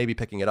thinking about maybe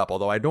picking it up,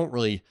 although I don't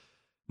really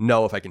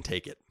know if I can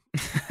take it.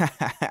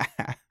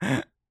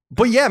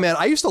 But yeah, man,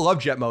 I used to love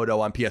Jet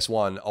Moto on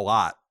PS1 a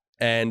lot.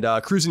 And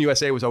Cruisin'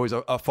 USA was always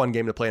a fun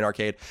game to play in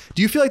arcade.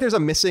 Do you feel like there's a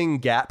missing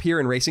gap here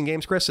in racing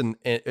games, Chris,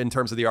 in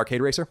terms of the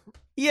arcade racer?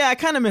 Yeah, I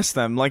kind of miss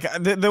them. Like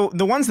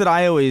the ones that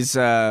I always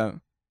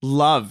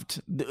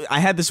loved. I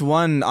had this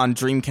one on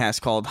Dreamcast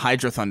called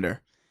Hydro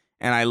Thunder,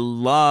 and I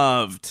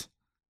loved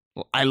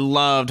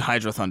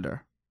Hydro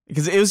Thunder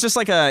because it was just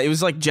like it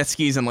was like jet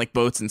skis and like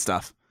boats and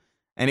stuff.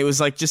 And it was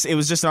just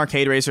an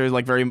arcade racer,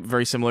 like very,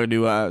 very similar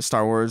to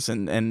Star Wars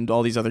and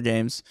all these other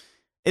games.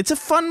 It's a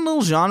fun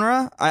little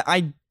genre.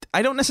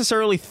 I don't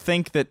necessarily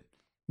think that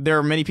there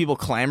are many people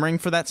clamoring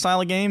for that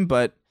style of game,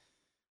 but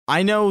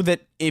I know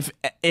that if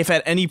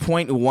at any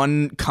point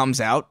one comes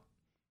out,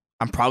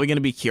 I'm probably going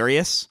to be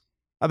curious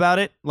about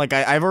it. Like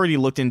I've already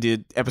looked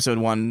into Episode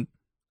 1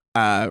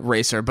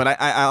 Racer, but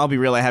I'll be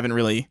real,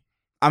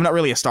 I'm not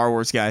really a Star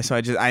Wars guy, so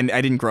I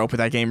didn't grow up with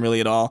that game really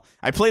at all.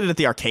 I played it at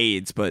the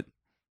arcades, but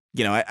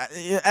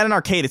at an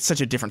arcade, it's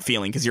such a different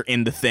feeling because you're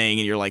in the thing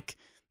and you're like,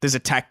 there's a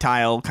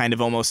tactile kind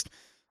of almost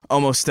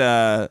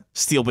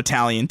Steel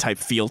Battalion type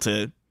feel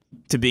to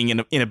being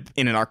in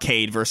an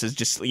arcade versus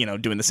just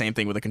doing the same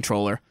thing with a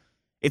controller.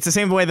 It's the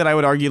same way that I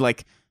would argue,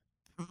 like,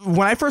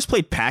 when I first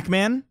played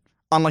Pac-Man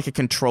on like a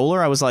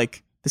controller, I was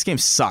like, this game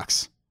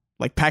sucks.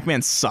 Like,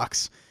 Pac-Man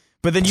sucks.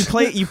 But then you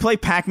play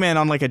Pac-Man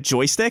on like a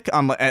joystick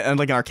on like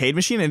an arcade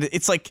machine, and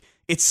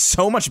it's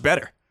so much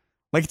better.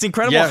 Like, it's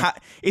incredible. Yeah.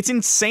 It's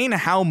insane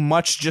how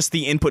much just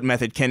the input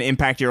method can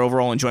impact your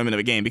overall enjoyment of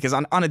a game. Because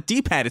on a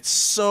D-pad, it's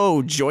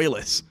so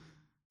joyless.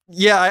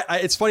 Yeah,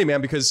 it's funny,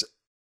 man, because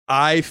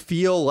I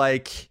feel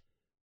like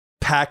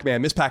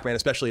Miss Pac-Man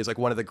especially, is like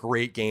one of the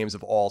great games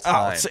of all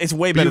time. Oh, it's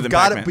way better than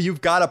Pac-Man. But you've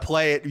got to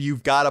play it.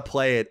 You've got to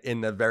play it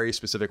in a very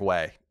specific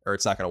way, or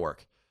it's not going to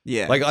work.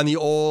 Yeah, like on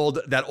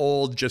that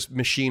old just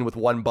machine with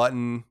one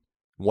button,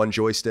 one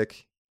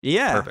joystick.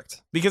 Yeah,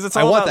 perfect. Because it's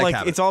all about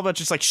like it's all about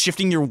just like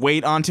shifting your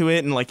weight onto it,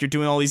 and like you're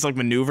doing all these like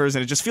maneuvers,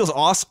 and it just feels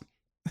awesome.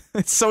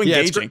 It's so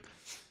engaging.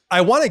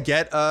 I want to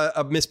get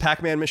a Miss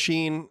Pac-Man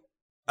machine.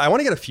 I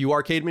want to get a few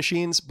arcade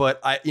machines, but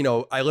I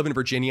live in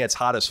Virginia. It's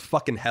hot as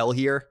fucking hell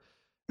here,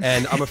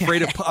 and I'm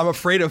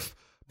afraid of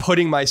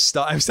putting my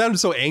stuff. I sounded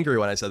so angry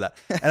when I said that,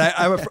 and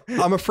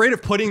I'm afraid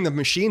of putting the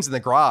machines in the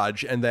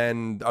garage, and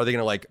then are they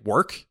going to like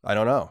work? I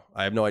don't know.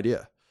 I have no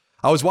idea.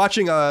 I was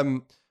watching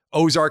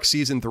Ozark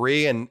season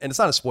 3, and it's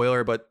not a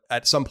spoiler, but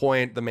at some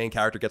point the main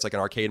character gets like an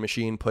arcade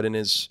machine put in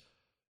his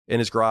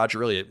garage. It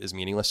really is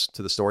meaningless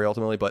to the story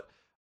ultimately,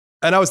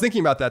 and I was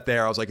thinking about that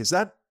there. I was like, is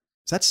that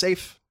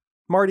safe,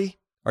 Marty?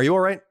 Are you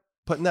all right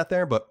putting that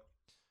there, but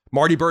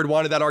Marty Bird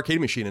wanted that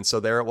arcade machine, and so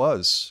there it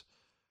was.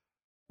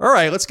 All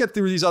right, let's get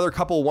through these other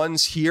couple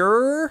ones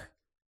here.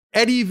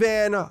 Eddie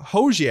Van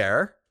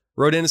Hozier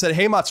wrote in and said,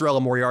 "Hey, Mozzarella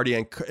Moriarty,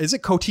 and is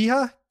it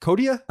Cotija?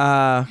 Cotia?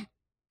 How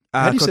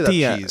do you say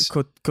that cheese?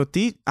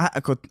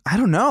 I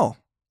don't know.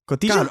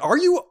 Cotija? God, are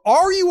you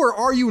or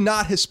are you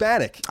not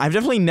Hispanic? I've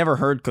definitely never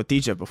heard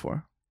cotija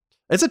before.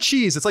 It's a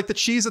cheese. It's like the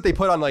cheese that they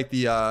put on like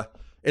the.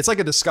 It's like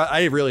a disgust.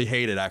 I really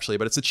hate it actually,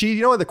 but it's a cheese.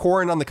 You know, the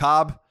corn on the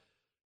cob.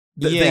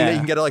 The thing that you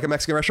can get at like a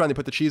Mexican restaurant. They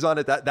put the cheese on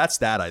it. That's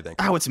that. I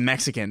think. Oh, it's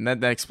Mexican.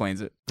 That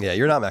explains it. Yeah,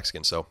 you're not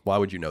Mexican, so why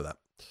would you know that?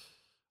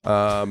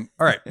 All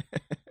right.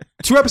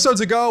 2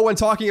 episodes ago, when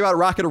talking about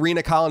Rocket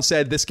Arena, Colin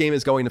said, "This game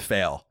is going to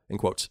fail," in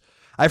quotes.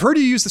 I've heard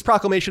you use this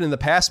proclamation in the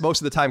past,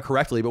 most of the time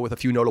correctly, but with a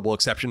few notable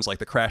exceptions like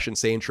the Crash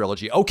Insane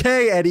trilogy.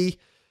 Okay, Eddie.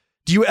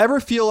 Do you ever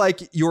feel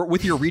like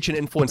with your reach and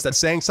influence that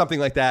saying something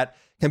like that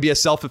can be a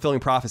self-fulfilling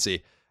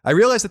prophecy? I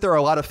realize that there are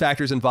a lot of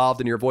factors involved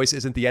and your voice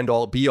isn't the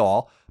end-all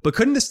be-all, but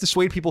couldn't this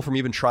dissuade people from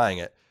even trying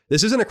it?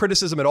 This isn't a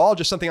criticism at all,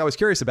 just something I was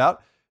curious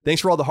about. Thanks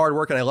for all the hard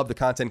work, and I love the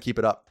content. Keep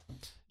it up.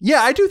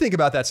 Yeah, I do think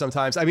about that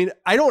sometimes. I mean,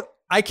 I'm not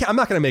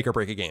going to make or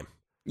break a game.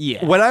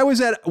 Yeah. When I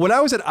was at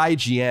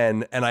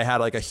IGN and I had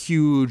like a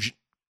huge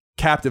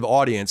captive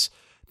audience,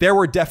 there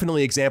were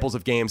definitely examples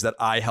of games that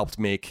I helped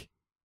make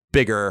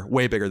bigger,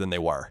 way bigger than they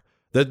were.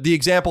 The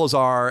examples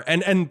are,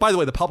 and by the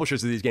way, the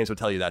publishers of these games would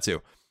tell you that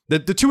too. The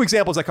 2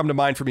 examples that come to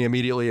mind for me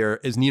immediately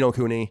is Ni no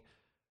Kuni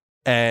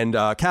and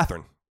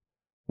Catherine,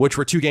 which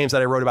were 2 games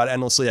that I wrote about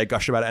endlessly. I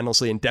gushed about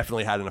endlessly and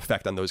definitely had an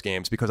effect on those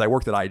games because I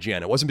worked at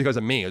IGN. It wasn't because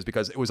of me. It was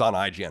because it was on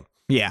IGN.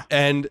 Yeah.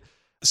 And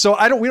so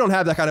we don't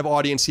have that kind of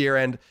audience here.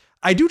 And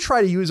I do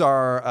try to use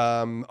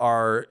I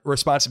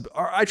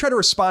try to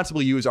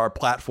responsibly use our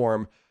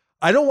platform.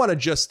 I don't want to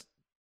just,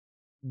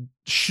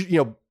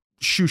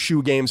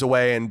 shoo games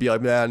away and be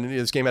like, man,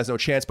 this game has no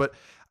chance. But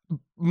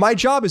my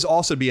job is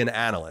also to be an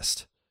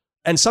analyst.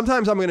 And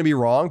sometimes I'm going to be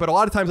wrong, but a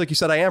lot of times, like you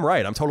said, I am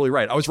right. I'm totally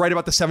right. I was right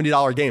about the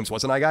 $70 games,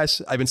 wasn't I, guys?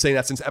 I've been saying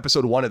that since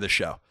episode 1 of this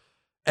show.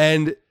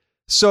 And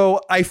so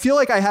I feel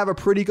like I have a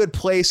pretty good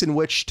place in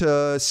which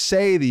to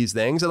say these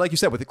things. And like you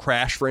said, with the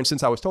Crash, for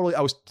instance, I was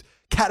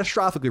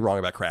catastrophically wrong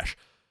about Crash.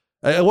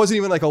 It wasn't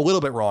even like a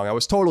little bit wrong. I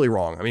was totally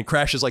wrong. I mean,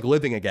 Crash is like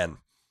living again.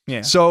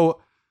 Yeah. So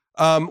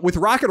with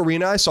Rocket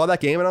Arena, I saw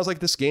that game and I was like,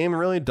 this game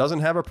really doesn't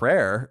have a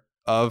prayer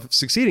of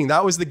succeeding.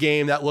 That was the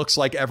game that looks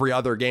like every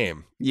other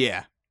game.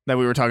 Yeah. That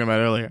we were talking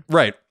about earlier.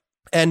 Right.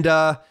 And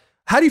how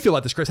do you feel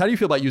about this, Chris? How do you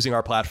feel about using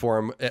our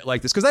platform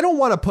like this? Because I don't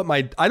want to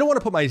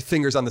put my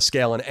fingers on the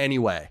scale in any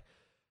way.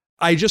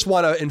 I just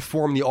want to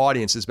inform the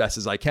audience as best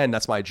as I can.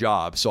 That's my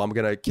job. So I'm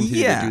going to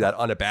continue to do that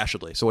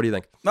unabashedly. So what do you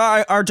think?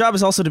 Our job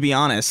is also to be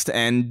honest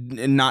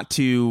and not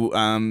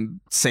to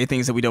say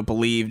things that we don't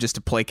believe just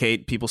to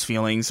placate people's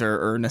feelings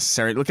or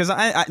necessary. Because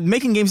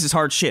making games is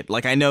hard shit.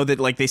 Like I know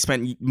that like they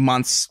spent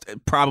months,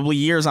 probably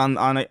years on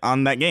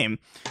that game.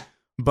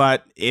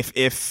 But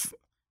if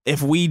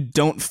we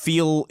don't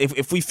feel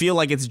if we feel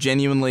like it's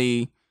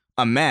genuinely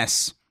a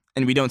mess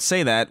and we don't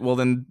say that, well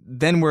then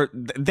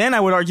I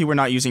would argue we're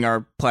not using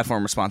our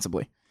platform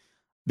responsibly,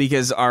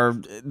 because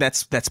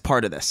that's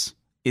part of this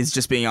is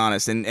just being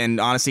honest, and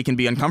honesty can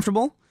be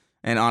uncomfortable,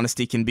 and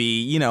honesty can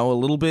be a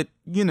little bit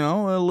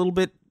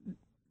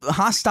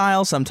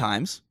hostile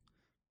sometimes.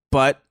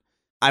 But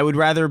I would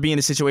rather be in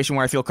a situation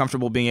where I feel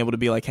comfortable being able to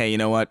be like, hey, you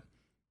know what?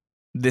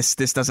 This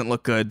doesn't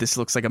look good. This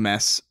looks like a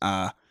mess.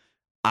 I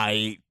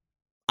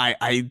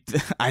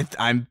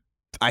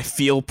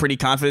feel pretty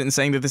confident in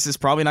saying that this is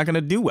probably not going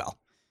to do well.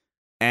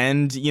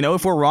 And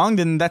if we're wrong,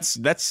 then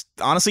that's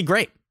honestly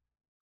great,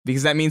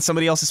 because that means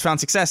somebody else has found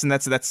success, and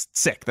that's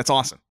sick. That's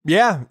awesome.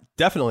 Yeah,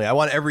 definitely. I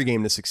want every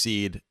game to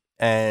succeed.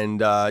 And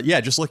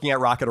just looking at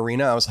Rocket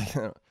Arena, I was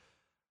like,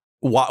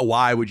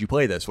 why would you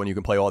play this when you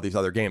can play all these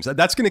other games?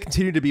 That's going to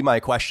continue to be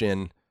my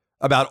question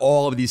about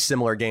all of these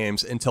similar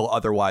games until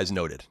otherwise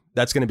noted.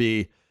 That's going to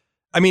be,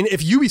 I mean,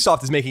 if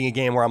Ubisoft is making a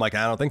game where I'm like,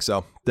 I don't think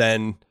so,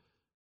 then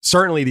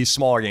certainly these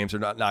smaller games are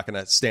not going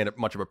to stand up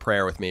much of a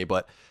prayer with me.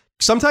 But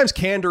sometimes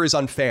candor is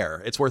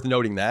unfair. It's worth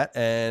noting that.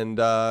 And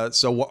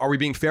so are we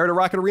being fair to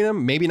Rocket Arena?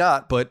 Maybe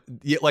not. But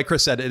like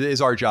Chris said, it is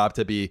our job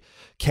to be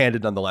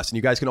candid nonetheless. And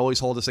you guys can always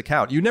hold us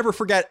account. You never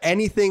forget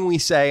anything we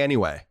say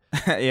anyway.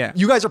 Yeah.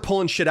 You guys are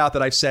pulling shit out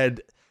that I've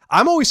said.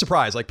 I'm always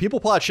surprised. Like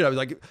people pull out shit. I was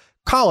like,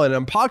 Colin,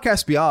 on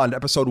Podcast Beyond,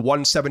 episode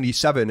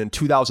 177 in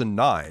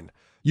 2009,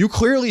 you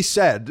clearly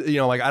said,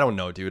 I don't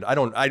know, dude.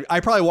 I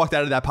probably walked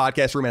out of that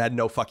podcast room and had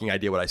no fucking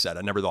idea what I said.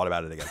 I never thought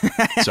about it again.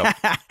 So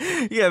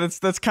yeah,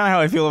 that's kind of how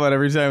I feel about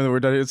every time that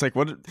we're done. It's like,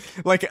 what?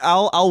 Like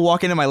I'll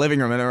walk into my living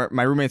room and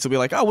my roommates will be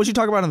like, "Oh, what'd you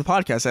talk about on the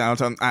podcast?"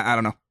 And I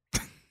don't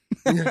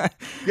know.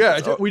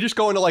 Yeah, we just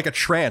go into like a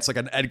trance, like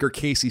an Edgar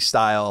Casey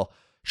style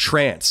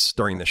trance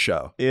during the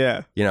show.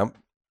 Yeah.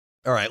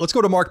 All right, let's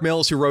go to Mark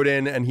Mills, who wrote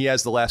in, and he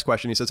has the last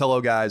question. He says,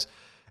 hello, guys.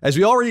 As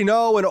we already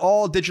know, an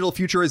all-digital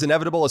future is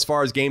inevitable as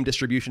far as game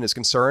distribution is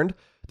concerned.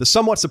 The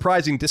somewhat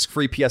surprising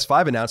disc-free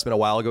PS5 announcement a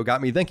while ago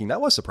got me thinking.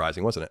 That was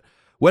surprising, wasn't it?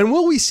 When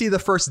will we see the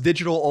first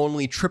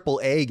digital-only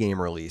AAA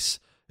game release?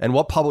 And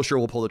what publisher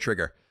will pull the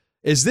trigger?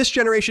 Is this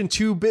generation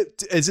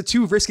is it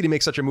too risky to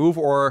make such a move,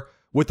 or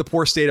with the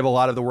poor state of a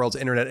lot of the world's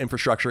internet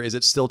infrastructure, is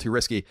it still too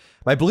risky?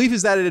 My belief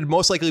is that it'd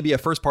most likely be a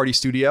first-party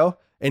studio,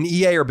 and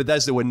EA or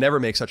Bethesda would never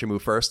make such a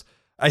move first.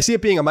 I see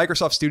it being a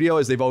Microsoft studio,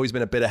 as they've always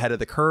been a bit ahead of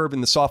the curve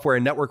in the software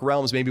and network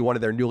realms, maybe one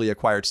of their newly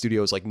acquired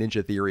studios like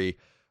Ninja Theory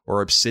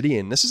or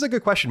Obsidian. This is a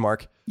good question,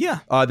 Mark. Yeah.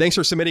 Thanks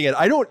for submitting it.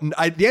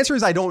 The answer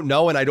is I don't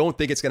know, and I don't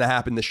think it's going to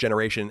happen this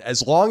generation.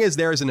 As long as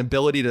there is an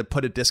ability to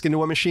put a disc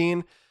into a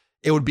machine,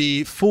 it would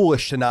be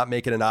foolish to not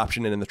make it an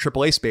option. And in the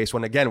AAA space,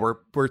 when again,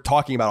 we're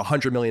talking about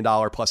 $100 million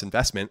plus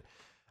investment,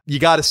 you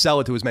got to sell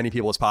it to as many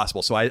people as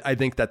possible. So I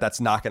think that's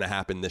not going to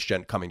happen this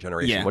coming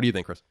generation. Yeah. What do you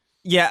think, Chris?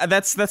 Yeah,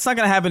 that's not going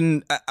to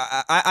happen.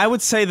 I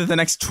would say that the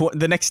next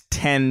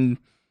 10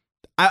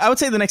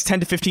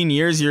 to 15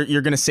 years,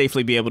 you're going to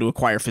safely be able to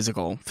acquire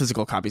physical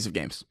copies of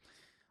games.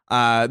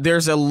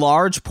 There's a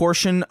large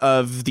portion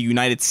of the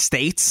United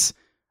States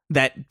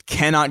that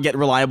cannot get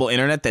reliable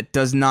internet,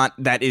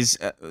 that is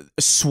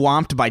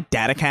swamped by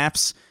data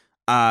caps,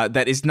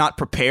 that is not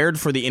prepared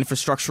for the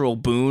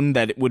infrastructural boon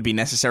that would be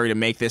necessary to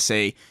make this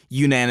a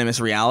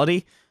unanimous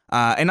reality.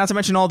 And not to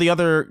mention all the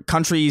other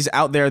countries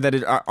out there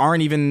that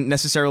aren't even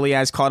necessarily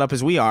as caught up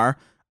as we are,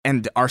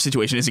 and our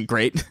situation isn't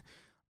great,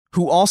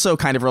 who also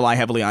kind of rely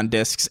heavily on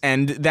discs.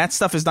 And that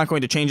stuff is not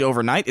going to change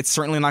overnight. It's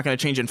certainly not going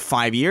to change in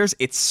 5 years.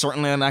 It's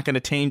certainly not going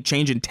to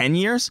change in 10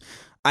 years.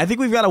 I think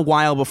we've got a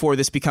while before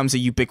this becomes a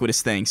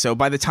ubiquitous thing. So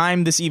by the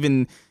time this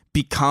even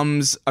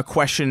becomes a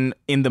question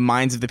in the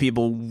minds of the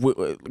people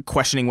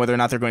questioning whether or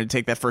not they're going to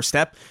take that first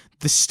step,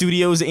 the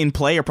studios in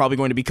play are probably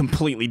going to be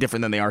completely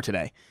different than they are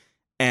today.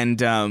 And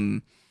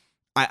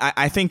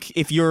I think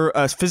if you're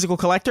a physical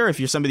collector, if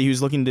you're somebody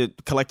who's looking to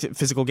collect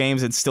physical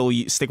games and still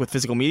stick with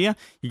physical media,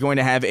 you're going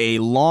to have a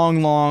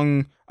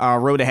long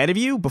road ahead of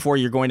you before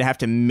you're going to have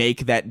to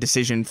make that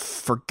decision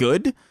for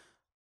good.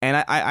 And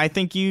I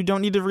think you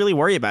don't need to really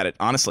worry about it,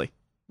 honestly.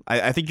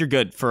 I think you're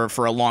good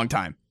for a long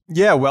time.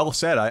 Yeah, well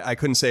said. I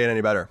couldn't say it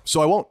any better.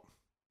 So I won't.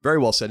 Very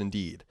well said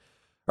indeed.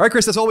 All right,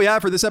 Chris, that's all we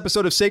have for this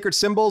episode of Sacred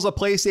Symbols, a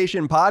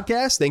PlayStation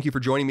podcast. Thank you for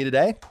joining me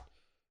today.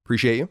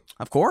 Appreciate you.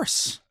 Of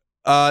course.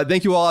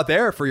 Thank you all out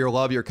there for your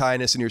love, your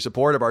kindness, and your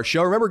support of our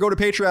show. Remember, go to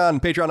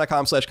Patreon,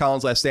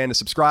 patreon.com/ColinsLastStand to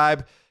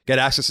subscribe, get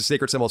access to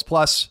Sacred Symbols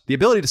Plus, the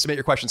ability to submit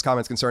your questions,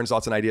 comments, concerns,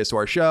 thoughts, and ideas to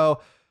our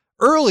show,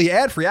 early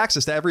ad-free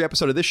access to every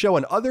episode of this show,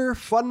 and other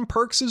fun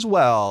perks as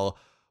well.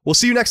 We'll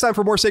see you next time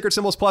for more Sacred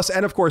Symbols Plus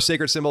and, of course,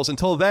 Sacred Symbols.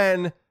 Until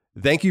then,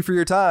 thank you for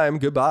your time.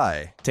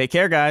 Goodbye. Take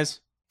care,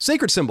 guys.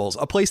 Sacred Symbols,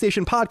 a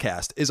PlayStation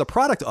podcast, is a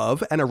product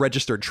of and a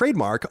registered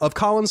trademark of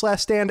Colin's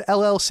Last Stand,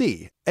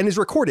 LLC, and is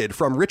recorded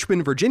from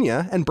Richmond,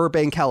 Virginia, and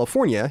Burbank,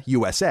 California,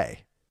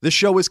 USA. This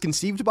show is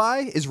conceived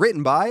by, is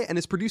written by, and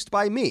is produced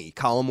by me,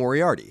 Colin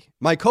Moriarty.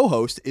 My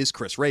co-host is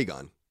Chris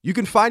Raygun. You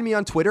can find me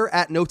on Twitter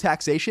at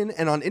NoTaxation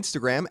and on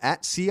Instagram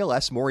at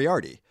CLS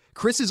Moriarty.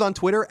 Chris is on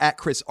Twitter at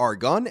Chris R.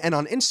 Gunn and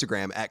on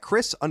Instagram at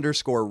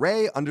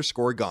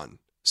Chris_Ray_Gun.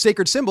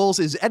 Sacred Symbols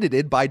is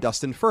edited by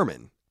Dustin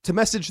Furman. To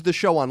message the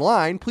show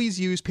online, please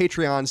use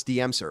Patreon's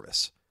DM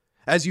service.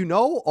 As you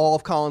know, all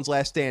of Colin's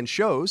Last Stand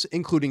shows,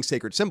 including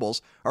Sacred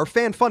Symbols, are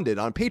fan-funded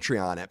on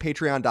Patreon at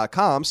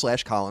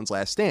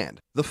patreon.com/ColinsLastStand.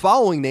 The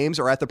following names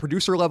are at the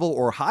producer level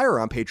or higher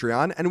on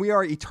Patreon, and we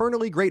are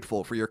eternally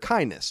grateful for your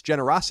kindness,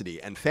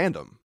 generosity, and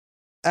fandom.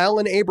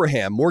 Alan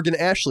Abraham, Morgan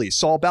Ashley,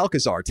 Saul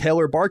Balcazar,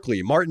 Taylor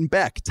Barkley, Martin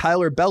Beck,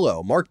 Tyler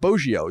Bello, Mark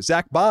Boggio,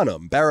 Zach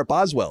Bonham, Barrett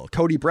Boswell,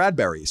 Cody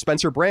Bradbury,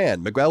 Spencer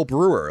Brand, Miguel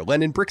Brewer,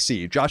 Lennon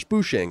Brixey, Josh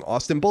Bushing,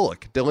 Austin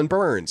Bullock, Dylan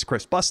Burns,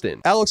 Chris Buston,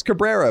 Alex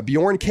Cabrera,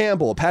 Bjorn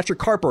Campbell, Patrick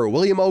Carper,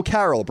 William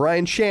O'Carroll,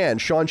 Brian Chan,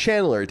 Sean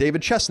Chandler,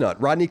 David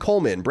Chestnut, Rodney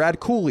Coleman, Brad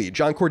Cooley,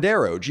 John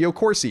Cordero, Gio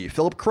Corsi,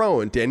 Philip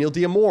Crone, Daniel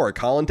Diamore,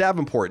 Colin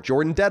Davenport,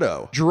 Jordan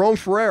Detto, Jerome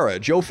Ferreira,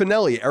 Joe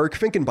Finelli, Eric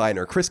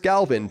Finkenbeiner, Chris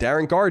Galvin,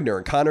 Darren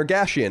Gardner, Connor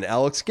Gashian,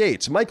 Alex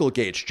Gates, Michael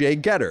Gates, Jay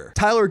Getter,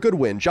 Tyler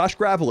Goodwin, Josh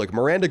Gravelick,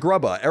 Miranda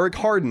Grubba, Eric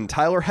Harden,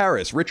 Tyler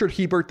Harris, Richard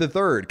Hebert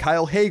III,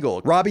 Kyle Hagel,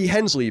 Robbie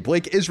Hensley,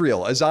 Blake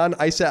Israel, Azan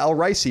Isa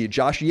Al-Raisi,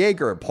 Josh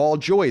Yeager, Paul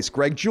Joyce,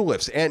 Greg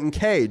Juliffs, Anton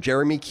K,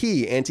 Jeremy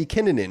Key, Auntie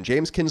Kinnanen,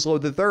 James Kinslow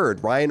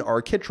III, Ryan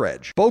R.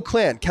 Kittredge, Bo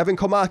Clant, Kevin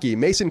Komaki,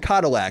 Mason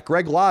Cadillac,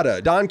 Greg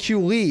Latta, Don Q.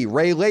 Lee,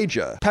 Ray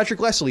Leja,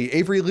 Patrick Leslie,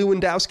 Avery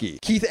Lewandowski,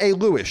 Keith A.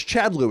 Lewis,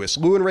 Chad Lewis,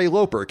 Lewin Ray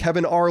Loper,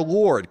 Kevin R.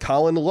 Lord,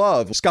 Colin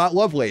Love, Scott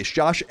Lovelace,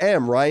 Josh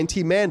M., Ryan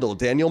T. Mandel,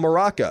 Daniel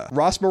Maraca,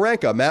 Ross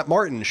Maranka, Matt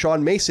Martin,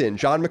 Sean Mason,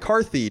 John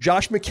McCarthy,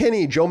 Josh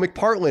McKinney, Joe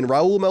McPartlin,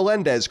 Raul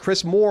Melendez,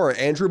 Chris Moore,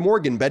 Andrew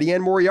Morgan, Betty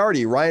Ann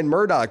Moriarty, Ryan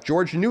Murdoch,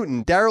 George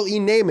Newton, Daryl E.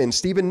 Naiman,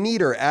 Stephen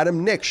Nieder,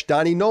 Adam Nix,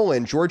 Donnie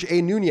Nolan, George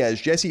A.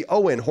 Nunez, Jesse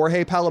Owen,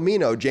 Jorge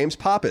Palomino, James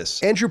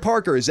Pappas, Andrew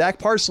Parker, Zach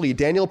Parsley,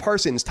 Daniel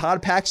Parsons,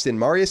 Todd Paxton,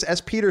 Marius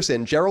S.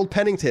 Peterson, Gerald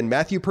Pennington,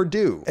 Matthew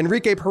Perdue,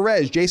 Enrique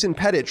Perez, Jason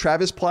Pettit,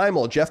 Travis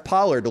Plymel, Jeff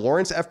Pollard,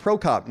 Lawrence F.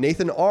 Prokop,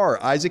 Nathan R.,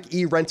 Isaac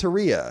E.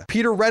 Renteria,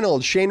 Peter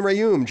Reynolds, Shane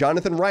Rayum, John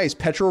Jonathan Rice,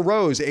 Petra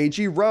Rose,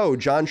 A.G. Rowe,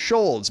 John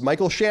Scholz,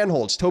 Michael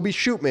Shanholz, Toby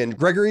Shootman,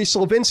 Gregory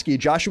Slavinsky,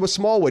 Joshua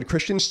Smallwood,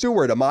 Christian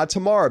Stewart, Ahmad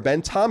Tamar,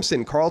 Ben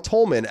Thompson, Carl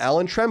Tolman,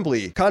 Alan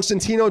Tremblay,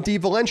 Constantino Di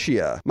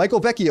Valencia, Michael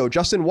Vecchio,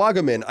 Justin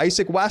Wagaman,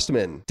 Isaac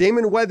Wastman,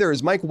 Damon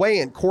Weathers, Mike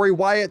Wayant, Corey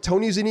Wyatt,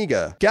 Tony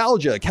Zuniga,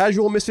 Galja,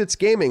 Casual Misfits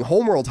Gaming,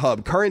 Homeworld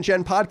Hub, Current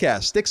Gen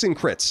Podcast, Sticks and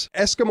Crits,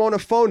 Eskimona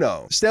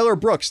Phono, Stellar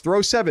Brooks,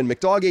 Throw 7,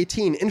 McDog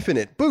 18,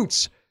 Infinite,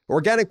 Boots,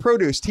 Organic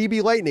Produce,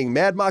 TB Lightning,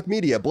 Mad Mock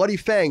Media, Bloody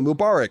Fang,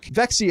 Mubarak,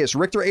 Vexius,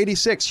 Richter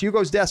 86,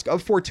 Hugo's Desk,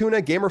 Of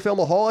Fortuna, Gamer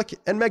Filmaholic,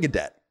 and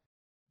Megadet.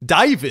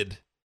 David.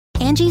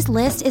 Angie's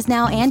List is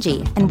now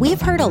Angie, and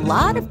we've heard a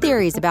lot of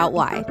theories about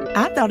why.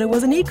 I thought it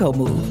was an eco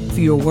move.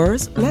 Fewer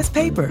words, less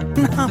paper.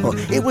 No,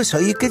 it was so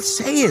you could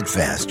say it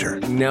faster.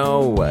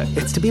 No,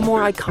 it's to be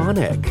more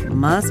iconic.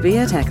 Must be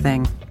a tech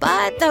thing.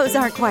 But those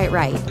aren't quite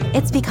right.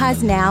 It's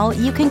because now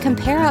you can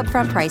compare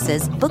upfront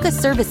prices, book a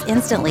service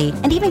instantly,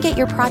 and even get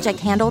your project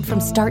handled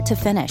from start to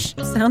finish.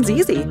 Sounds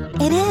easy.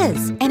 It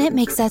is, and it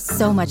makes us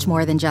so much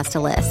more than just a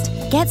list.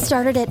 Get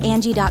started at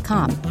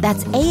Angie.com.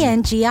 That's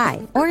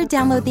ANGI, or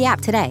download the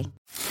app today.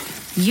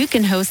 You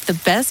can host the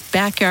best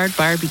backyard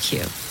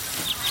barbecue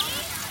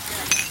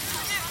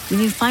when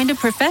you find a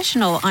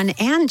professional on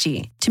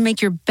Angie to make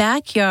your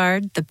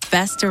backyard the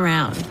best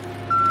around.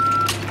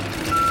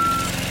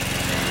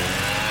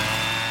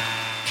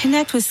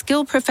 Connect with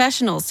skilled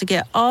professionals to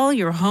get all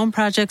your home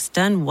projects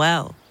done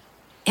well.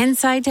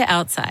 Inside to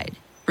outside,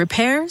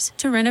 repairs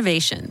to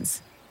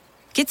renovations.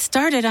 Get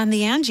started on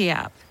the Angie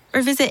app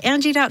or visit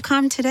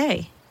Angie.com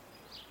today.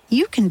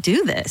 You can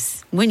do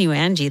this when you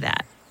Angie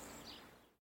that.